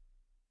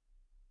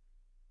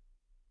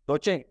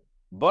 سوچیں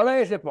بڑے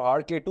ایسے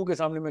پہاڑ K2 کے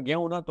سامنے میں گیا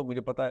ہوں نا, تو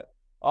مجھے پتا ہے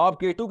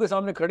آپ K2 کے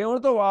سامنے کھڑے ہوں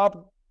تو آپ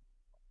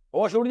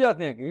ہوش اڑ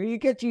جاتے ہیں کہ یہ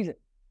کیا چیز ہے.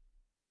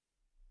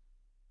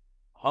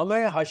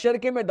 ہمیں حشر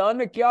کے میدان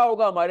میں کیا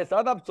ہوگا ہمارے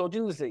ساتھ, آپ سوچیں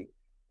تو صحیح.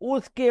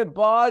 اس کے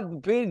بعد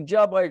پھر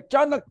جب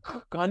اچانک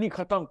کہانی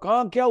ختم,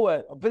 کہاں کیا ہوا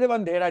ہے, پھر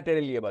اندھیرا ہے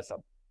تیرے لیے بس. اب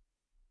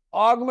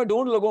آگ میں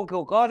ڈھونڈ لوگوں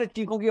کو, کہاں سے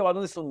چیخوں کی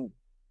آوازوں سے سن.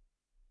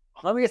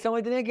 ہم یہ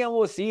سمجھتے ہیں کہ ہم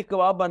وہ سیخ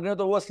کباب بن رہے ہیں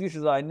تو وہ اصلی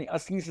سزا ہے. نہیں,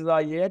 اصلی سزا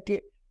یہ ہے کہ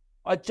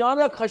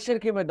اچانک حشر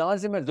کے میدان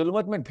سے میں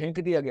ظلمت میں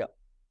پھینک دیا گیا.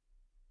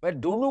 میں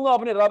ڈھونڈوں گا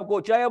اپنے رب کو,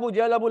 چاہے ابو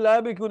جہل ابو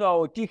لہب بھی کیوں نہ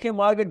ہو, چیخیں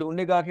مار کے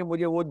ڈھونڈنے کا کہ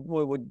مجھے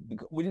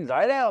مجھے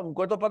ظاہر ہے ہم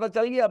کو تو پتہ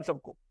چل گیا اب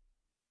سب کو.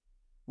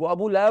 وہ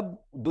ابو لہب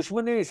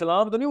دشمن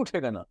اسلام تو نہیں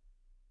اٹھے گا نا,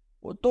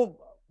 وہ تو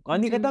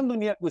کہانی ختم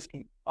دنیا کی اس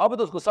کی. اب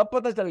تو اس کو سب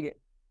پتہ چل گیا.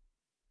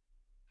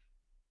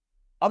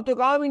 اب تو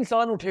کام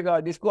انسان اٹھے گا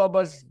جس کو اب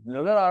بس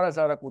نظر آ رہا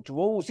سارا کچھ,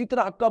 وہ اسی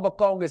طرح ہکا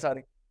بکا ہوں گے سارے,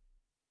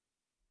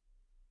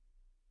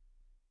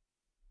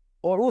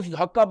 اور اس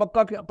ہکا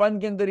بکا کے پن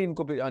کے اندر ان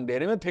کو پھر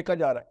اندھیرے میں پھینکا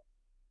جا رہا ہے.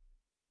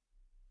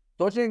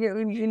 سوچیں کہ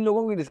ان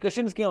لوگوں کی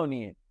ڈسکشنز کیا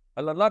ہونی ہے.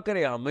 اللہ نہ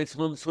کرے ہم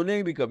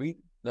سنیں بھی کبھی,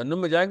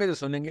 جہنم میں جائیں گے تو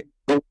سنیں گے.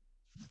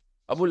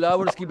 ابو لہب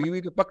اور اس کی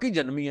بیوی تو پکی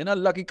جنمی ہے نا,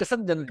 اللہ کی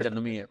قسم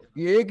جنمی ہے.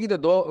 یہ ایک ہی تو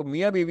 2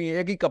 میاں بیوی ہیں,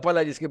 ایک ہی کپل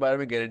ہے جس کے بارے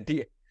میں گارنٹی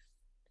ہے.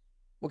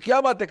 وہ کیا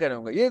باتیں کر رہے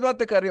ہوں گے, یہ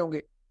باتیں کر رہے ہوں گے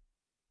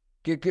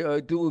کہ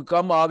تو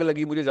کم آگ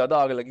لگی مجھے زیادہ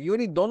آگ لگی. یہ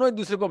نہیں, دونوں ایک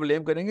دوسرے کو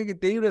بلیم کریں گے کہ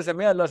تیری وجہ سے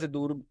میں اللہ سے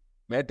دور,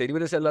 میں تیری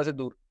وجہ سے اللہ سے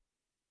دور.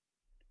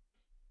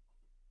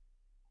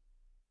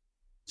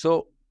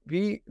 سو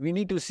وی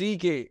نیڈ ٹو سی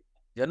کہ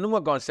جہنم کا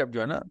کانسیپٹ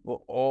جو ہے نا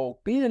وہ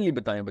کلیئرلی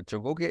بتائیں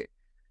بچوں کو کہ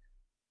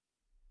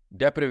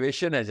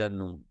ڈیپریویشن ہے.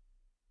 جہنم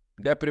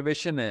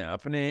ڈیپریویشن ہے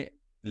اپنے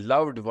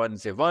لوڈ ون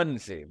سے,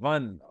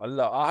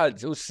 اللہ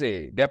احد, اس سے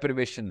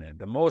ڈیپریویشن ہے.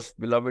 دا موسٹ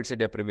بلوڈ سے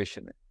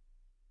ڈیپریویشن ہے.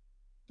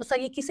 تو سر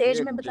یہ کس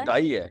ایج میں بتائیں؟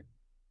 جدائی ہے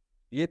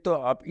یہ. تو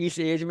آپ اس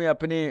ایج میں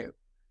اپنے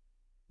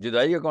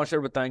جدائی کا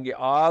کانسیپٹ بتائیں گے.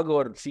 آگ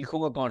اور سیخوں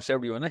کا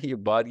کانسیپٹ جو ہے نا, یہ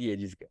بعد کی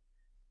ایجز کا.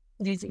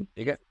 جی جی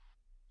ٹھیک ہے,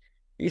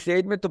 اس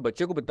ایج میں تو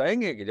بچے کو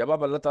بتائیں گے کہ جب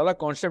آپ اللہ تعالیٰ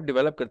کانسیپٹ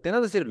ڈیولپ کرتے ہیں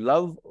نا, تو صرف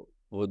لو,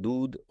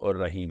 ودود اور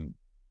رحیم,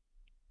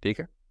 ٹھیک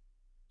ہے,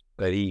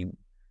 کریم,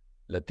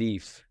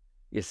 لطیف,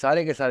 یہ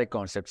سارے کے سارے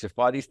کانسیپٹ صرف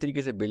اس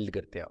طریقے سے بلڈ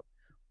کرتے ہیں آپ.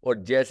 اور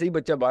جیسے ہی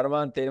بچہ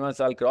 12واں 13واں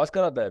سال کراس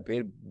کراتا ہے,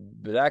 پھر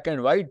بلیک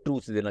اینڈ وائٹ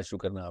ٹروتھ دینا شروع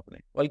کرنا آپ نے,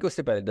 بلکہ اس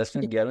سے پہلے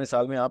 10ویں 11ویں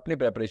سال میں آپ نے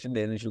پریپریشن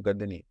دینا شروع کر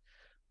دینی.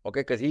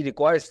 اوکے, کہ ہی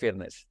ریکوائرز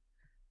فیئرنیس,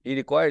 ہی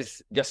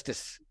ریکوائرز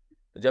جسٹس.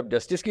 جب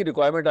جسٹس کی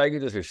ریکوائرمنٹ آئے گی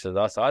تو پھر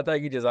سزا ساتھ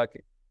آئے گی جزا کے.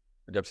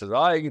 جب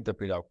سزا آئے گی تو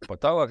پھر آپ کو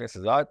پتا ہوگا کہ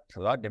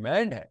سزا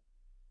ڈیمانڈ ہے.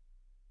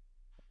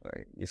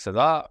 یہ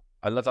سزا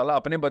اللہ تعالیٰ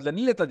اپنے بدلے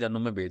نہیں لیتا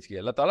جہنم میں بھیج کے.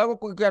 اللہ تعالیٰ کو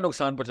کوئی کیا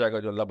نقصان پہنچائے گا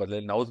جو اللہ بدلے؟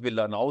 نعوذ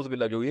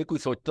باللہ, جو یہ کوئی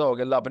سوچتا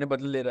ہوگا اللہ اپنے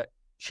بدلے لے رہا ہے.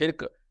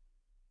 شرک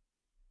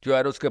جو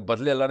ہے اس کے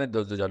بدلے اللہ نے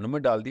جہنم میں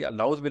ڈال دیا.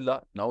 نعوذ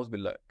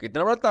باللہ.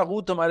 کتنا بڑا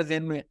طاغوت ہمارے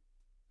ذہن میں ہے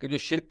کہ جو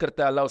شرک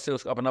کرتا ہے اللہ اس سے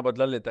اپنا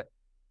بدلہ لیتا ہے.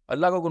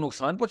 اللہ کو کوئی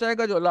نقصان پہنچائے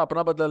گا جو اللہ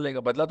اپنا بدلہ لے گا؟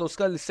 بدلہ تو اس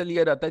کا اس سے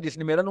لیا جاتا ہے جس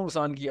نے میرا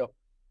نقصان کیا.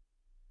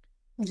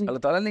 جی اللہ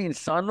تعالیٰ نے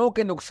انسانوں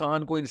کے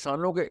نقصان کو،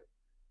 انسانوں کے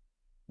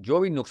جو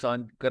بھی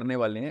نقصان کرنے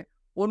والے ہیں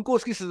ان کو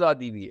اس کی سزا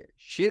دی ہوئی ہے.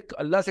 شرک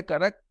اللہ سے کر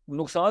رہا ہے،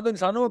 نقصان تو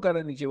انسانوں کو کر رہا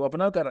ہے، نیچے وہ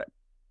اپنا کر رہا ہے،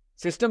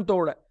 سسٹم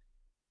توڑ رہا ہے.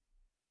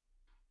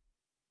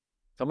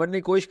 سمجھنے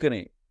کی کوشش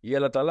کریں، یہ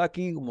اللہ تعالیٰ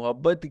کی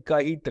محبت کا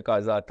ہی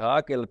تقاضا تھا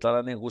کہ اللہ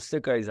تعالیٰ نے غصے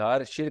کا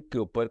اظہار شرک کے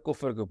اوپر،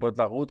 کفر کے اوپر،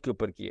 طاغوت کے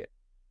اوپر کیا ہے.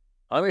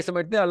 ہم یہ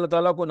سمجھتے ہیں اللہ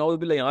تعالیٰ کو نعوذ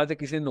باللہ یہاں سے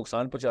کسی نے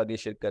نقصان پہنچا دیا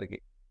شرک کر کے،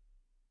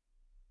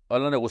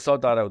 اللہ نے غصہ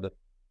اتارا ہے ادھر.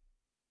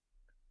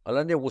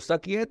 اللہ نے غصہ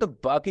کیا ہے تو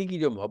باقی کی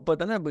جو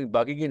محبت ہے نا،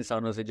 باقی کے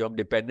انسانوں سے جو ہم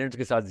ڈپینڈنٹس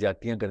کے ساتھ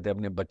زیادتیاں کرتے ہیں،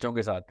 اپنے بچوں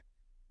کے ساتھ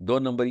 2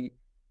 نمبری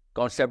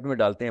کانسیپٹ میں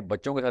ڈالتے ہیں،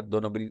 بچوں کے ساتھ 2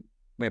 نمبری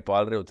میں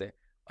پال رہے ہوتے ہیں،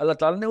 اللہ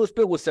تعالیٰ نے اس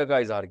پہ غصے کا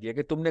اظہار کیا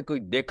کہ تم نے کوئی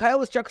دیکھا ہے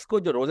اس شخص کو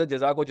جو روزہ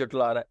جزا کو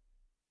جٹلا رہا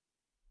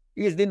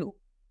ہے؟ اس دن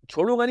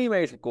چھوڑوں گا نہیں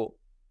میں اس کو.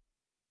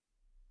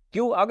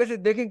 کیوں؟ آگے سے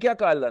دیکھیں کیا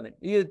کہا اللہ نے،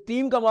 یہ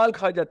یتیم کا مال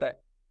کھا جاتا ہے،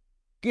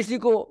 کسی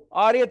کو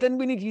آریتن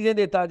بھی نہیں چیزیں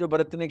دیتا جو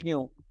برتنے کی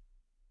ہوں.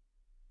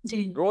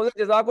 جی روزہ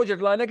جزا کو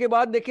جٹلانے کے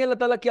بعد دیکھیں اللہ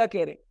تعالیٰ کیا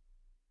کہہ رہے،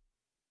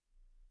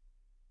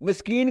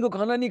 مسکین کو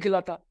کھانا نہیں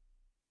کھلاتا.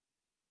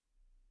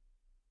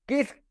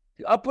 کس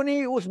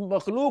اپنی اس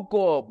مخلوق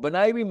کو،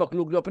 بنائی ہوئی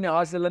مخلوق جو اپنے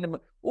ہاتھ سے اللہ نے،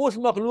 اس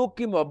مخلوق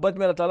کی محبت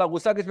میں اللہ تعالیٰ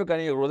غصہ کس پہ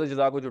کریں گے؟ روزہ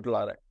جزا کو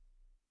جٹلا رہا ہے.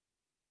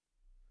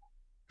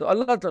 تو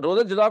اللہ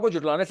روزہ جزا کو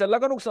جٹلانے سے اللہ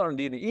کا نقصان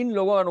نہیں، ان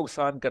لوگوں کا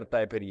نقصان کرتا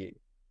ہے پھر یہ،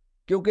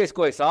 کیونکہ اس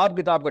کو حساب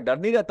کتاب کا ڈر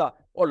نہیں رہتا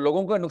اور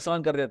لوگوں کا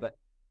نقصان کر دیتا ہے.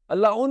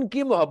 اللہ ان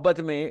کی محبت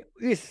میں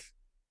اس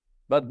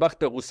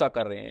بدبخت غصہ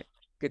کر رہے ہیں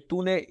کہ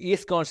تو نے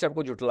اس کانسیپٹ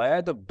کو جٹلایا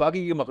ہے تو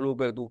باقی کی مخلوق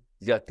پہ تو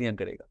زیادتیاں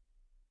کرے گا.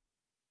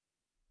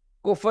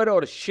 کفر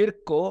اور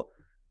شرک کو،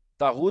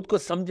 طاغوت کو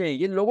سمجھیں،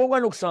 یہ لوگوں کا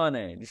نقصان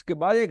ہے، جس کے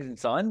بعد ایک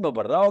انسان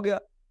ببرہ ہو گیا.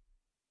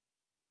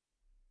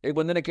 ایک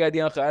بندے نے کہہ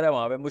دیا خیر ہے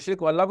وہاں پہ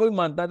مشرک اللہ کو بھی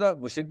مانتا تھا،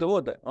 مشرک تو وہ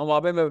ہوتا ہے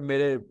وہاں پہ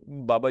میرے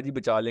بابا جی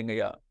بچا لیں گے،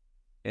 یا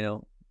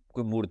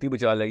کوئی مورتی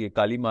بچا لے گی،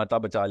 کالی ماتا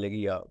بچا لے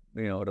گی، یا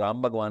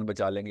رام بھگوان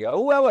بچا لیں گے، یا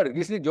whoever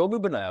جس نے جو بھی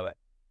بنایا ہوا ہے،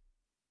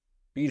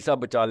 پیر صاحب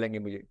بچا لیں گے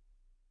مجھے.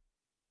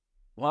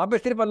 وہاں پہ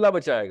صرف اللہ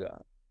بچائے گا،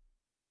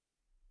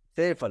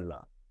 صرف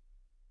اللہ.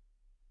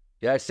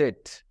 That's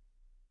it.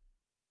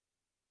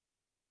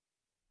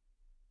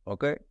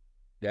 Okay?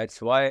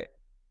 That's why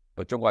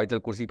بچوں کو آیت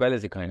الکرسی پہلے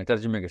سکھائیں گے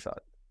ترجمے کے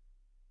ساتھ.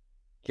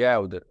 کیا ہے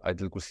ادھر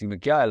آیت الکرسی میں،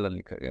 کیا اللہ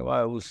لکھا گیا؟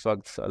 وہاں اس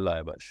وقت اللہ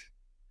ہے بس.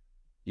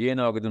 یہ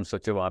نہ ہو کہ تم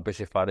سوچو وہاں پہ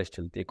سفارش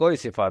چلتی ہے، کوئی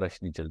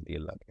سفارش نہیں چلتی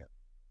اللہ کے،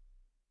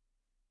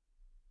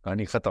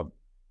 کہانی ختم.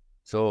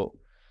 سو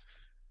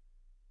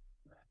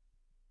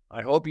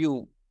آئی ہوپ یو،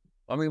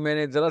 میں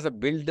نے ذرا سا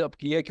بلڈ اپ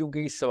کیا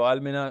کیونکہ اس سوال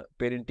میں نا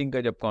پیرنٹنگ کا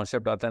جب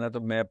کانسیپٹ آتا ہے نا تو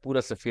میں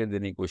پورا سفیر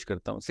دینے کی کوشش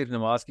کرتا ہوں. صرف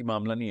نماز کی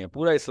معاملہ نہیں ہے،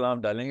 پورا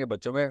اسلام ڈالیں گے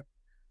بچوں میں،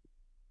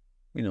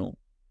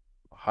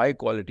 high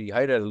quality,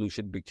 high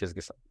resolution pictures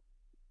کے ساتھ.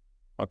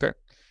 Okay,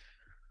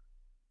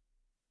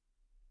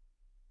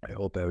 I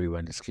hope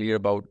everyone is clear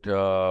about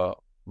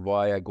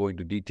why I go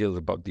into details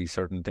about these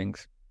certain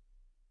things.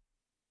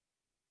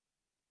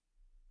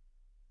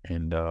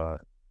 And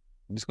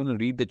I'm just going to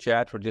read the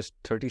chat for just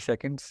 30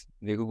 seconds.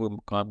 دیکھو کوئی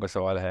کام کا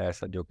سوال ہے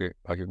ایسا جو کہ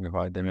باقیوں کے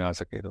فائدے میں آ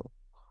سکے تو.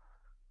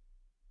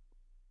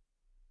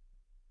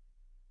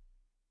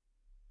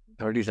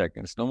 30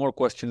 seconds. No more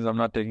questions.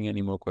 I'm not taking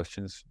any more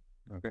questions.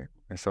 Okay.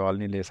 میں سوال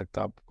نہیں لے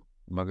سکتا اب،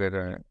 مگر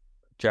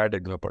چیٹ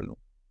ایک دفعہ پڑھ لوں.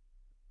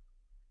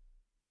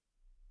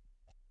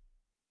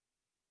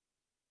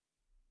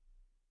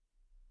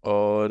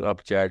 اور اب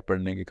چیٹ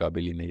پڑھنے کے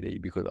قابل ہی نہیں رہی،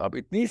 بیکاز آپ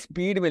اتنی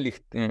اسپیڈ میں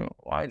لکھتے ہیں.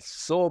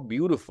 سو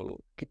بیوٹیفل،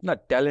 کتنا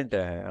ٹیلنٹ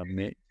ہے ہم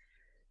میں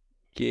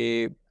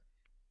کہ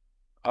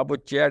اب وہ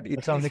چیٹ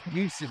اتنی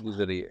اسپیڈ سے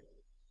گزر رہی ہے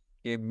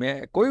کہ میں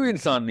کوئی بھی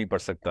انسان نہیں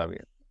پڑھ سکتا ابھی.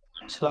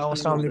 السلام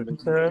علیکم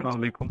سر. السلام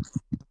علیکم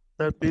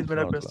سر، پلیز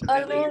میرا کوسچن.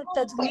 اور وہ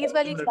تجویز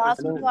والی کلاس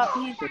میں جو آپ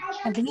نے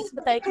حدیث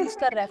بتائی تھی اس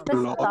کا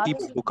ریفرنس بتا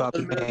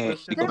دیں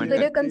سر،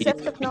 میرے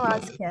کنسیپٹ آف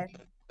نماز کیا ہے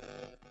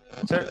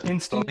سر؟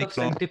 انسٹنکٹ آف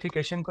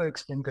سینکٹیفیکیشن کو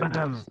ایکسپلین کریں.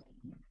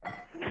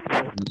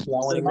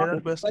 میرا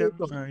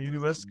کوسچن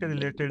یونیورس کے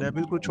ریلیٹڈ ہے،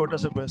 بالکل چھوٹا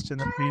سا کوسچن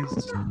ہے پلیز.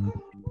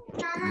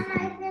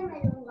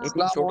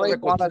 بالکل چھوٹا سا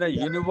کوسچن ہے،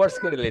 یونیورس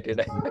کے ریلیٹڈ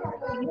ہے.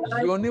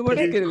 یونیورس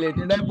کے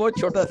ریلیٹڈ ہے، بہت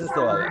چھوٹا سا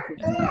سوال ہے.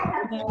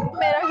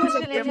 میرا کچھ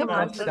ریلیٹڈ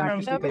کہاں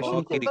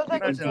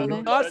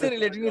سے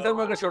ریلیٹڈ نہیں سر،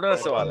 مگر چھوٹا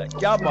سا سوال ہے.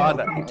 کیا بات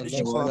ہے؟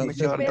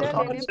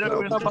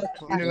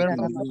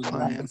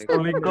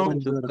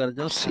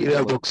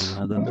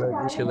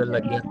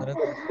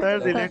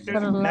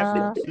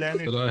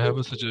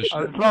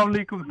 السلام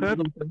علیکم سر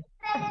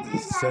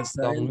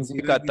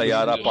کا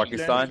طیارہ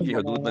پاکستان کی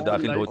حدود میں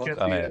داخل ہو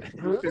چکا ہے،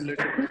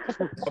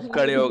 اب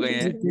کھڑے ہو گئے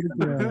ہیں.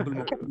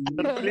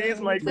 پلیز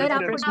مائک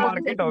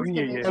مارکیٹ ہو گئی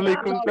ہے.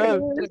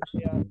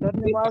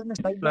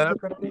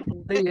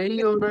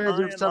 یہی ہو رہا ہے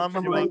جب سب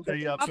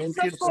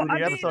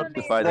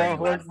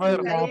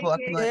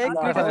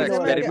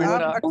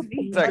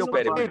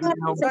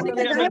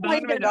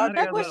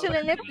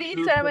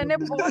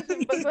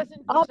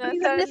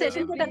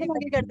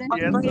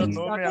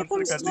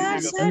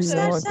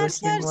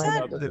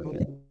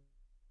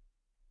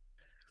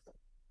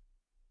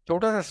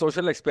چھوٹا سا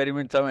سوشل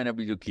ایکسپیریمنٹ تھا میں نے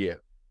ابھی جو کیا.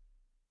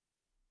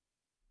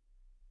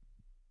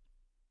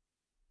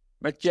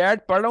 میں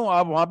چیٹ پڑھ رہا ہوں,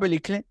 آپ وہاں پہ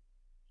لکھ لیں.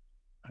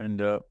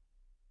 And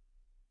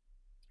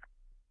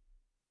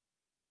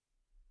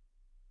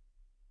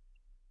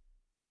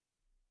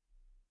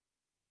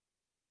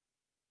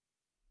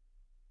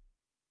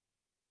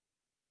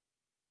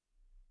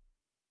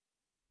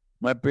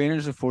my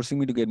parents are forcing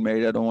me to get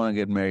married. I don't want to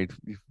get married.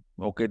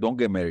 Okay, don't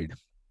get married.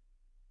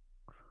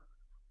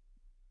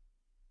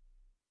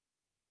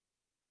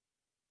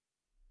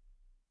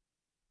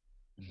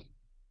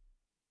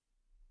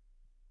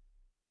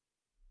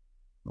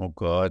 Oh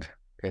God,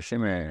 کیسے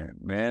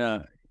میں نا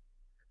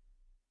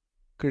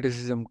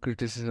کرٹیسزم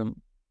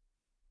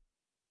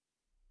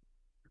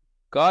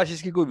کاش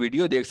اس کی کوئی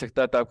ویڈیو دیکھ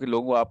سکتا تھا کہ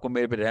لوگوں آپ کو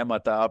میرے پہ رحم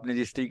آتا. آپ نے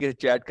جس طریقے سے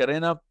چیٹ کر رہے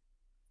ہیں نا,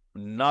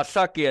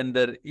 ناسا کے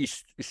اندر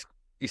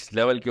اس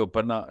لیول کے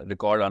اوپر نا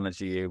ریکارڈ آنا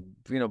چاہیے,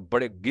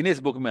 بڑے گینیس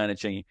بک میں آنے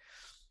چاہیے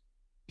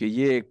کہ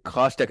یہ ایک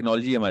خاص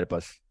ٹیکنالوجی ہے ہمارے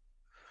پاس.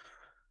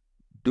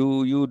 Do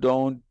you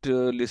don't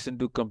listen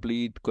to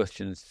complete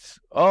questions?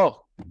 Oh,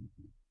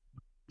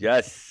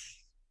 yes.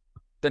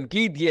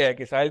 تنقید یہ ہے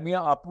کہ ساحل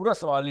میاں آپ پورا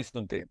سوال نہیں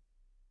سنتے.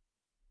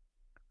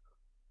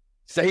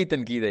 صحیح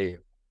تنقید ہے, یہ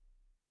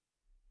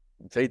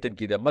صحیح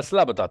تنقید ہے.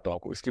 مسئلہ بتاتا ہوں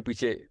آپ کو اس کے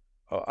پیچھے.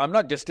 I'm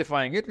not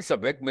justifying it. It's a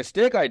big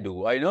mistake I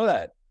do. I know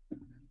that.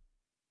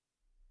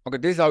 Okay,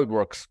 this is how it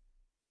works.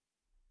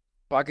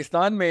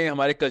 Pakistan میں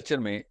ہمارے کلچر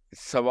میں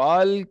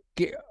سوال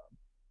کے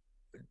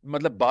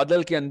مطلب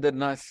بادل کے اندر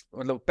نا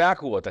مطلب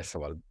پیک ہوا ہوتا ہے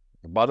سوال.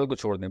 بادل کو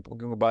چھوڑ دیں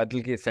کیونکہ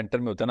بادل کے سینٹر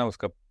میں ہوتا ہے نا اس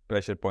کا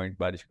پریشر پوائنٹ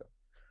بارش کا.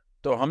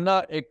 تو ہم نا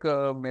ایک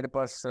میرے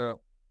پاس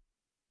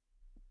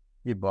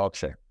یہ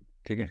باکس ہے,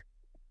 ٹھیک ہے,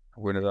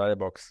 کوئی نظر آ رہا ہے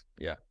باکس,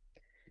 یا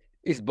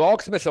اس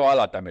باکس میں سوال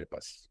آتا ہے میرے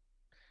پاس.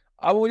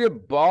 اب مجھے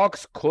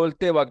باکس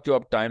کھولتے وقت جو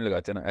آپ ٹائم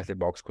لگاتے ہیں نا, ایسے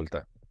باکس کھلتا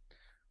ہے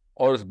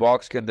اور اس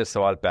باکس کے اندر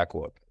سوال پیک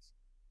ہوا ہوتا ہے,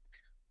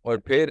 اور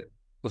پھر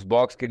اس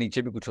باکس کے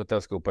نیچے بھی کچھ ہوتا ہے,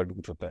 اس کے اوپر بھی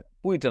کچھ ہوتا ہے,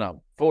 پوری طرح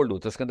فولڈ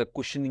ہوتا ہے, اس کے اندر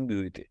کوشننگ بھی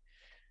ہوئی تھی.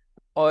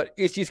 اور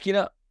اس چیز کی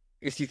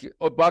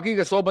اور باقی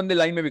کے 100 بندے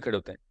لائن میں بھی کھڑے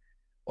ہوتے ہیں,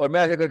 اور میں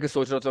ایسے کر کے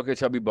سوچ رہا تھا کہ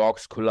اچھا ابھی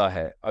باکس کھلا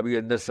ہے, ابھی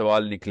اندر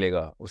سوال نکلے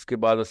گا, اس کے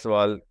بعد اس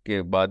سوال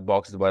کے بعد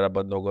باکس دوبارہ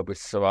بند ہوگا, پھر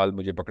سوال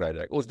مجھے پکڑایا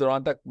جائے گا. اس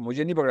دوران تک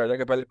مجھے نہیں پکڑایا جائے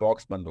گا, پہلے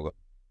باکس بند ہوگا.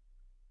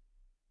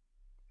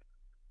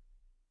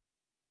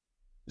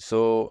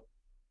 So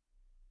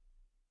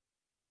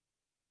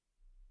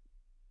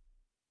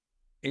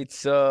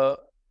it's a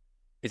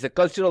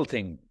cultural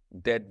thing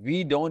that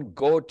we don't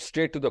go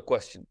straight to the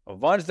question.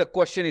 Once the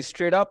question is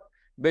straight up,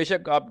 بے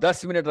شک آپ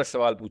 10 منٹ تک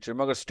سوال پوچھ رہے ہیں,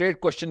 مگر اسٹریٹ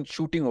کوشچن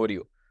شوٹنگ ہو رہی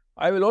ہو,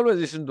 I will always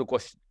listen to the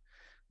question.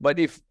 But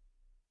if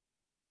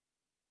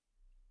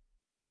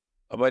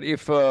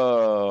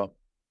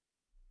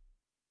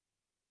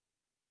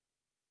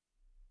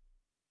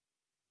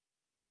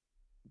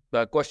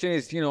the question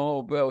is,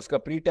 اس کا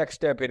پری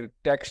ٹیکسٹ ہے, پھر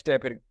ٹیکسٹ ہے,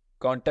 پھر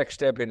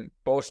کانٹیکسٹ ہے, پھر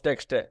پوسٹ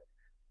ٹیکسٹ ہے,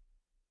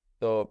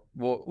 تو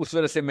وہ اس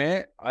وجہ سے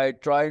میں I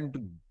try to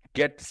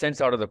get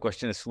sense out of the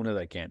question as soon as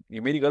I can.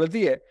 یہ میری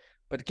غلطی ہے,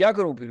 پر کیا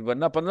کروں پھر,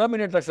 ورنہ 15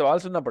 منٹ تک سوال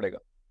سننا پڑے گا.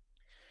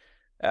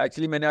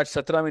 ایکچولی میں نے آج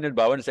 17 منٹ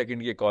 52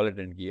 سیکنڈ کی کال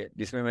اٹینڈ کی ہے,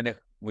 جس میں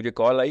مجھے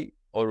کال آئی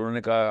اور انہوں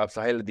نے کہا آپ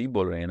ساحل ادیم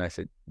بول رہے ہیں نا.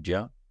 ایسے جی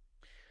ہاں,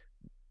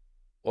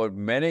 اور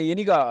میں نے یہ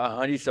نہیں کہا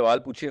ہاں جی سوال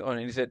پوچھے, اور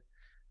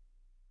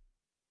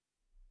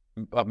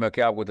اب میں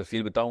کیا آپ کو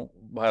تفصیل بتاؤں.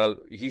 بہرحال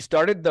he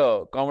started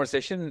the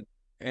conversation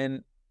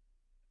and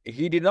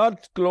he did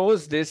not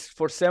close this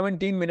for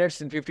 17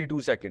 minutes and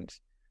 52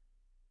 seconds,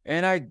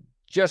 and I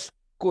just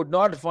could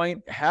not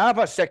find half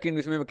a second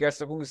اس میں میں کہہ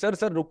سکوں کہ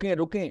سر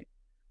رکیں,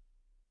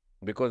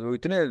 بیکاز وہ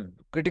اتنے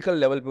کرٹیکل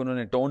لیول پہ انہوں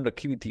نے ٹون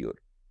رکھی ہوئی تھی اور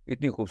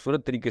اتنی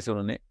خوبصورت طریقے سے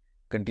انہوں نے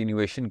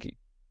کنٹینیویشن کی.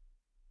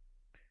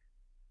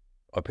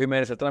 اور پھر میں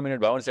نے 17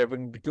 منٹ 52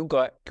 سیکنڈ کیوں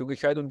کہا, کیونکہ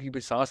شاید ان کی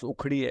پھر سانس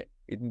اکھڑی ہے,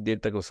 اتنی دیر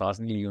تک وہ سانس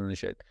نہیں لی انہوں نے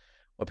شاید.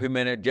 اور پھر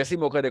میں نے جیسے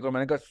موقع دیکھا,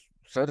 میں نے کہا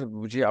سر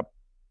مجھے آپ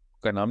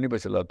کا نام نہیں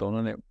پتہ چلا. تو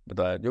انہوں نے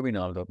بتایا جو بھی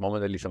نام تھا,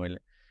 محمد علی سمجھ لیں.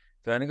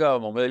 تو میں نے کہا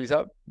محمد علی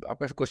صاحب آپ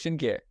کا کوشچن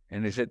کیا ہے,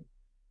 اینڈ اسے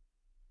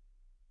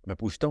میں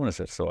پوچھتا ہوں نا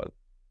سر سوال,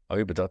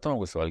 ابھی بتاتا ہوں آپ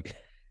کو سوال کیا.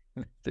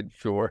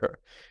 شور,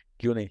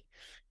 کیوں نہیں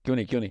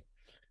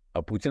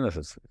آپ پوچھیں نا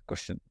سر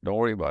question,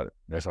 don't worry about it,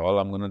 that's all I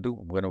am gonna do,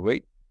 I am gonna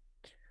wait.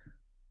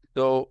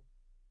 تو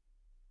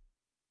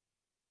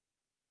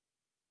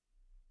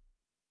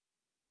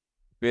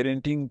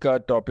پیرنٹنگ کا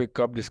ٹاپک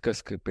کب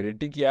ڈسکس کر,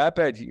 پیرنٹنگ کی ایپ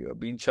ہے جی,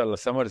 ابھی انشاءاللہ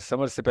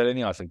سمر سے پہلے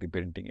نہیں آ سکتی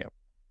پیرنٹنگ ایپ.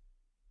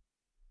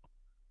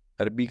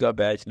 عربی کا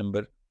بیچ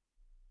نمبر,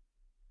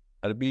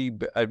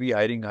 عربی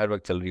ہائرنگ ہر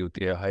وقت چل رہی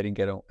ہوتی ہے, ہائرنگ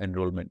کہہ رہا ہوں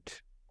انرولمنٹ.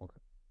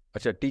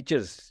 اچھا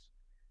ٹیچرز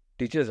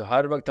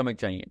ہر وقت ہمیں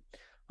چاہیے,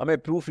 ہمیں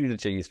پروف ریڈر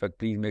چاہیے اس وقت.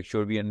 Please make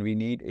sure we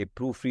need a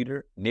proofreader,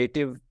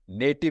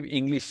 native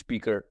English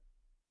speaker,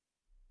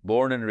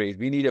 born and raise.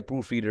 We need a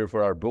proofreader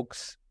for our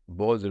books,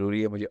 بہت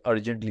ضروری ہے, مجھے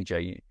ارجنٹلی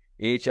چاہیے.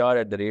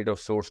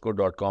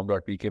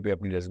 hr@sourceco.com.pk پہ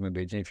اپنی ریزیومے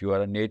بھیجیں if you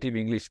are a native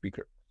English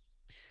speaker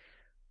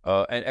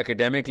and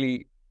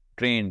academically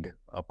trained,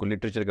 آپ کو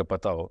لٹریچر کا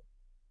پتہ ہو,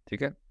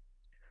 ٹھیک ہے.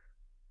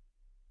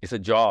 It's a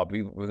job,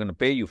 we're going to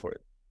pay you for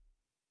it.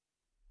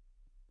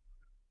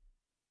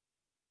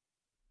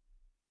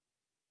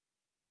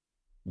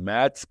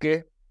 Maths کے,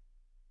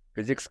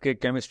 فزکس کے,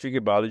 کیمسٹری کے,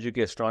 بایولوجی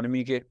کے,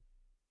 اسٹرانومی کے,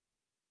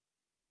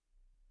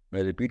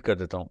 میں ریپیٹ کر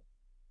دیتا ہوں,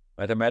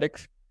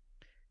 mathematics,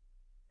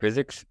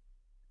 physics,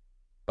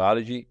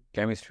 biology,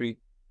 chemistry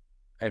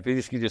and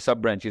physics کی جو سب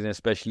برانچز ہیں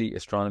اسپیشلی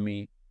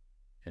اسٹرانومی,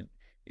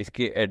 اس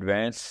کے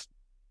ایڈوانس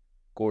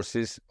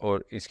کورسز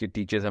اور اس کے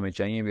ٹیچرز ہمیں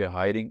چاہیے. We are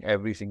hiring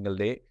every single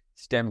day.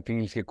 Esteem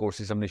fields کے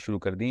کورسز ہم نے شروع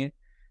کر دیے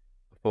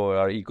for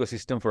are eco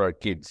system for our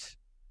kids.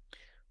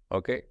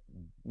 Okay,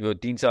 جو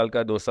 3 سال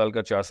کا, 2 سال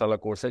کا, 4 سال کا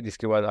کورس ہے, جس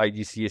کے بعد آئی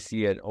جی C S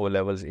C O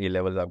levels, A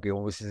levels آپ کے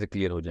اسی سے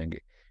کلیئر ہو جائیں گے.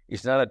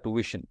 It's not a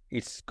tuition,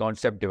 it's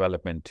concept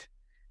development.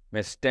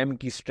 میں اسٹیم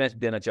کی اسٹرینتھ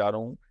دینا چاہ رہا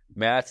ہوں,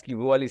 میتھس کی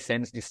وہ والی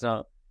سینس جس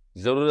طرح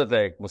ضرورت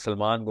ہے ایک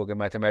مسلمان کو کہ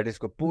میتھمیٹکس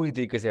کو پوری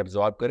طریقے سے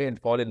ابزارب کرے and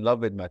fall in love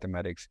with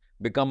mathematics,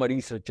 become a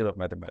researcher of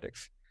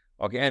mathematics.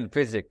 Okay, and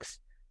physics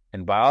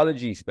and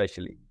biology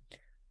especially.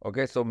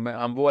 Okay, so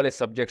ہم وہ والے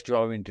سبجیکٹس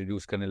جو ہم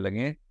انٹروڈیوس کرنے لگے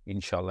ہیں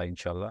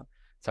انشاءاللہ.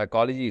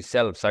 سائیکالوجی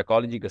سیلف,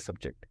 سائیکالوجی کا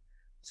سبجیکٹ.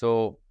 سو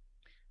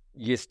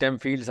یہ اسٹیم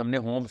فیلڈز ہم نے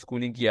ہوم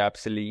اسکولنگ کی ایپ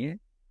سے لی ہیں,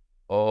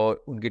 اور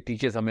ان کے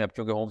ٹیچرز ہمیں, اب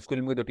چونکہ ہوم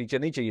اسکولنگ میں تو ٹیچر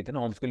نہیں چاہیے تھے نا,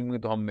 ہوم اسکولنگ میں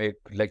تو ہم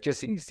ایک لیکچر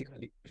سیریز سکھا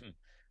لی.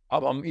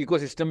 اب ہم ایکو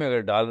سسٹم میں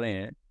اگر ڈال رہے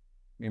ہیں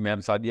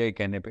میم سعدیہ کے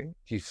کہنے پہ,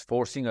 شی از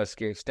فورسنگ اس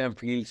کے اسٹیم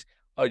فیلڈس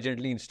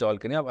ارجنٹلی انسٹال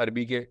کریں. اب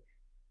عربی کے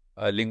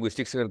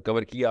لنگوسٹکس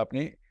کور کیا آپ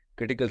نے,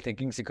 کریٹیکل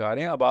تھنکنگ سکھا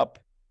رہے ہیں, اب آپ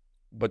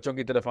بچوں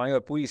کی طرف آئیں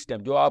اور پوری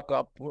اسٹیم جو آپ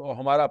کا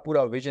ہمارا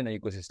پورا ویژن ہے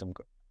ایکو سسٹم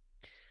کا.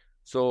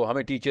 سو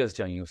ہمیں ٹیچرز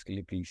چاہیے اس کے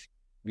لیے please.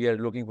 We are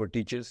looking for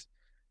teachers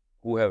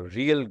who have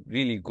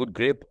really good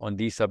grip on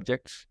these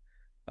subjects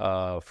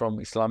from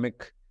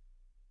Islamic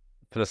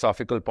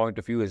philosophical point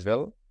of view as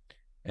well.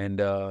 And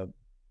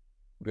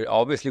we're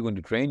obviously going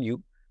to train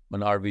you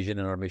on our vision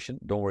and our mission.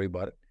 Don't worry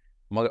about it.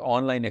 مگر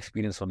on line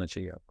experience ہونا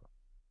چاہیے آپ کا.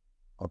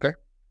 Okay,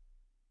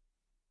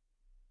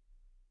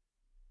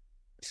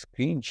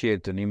 screen share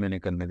تو نہیں میں نے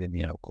کرنے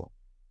دینی ہے آپ کو.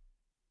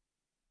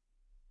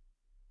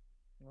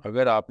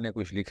 اگر آپ نے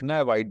کچھ لکھنا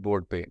ہے وائٹ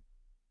بورڈ پہ,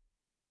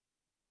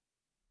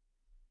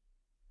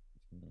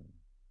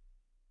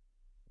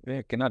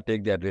 we cannot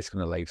take that risk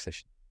in a live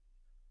session.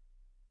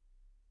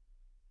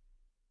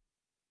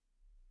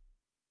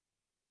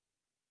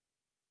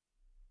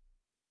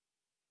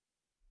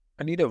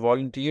 I need a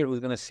volunteer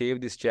who's going to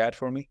save this chat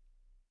for me.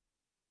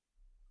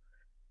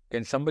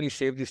 Can somebody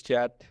save this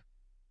chat?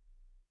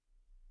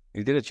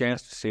 Is there a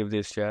chance to save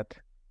this chat?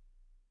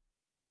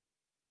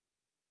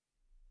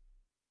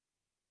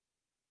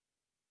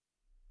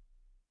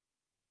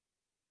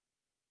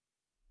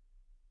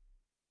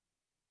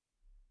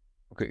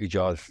 Okay,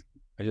 Ijaz.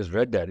 I just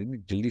read that.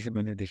 جلدی سے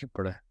میں نے دیکھے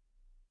پڑھا ہے.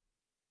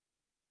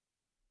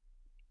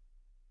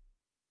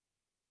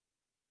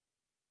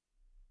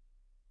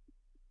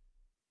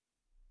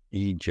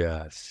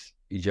 Ijaz,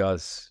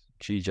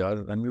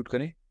 unmute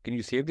کریں. Can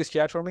you save this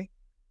chat for me?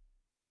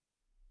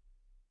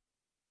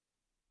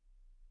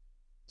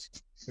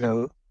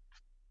 Hello.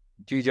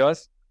 جی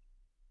Ijaz,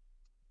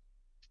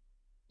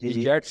 جی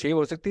جی, چیٹ سیو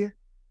ہو سکتی ہے؟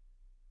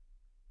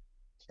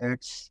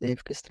 چیٹ سیو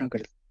کس طرح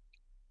کریں؟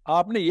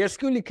 آپ نے یس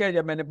کیوں لکھا ہے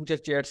جب میں نے پوچھا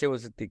چیٹ سے ہو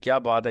سکتی؟ کیا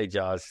بات ہے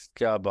اجاز,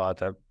 کیا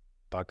بات ہے.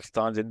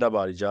 پاکستان زندہ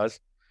باد اجاز,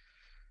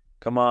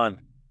 کم آن.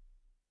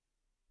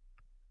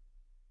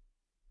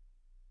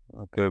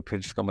 اوکے, پھر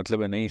اس کا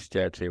مطلب ہے نہیں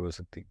چیٹ سیو ہو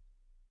سکتی.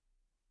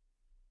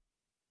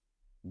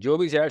 جو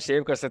بھی چیٹ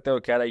سیو کر سکتا ہے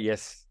اور کہہ رہا ہے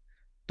یس,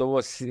 تو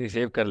وہ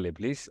سیو کر لے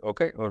پلیز.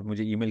 اوکے, اور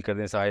مجھے ای میل کر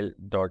دیں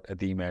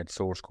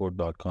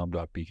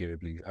sahil.adeem@sourcecode.com.pk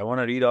please. I want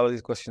to read all of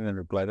these questions and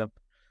reply them.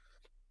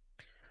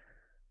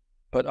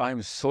 But I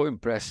am so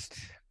impressed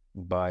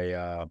by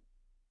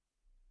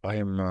I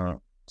am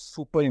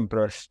super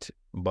impressed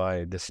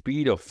by the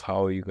speed of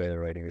how you guys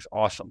are writing. It's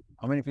awesome.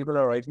 How many people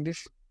are writing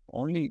this?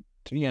 Only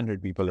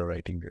 300 people are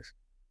writing this.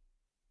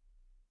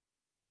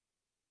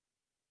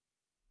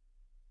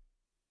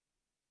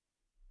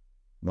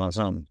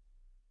 Awesome.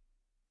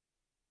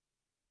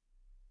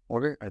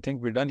 Okay, I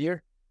think we're done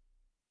here.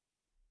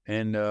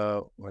 And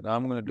what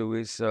I'm going to do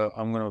is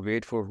I'm going to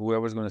wait for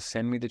whoever's going to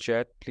send me the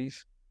chat,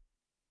 please.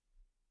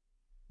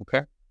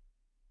 Okay.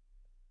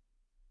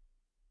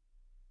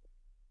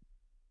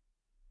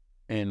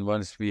 And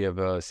once we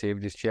have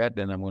saved this chat,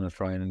 then I'm going to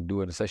try and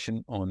do a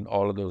session on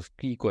all of those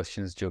key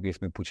questions جو کہ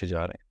اس میں پوچھے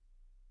جا رہے ہیں.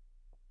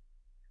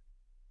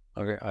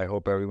 Okay, I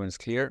hope everyone's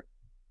clear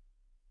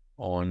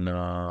on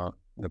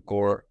the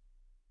core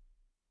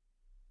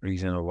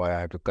reason of why I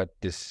have to cut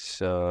this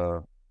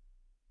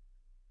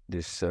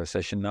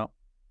session now.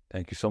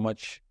 Thank you so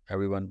much,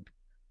 everyone.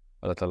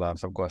 اللہ تعالیٰ آپ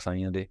سب کو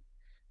آسانیاں دے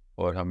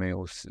اور ہمیں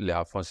اس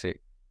لحافوں سے,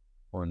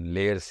 ان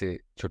لیئر سے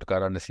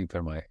چھٹکارا نصیب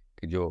فرمائے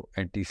کہ جو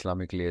اینٹی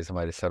اسلامک لیئرز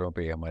ہمارے سروں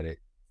پہ, ہمارے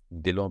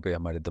دلوں پہ,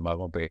 ہمارے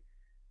دماغوں پہ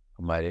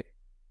ہمارے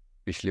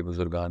پچھلے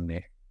بزرگان نے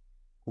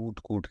کوٹ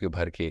کوٹ کے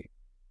بھر کے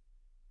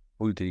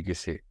پوری طریقے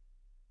سے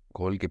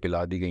گھول کے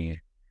پلا دی گئی ہیں,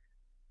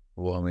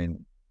 وہ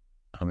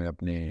ہمیں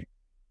اپنے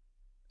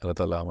اللہ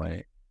تعالیٰ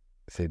ہمارے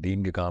سے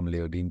دین کے کام لے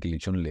اور دین کے لیے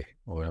چن لے,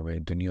 اور ہمیں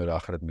دنیا اور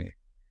آخرت میں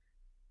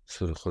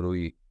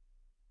سرخروئی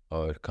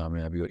اور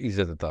کامیابی اور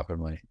عزت عطا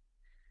فرمائے.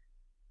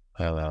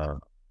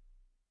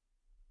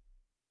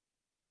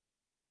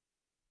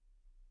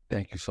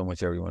 Thank you so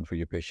much everyone for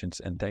your patience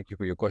and thank you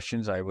for your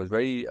questions. I was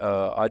very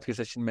آج کے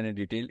سیشن میں نے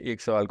ڈیٹیل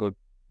ایک سوال کو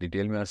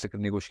ڈیٹیل میں آنسر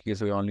کرنے کی کوشش کی,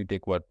 so we only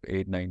take what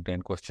 8 9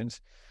 10 questions.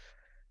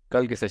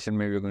 کل کے سیشن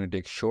میں we are going to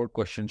take short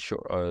questions,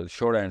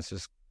 short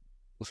answers.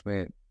 اس میں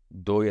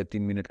 2 یا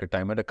 3 منٹ کا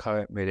ٹائمر رکھا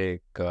ہے. میرے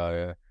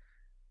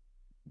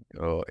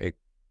ایک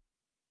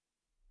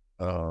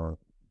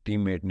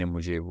ٹیم میٹ نے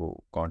مجھے وہ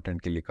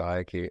کانٹینٹ کے لیے کہا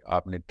ہے کہ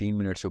آپ نے 3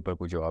 منٹ سے اوپر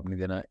کوئی جواب نہیں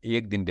دینا,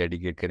 ایک دن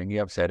ڈیڈیکیٹ کریں گے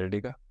آپ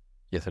سیٹرڈے کا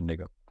یا سنڈے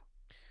کا.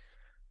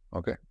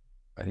 Okay,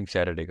 I think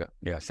Saturday ka.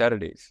 Yeah,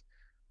 Saturdays.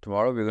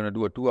 Tomorrow we're going to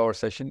do a 2-hour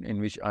session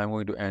in which I'm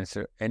going to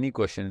answer any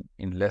question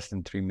in less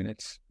than 3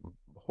 minutes.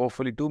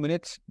 Hopefully 2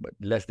 minutes, but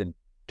less than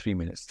 3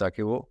 minutes.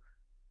 تاکہ وہ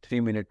 3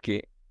 minute کے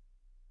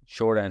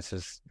short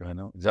answers جو ہے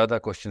نا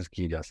زیادہ questions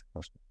کیے جا سکتے ہیں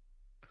اس میں.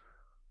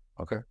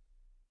 Okay.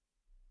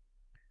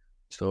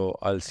 So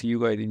I'll see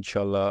you guys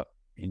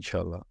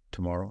inshallah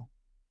tomorrow.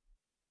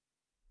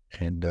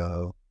 And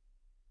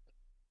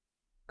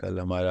کل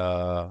ہمارا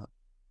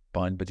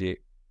 5 بجے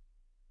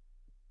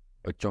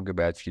بچوں کے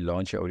بیچ کی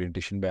لانچ ہے,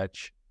 orientation batch.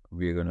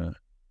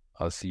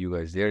 I'll see you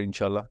guys there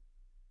انشاءاللہ.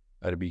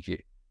 عربی کے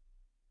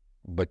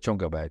بچوں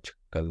کا بیچ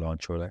کل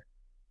لانچ ہو رہا ہے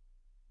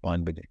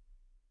 5 بجے.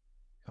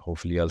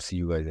 Hopefully I'll see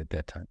you guys at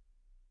that time.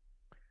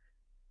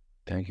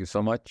 Thank you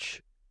so much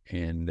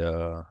and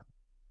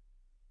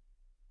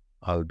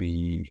I'll be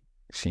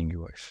seeing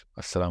you guys.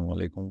 Assalamu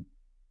alaikum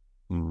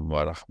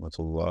wa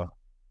rahmatullah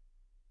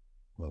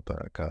wa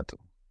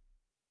barakatuh.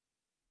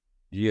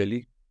 جی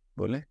علی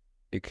بولیں,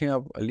 لکھیں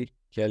آپ. علی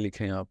کیا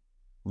لکھیں آپ؟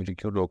 مجھے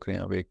کیوں روک رہے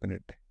ہیں آپ؟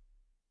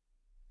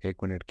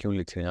 1 منٹ کیوں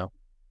لکھ رہے ہیں آپ؟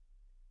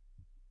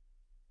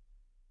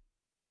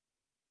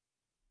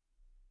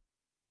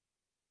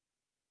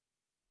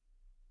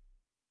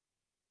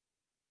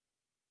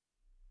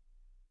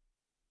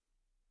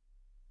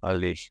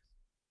 علی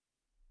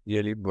جی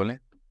علی بولیں.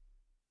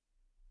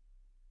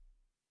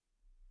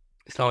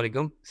 السلام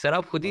علیکم سر,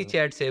 آپ خود ہی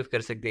چیٹ سیو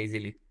کر سکتے ہیں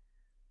ایزیلی.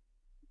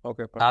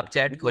 اوکے آپ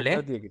چیٹ کھولیں,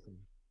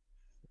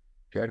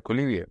 چیٹ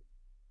کھلی ہوئی ہے.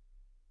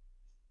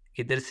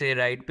 ادھر سے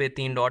رائٹ پہ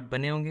 3 ڈاٹ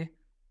بنے ہوں گے,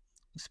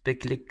 اس پہ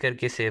کلک کر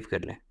کے سیو کر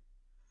لیں.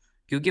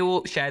 کیونکہ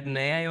وہ شاید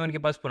نئے آئے ہو, ان کے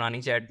پاس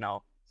پرانی چیٹ نہ ہو,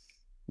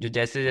 جو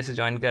جیسے جیسے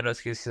جوائن کر رہا ہے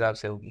اس کے حساب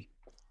سے ہوگی.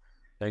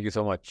 Thank you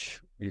so much.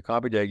 یہ کہاں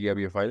پہ جائے گی اب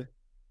یہ فائل؟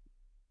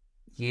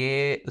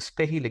 یہ اس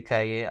پہ ہی لکھا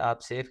ہے, یہ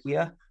آپ سیو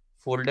کیا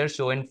folder,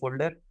 show in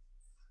folder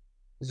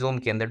Zoom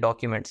کے اندر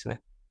ڈاکیومنٹس میں.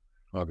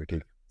 اوکے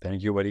ٹھیک.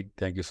 تھینک یو بڑی,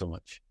 تھینک یو سو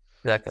مچ.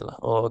 جزاک اللہ.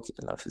 اوکے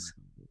اللہ حافظ.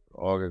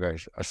 اوکے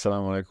گائز,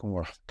 السلام علیکم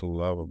ورحمۃ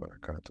اللہ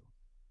وبرکاتہ.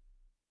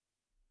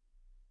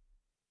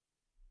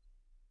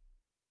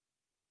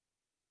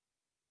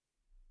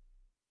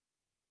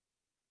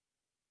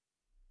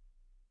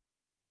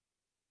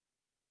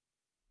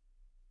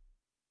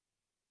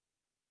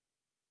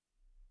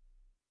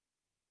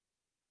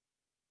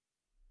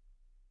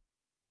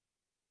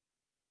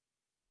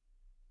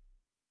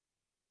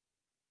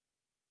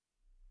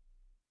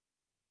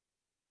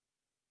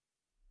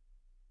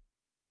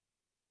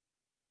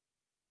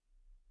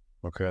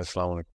 اوکے السلام علیکم.